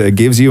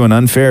gives you an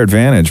unfair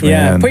advantage,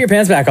 Yeah, man. put your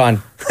pants back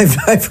on.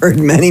 I've heard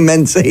many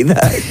men say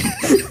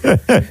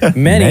that.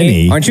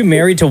 Many? Aren't you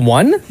married to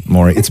one?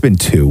 Maury, it's been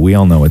 2. We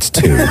all know it's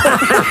 2.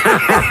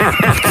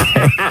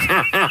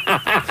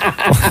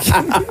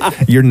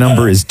 Your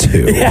number is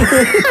 2.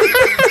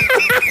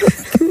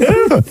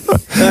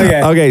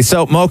 Okay,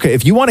 so Mocha,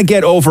 if you want to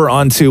get over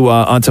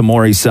onto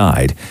Maury's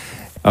side,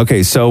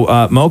 okay,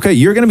 so Mocha,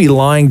 you're going to be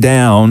lying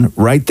down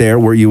right there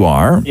where you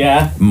are.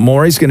 Yeah.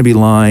 Maury's going to be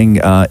lying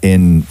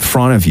in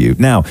front of you.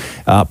 Now,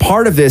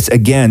 part of this,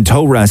 again,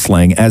 toe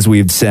wrestling, as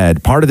we've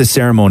said, part of the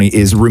ceremony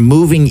is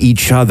removing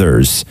each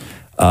other's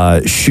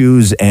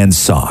shoes and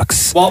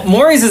socks. Well,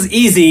 Maury's is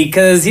easy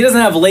because he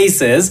doesn't have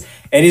laces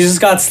and he's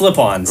just got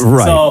slip-ons.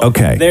 Right. So,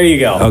 okay. There you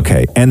go.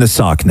 Okay. And the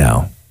sock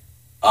now.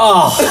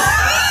 Oh.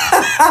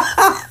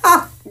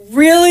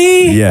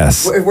 Really?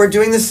 Yes. We're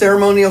doing the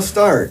ceremonial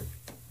start.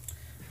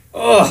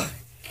 Oh,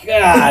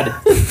 God.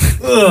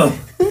 Ugh.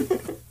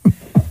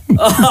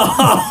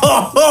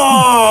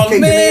 Oh, Okay,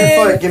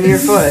 man. give me your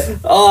foot.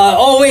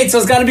 Wait, so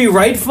it's got to be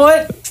right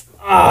foot?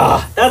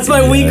 That's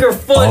my weaker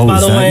foot, by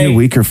is the that way. your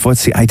weaker foot?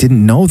 See, I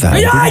didn't know that.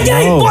 I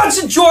got a bunch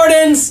of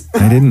Jordans.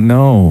 I didn't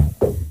know.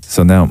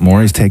 So now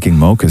Maury's taking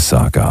Mocha's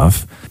sock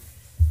off.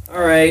 All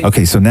right.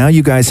 Okay, so now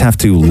you guys have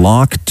to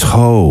lock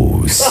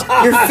toes.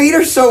 Your feet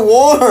are so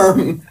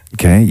warm.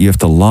 Okay, you have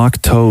to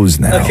lock toes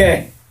now.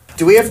 Okay.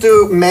 Do we have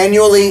to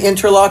manually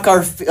interlock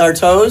our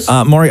toes?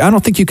 Maury, I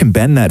don't think you can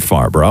bend that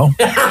far, bro.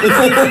 Mocha,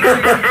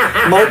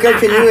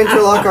 can you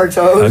interlock our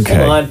toes? Okay.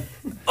 Hold on.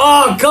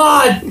 Oh,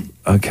 God.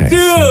 Okay.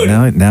 Dude,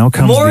 so now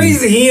comes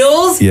Maury's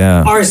heels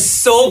Yeah. are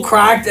so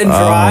cracked and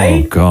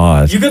dry. Oh,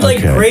 God. You could like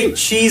Okay. grate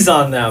cheese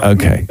on them.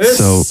 Okay, It's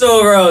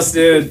so gross,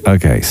 dude.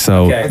 Okay,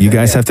 so Okay, you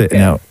guys have to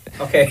now.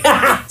 Okay.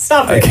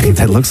 Stop it. Okay,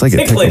 that looks like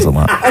it tickles a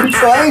lot. I'm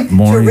trying to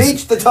Maury's-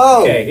 reach the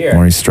toe. Okay, here.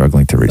 Maury's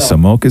struggling to reach. So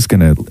Mocha's going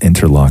to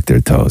interlock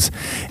their toes.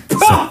 So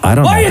I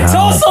don't Why know are your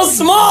how. toes so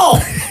small?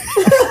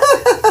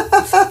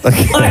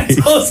 My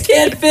toes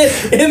can't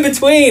fit in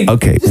between.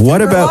 Okay,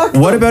 what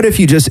about if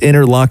you just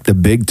interlock the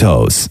big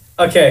toes?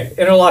 Okay,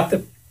 interlock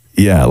the.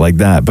 Yeah, like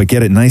that, but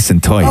get it nice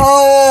and tight.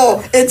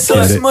 Oh, it's so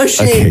Get it-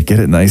 smushy. Okay, get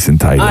it nice and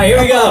tight. All right,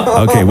 here we go.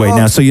 Okay, wait.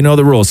 Now, so you know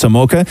the rules. So,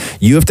 Mocha,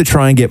 you have to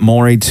try and get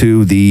Maury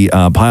to the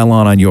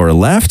pylon on your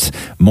left.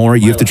 Maury,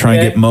 you have to try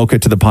and get Mocha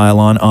to the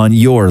pylon on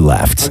your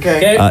left.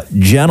 Okay.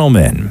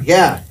 Gentlemen,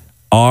 Yeah.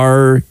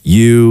 are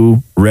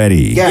you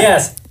ready? Yeah.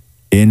 Yes.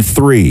 In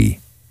 3,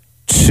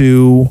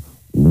 2,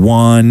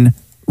 1,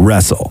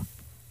 wrestle.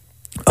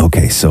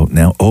 Okay, so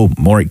now,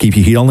 Maury, keep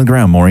your heel on the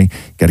ground, Maury.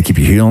 Got to keep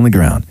your heel on the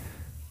ground.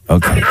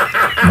 Okay.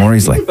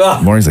 Maury's like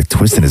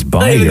twisting his I'm not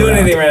body even doing around.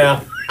 anything right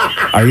now.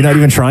 Are you not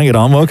even trying it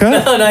on, Mocha?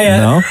 No, not yet.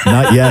 No,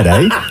 not yet,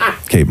 eh?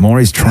 Okay,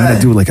 Maury's trying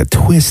to do like a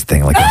twist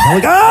thing, like oh,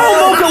 Mocha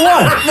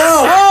won!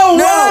 No. Oh,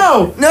 No.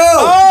 wow! No.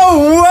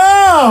 Oh,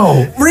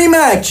 wow!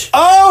 Rematch.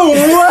 Oh,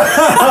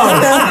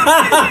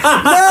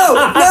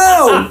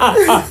 wow!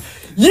 No.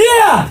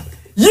 Yeah.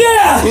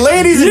 Yeah.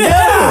 Ladies and Yeah.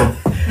 gentlemen,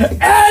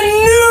 And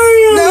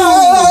new.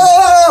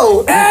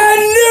 No.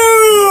 And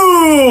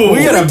new.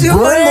 we got a do one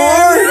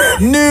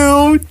brand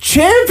new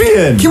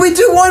champion. Can we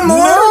do one more?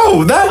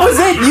 No, that was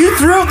it. You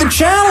threw out the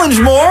challenge,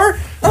 Moore.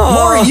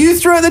 Moore, you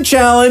threw out the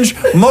challenge.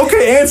 Mocha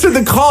answered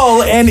the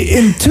call and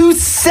in 2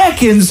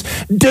 seconds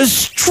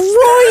destroyed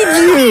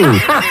you.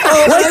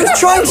 I was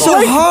trying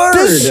so hard.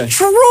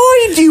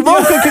 Destroyed you,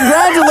 Mocha.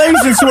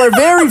 Congratulations to our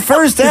very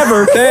first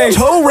ever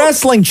toe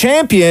wrestling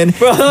champion.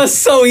 Bro, that was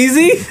so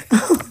easy.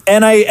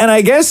 And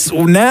I guess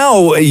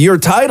now your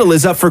title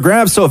is up for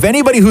grabs. So if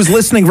anybody who's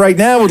listening right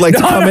now would like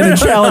to come in and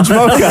challenge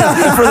Mocha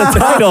for the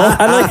title,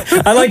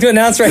 I'd like to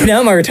announce right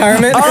now my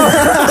retirement.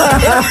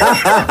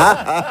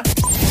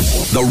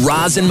 The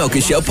Roz and Mocha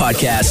Show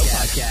podcast.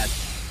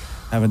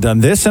 haven't done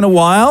this in a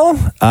while.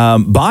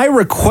 By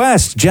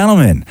request,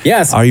 gentlemen.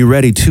 Yes. Are you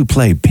ready to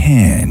play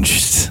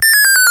Pinched?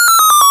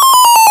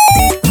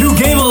 New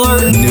game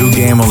alert. New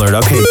game alert.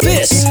 Okay.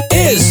 This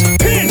is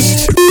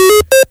Pinched.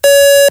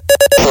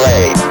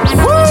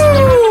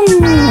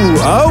 Woo!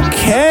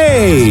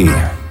 Okay.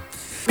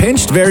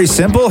 Pinched, very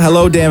simple.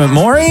 Hello, damn it,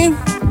 Maury.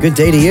 Good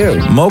day to you.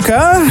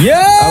 Mocha? Yo!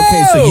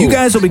 Okay, so you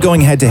guys will be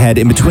going head to head.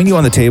 In between you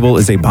on the table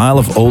is a pile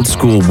of old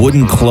school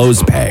wooden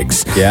clothes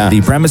pegs. Yeah.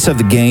 The premise of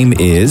the game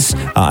is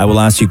I will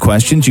ask you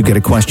questions. You get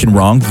a question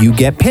wrong, you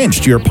get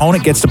pinched. Your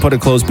opponent gets to put a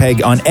clothes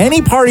peg on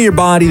any part of your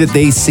body that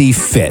they see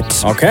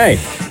fit. Okay.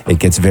 It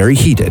gets very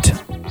heated.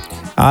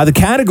 The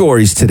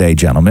categories today,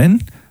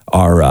 gentlemen,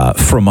 are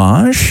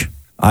fromage.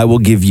 I will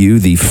give you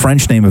the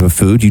French name of a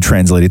food. You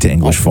translate it to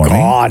English for me.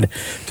 God.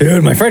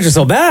 Dude, my French is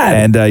so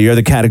bad. And your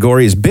other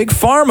category is Big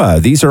Pharma.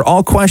 These are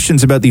all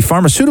questions about the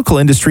pharmaceutical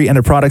industry and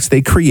the products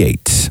they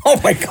create. Oh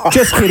my God.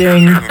 Just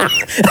kidding.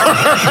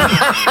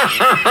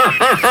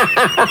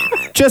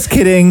 Just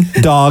kidding.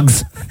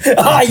 Dogs.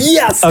 Ah,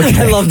 yes.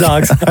 Okay. I love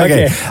dogs.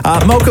 Okay.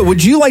 Mocha,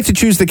 would you like to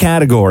choose the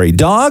category?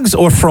 Dogs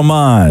or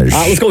fromage?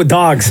 Let's go with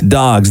dogs.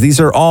 Dogs. These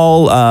are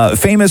all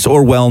famous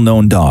or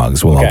well-known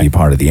dogs. Will all Okay. be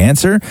part of the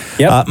answer.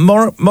 Yep.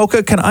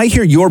 Mocha, can I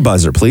hear your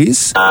buzzer,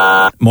 please?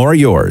 More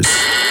yours.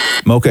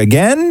 Mocha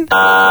again.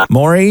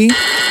 Maury.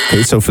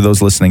 Okay, so for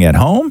those listening at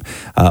home,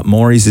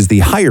 Maury's is the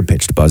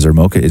higher-pitched buzzer.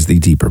 Mocha is the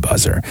deeper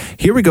buzzer.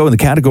 Here we go in the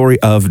category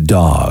of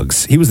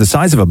dogs. He was the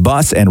size of a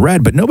bus and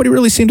red, but nobody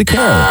really seemed to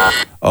care.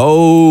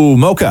 Oh,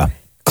 Mocha.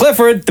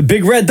 Clifford, the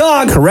big red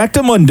dog.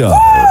 Correctamundo.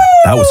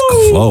 That was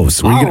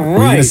close. Were you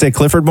going to say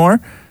Clifford more?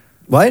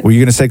 What? Were you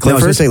going to say No, I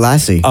was Clifford? going to say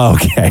Lassie. Oh,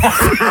 okay.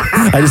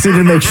 I just needed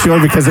to make sure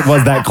because it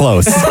was that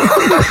close.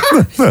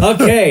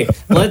 Okay,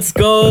 let's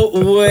go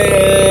with.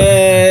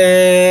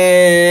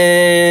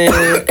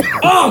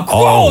 Oh,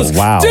 gross! Oh,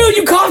 wow. Dude,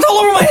 you coughed all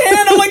over my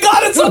hand. Oh my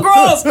God, it's so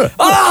gross.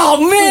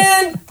 Oh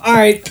man! All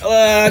right,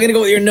 I'm gonna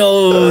go with your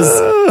nose.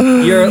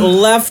 Your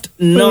left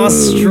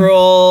nostril.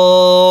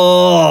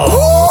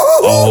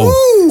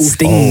 Oh,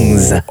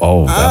 stings. that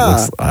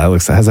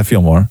looks. How does that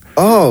feel more?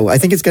 Oh, I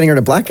think it's getting rid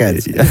of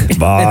blackheads.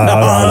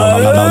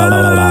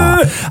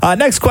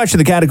 Next question,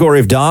 the category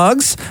of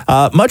dogs.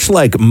 Much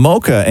like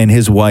Mocha and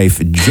his wife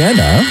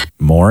Jenna,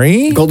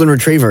 Maury. Golden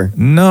Retriever.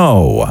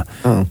 No.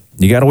 Oh.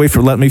 You got to wait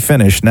for let me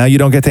finish. Now you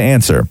don't get to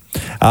answer.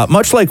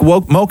 Much like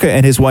Mocha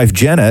and his wife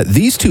Jenna,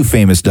 these two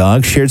famous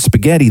dogs shared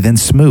spaghetti, then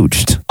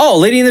smooched. Oh,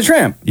 Lady and the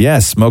Tramp.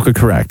 Yes, Mocha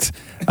correct.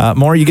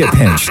 Maury, you get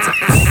pinched.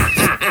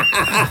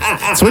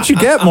 That's what you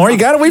get, Maury. You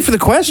got to wait for the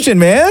question,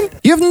 man.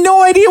 You have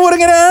no idea what I'm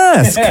going to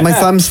ask. My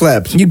thumb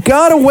slipped. You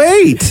got to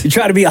wait. You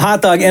try to be a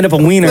hot dog, end up a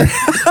wiener.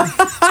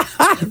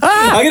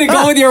 I'm gonna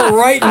go with your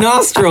right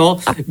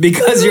nostril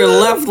because your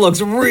left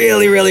looks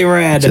really, really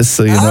red. Just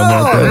so you know,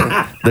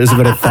 Mocha, there's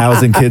about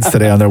 1,000 kids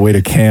today on their way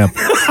to camp.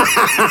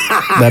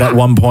 that at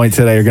one point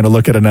today are going to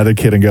look at another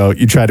kid and go,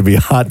 you tried to be a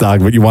hot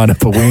dog, but you wound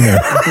up a wiener.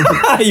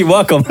 You're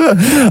welcome.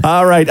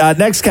 All right.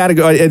 Next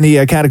category in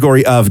the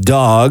category of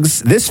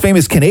dogs. This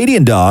famous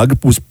Canadian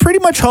dog was pretty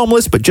much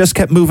homeless, but just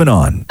kept moving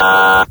on.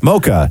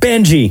 Mocha.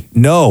 Benji.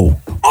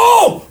 No.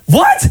 Oh,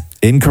 what?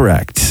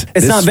 Incorrect.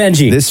 It's not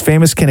Benji. This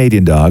famous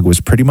Canadian dog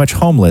was pretty much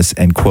homeless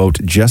and, quote,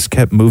 just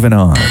kept moving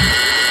on.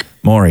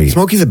 Maury.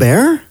 Smokey the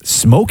Bear?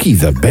 Smokey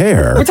the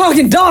Bear? We're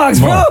talking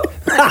dogs, bro.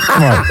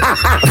 No.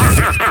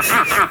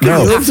 He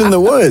lives in the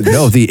woods.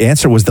 No, the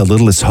answer was the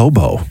Littlest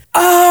Hobo.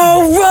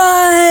 Oh,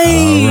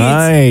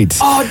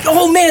 right. All right.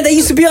 Oh, man, that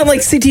used to be on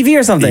like CTV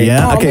or something.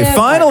 Yeah. Oh, Okay. man.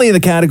 Finally, in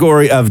the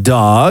category of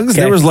dogs,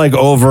 there was like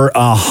over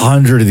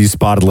 100 of these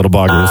spotted little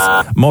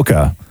buggers.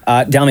 Mocha.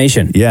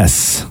 Dalmatian.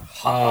 Yes.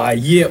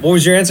 Yeah. What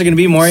was your answer going to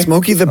be, Maury?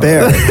 Smokey the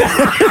Bear.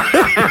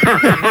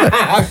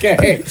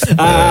 Okay.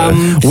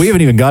 We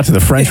haven't even got to the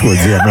French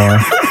words yet, Maury.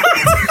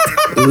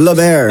 Le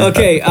Bear.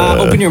 Okay.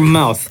 Open your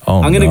mouth.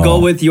 Oh, I'm going to no. go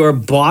with your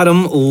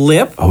bottom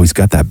lip. Oh, he's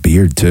got that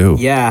beard too.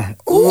 Yeah.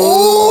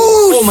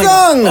 Oh, my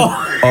son.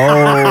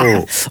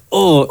 Oh.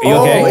 Oh, you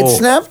okay? Oh, it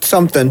snapped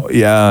something.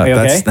 Yeah, you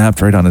that okay?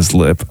 snapped right on his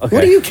lip. Okay.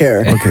 What do you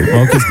care? Okay,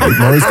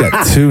 Maury's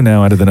got 2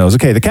 now out of the nose.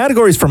 Okay, the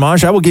category is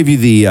fromage. I will give you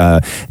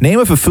the name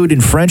of a food in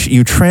French.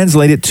 You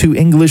translate it to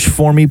English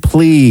for me,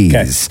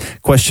 please. Okay.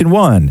 Question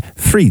 1,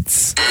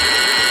 frites.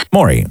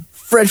 Maury.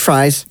 French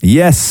fries.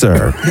 Yes,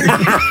 sir.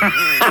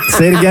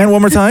 Say it again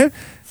one more time.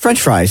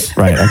 French fries.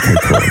 Right, okay,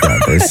 cool.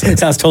 It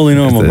sounds totally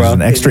normal, There's bro.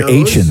 an extra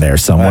H in there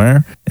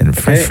somewhere. In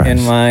French fries.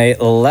 In my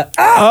left.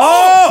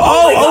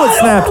 Oh, it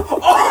snapped.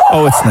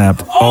 Oh, it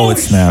snapped. Oh, it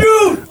snapped.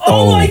 Shoot.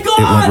 Oh, my God.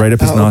 It went right up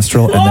his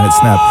nostril and then it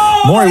snapped.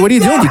 Maury, what are you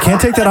doing? You can't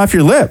take that off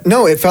your lip.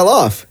 No, it fell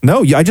off.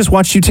 No, I just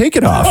watched you take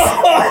it off.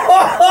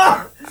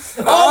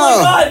 Oh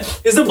my God!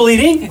 Is it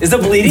bleeding? Is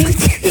it bleeding?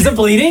 Is it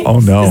bleeding? Oh,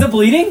 no. Is it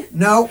bleeding?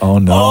 No. Oh,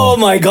 no. Oh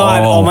my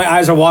God! Oh, my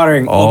eyes are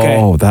watering. Okay.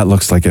 Oh, that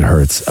looks like it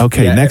hurts.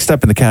 Okay, Yeah. next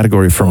up in the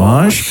category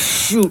fromage.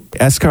 Shoot.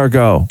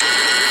 Escargot.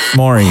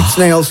 Maury.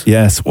 Snails.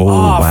 Yes. Oh,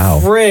 wow.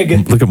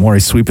 Frig. Look at Maury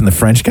sweeping the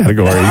French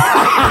category.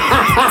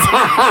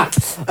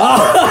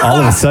 All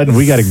of a sudden,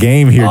 we got a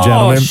game here,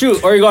 gentlemen. Oh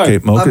shoot! Where are you going?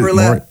 Okay, Mocha. Upper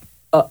lip.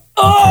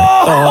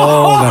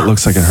 Oh, that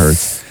looks like it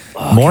hurts.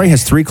 Maury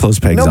has 3 clothes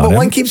pegs No, on but him.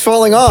 one keeps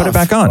falling off. Put it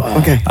back on.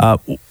 Okay.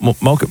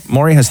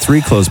 Maury has 3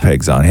 clothes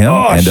pegs on him,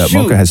 and shoot.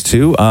 Mocha has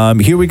 2.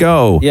 Here we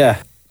go.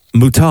 Yeah.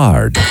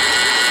 Moutarde.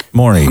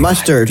 Maury.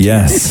 Mustard.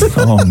 Yes.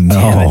 Oh,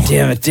 no.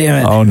 Damn it!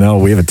 Oh, no.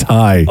 We have a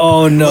tie.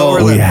 Oh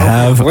no! We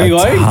have Where a you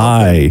going?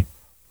 tie.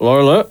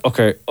 Lower lip.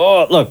 Okay.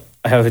 Oh look,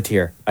 I have a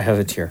tear.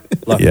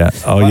 Look. Yeah.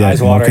 Oh, My yeah.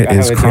 eyes watering. Mocha I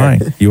have is a tear.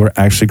 crying. You are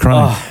actually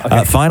crying. Oh,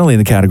 okay. Finally, in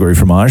the category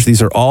fromage,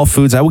 these are all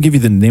foods. I will give you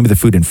the name of the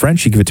food in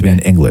French. You give it to me in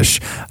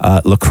English.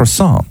 Le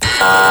croissant.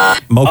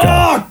 Mocha.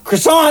 Oh,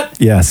 croissant.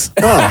 Yes.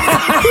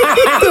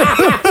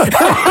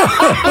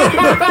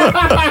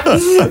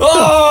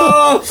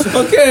 Oh,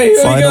 okay. Here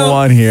we Final go.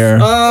 one here.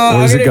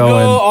 Where's I'm it gonna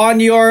going? go on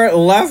your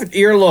left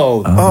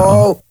earlobe.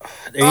 Oh.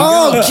 There you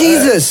Oh, go.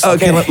 Jesus.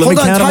 Okay, let Hold me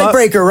on, count 'em up.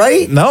 tiebreaker,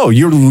 right? No,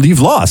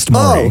 you've lost,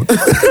 Maury.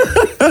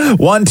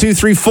 1, 2,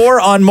 3, 4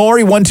 on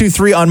Maury. 1, 2,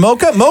 3 on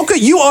Mocha. Mocha,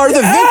 you are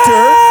the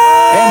victor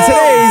and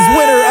today's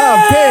winner of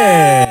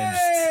Pinch.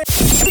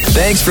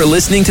 Thanks for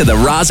listening to the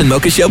Roz and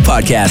Mocha Show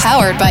podcast.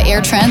 Powered by Air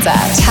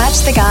Transat. Catch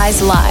the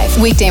guys live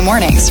weekday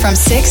mornings from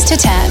 6 to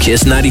 10.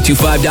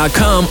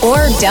 Kiss925.com.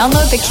 Or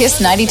download the Kiss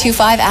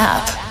 92.5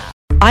 app.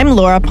 I'm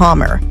Laura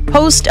Palmer,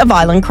 host of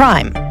Island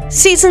Crime.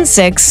 Season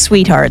 6,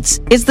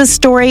 Sweethearts, is the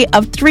story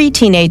of 3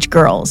 teenage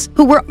girls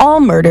who were all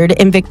murdered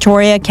in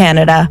Victoria,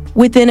 Canada,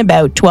 within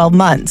about 12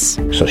 months.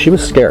 So she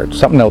was scared.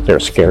 Something out there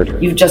scared her.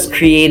 You've just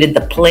created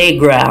the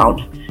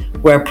playground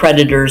where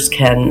predators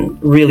can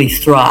really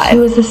thrive. She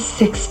was a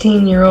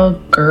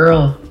 16-year-old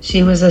girl.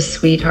 She was a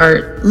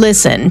sweetheart.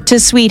 Listen to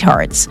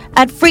Sweethearts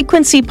at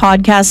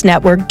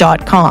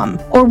frequencypodcastnetwork.com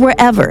or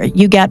wherever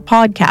you get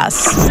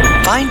podcasts.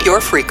 Find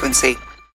your frequency.